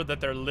hidden lore that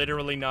they're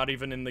literally not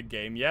even in the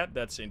game yet.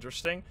 That's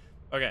interesting.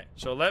 Okay,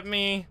 so let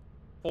me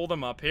pull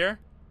them up here.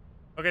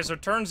 Okay, so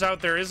it turns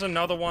out there is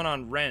another one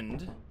on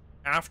Rend.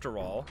 After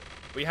all,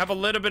 we have a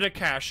little bit of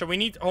cash, so we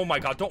need. Oh my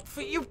god! Don't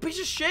you piece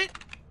of shit!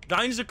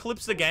 Dine's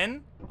Eclipsed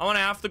again. I'm gonna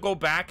have to go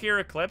back here,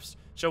 Eclipse.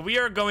 So we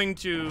are going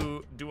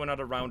to do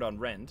another round on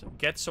Rend,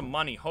 get some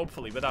money,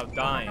 hopefully, without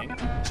dying,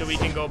 so we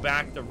can go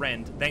back to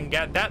Rend, then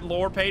get that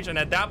lore page, and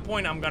at that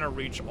point, I'm gonna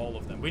reach all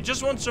of them. We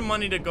just want some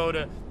money to go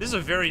to... This is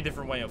a very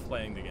different way of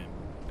playing the game.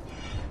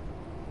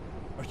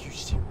 Are you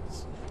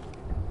serious?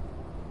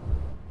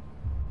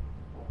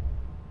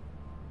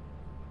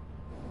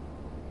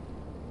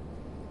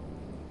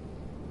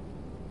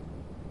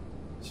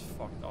 It's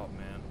fucked up,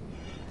 man.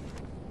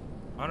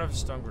 I don't have a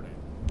stun grenade.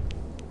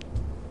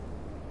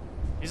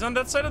 He's on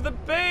that side of the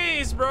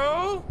base,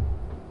 bro!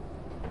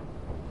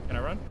 Can I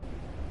run?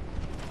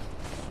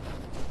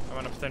 I'm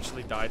gonna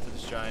potentially die to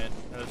this giant,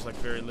 and there's like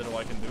very little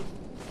I can do.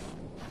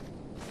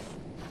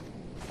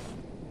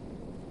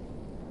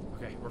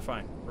 Okay, we're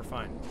fine. We're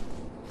fine.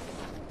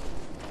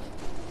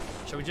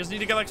 So we just need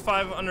to get like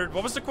 500.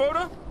 What was the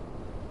quota?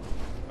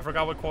 I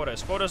forgot what quota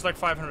is. Quota is like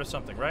 500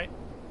 something, right?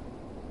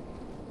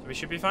 So we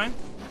should be fine.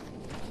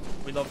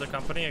 We love the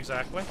company,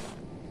 exactly.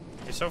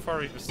 Okay, so far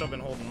we've still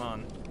been holding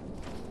on.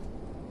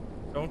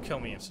 Don't kill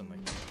me instantly.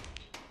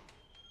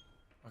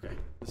 Okay,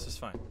 this is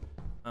fine.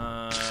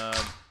 No.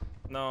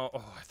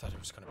 Oh, I thought it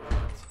was gonna be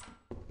that.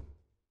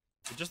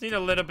 We just need a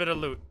little bit of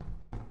loot.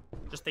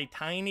 Just a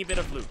tiny bit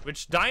of loot.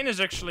 Which Dine is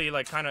actually,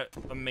 like, kind of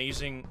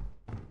amazing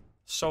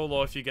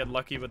solo if you get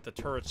lucky with the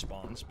turret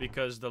spawns.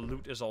 Because the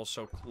loot is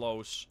also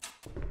close.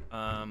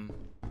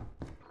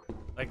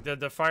 Like,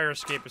 the fire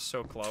escape is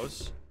so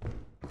close.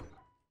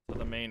 To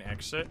the main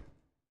exit.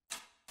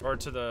 Or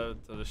to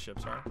the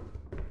ship, sorry.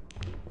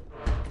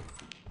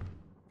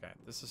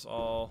 This is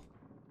all.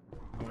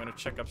 I'm gonna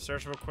check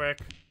upstairs real quick.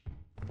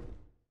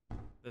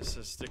 This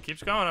is. It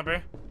keeps going up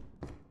here.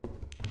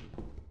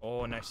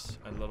 Oh, nice.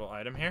 A little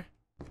item here.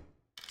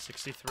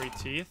 63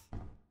 teeth.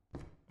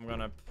 I'm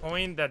gonna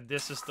point that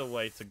this is the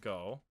way to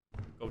go.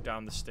 Go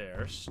down the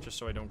stairs, just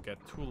so I don't get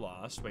too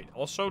lost. Wait,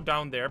 also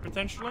down there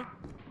potentially?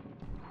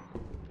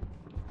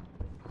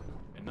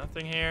 Okay,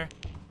 nothing here.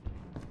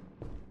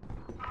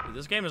 Dude,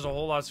 this game is a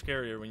whole lot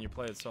scarier when you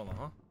play it solo,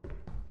 huh?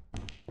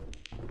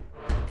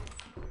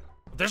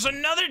 There's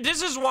another.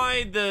 This is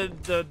why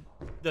the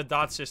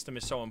dot system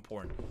is so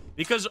important.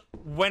 Because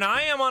when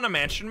I am on a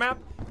mansion map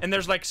and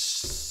there's like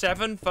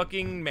 7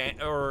 fucking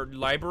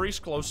libraries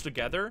close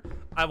together,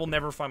 I will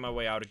never find my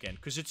way out again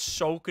because it's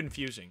so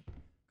confusing.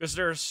 Because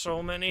there are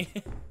so many.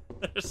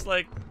 There's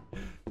like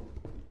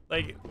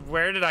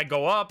where did I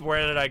go up?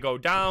 Where did I go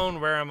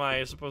down? Where am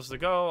I supposed to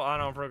go? I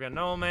don't freaking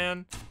know,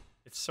 man.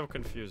 It's so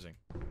confusing.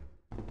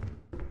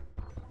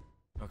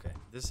 Okay,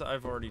 this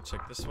I've already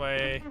checked this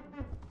way.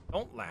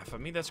 Don't laugh at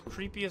me, that's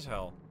creepy as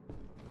hell.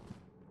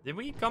 Did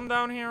we come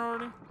down here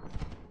already?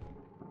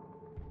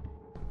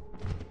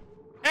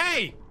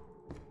 Hey!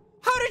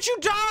 How did you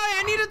die?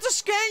 I needed to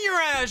scan your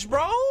ass,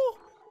 bro!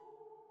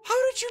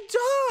 How did you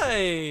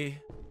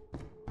die?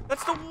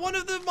 That's one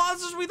of the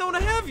monsters we don't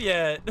have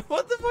yet.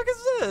 What the fuck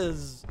is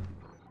this?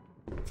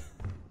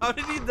 How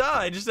did he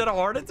die? Just had a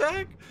heart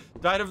attack?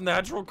 Died of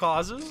natural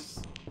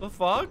causes? The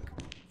fuck?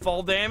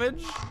 Fall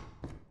damage?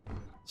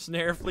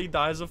 Snare Flea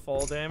dies of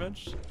fall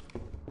damage?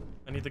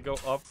 I need to go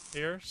up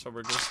here, so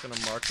we're just gonna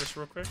mark this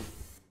real quick.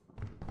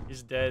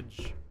 He's dead.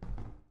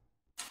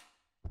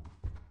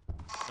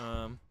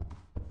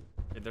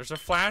 Okay, there's a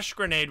flash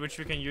grenade which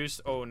we can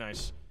use. Oh,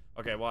 nice.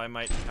 Okay, well I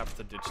might have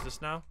to ditch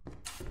this now.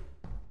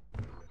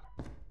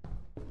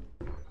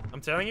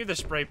 I'm telling you, the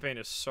spray paint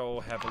is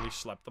so heavily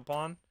slept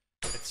upon.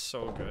 It's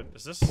so good.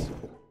 Is this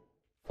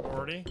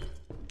 40?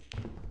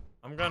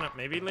 I'm gonna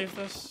maybe leave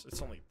this.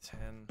 It's only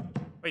 10.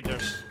 Wait,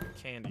 there's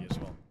candy as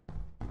well.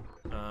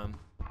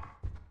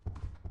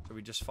 So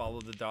we just follow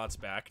the dots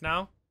back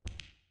now.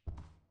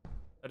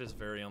 That is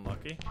very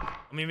unlucky.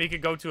 I mean, we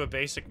could go to a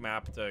basic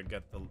map to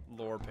get the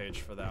lore page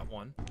for that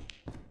one.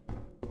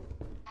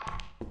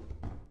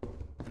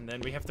 And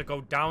then we have to go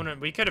down, and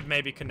we could have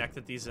maybe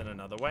connected these in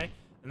another way.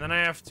 And then I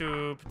have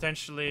to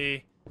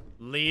potentially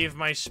leave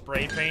my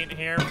spray paint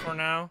here for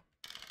now.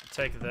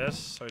 take this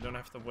so I don't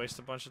have to waste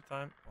a bunch of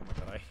time. Oh my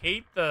god, I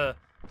hate the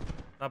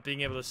not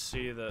being able to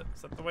see the...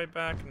 Is that the way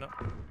back? No.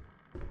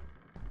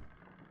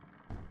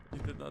 He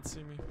did not see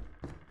me.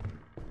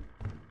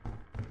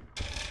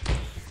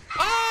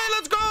 Alright,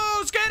 let's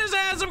go! Scan his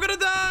ass! I'm gonna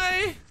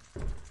die!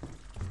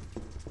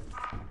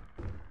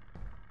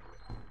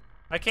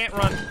 I can't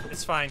run.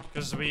 It's fine,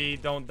 because we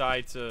don't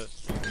die to...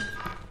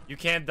 You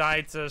can't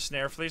die to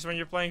snare fleas when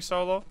you're playing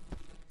solo.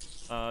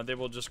 They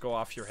will just go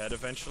off your head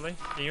eventually.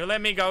 Can you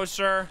let me go,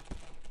 sir?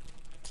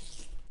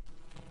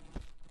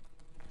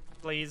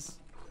 Please.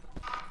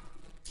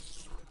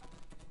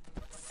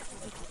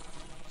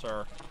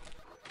 Sir.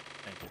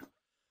 Thank you.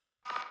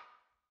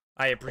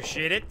 I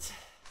appreciate it.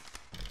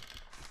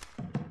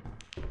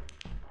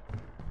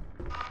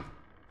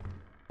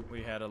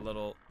 We had a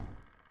little...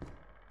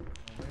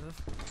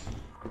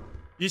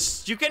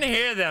 You can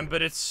hear them,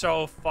 but it's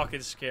so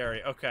fucking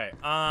scary. Okay,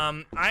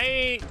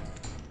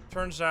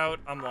 turns out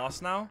I'm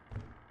lost now.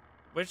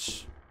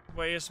 Which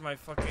way is my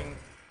fucking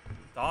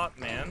dot,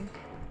 man?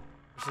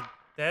 There's a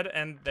dead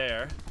end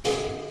there.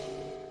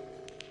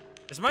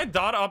 Is my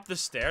dot up the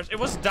stairs? It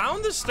was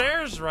down the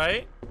stairs,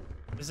 right?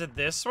 Is it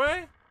this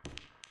way?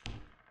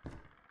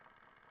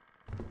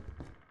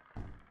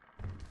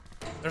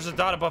 There's a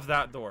dot above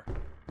that door.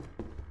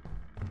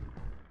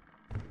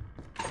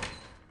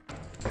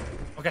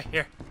 Okay,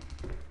 here.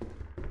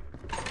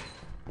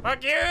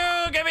 Fuck you!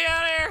 Get me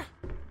out of here!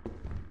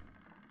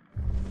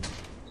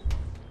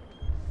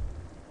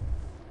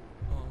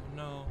 Oh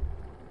no.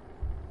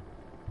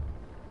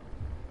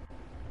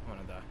 I'm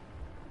gonna die.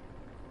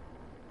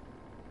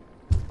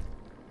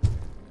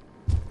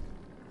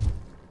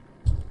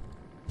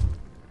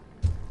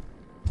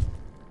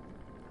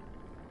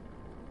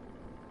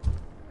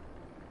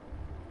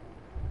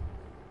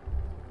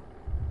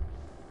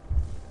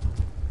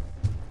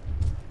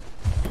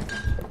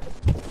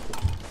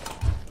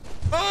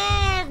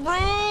 Oh,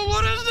 bro!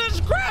 What is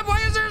this crap?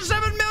 Why is there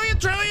 7 million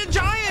trillion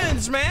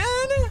giants, man?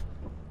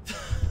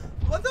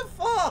 What the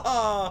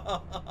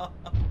fuck?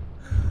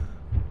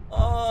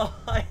 Oh,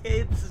 I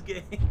hate this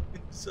game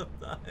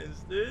sometimes,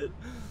 dude.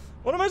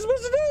 What am I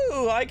supposed to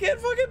do? I can't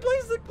fucking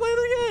play the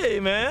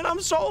game, man. I'm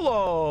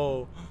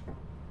solo.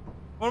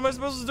 What am I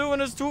supposed to do when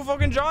there's 2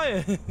 fucking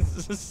giants?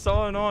 This is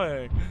so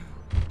annoying.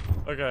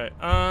 Okay,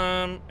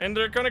 and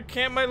they're gonna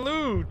camp my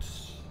loot.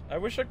 I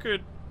wish I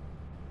could...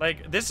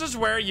 Like, this is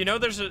where, you know,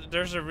 there's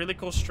a really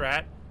cool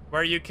strat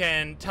where you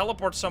can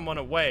teleport someone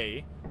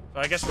away. So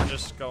I guess we're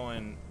just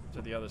going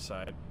to the other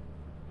side.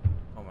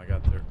 Oh my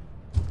god, there.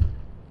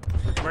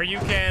 Where you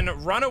can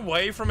run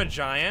away from a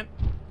giant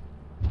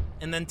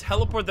and then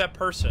teleport that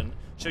person.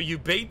 So you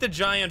bait the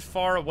giant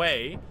far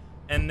away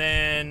and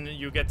then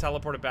you get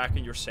teleported back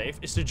and you're safe.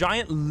 Is the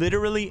giant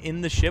literally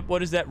in the ship?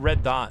 What is that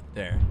red dot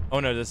there? Oh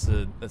no, that's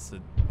the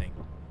thing.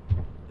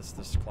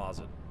 This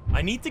closet.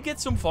 I need to get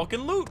some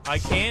fucking loot. I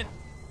can't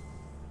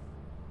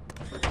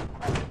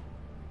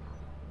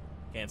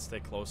stay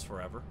closed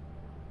forever.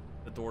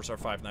 The doors are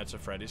Five Nights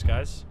at Freddy's,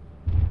 guys.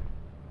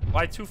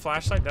 Why 2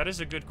 flashlight? That is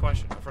a good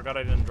question. I forgot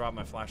I didn't drop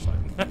my flashlight.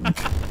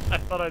 I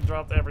thought I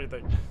dropped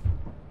everything.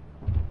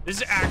 This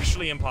is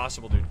actually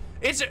impossible, dude.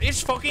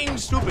 It's fucking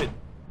stupid.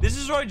 This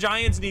is why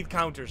giants need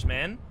counters,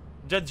 man.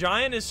 The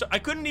giant is... I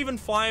couldn't even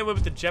fly away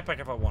with the jetpack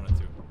if I wanted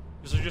to.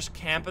 Because they're just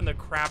camping the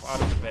crap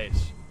out of the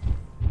base.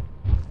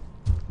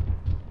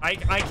 I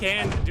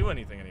can't do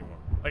anything anymore.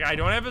 Like, I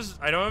don't have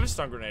a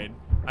stun grenade.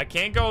 I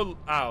can't go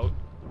out.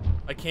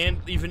 I can't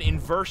even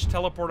inverse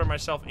teleporter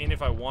myself in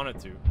if I wanted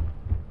to.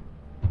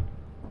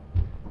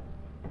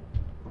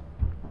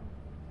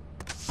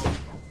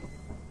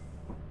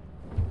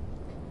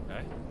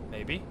 Okay,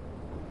 maybe.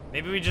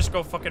 Maybe we just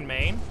go fucking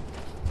main.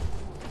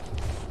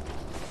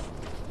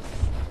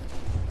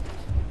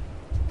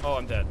 Oh,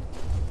 I'm dead.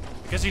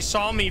 Because he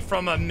saw me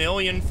from a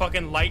million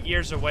fucking light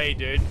years away,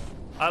 dude.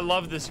 I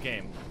love this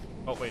game.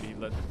 Oh, wait, he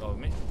let go of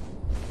me.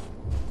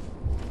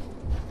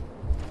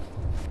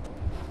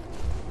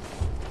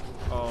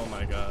 Oh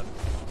my god.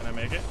 Can I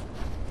make it?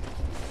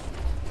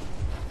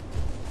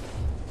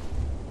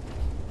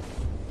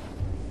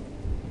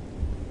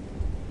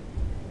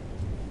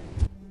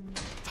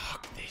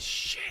 Fuck this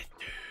shit,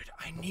 dude.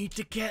 I need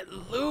to get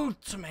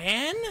loot,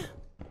 man.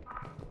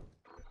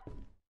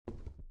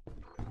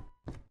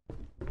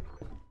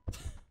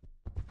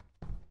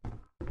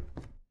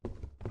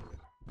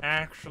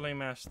 Actually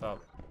messed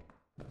up.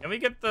 Can we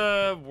get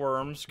the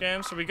worm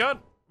scan? So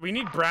we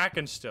need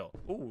bracken still.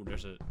 Ooh,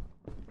 there's a...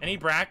 Any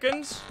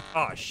brackens?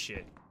 Oh,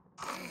 shit.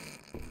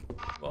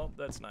 Well,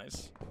 that's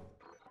nice.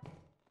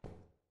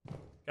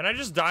 Can I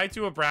just die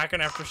to a bracken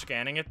after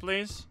scanning it,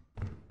 please?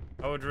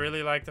 I would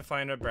really like to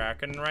find a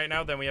bracken right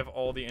now. Then we have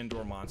all the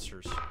indoor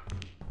monsters.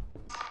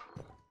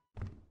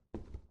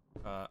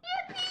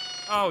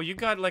 Oh, you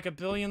got like 1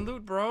 billion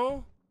loot,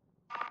 bro.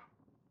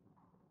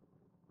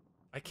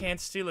 I can't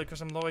steal it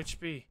because I'm low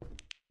HP.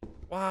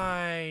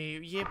 Why?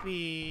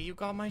 Yippee, you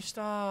got my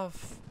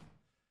stuff.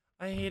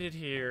 I hate it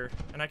here.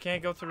 And I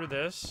can't go through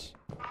this.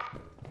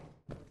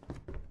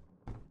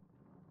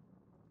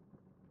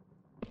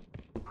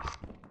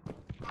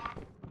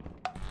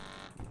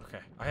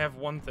 Okay, I have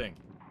one thing.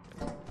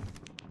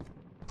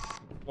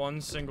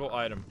 One single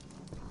item.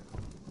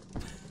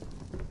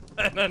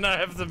 And then I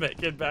have to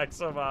make it back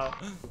somehow.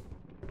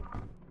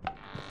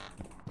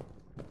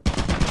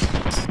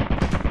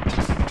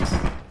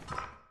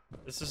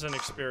 This is an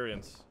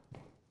experience.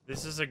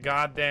 This is a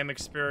goddamn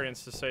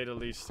experience, to say the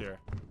least here.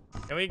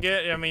 Can we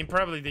get... I mean,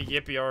 probably the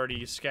Yippee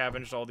already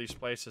scavenged all these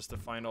places to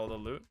find all the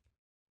loot.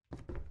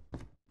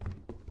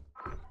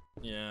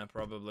 Yeah,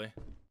 probably.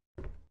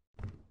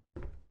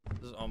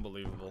 This is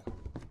unbelievable.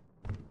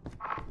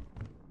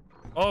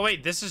 Oh,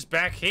 wait, this is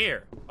back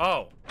here.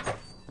 Oh.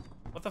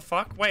 What the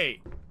fuck?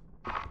 Wait.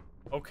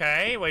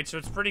 Okay, wait, so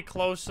it's pretty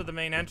close to the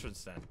main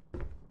entrance then.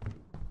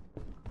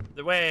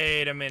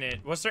 Wait a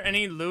minute. Was there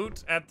any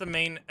loot at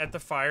the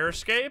fire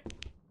escape?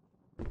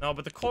 No,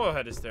 but the coil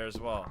head is there as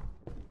well.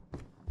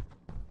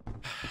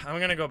 I'm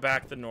gonna go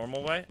back the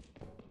normal way.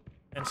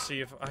 And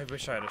see if... I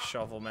wish I had a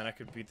shovel, man. I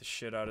could beat the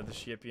shit out of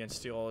this Yippee and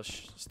steal all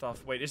his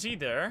stuff. Wait, is he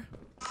there?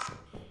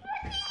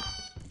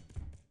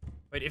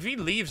 Wait, if he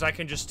leaves, I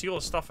can just steal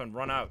his stuff and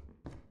run out.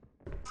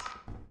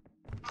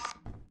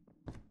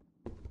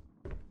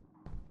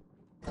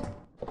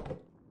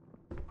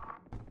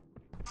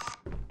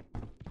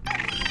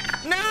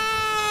 No!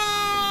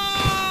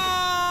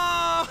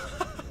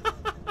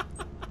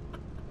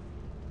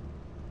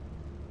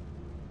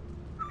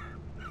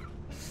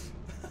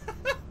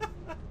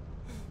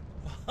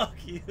 Fuck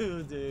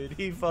you, dude.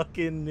 He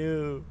fucking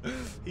knew.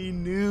 He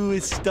knew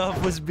his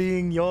stuff was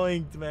being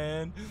yoinked,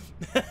 man.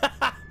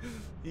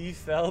 He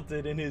felt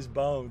it in his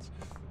bones.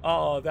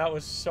 Oh, that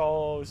was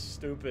so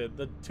stupid.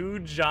 The two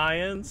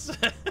giants.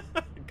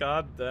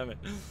 God damn it.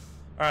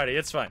 Alrighty,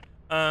 it's fine.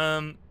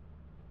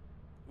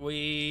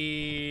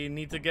 We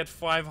need to get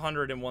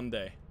 500 in one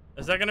day.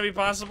 Is that gonna be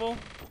possible?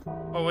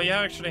 Oh, we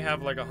actually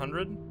have like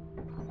 100.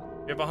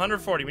 We have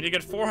 140. We need to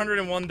get 400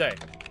 in one day.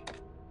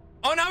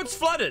 Oh, now it's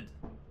flooded.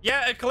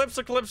 Yeah, Eclipse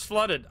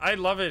flooded. I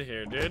love it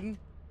here, dude.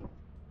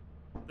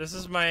 This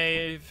is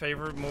my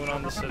favorite moon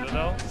on the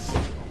Citadel.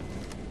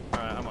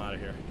 Alright, I'm out of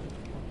here.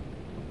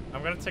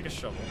 I'm gonna take a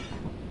shovel.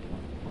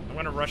 I'm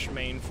gonna rush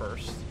main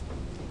first.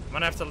 I'm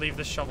gonna have to leave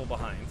this shovel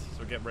behind,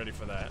 so get ready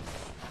for that.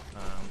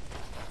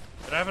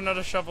 Did I have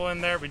another shovel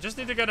in there? We just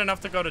need to get enough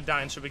to go to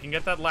Dine so we can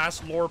get that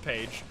last lore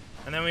page,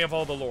 and then we have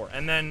all the lore.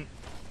 And then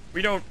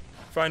we don't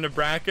find a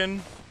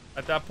Bracken.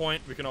 At that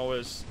point, we can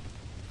always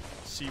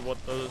see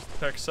what the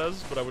text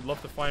says, but I would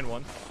love to find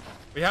one.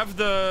 We have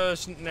the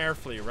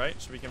Snareflea, right?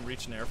 So we can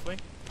reach Snareflea.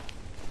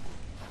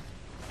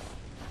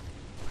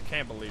 I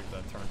can't believe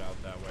that turned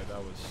out that way. That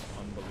was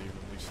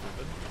unbelievably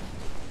stupid.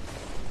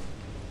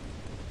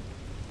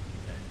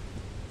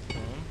 Okay.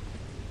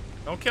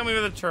 Don't kill me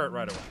with a turret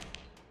right away.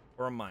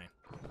 Or a mine.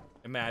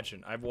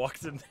 Imagine, I've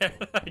walked in there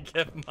and I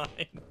get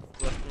mine.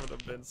 That would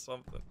have been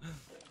something.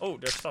 Oh,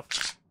 there's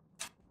stuff.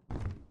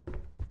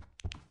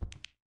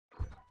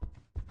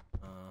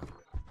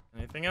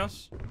 Anything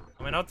else?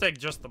 I mean, I'll take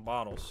just the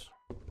bottles.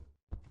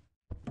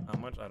 How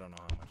much? I don't know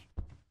how much.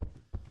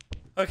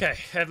 Okay,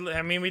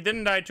 I mean, we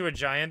didn't die to a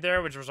giant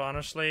there, which was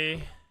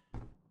honestly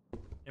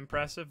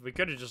impressive. We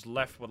could have just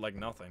left with, like,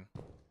 nothing.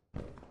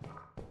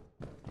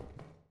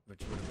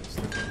 Which would have been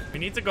stupid. We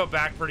need to go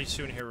back pretty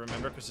soon here,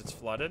 remember, because it's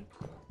flooded.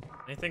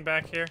 Anything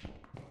back here?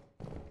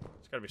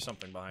 There's gotta be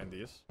something behind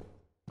these.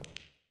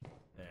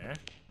 There.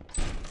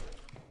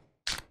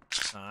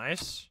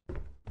 Nice.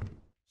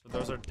 So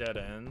those are dead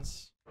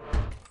ends.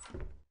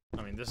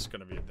 I mean, this is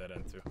gonna be a dead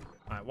end, too.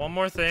 Alright, one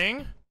more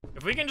thing.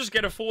 If we can just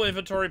get a full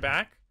inventory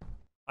back,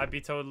 I'd be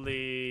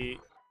totally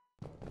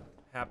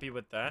happy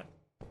with that.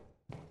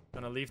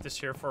 Gonna leave this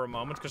here for a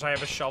moment, because I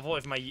have a shovel.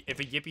 If a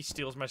Yippee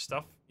steals my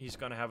stuff, he's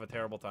gonna have a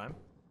terrible time.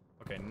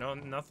 Okay,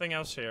 nothing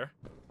else here.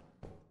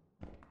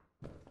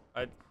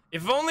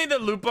 If only the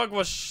loot bug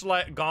was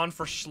gone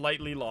for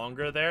slightly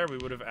longer there, we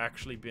would have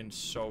actually been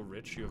so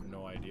rich, you have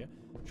no idea.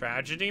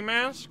 Tragedy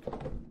mask?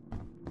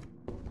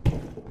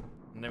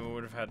 And then we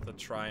would have had to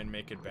try and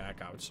make it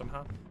back out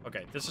somehow.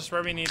 Okay, this is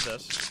where we need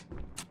this.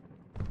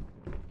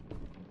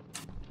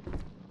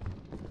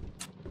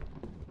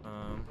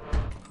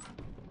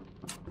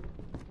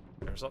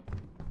 There's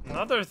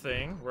another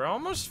thing. We're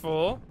almost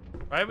full.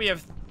 Right, we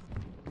have...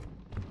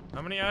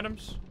 How many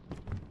items?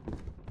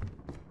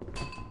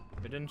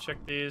 We didn't check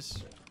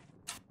these.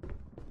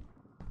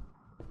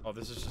 Oh,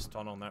 this is just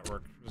tunnel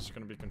network. This is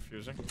gonna be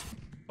confusing.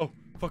 Oh,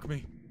 fuck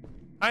me.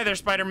 Hi there,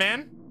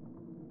 Spider-Man.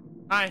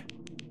 Hi.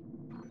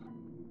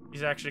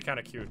 He's actually kind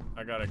of cute.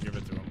 I gotta give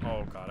it to him.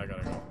 Oh god, I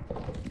gotta go.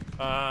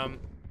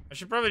 I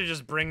should probably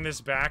just bring this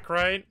back,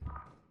 right?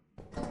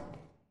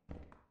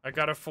 I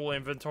got a full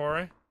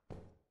inventory.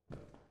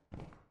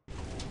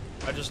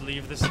 I just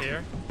leave this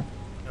here,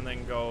 and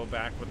then go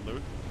back with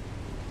loot.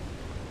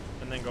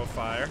 And then go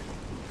fire.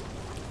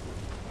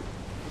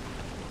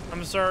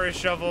 I'm sorry,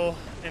 shovel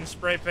and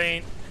spray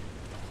paint.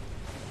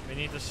 We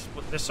need to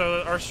split this.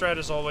 So our strat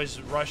is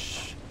always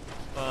rush.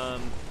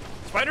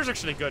 Spider's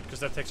actually good because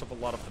that takes up a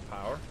lot of the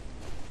power.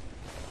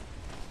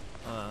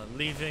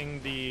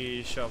 Leaving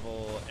the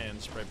shovel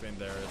and spray paint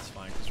there, it's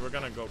fine, because we're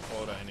gonna go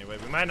quota anyway.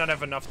 We might not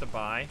have enough to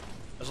buy,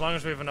 as long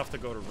as we have enough to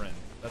go to rent.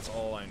 That's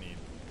all I need.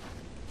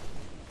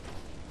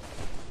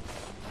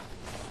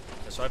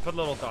 So I put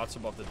little dots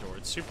above the door.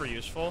 It's super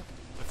useful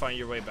to find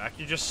your way back.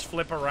 You just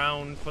flip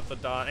around, put the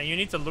dot, and you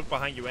need to look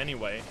behind you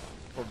anyway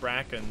for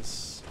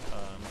brackens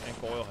and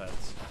coil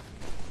heads.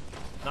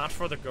 Not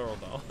for the girl,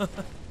 though.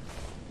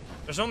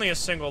 There's only a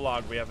single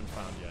log we haven't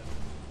found yet,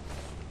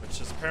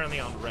 which is apparently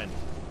on rent.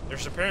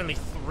 There's apparently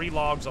 3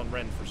 logs on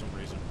rent for some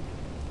reason.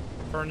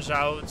 Turns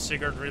out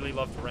Sigurd really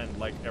loved rent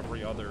like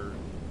every other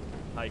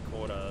high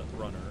quota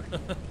runner.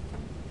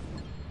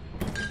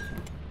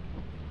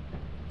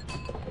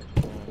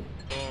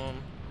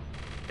 Boom.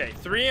 Okay,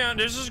 3 on.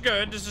 This is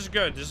good. This is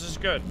good. This is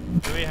good.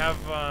 Do we have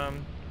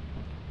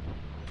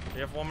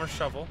one more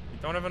shovel? We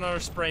don't have another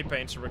spray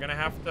paint, so we're gonna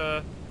have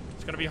to.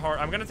 It's gonna be hard.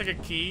 I'm gonna take a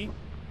key,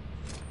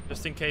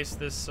 just in case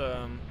this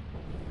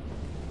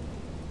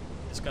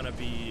is gonna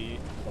be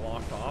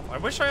blocked off. I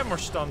wish I had more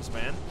stuns,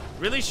 man.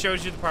 Really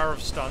shows you the power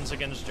of stuns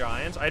against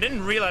giants. I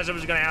didn't realize I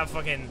was gonna have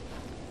fucking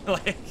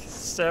like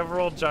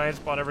several giants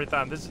spawn every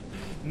time. This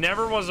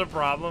never was a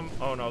problem.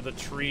 Oh no, the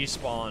tree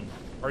spawn.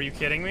 Are you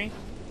kidding me?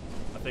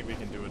 I think we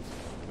can do it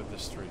with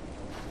this tree.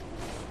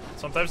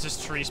 Sometimes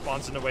this tree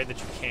spawns in a way that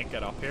you can't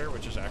get up here,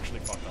 which is actually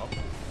fucked up.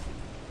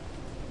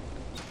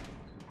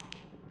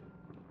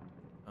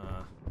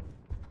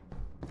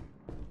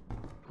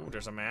 Ooh,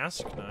 there's a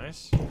mask.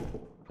 Nice.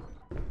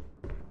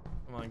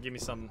 Come on, give me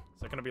some.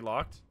 Is that gonna be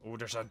locked? Oh,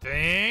 there's a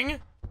thing.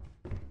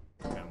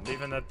 Okay, I'm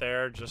leaving that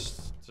there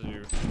just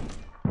to.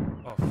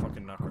 Oh,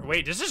 fucking knocker.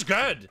 Wait, this is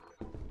good.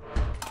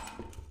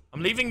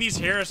 I'm leaving these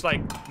here as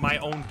like my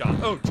own dot.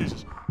 Oh,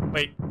 Jesus.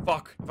 Wait,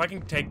 fuck. If I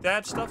can take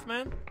that stuff,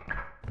 man.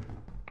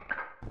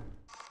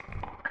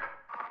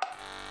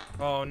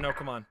 Oh, no,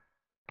 come on.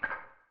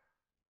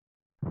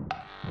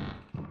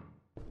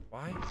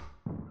 Why?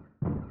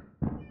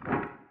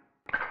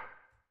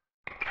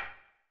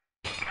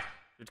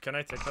 Dude, can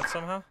I take that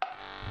somehow?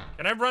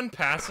 Can I run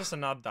past this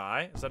and not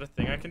die? Is that a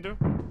thing I can do?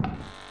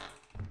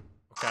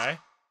 Okay.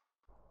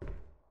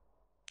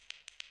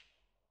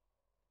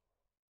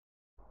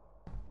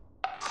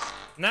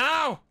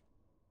 Now!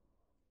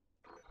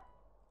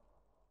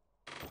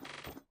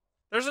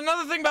 There's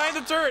another thing behind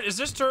the turret. Is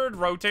this turret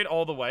rotate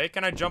all the way?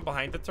 Can I jump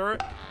behind the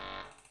turret?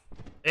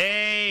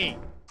 Hey!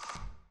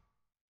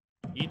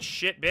 Eat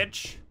shit,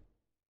 bitch.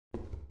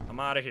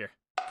 I'm out of here.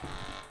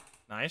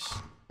 Nice.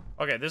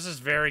 Okay, this is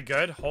very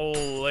good.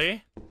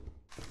 Holy.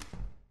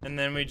 And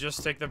then we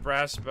just take the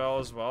brass bell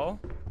as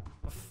well.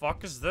 The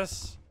fuck is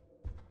this?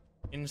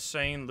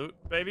 Insane loot,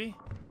 baby.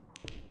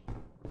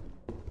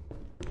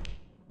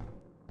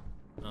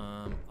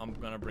 I'm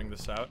gonna bring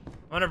this out. I'm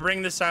gonna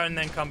bring this out and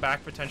then come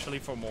back potentially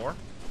for more.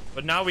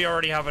 But now we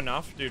already have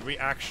enough. Dude, we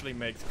actually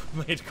made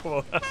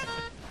quota.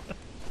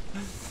 I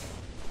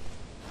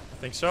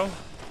think so.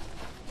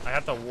 I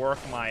had to work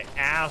my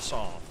ass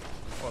off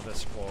for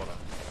this quota.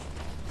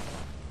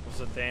 It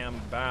was a damn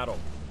battle.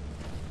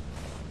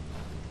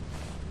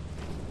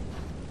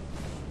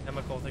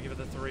 Chemical, thank you for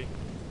the 3.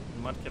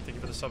 Mudkip, thank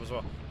you for the sub as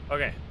well.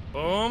 Okay,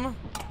 boom.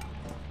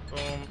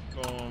 Boom,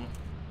 boom,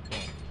 boom.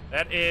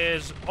 That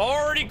is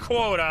already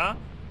quota.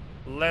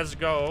 Let's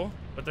go.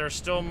 But there's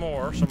still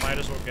more, so might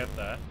as well get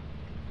that.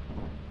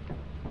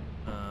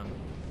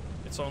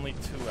 It's only 2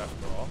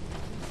 after all.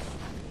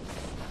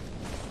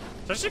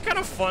 It's actually kind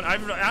of fun. I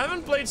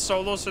haven't played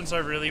solo since I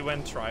really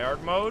went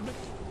tryhard mode.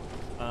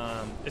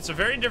 It's a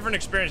very different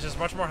experience. It's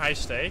much more high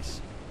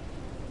stakes.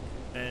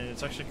 And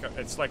it's actually,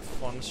 it's like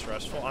fun,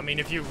 stressful. I mean,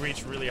 if you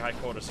reach really high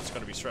quotas, it's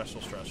going to be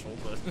stressful,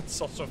 but it's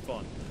also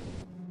fun.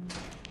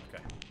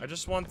 Okay. I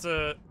just want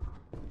to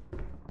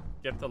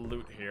get the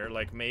loot here.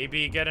 Like,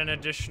 maybe get an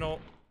additional...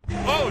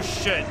 Oh,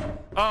 shit!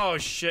 Oh,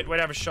 shit. Wait,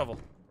 I have a shovel.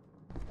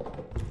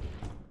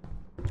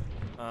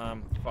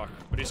 Fuck.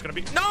 But he's gonna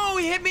be... No!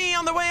 He hit me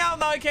on the way out!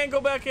 Now I can't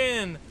go back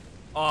in!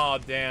 Oh,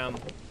 damn.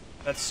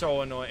 That's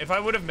so annoying. If I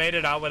would have made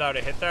it out without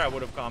a hit there, I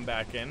would have gone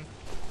back in.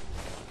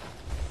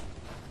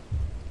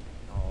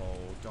 No,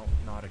 don't...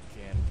 Not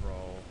again,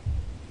 bro.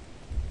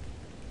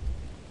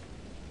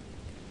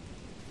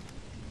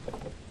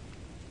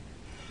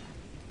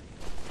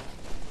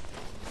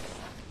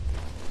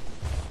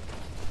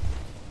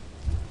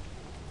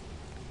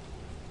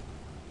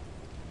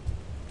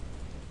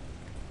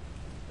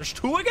 There's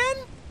 2 again?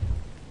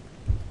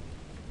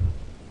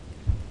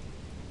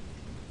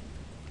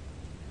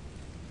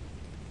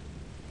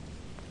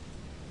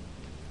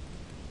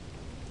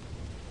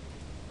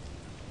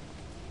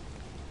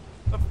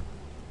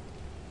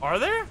 Are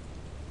there?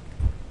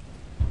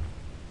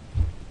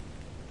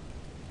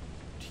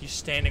 He's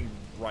standing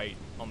right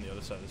on the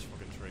other side of this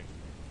fucking tree.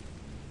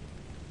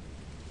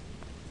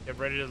 Get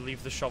ready to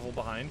leave the shovel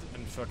behind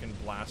and fucking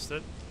blast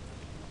it.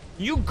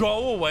 You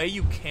go away,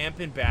 you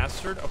camping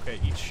bastard. Okay,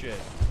 eat shit.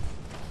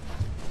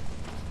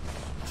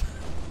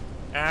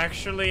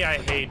 Actually, I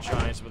hate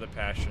giants with a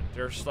passion.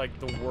 They're just like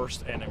the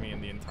worst enemy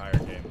in the entire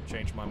game.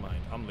 Changed my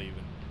mind. I'm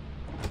leaving.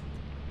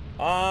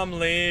 I'm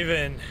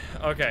leaving.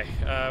 Okay,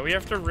 we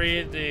have to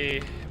read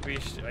the...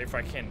 if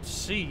I can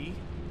see...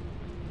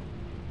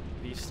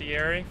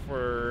 bestiary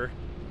for...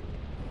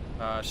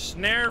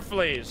 snare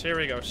fleas. Here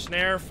we go.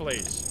 Snare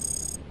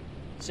fleas.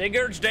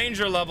 Sigurd's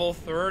danger level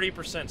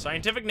 30%.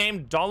 Scientific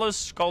name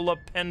Dolus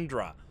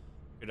scolopendra.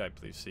 Could I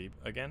please see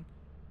again?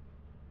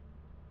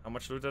 How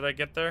much loot did I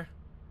get there?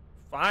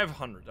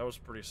 500. That was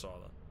pretty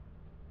solid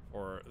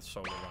for a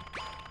solo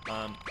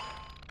run.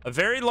 A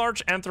very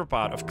large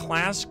anthropod of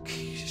class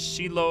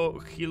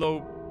Chilopoda.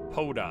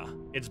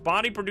 Its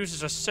body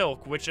produces a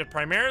silk which it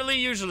primarily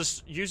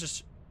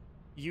uses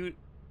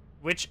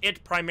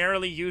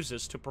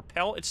to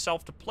propel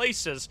itself to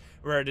places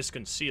where it is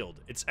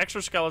concealed. Its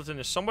exoskeleton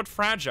is somewhat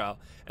fragile,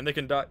 and they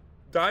can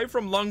die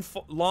from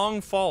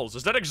long falls.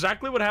 Is that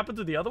exactly what happened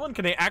to the other one?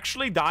 Can they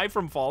actually die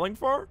from falling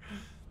far?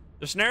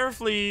 The snare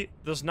flea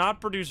does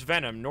not produce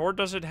venom, nor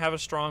does it have a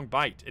strong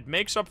bite. It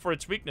makes up for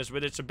its weakness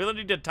with its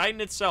ability to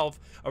tighten itself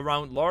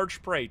around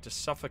large prey to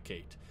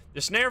suffocate.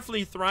 The snare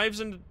flea thrives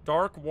in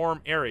dark,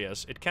 warm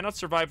areas. It cannot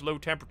survive low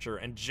temperature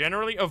and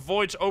generally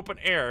avoids open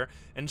air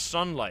and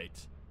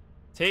sunlight.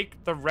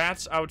 Take the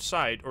rats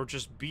outside or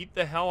just beat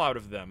the hell out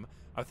of them.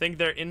 I think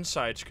their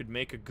insides could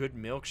make a good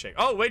milkshake.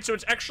 Oh, wait, so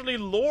it's actually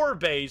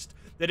lore-based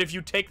that if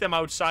you take them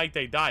outside,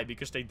 they die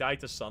because they die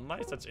to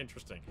sunlight? That's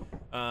interesting.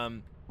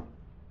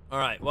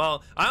 Alright,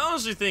 well, I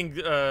honestly think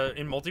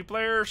in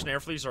multiplayer,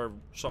 snare fleas are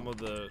some of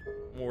the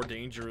more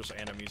dangerous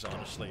enemies,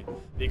 honestly.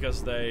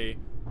 Because they...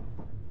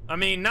 I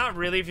mean, not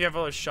really if you have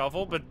a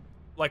shovel, but,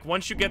 like,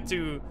 once you get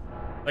to,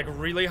 like,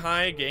 really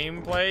high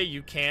gameplay,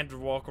 you can't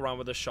walk around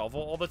with a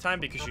shovel all the time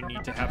because you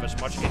need to have as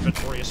much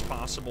inventory as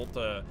possible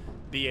to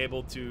be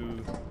able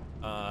to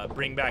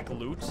bring back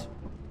loot.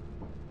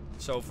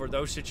 So for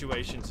those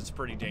situations, it's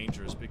pretty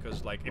dangerous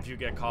because, like, if you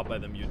get caught by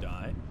them, you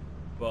die.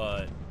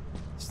 But...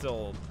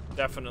 still,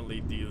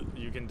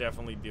 you can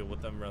definitely deal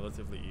with them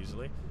relatively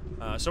easily.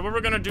 So what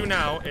we're gonna do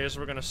now is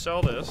we're gonna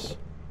sell this,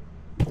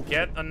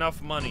 get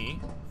enough money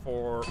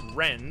for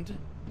rend,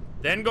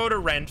 then go to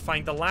rent,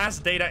 find the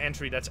last data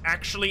entry that's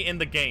actually in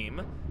the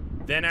game.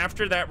 Then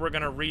after that, we're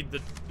gonna read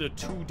the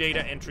 2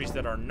 data entries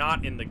that are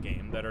not in the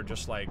game, that are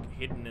just like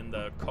hidden in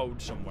the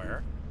code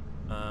somewhere.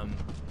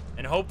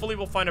 And hopefully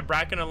we'll find a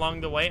bracken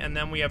along the way, and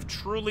then we have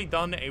truly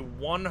done a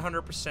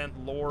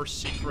 100% lore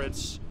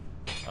secrets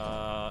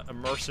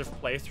immersive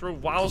playthrough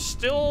while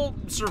still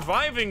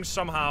surviving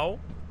somehow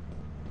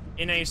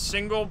in a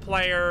single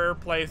player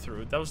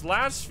playthrough. Those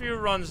last few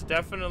runs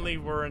definitely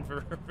weren't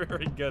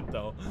very good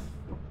though.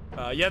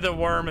 Yeah, the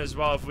worm as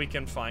well, if we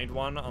can find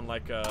one on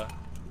like a...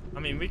 I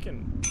mean, we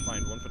can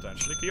find one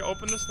potentially. Can you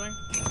open this thing?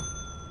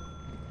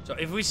 So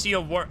if we see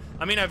a worm...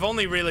 I mean, I've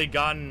only really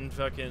gotten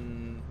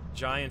fucking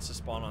giants to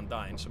spawn on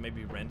Dying, so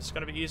maybe rent's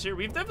gonna be easier.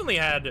 We've definitely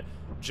had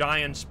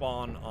giant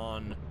spawn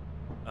on...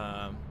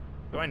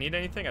 do I need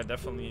anything? I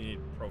definitely need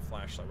pro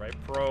flashlight, right?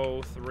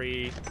 Pro,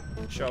 3,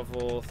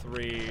 shovel,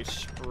 3,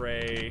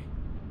 spray.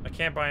 I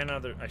can't buy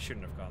another... I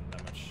shouldn't have gotten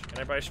that much. Can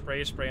I buy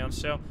spray? Spray on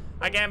sale?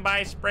 I can't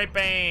buy spray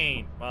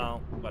paint!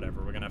 Well,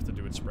 whatever. We're gonna have to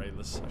do it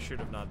sprayless. I should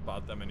have not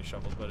bought that many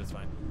shovels, but it's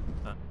fine.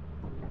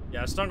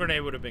 Yeah, a stun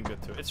grenade would have been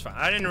good too. It's fine.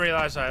 I didn't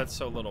realize I had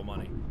so little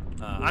money.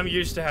 I'm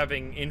used to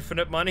having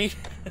infinite money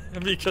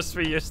because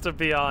we used to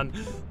be on,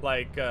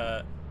 like,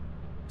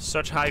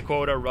 such high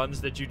quota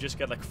runs that you just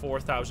get like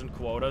 4,000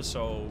 quota,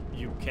 so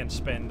you can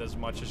spend as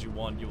much as you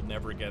want. You'll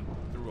never get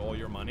through all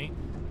your money.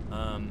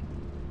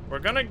 We're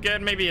gonna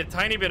get maybe a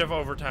tiny bit of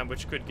overtime,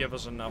 which could give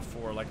us enough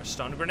for like a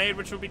stun grenade,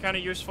 which would be kind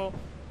of useful.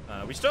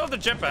 We still have the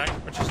jetpack,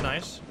 which is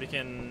nice. We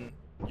can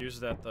use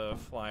that to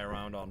fly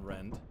around on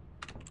Rend.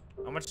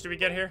 How much do we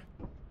get here?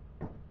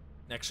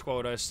 Next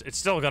quota, it's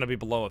still gonna be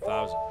below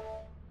 1,000.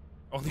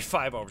 Only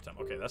 5 overtime.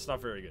 Okay, that's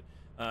not very good.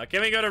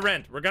 Can we go to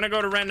Rent? We're gonna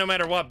go to Rent no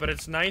matter what, but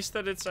it's nice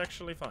that it's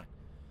actually fine.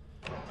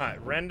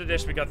 Alright, Rent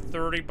this. We got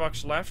 30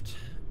 bucks left.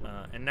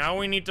 And now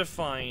we need to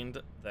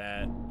find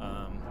that,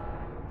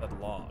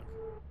 that log.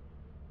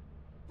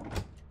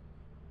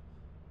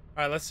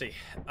 Alright, let's see.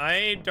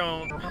 I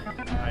don't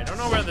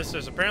know where this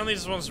is. Apparently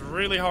this one's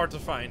really hard to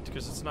find,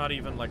 because it's not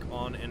even, like,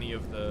 on any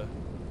of the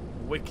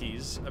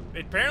wikis.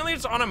 Apparently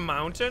it's on a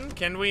mountain.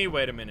 Can we?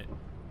 Wait a minute.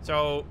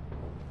 So...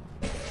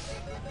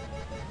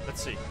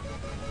 let's see.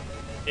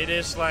 It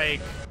is like...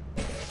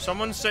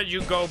 someone said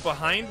you go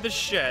behind the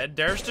shed.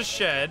 There's the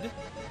shed.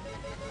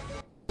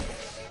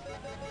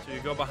 So you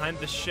go behind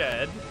the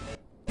shed.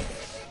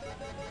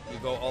 You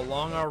go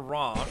along a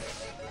rock.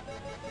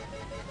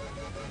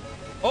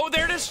 Oh,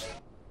 there it is!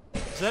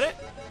 Is that it?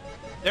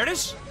 There it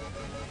is!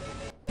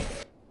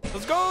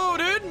 Let's go,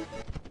 dude!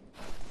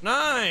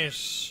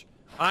 Nice!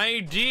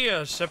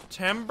 Idea,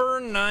 September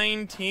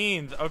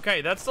 19th. Okay,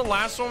 that's the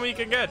last one we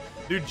can get.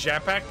 Dude,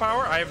 jetpack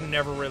power? I have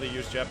never really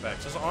used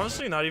jetpacks. It's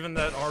honestly not even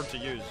that hard to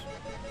use.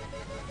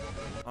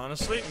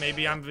 Honestly,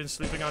 maybe I've been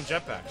sleeping on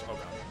jetpacks. Oh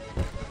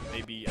god.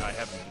 Maybe I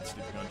haven't been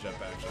sleeping on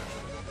jetpacks,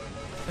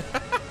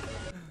 actually.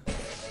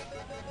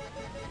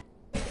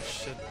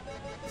 Shit.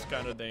 It's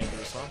kind of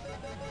dangerous, huh?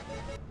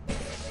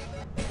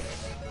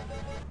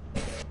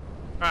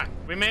 Alright,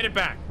 we made it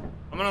back.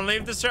 I'm gonna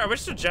leave this here. I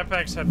wish the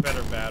jetpacks had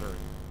better battery.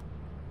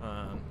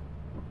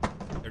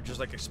 They're just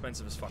like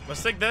expensive as fuck.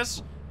 Let's take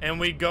this and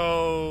we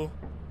go.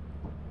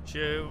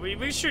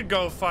 We should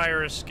go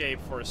fire escape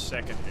for a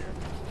second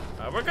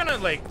here. We're gonna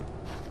like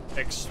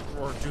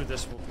explore, do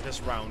this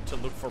round to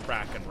look for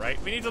Bracken,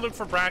 right? We need to look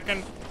for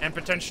Bracken and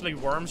potentially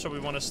worm, so we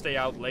want to stay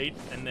out late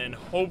and then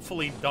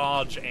hopefully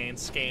dodge and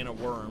scan a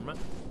worm,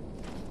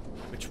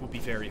 which will be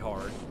very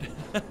hard.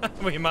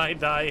 We might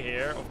die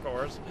here, of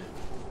course.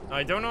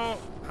 I don't know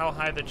how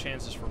high the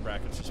chances for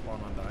Brackens to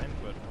spawn on dying,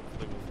 but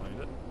hopefully we'll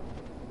find it.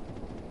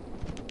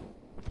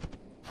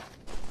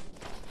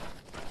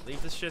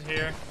 Leave this shit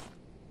here.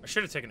 I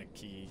should have taken a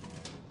key.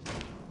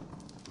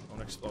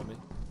 Don't explode me.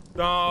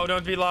 No,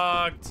 don't be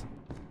locked.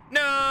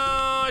 No,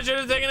 I should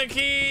have taken a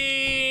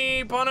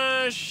key.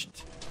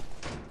 Punished.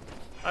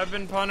 I've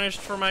been punished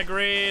for my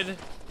greed.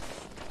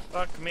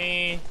 Fuck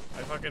me.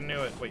 I fucking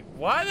knew it. Wait,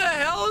 why the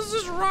hell is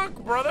this rock,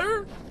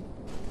 brother?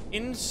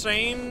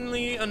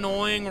 Insanely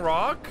annoying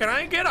rock. Can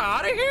I get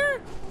out of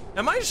here?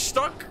 Am I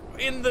stuck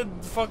in the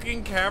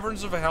fucking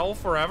caverns of hell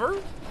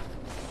forever?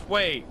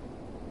 Wait.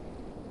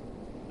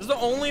 This is the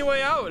only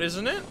way out,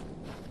 isn't it?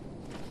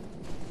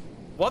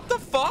 What the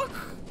fuck?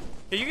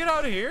 Can you get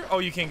out of here? Oh,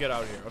 you can't get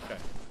out of here. Okay.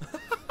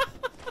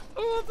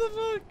 What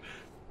the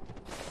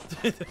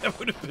fuck? That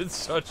would have been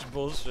such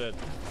bullshit.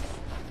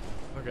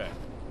 Okay.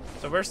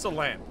 So where's the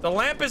lamp? The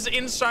lamp is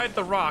inside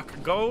the rock.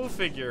 Go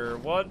figure.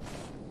 What?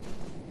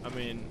 I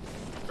mean,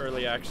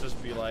 early access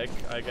be like,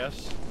 I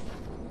guess.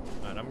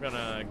 Alright, I'm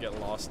gonna get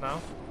lost now.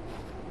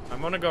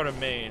 I'm gonna go to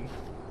main,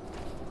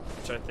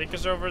 which I think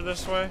is over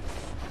this way.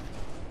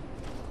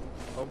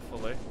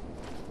 Hopefully.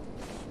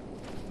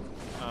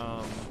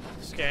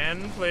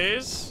 Scan,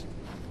 please.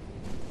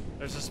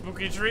 There's a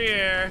spooky tree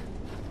here.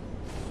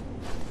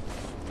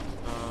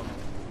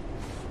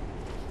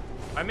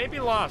 I may be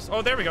lost.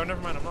 Oh, there we go.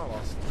 Never mind. I'm not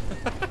lost.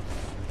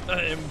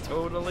 I am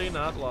totally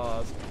not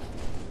lost.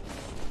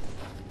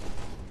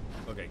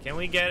 Okay, can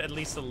we get at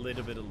least a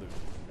little bit of loot?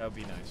 That would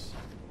be nice.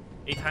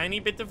 A tiny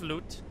bit of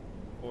loot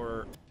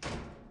for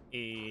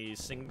a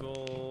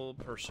single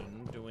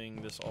person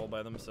doing this all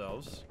by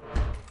themselves.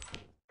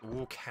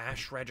 Ooh,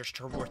 cash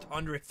register worth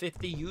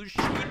 150. You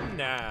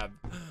shouldn't have.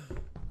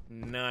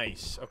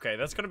 Nice. Okay,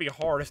 that's gonna be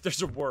hard if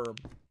there's a worm.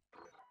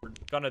 We're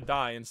gonna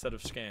die instead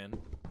of scan.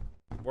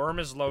 Worm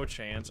is low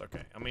chance.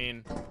 Okay, I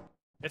mean,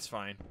 it's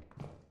fine.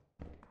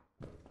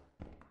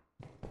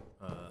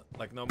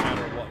 Like, no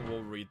matter what,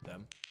 we'll read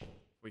them.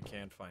 We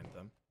can't find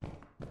them.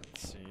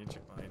 Let's see,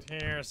 checkpoint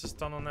here. Is this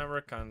tunnel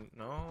network?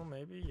 No,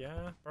 maybe,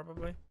 yeah,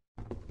 probably.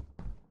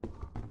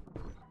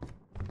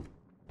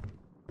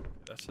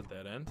 That's a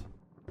dead end.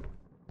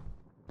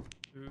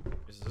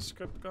 Is this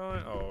good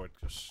going? Oh,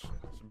 it's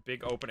a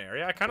big open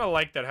area. I kind of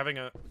like that, having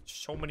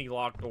so many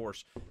locked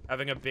doors.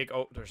 Having a big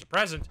there's a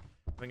present.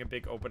 Having a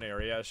big open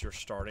area as your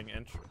starting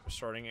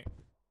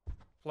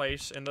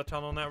place in the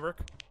tunnel network.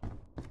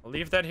 I'll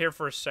leave that here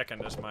for a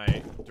second as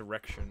my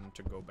direction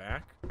to go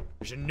back.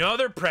 There's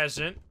another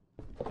present.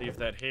 Leave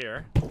that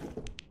here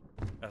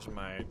as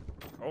my.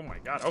 Oh my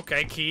god.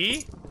 Okay,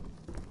 key.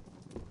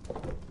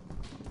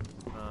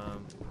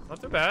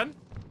 Not too bad.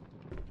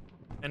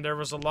 And there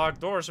was a locked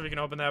door, so we can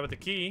open that with the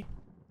key.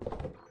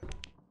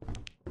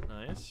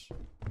 Nice.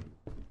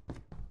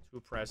 2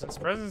 presents.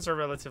 Presents are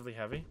relatively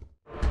heavy.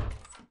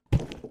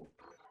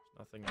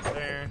 Nothing in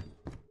there.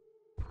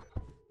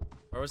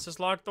 Where was this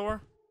locked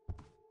door?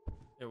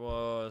 It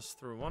was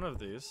through one of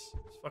these.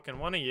 It's fucking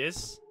one of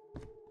yous.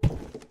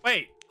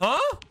 Wait, huh?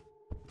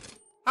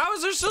 How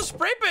is there still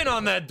spray paint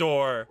on that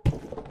door?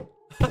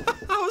 How is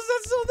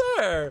that still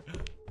there?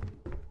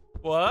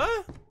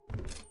 What?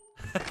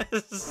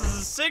 This is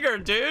a cigar,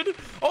 dude.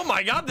 Oh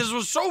my god, this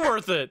was so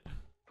worth it.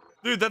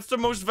 Dude, that's the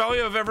most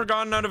value I've ever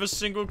gotten out of a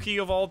single key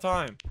of all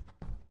time.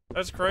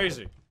 That's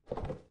crazy.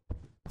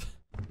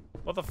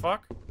 What the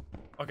fuck?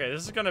 Okay,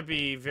 this is gonna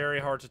be very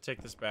hard to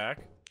take this back.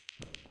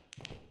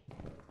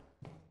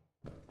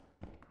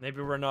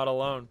 Maybe we're not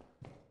alone.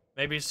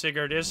 Maybe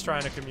Sigurd is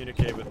trying to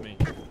communicate with me.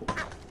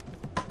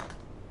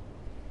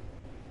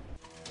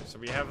 So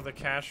we have the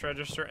cash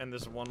register and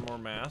this one more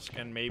mask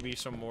and maybe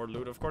some more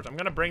loot, of course. I'm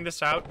gonna bring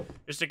this out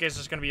just in case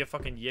there's gonna be a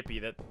fucking yippee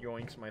that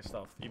yoinks my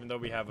stuff. Even though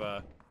we have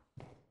a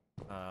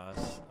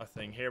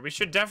thing here. We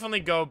should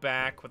definitely go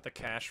back with the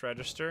cash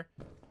register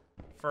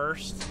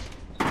first.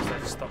 Because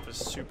that stuff is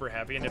super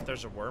heavy, and if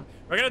there's a worm.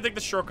 We're gonna take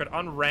the shortcut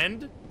on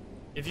Rend.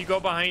 If you go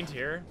behind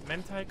here,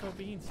 Mentaiko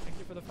Beans, thank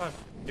you for the 5.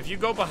 If you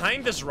go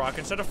behind this rock,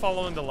 instead of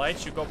following the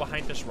lights, you go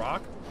behind this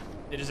rock.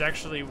 It is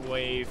actually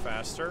way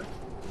faster.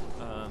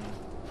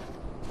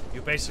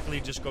 You basically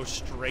just go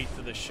straight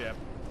to the ship,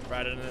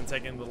 rather than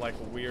taking the, like,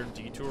 weird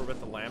detour with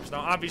the lamps.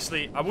 Now,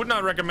 obviously, I would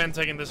not recommend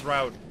taking this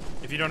route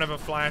if you don't have a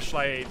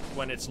flashlight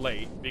when it's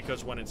late,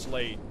 because when it's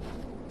late,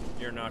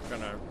 you're not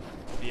gonna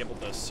be able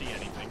to see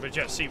anything. But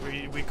yeah, see,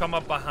 we come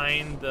up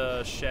behind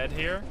the shed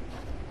here,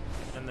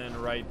 and then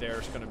right there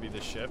is gonna be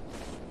the ship,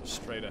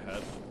 straight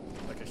ahead,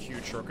 like a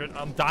huge shortcut.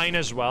 I'm dying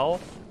as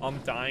well. I'm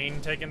dying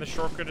taking the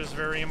shortcut is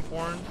very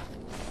important.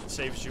 It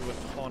saves you a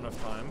ton of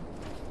time.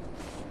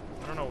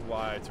 don't know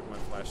why I took my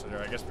flashlight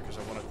there. I guess because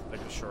I wanted to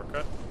take the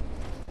shortcut.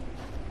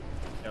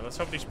 Yeah, let's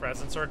hope these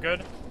presents are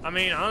good. I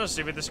mean,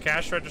 honestly, with this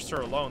cash register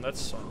alone,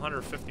 that's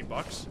 150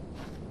 bucks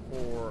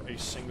for a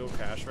single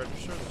cash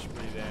register. That's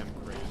pretty damn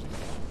crazy.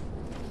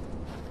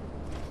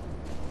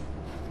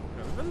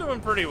 Yeah, we've been doing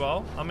pretty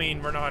well. I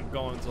mean, we're not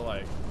going to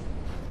like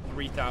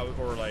 3,000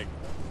 or like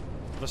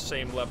the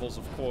same levels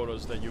of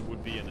quotas that you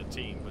would be in a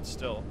team, but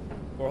still,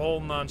 we're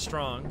holding on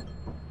strong.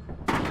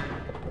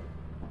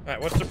 Alright,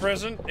 what's the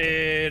present?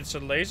 It's a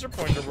laser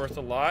pointer worth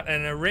a lot,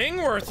 and a ring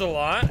worth a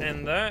lot,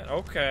 and that...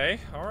 Okay,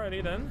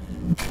 alrighty then.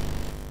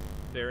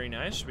 Very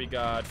nice. We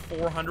got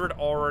 400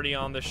 already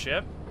on the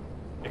ship.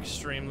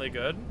 Extremely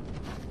good.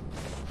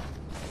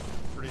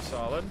 Pretty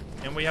solid.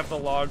 And we have the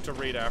log to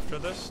read after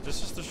this.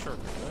 This is the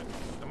shortcut, right?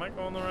 Am I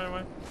going the right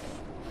way?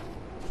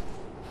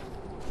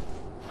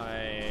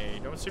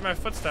 I don't see my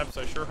footsteps.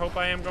 I sure hope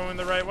I am going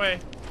the right way.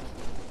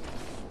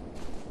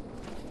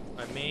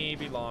 I may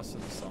be lost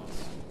in the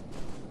sauce.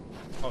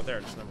 Oh, there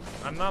it is. Never mind.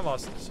 I'm not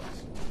lost in the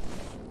sauce.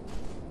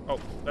 Oh,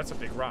 that's a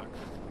big rock.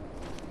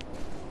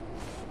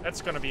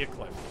 That's gonna be a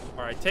cliff.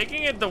 Alright,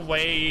 taking it the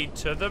way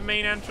to the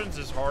main entrance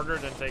is harder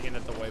than taking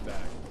it the way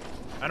back.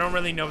 I don't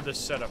really know the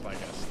setup, I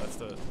guess.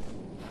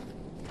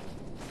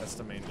 That's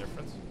the main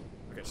difference.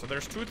 Okay, so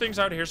there's 2 things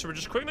out here, so we're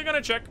just quickly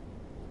gonna check.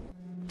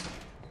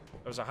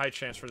 There was a high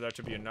chance for there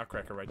to be a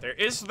nutcracker right there.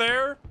 Is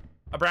there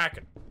a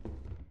bracken?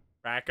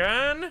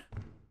 Bracken?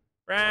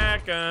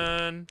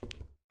 Bracken?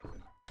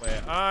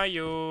 Where are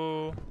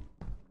you?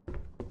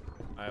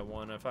 I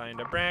wanna find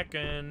a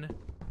bracken.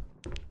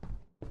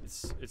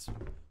 It's...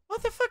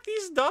 What the fuck?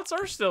 These dots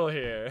are still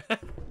here.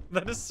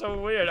 That is so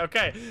weird.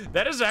 Okay,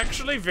 that is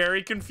actually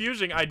very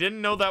confusing. I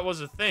didn't know that was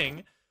a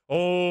thing.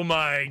 Oh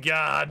my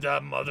god,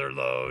 that mother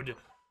load.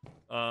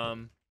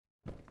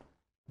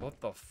 What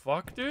the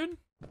fuck, dude?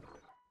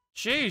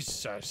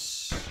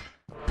 Jesus.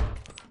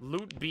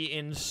 Loot be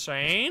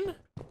insane?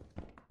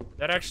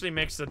 That actually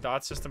makes the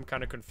dot system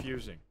kind of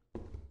confusing.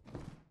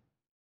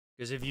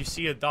 Because if you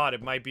see a dot,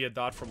 it might be a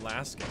dot from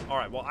last game.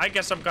 Alright, well, I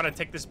guess I'm gonna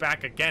take this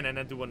back again and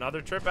then do another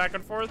trip back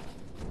and forth.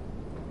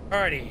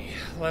 Alrighty,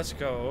 let's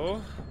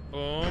go.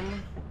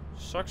 Boom.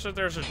 Sucks that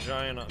there's a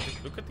giant...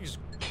 Dude, look at these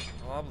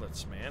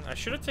goblets, man. I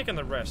should have taken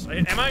the rest.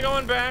 Am I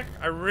going back?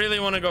 I really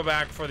want to go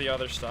back for the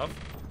other stuff.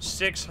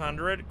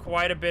 600,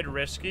 quite a bit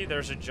risky.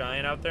 There's a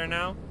giant out there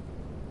now.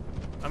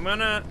 I'm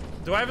gonna...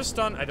 Do I have a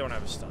stun? I don't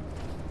have a stun.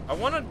 I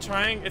want to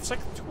try and... It's like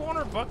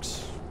 200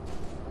 bucks.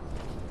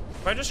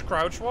 If I just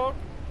crouch walk...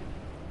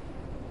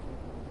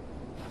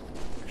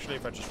 Actually,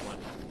 if I just went.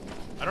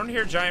 I don't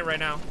hear giant right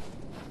now.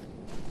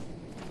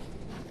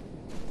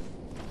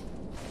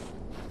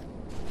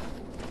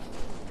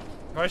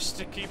 If I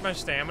keep my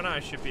stamina, I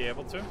should be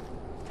able to. I'm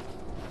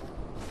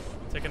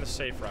taking a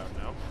safe route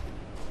now.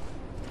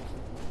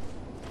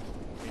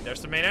 I mean,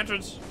 there's the main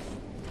entrance.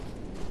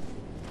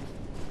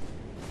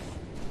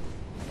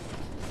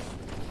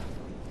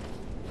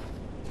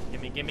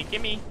 Gimme, gimme,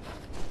 gimme.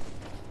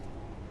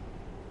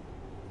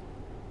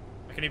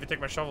 I can even take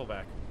my shovel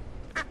back.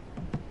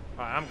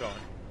 Alright, I'm going.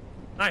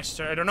 Nice.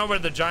 I don't know where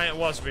the giant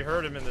was. We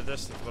heard him in the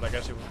distance, but I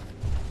guess he was.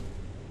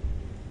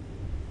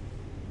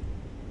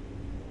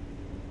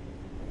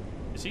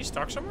 Is he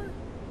stuck somewhere?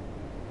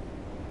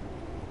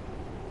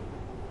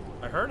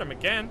 I heard him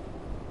again.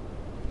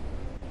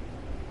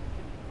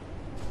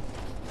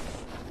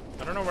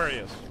 I don't know where he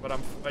is, but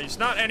he's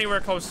not anywhere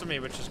close to me,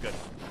 which is good.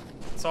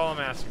 That's all I'm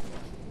asking for.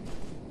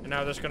 And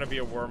now there's gonna be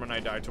a worm and I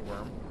die to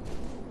worm.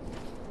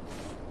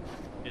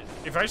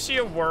 If I see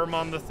a worm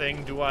on the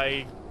thing, do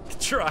I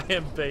try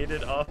and bait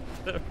it up?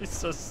 That'd be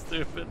so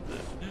stupid.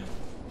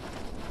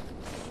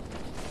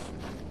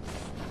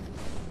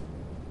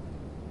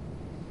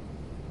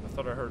 I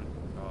thought I heard it.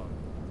 Oh.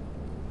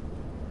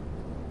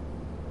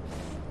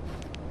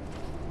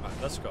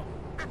 Alright, let's go.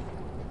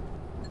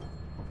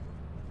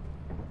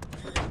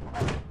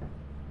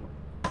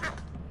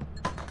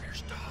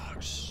 There's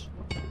dogs.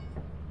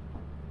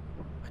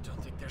 I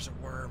don't think there's a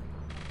worm.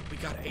 We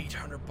got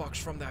 800 bucks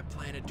from that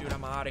planet, dude.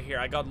 I'm out of here.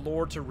 I got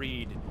lore to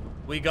read.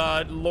 We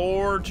got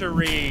lore to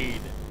read.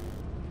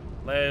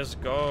 Let's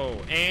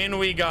go. And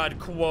we got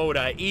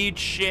quota. Eat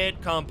shit,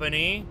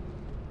 company.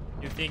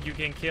 You think you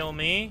can kill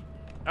me?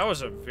 That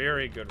was a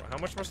very good one. How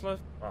much was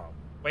left? Oh,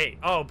 wait.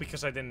 Oh,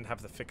 because I didn't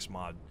have the fix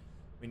mod.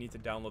 We need to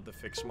download the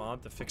fix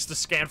mod to fix the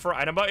scan for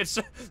item bug. It's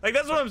like,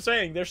 that's what I'm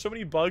saying. There's so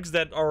many bugs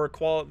that are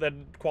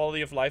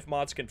quality of life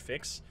mods can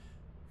fix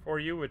for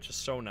you, which is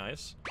so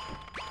nice.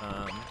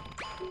 All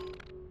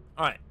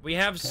right, we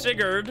have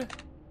Sigurd.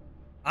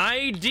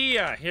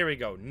 Idea. Here we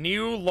go.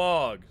 New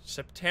log.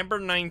 September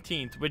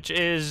 19th, which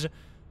is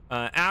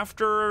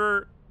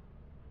after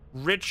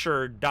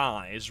Richard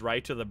dies,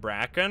 right, to the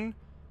Bracken.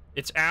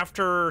 It's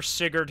after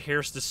Sigurd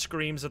hears the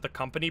screams at the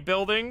company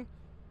building.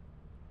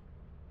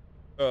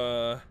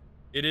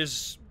 It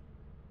is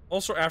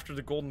also after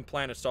the Golden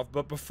Planet stuff,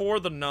 but before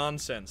the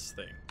nonsense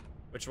thing,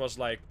 which was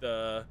like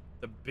the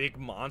big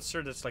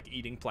monster that's like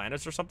eating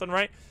planets or something,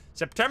 right?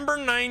 September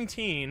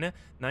 19,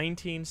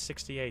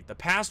 1968. The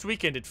past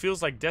weekend, it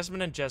feels like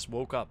Desmond and Jess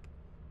woke up.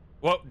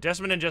 Whoa,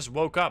 Desmond just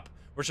woke up.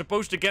 We're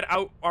supposed to get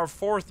out our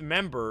 4th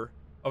member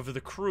of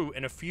the crew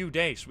in a few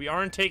days. We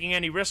aren't taking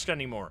any risks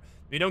anymore.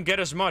 We don't get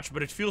as much,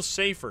 but it feels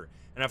safer.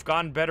 And I've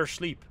gotten better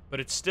sleep. But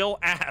it's still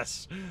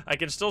ass. I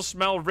can still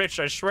smell Rich.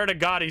 I swear to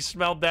God he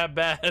smelled that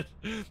bad.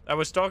 I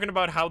was talking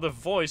about how the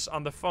voice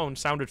on the phone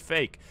sounded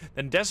fake.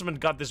 Then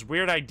Desmond got this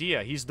weird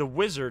idea. He's the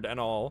wizard and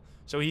all.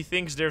 So he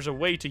thinks there's a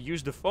way to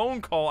use the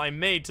phone call I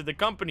made to the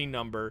company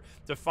number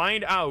to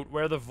find out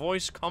where the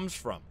voice comes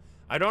from.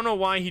 I don't know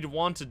why he'd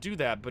want to do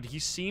that, but he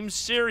seems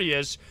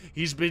serious.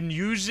 He's been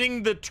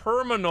using the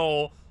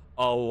terminal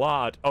a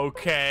lot.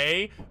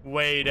 Okay,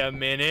 wait a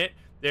minute.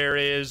 There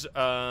is,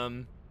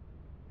 so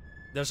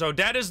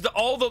that is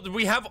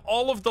we have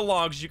all of the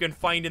logs you can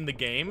find in the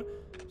game.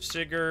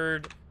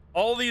 Sigurd,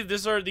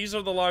 these are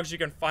the logs you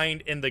can find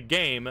in the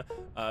game.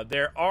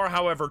 There are,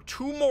 however,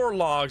 2 more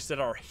logs that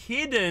are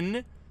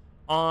hidden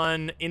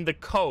in the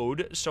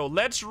code. So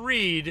let's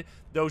read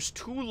those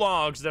 2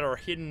 logs that are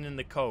hidden in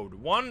the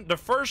code. The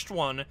first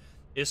one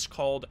is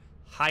called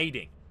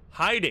Hiding.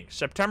 Hiding,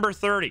 September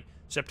 30,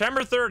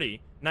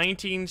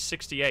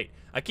 1968.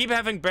 I keep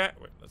having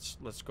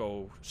let's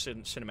go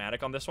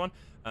cinematic on this one.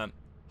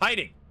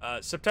 Hiding,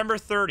 September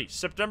 30,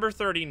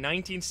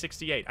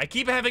 1968. I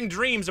keep having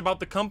dreams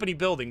about the company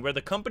building where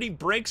the company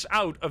breaks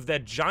out of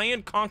that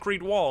giant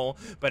concrete wall,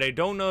 but I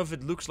don't know if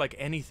it looks like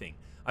anything.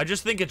 I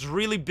just think it's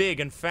really big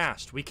and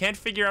fast. We can't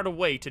figure out a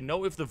way to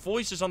know if the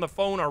voices on the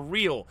phone are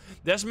real.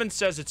 Desmond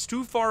says it's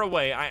too far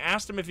away. I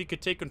asked him if he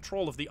could take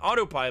control of the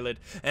autopilot,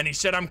 and he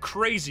said I'm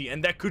crazy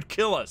and that could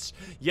kill us.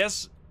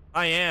 Yes,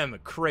 I am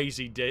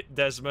crazy,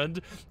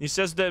 Desmond. He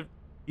says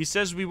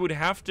we would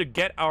have to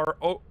get our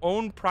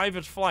own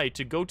private flight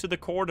to go to the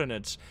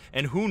coordinates,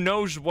 and who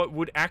knows what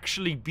would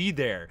actually be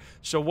there.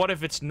 So what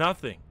if it's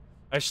nothing?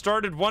 I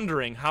started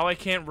wondering how I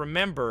can't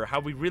remember how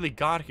we really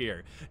got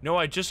here. No,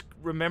 I just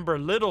remember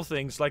little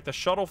things like the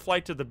shuttle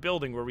flight to the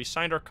building where we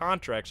signed our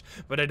contracts,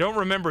 but I don't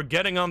remember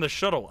getting on the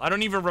shuttle. I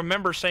don't even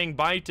remember saying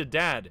bye to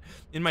Dad.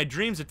 In my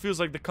dreams, it feels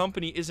like the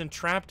company isn't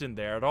trapped in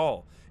there at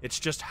all. It's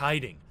just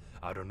hiding.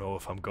 I don't know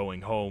if I'm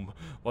going home.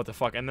 What the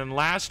fuck? And then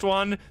last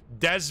one,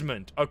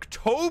 Desmond.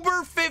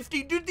 October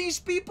 50. Dude, these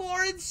people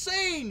are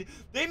insane.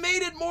 They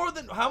made it more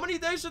than... How many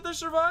days did they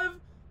survive?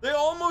 They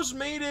almost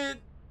made it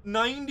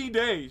 90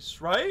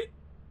 days, right?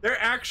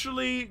 They're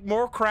actually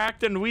more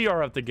cracked than we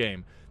are at the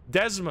game.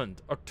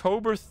 Desmond,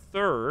 October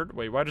 3rd.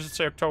 Wait, why does it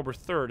say October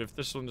 3rd if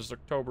this one is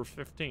October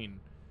 15?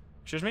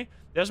 Excuse me?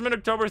 Desmond,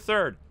 October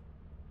 3rd.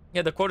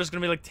 Yeah, the quote is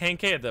going to be like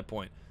 10K at that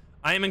point.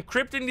 I am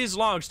encrypting these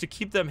logs to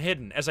keep them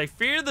hidden, as I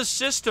fear the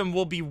system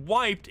will be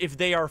wiped if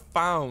they are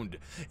found.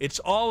 It's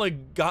all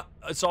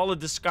a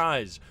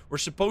disguise. We're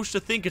supposed to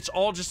think it's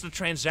all just a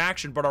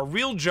transaction, but our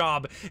real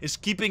job is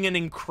keeping an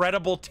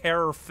incredible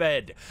terror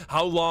fed.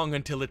 How long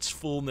until its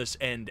fullness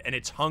end and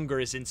its hunger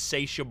is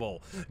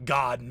insatiable?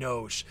 God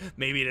knows.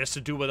 Maybe it has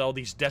to do with all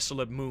these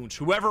desolate moons.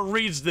 Whoever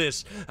reads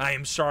this, I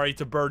am sorry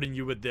to burden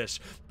you with this.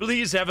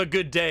 Please have a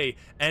good day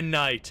and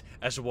night,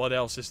 as what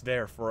else is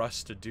there for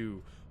us to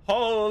do?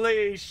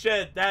 Holy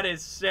shit, that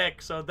is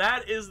sick. So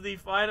that is the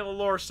final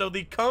lore. So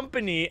the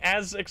company,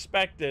 as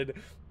expected,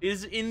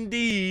 is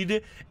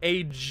indeed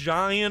a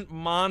giant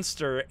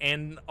monster,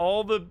 and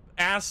all the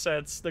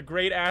assets, the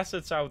great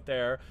assets out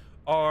there,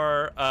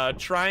 are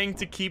trying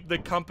to keep the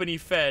company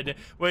fed,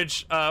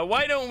 which,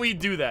 why don't we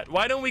do that?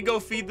 Why don't we go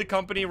feed the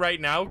company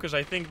right now? Because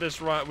I think this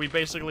run, we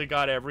basically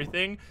got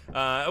everything.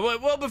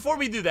 Well, before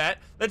we do that,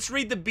 let's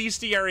read the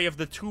bestiary of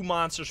the 2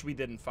 monsters we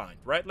didn't find,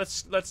 right?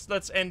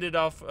 Let's end it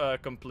off,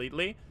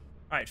 completely.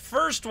 All right,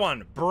 first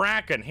one,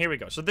 Bracken. Here we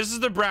go. So this is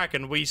the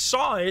Bracken. We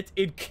saw it.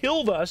 It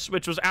killed us,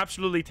 which was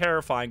absolutely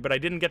terrifying, but I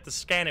didn't get to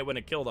scan it when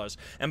it killed us.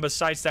 And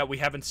besides that, we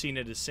haven't seen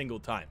it a single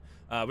time.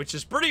 Which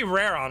is pretty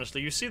rare,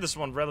 honestly. You see this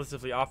one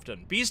relatively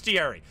often.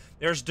 Bestiary.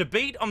 There's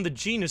debate on the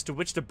genus to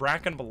which the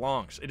Bracken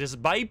belongs. It is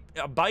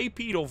a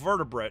bipedal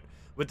vertebrate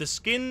with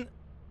skin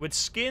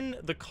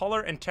the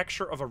color and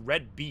texture of a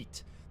red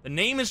beet. The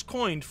name is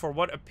coined for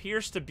what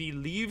appears to be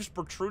leaves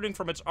protruding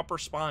from its upper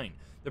spine.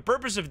 The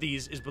purpose of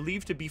these is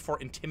believed to be for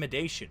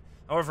intimidation.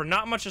 However,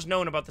 not much is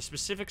known about the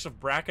specifics of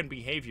Bracken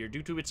behavior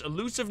due to its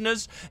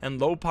elusiveness and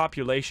low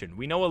population.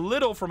 We know a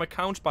little from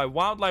accounts by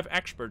wildlife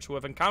experts who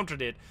have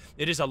encountered it.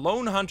 It is a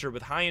lone hunter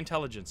with high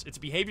intelligence. Its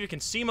behavior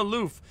can seem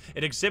aloof.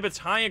 It exhibits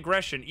high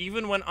aggression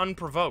even when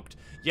unprovoked,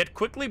 yet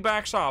quickly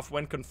backs off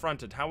when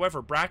confronted.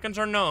 However, Brackens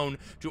are known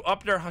to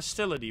up their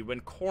hostility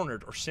when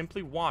cornered or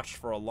simply watched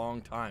for a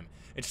long time.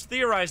 It's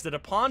theorized that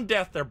upon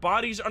death, their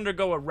bodies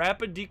undergo a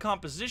rapid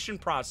decomposition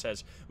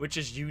process, which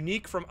is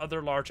unique from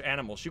other large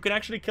animals. You can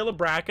actually kill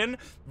a Bracken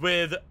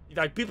with,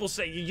 like, people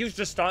say, you use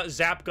the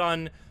zap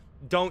gun.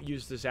 Don't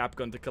use the zap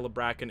gun to kill a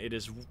Bracken. It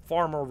is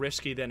far more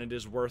risky than it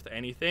is worth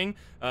anything.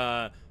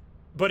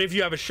 But if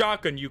you have a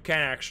shotgun, you can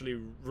actually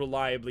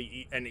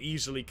reliably and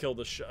easily kill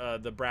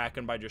the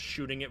Bracken by just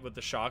shooting it with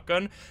the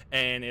shotgun,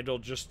 and it'll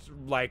just,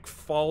 like,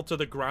 fall to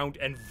the ground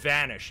and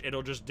vanish.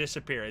 It'll just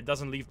disappear. It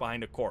doesn't leave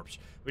behind a corpse,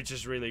 which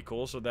is really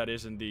cool. So that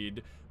is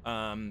indeed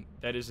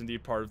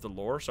part of the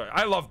lore. So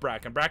I love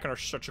Bracken. Bracken are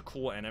such a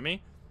cool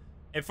enemy.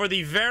 And for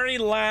the very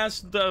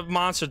last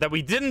monster that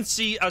we didn't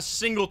see a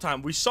single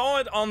time, we saw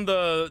it on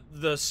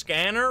the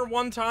scanner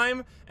one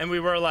time, and we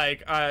were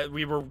like,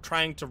 we were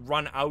trying to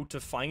run out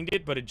to find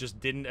it, but it just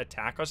didn't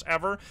attack us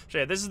ever. So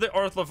yeah, this is the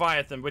Earth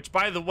Leviathan, which,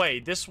 by the way,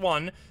 this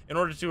one, in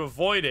order to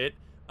avoid it,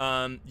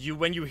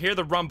 when you hear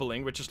the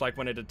rumbling, which is like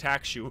when it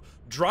attacks you,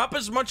 drop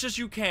as much as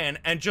you can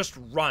and just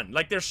run.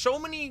 Like, there's so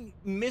many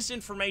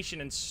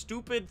misinformation and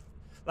stupid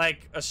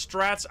like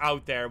strats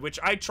out there, which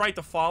I tried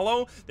to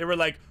follow. They were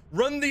like,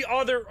 run the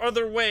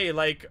other way,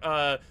 like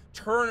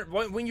turn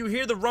when you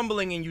hear the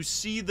rumbling and you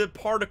see the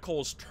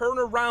particles, turn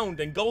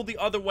around and go the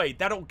other way.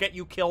 That'll get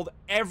you killed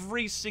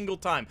every single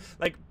time.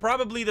 Like,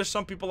 probably there's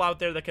some people out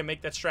there that can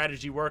make that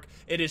strategy work.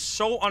 It is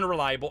so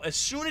unreliable. As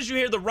soon as you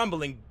hear the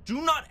rumbling,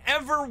 do not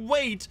ever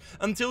wait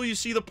until you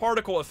see the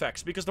particle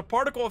effects, because the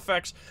particle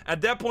effects,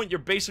 at that point, you're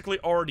basically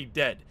already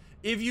dead.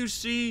 If you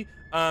see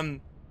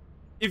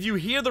if you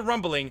hear the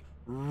rumbling,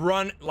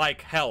 run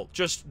like hell.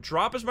 Just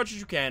drop as much as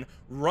you can,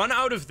 run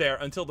out of there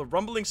until the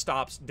rumbling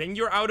stops, then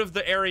you're out of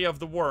the area of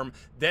the worm,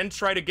 then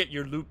try to get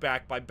your loot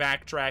back by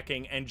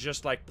backtracking and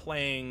just like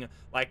playing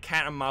like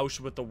cat and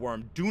mouse with the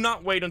worm. Do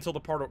not wait until the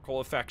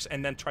particle effects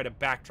and then try to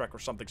backtrack or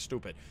something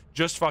stupid.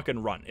 Just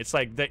fucking run. It's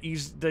like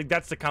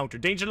that's the counter.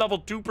 Danger level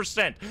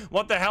 2%.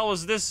 What the hell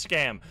is this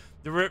scam?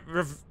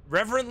 The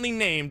reverently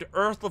named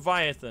Earth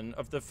Leviathan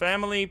of the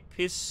family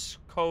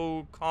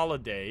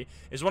Piscocolidae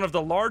is one of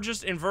the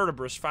largest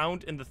invertebrates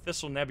found in the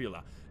Thistle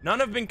Nebula.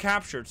 None have been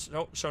captured,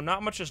 so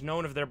not much is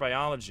known of their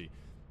biology.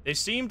 They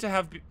seem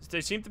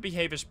to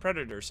behave as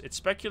predators. It's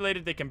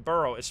speculated they can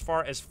burrow as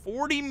far as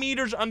 40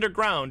 meters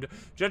underground,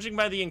 judging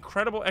by the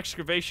incredible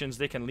excavations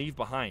they can leave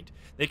behind.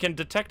 They can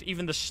detect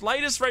even the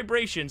slightest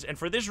vibrations, and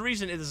for this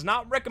reason, it is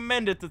not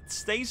recommended to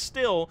stay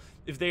still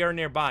if they are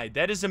nearby.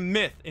 That is a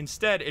myth.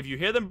 Instead, if you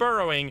hear them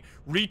burrowing,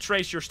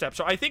 retrace your steps.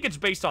 So I think it's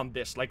based on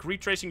this, like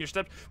retracing your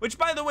steps, which,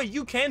 by the way,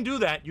 you can do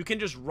that. You can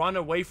just run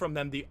away from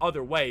them the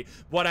other way.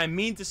 What I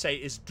mean to say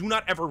is, do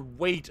not ever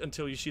wait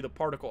until you see the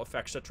particle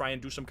effects to try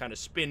and do some kind of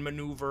spin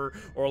maneuver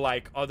or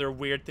like other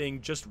weird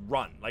thing. Just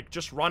run. Like,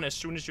 just run as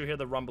soon as you hear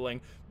the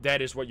rumbling.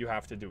 That is what you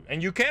have to do.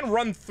 And you can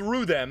run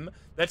through them.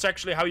 That's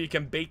actually how you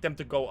can bait them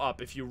to go up,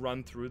 if you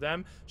run through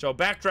them. So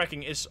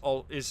backtracking is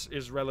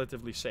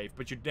relatively safe,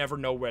 but you never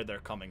know where they're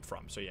coming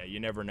from. So yeah,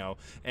 you never know.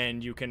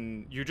 And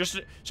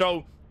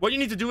so what you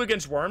need to do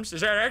against worms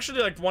is they're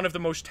actually like one of the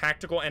most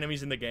tactical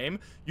enemies in the game.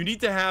 You need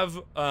to have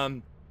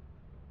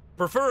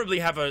preferably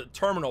have a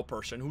terminal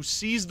person who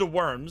sees the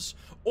worms,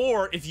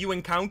 or if you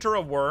encounter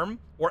a worm,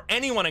 or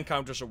anyone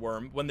encounters a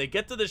worm, when they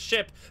get to the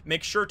ship,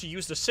 make sure to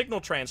use the signal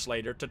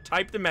translator to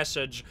type the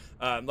message,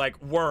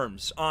 like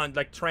worms, on,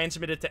 like,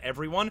 transmit it to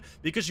everyone,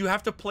 because you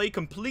have to play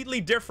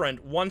completely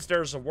different once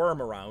there's a worm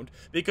around,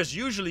 because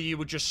usually you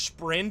would just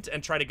sprint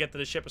and try to get to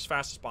the ship as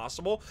fast as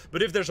possible,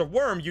 but if there's a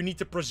worm, you need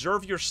to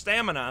preserve your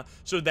stamina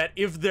so that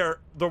if the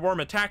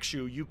worm attacks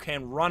you, you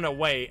can run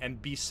away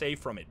and be safe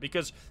from it,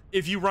 because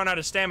if you run out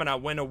of stamina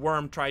when a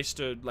worm tries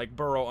to, like,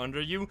 burrow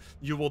under you,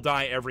 you will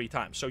die every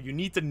time. So you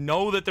need to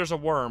know that there's a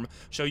worm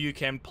so you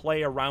can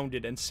play around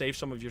it and save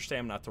some of your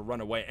stamina to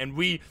run away. And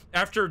we,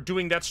 after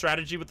doing that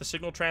strategy with the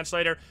signal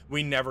translator,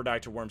 we never die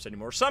to worms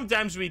anymore.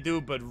 Sometimes we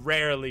do, but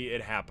rarely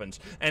it happens.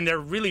 And they're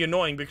really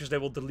annoying because they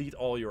will delete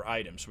all your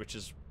items, which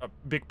is a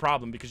big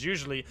problem, because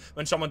usually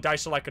when someone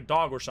dies to, like, a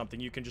dog or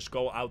something, you can just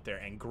go out there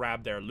and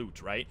grab their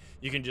loot, right?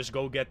 You can just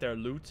go get their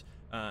loot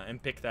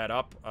and pick that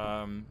up,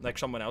 like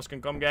someone else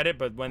can come get it,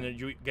 but when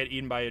you get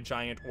eaten by a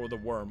giant or the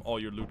worm, all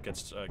your loot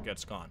gets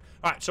gone.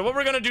 Alright, so what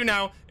we're gonna do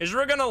now is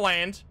we're gonna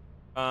land,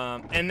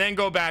 and then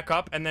go back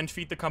up, and then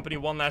feed the company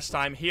one last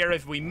time here,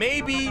 if we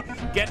maybe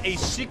get a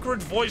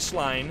secret voice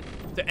line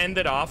to end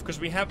it off, because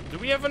do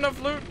we have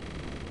enough loot?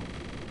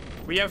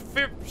 We have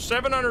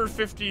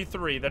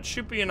 753. That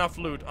should be enough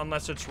loot,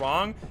 unless it's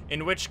wrong,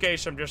 in which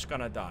case I'm just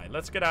gonna die.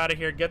 Let's get out of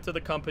here, get to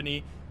the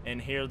company, and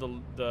hear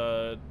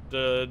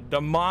the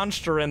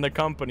monster in the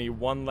company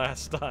one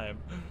last time.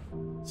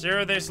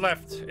 0 days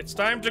left. It's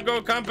time to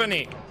go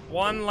company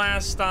one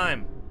last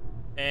time.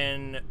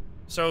 And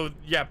so,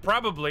 yeah,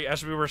 probably,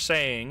 as we were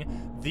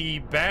saying, the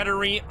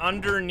battery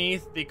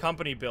underneath the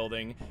company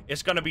building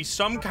is going to be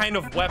some kind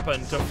of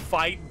weapon to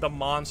fight the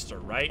monster,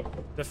 right?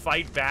 To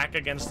fight back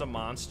against the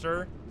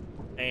monster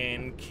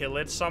and kill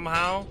it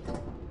somehow.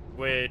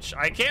 Which,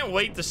 I can't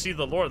wait to see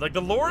the lore. Like,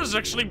 the lore has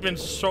actually been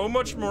so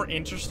much more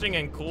interesting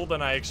and cool than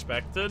I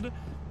expected.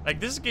 Like,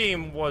 this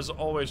game was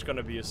always going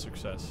to be a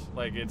success.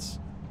 Like, it's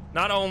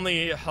not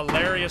only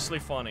hilariously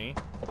funny,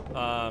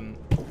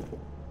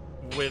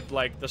 with,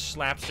 like, the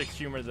slapstick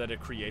humor that it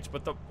creates,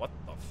 but what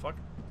the fuck?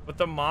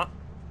 But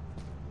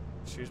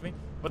excuse me?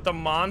 But the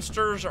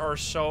monsters are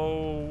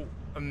so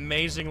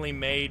amazingly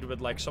made,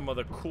 with, like, some of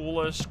the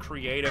coolest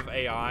creative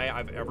AI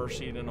I've ever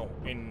seen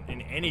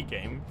in any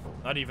game,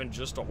 not even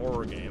just a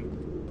horror game.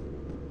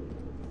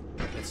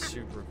 It's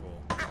super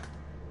cool.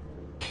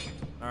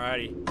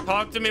 Alrighty,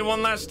 talk to me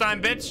one last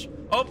time, bitch.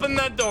 Open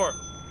that door.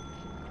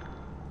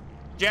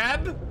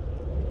 Jeb?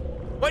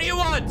 What do you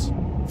want?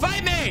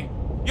 Fight me,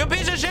 you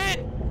piece of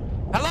shit.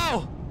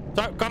 Hello?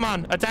 So, come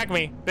on, attack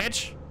me,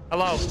 bitch.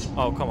 Hello.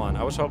 Oh, come on.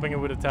 I was hoping it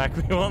would attack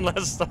me one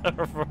last time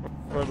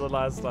for the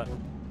last time.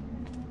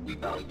 We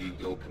value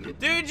your commitment.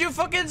 Dude, you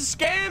fucking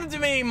scammed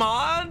me,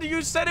 mod.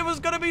 You said it was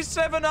gonna be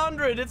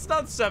 700. It's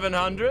not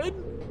 700.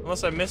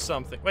 Unless I missed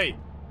something. Wait.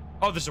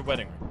 Oh, there's a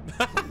wedding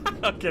ring.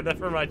 Okay,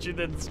 never mind. You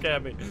didn't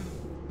scam me.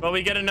 Well,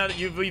 we get another.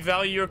 We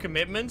value your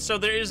commitment. So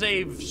there is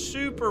a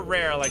super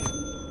rare, like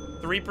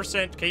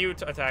 3%. Can you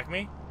attack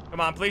me? Come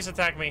on, please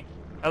attack me.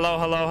 Hello,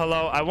 hello,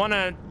 hello. I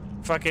wanna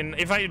fucking.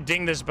 If I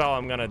ding this bell,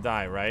 I'm gonna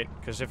die, right?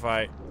 Because if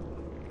I.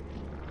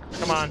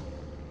 Come on.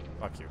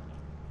 Fuck you.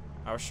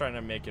 I was trying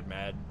to make it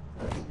mad.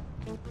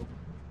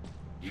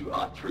 You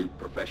are true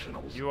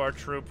professionals. You are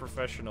true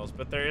professionals,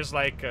 but there is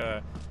like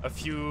a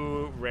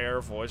few rare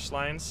voice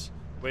lines,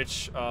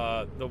 which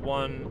the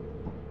one.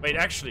 Wait,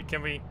 actually,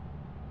 can we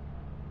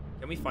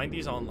find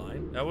these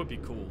online? That would be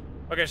cool.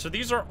 Okay, so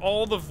these are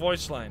all the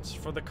voice lines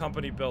for the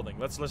company building.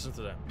 Let's listen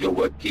to them. Your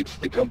work keeps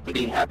the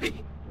company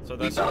happy. So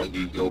that's we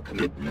value your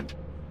commitment.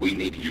 We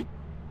need you.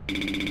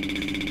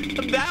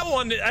 That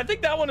one, I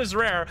think that one is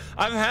rare.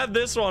 I've had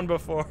this one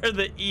before.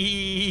 The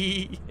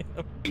E.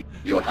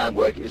 Your hard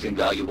work is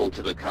invaluable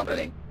to the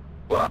company.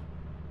 What?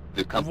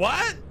 The company.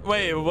 What?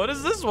 Wait, what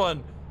is this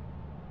one?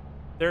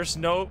 There's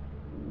no.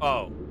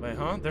 Oh, wait,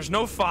 huh? There's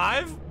no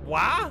 5?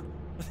 What?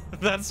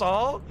 That's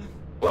all?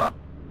 What?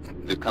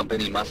 The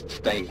company must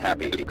stay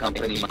happy. The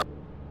company must.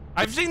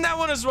 I've seen that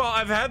one as well.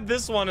 I've had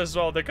this one as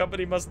well. The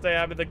company must stay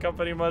happy. The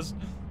company must.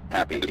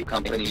 Happy. The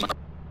company must.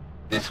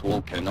 This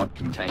wall cannot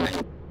contain.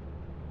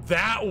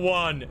 That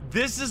one.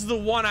 This is the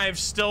one I've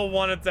still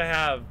wanted to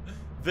have.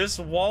 This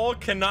wall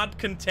cannot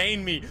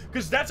contain me.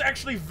 Because that's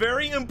actually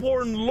very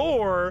important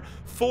lore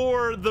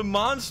for the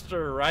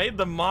monster, right?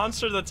 The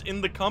monster that's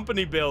in the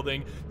company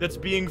building that's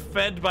being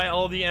fed by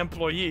all the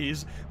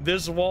employees.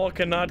 This wall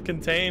cannot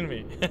contain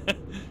me.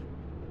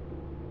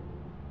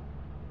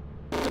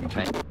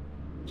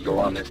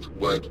 Your honest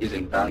work is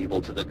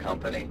invaluable to the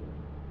company.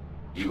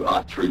 You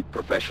are true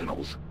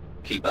professionals.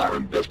 Keep our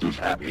investors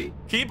happy.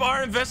 Keep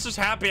our investors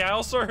happy. I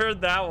also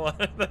heard that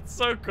one. That's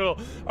so cool.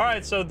 All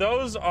right, so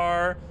those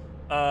are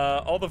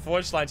all the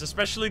voice lines,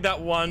 especially that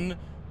one.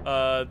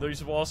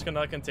 These walls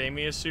cannot contain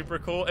me is super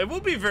cool. It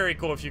would be very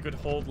cool if you could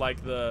hold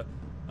like the.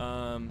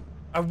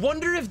 I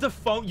wonder if the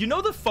phone. You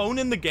know the phone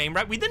in the game,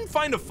 right? We didn't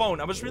find a phone.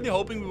 I was really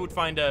hoping we would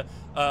find a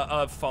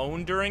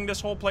phone during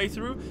this whole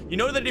playthrough. You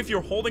know that if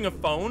you're holding a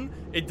phone,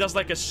 it does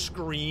like a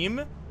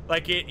scream.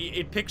 Like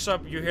it picks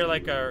up, you hear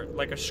like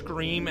a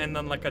scream and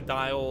then like a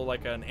dial,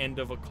 like an end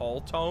of a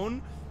call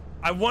tone.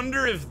 I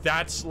wonder if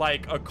that's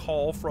like a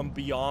call from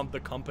beyond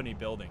the company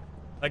building,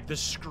 like the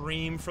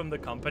scream from the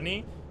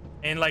company.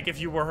 And like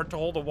if you were to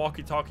hold a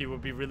walkie-talkie, it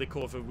would be really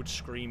cool if it would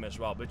scream as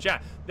well. But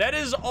yeah, that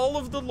is all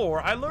of the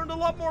lore. I learned a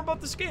lot more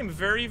about this game.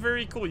 Very,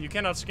 very cool. You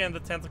cannot scan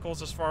the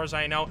tentacles as far as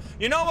I know.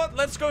 You know what?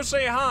 Let's go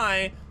say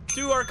hi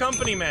to our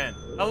company man.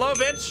 Hello,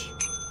 bitch.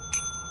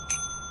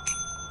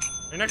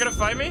 You're not gonna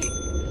fight me?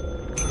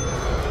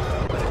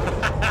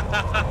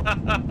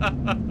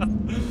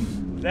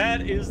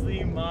 That is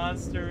the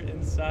monster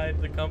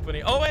inside the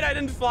company. Oh wait, I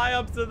didn't fly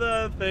up to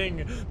the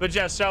thing. But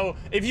yeah, so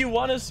if you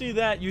want to see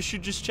that, you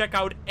should just check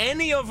out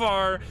any of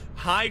our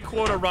high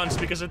quota runs,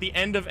 because at the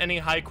end of any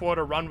high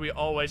quota run, we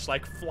always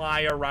like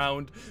fly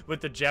around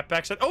with the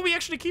jetpacks. Oh, we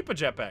actually keep a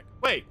jetpack.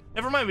 Wait,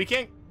 never mind, we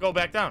can't go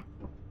back down.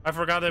 I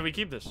forgot that we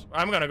keep this.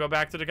 I'm gonna go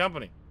back to the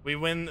company. We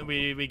win,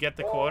 we get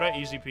the quota,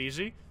 easy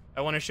peasy.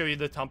 I want to show you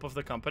the top of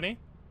the company.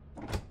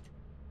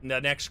 The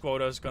next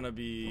quota is gonna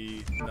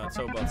be not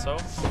so but so.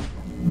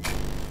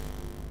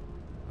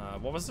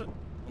 What was it?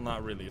 Well,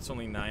 not really. It's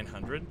only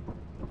 900.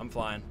 I'm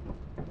flying.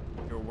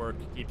 Your work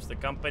keeps the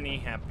company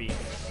happy.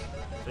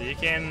 So you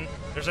can.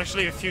 There's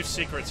actually a few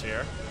secrets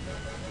here.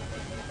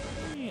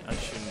 I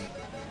shouldn't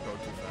go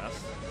too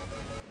fast.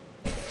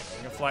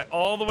 You can fly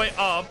all the way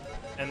up,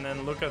 and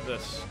then look at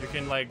this. You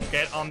can like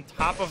get on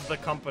top of the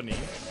company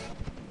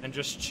and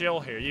just chill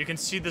here. You can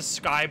see the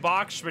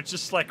skybox, which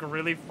is like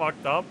really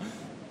fucked up.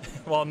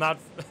 Well, not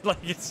like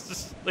it's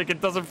just like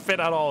it doesn't fit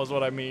at all is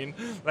what I mean.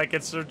 Like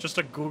it's just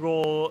a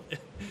Google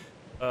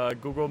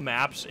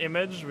Maps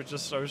image, which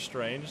is so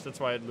strange. That's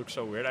why it looks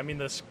so weird. I mean,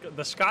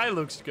 the sky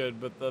looks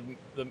good, but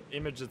the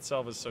image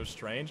itself is so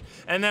strange.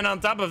 And then on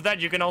top of that,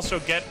 you can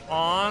also get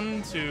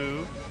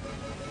onto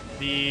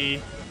the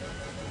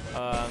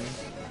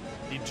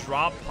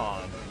drop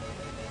pod.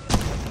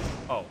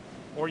 Oh,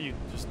 or you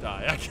just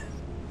die.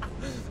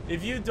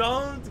 If you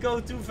don't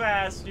go too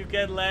fast, you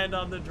can land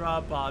on the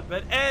drop pod.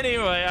 But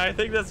anyway, I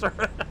think that's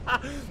where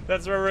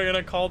that's where we're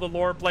gonna call the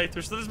lore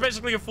playthrough. So this is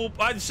basically a full.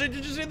 Did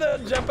you see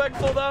the jetpack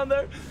pull down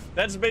there?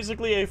 That's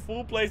basically a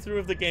full playthrough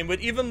of the game,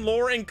 with even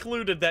lore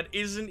included that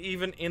isn't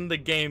even in the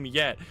game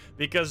yet,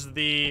 because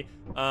the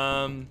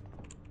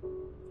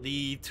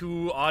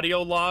two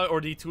audio log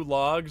or the two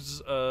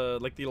logs,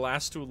 like the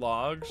last two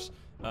logs,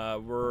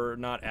 were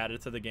not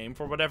added to the game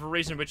for whatever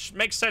reason, which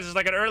makes sense. It's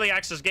like an early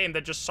access game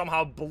that just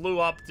somehow blew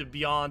up to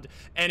beyond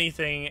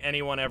anything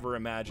anyone ever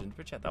imagined.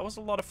 But yeah, that was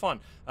a lot of fun.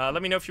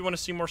 Let me know if you want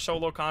to see more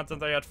solo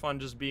content. I had fun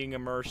just being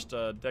immersed,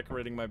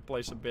 decorating my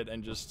place a bit,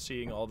 and just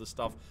seeing all the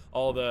stuff,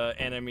 all the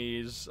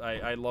enemies.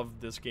 I love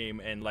this game,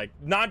 and like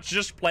not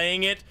just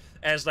playing it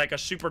as like a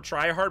super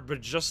tryhard,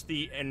 but just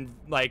the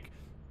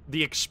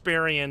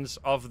experience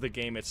of the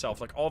game itself.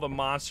 Like all the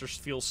monsters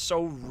feel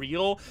so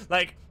real.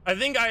 Like I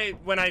think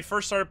when I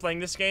first started playing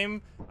this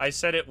game, I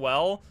said it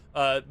well.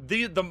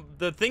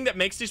 The thing that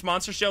makes these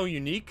monsters so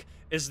unique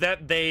is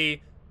that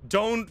they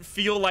don't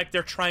feel like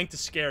they're trying to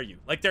scare you.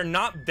 Like they're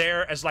not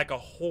there as like a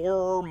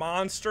horror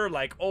monster,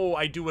 like, oh,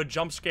 I do a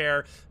jump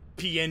scare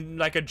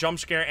like a jump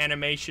scare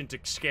animation to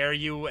scare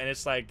you, and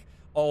it's like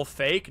all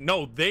fake.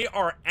 No, they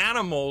are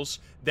animals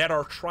that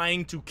are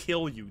trying to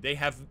kill you. They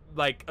have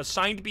like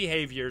assigned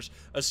behaviors,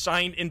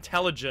 assigned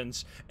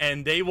intelligence,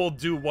 and they will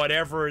do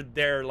whatever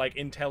their like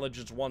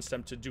intelligence wants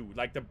them to do.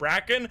 Like the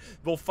Bracken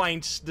will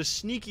find the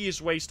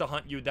sneakiest ways to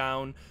hunt you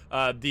down.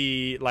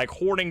 The like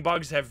hoarding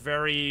bugs have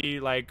very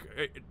like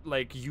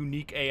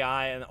unique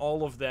AI, and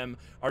all of them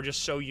are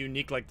just so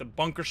unique. Like the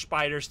bunker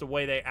spiders, the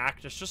way they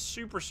act is just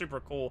super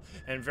cool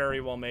and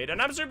very well made.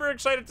 And I'm super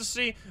excited to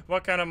see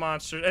what kind of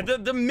monsters. And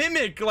the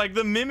mimic, like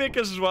the mimic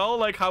as well,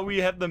 like how we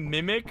had the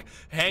mimic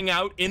hang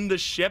out in the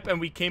ship, and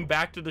we came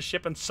back to the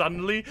ship and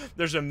suddenly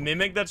there's a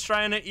mimic that's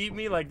trying to eat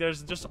me. Like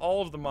there's just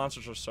all of the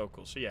monsters are so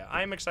cool. So yeah,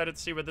 I'm excited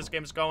to see where this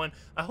game is going.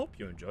 I hope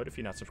you enjoyed. If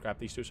you're not subscribed,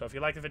 please do so. If you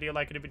like the video,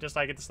 like it. If you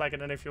dislike it, dislike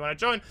it. And if you want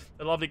to join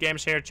the lovely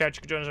games here chat,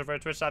 you can join us over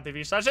at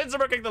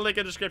twitch.tv/Instagram. Click the link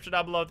in the description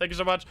down below. Thank you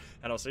so much,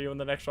 and I'll see you in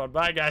the next one.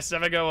 Bye guys,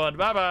 have a good one.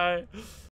 Bye bye.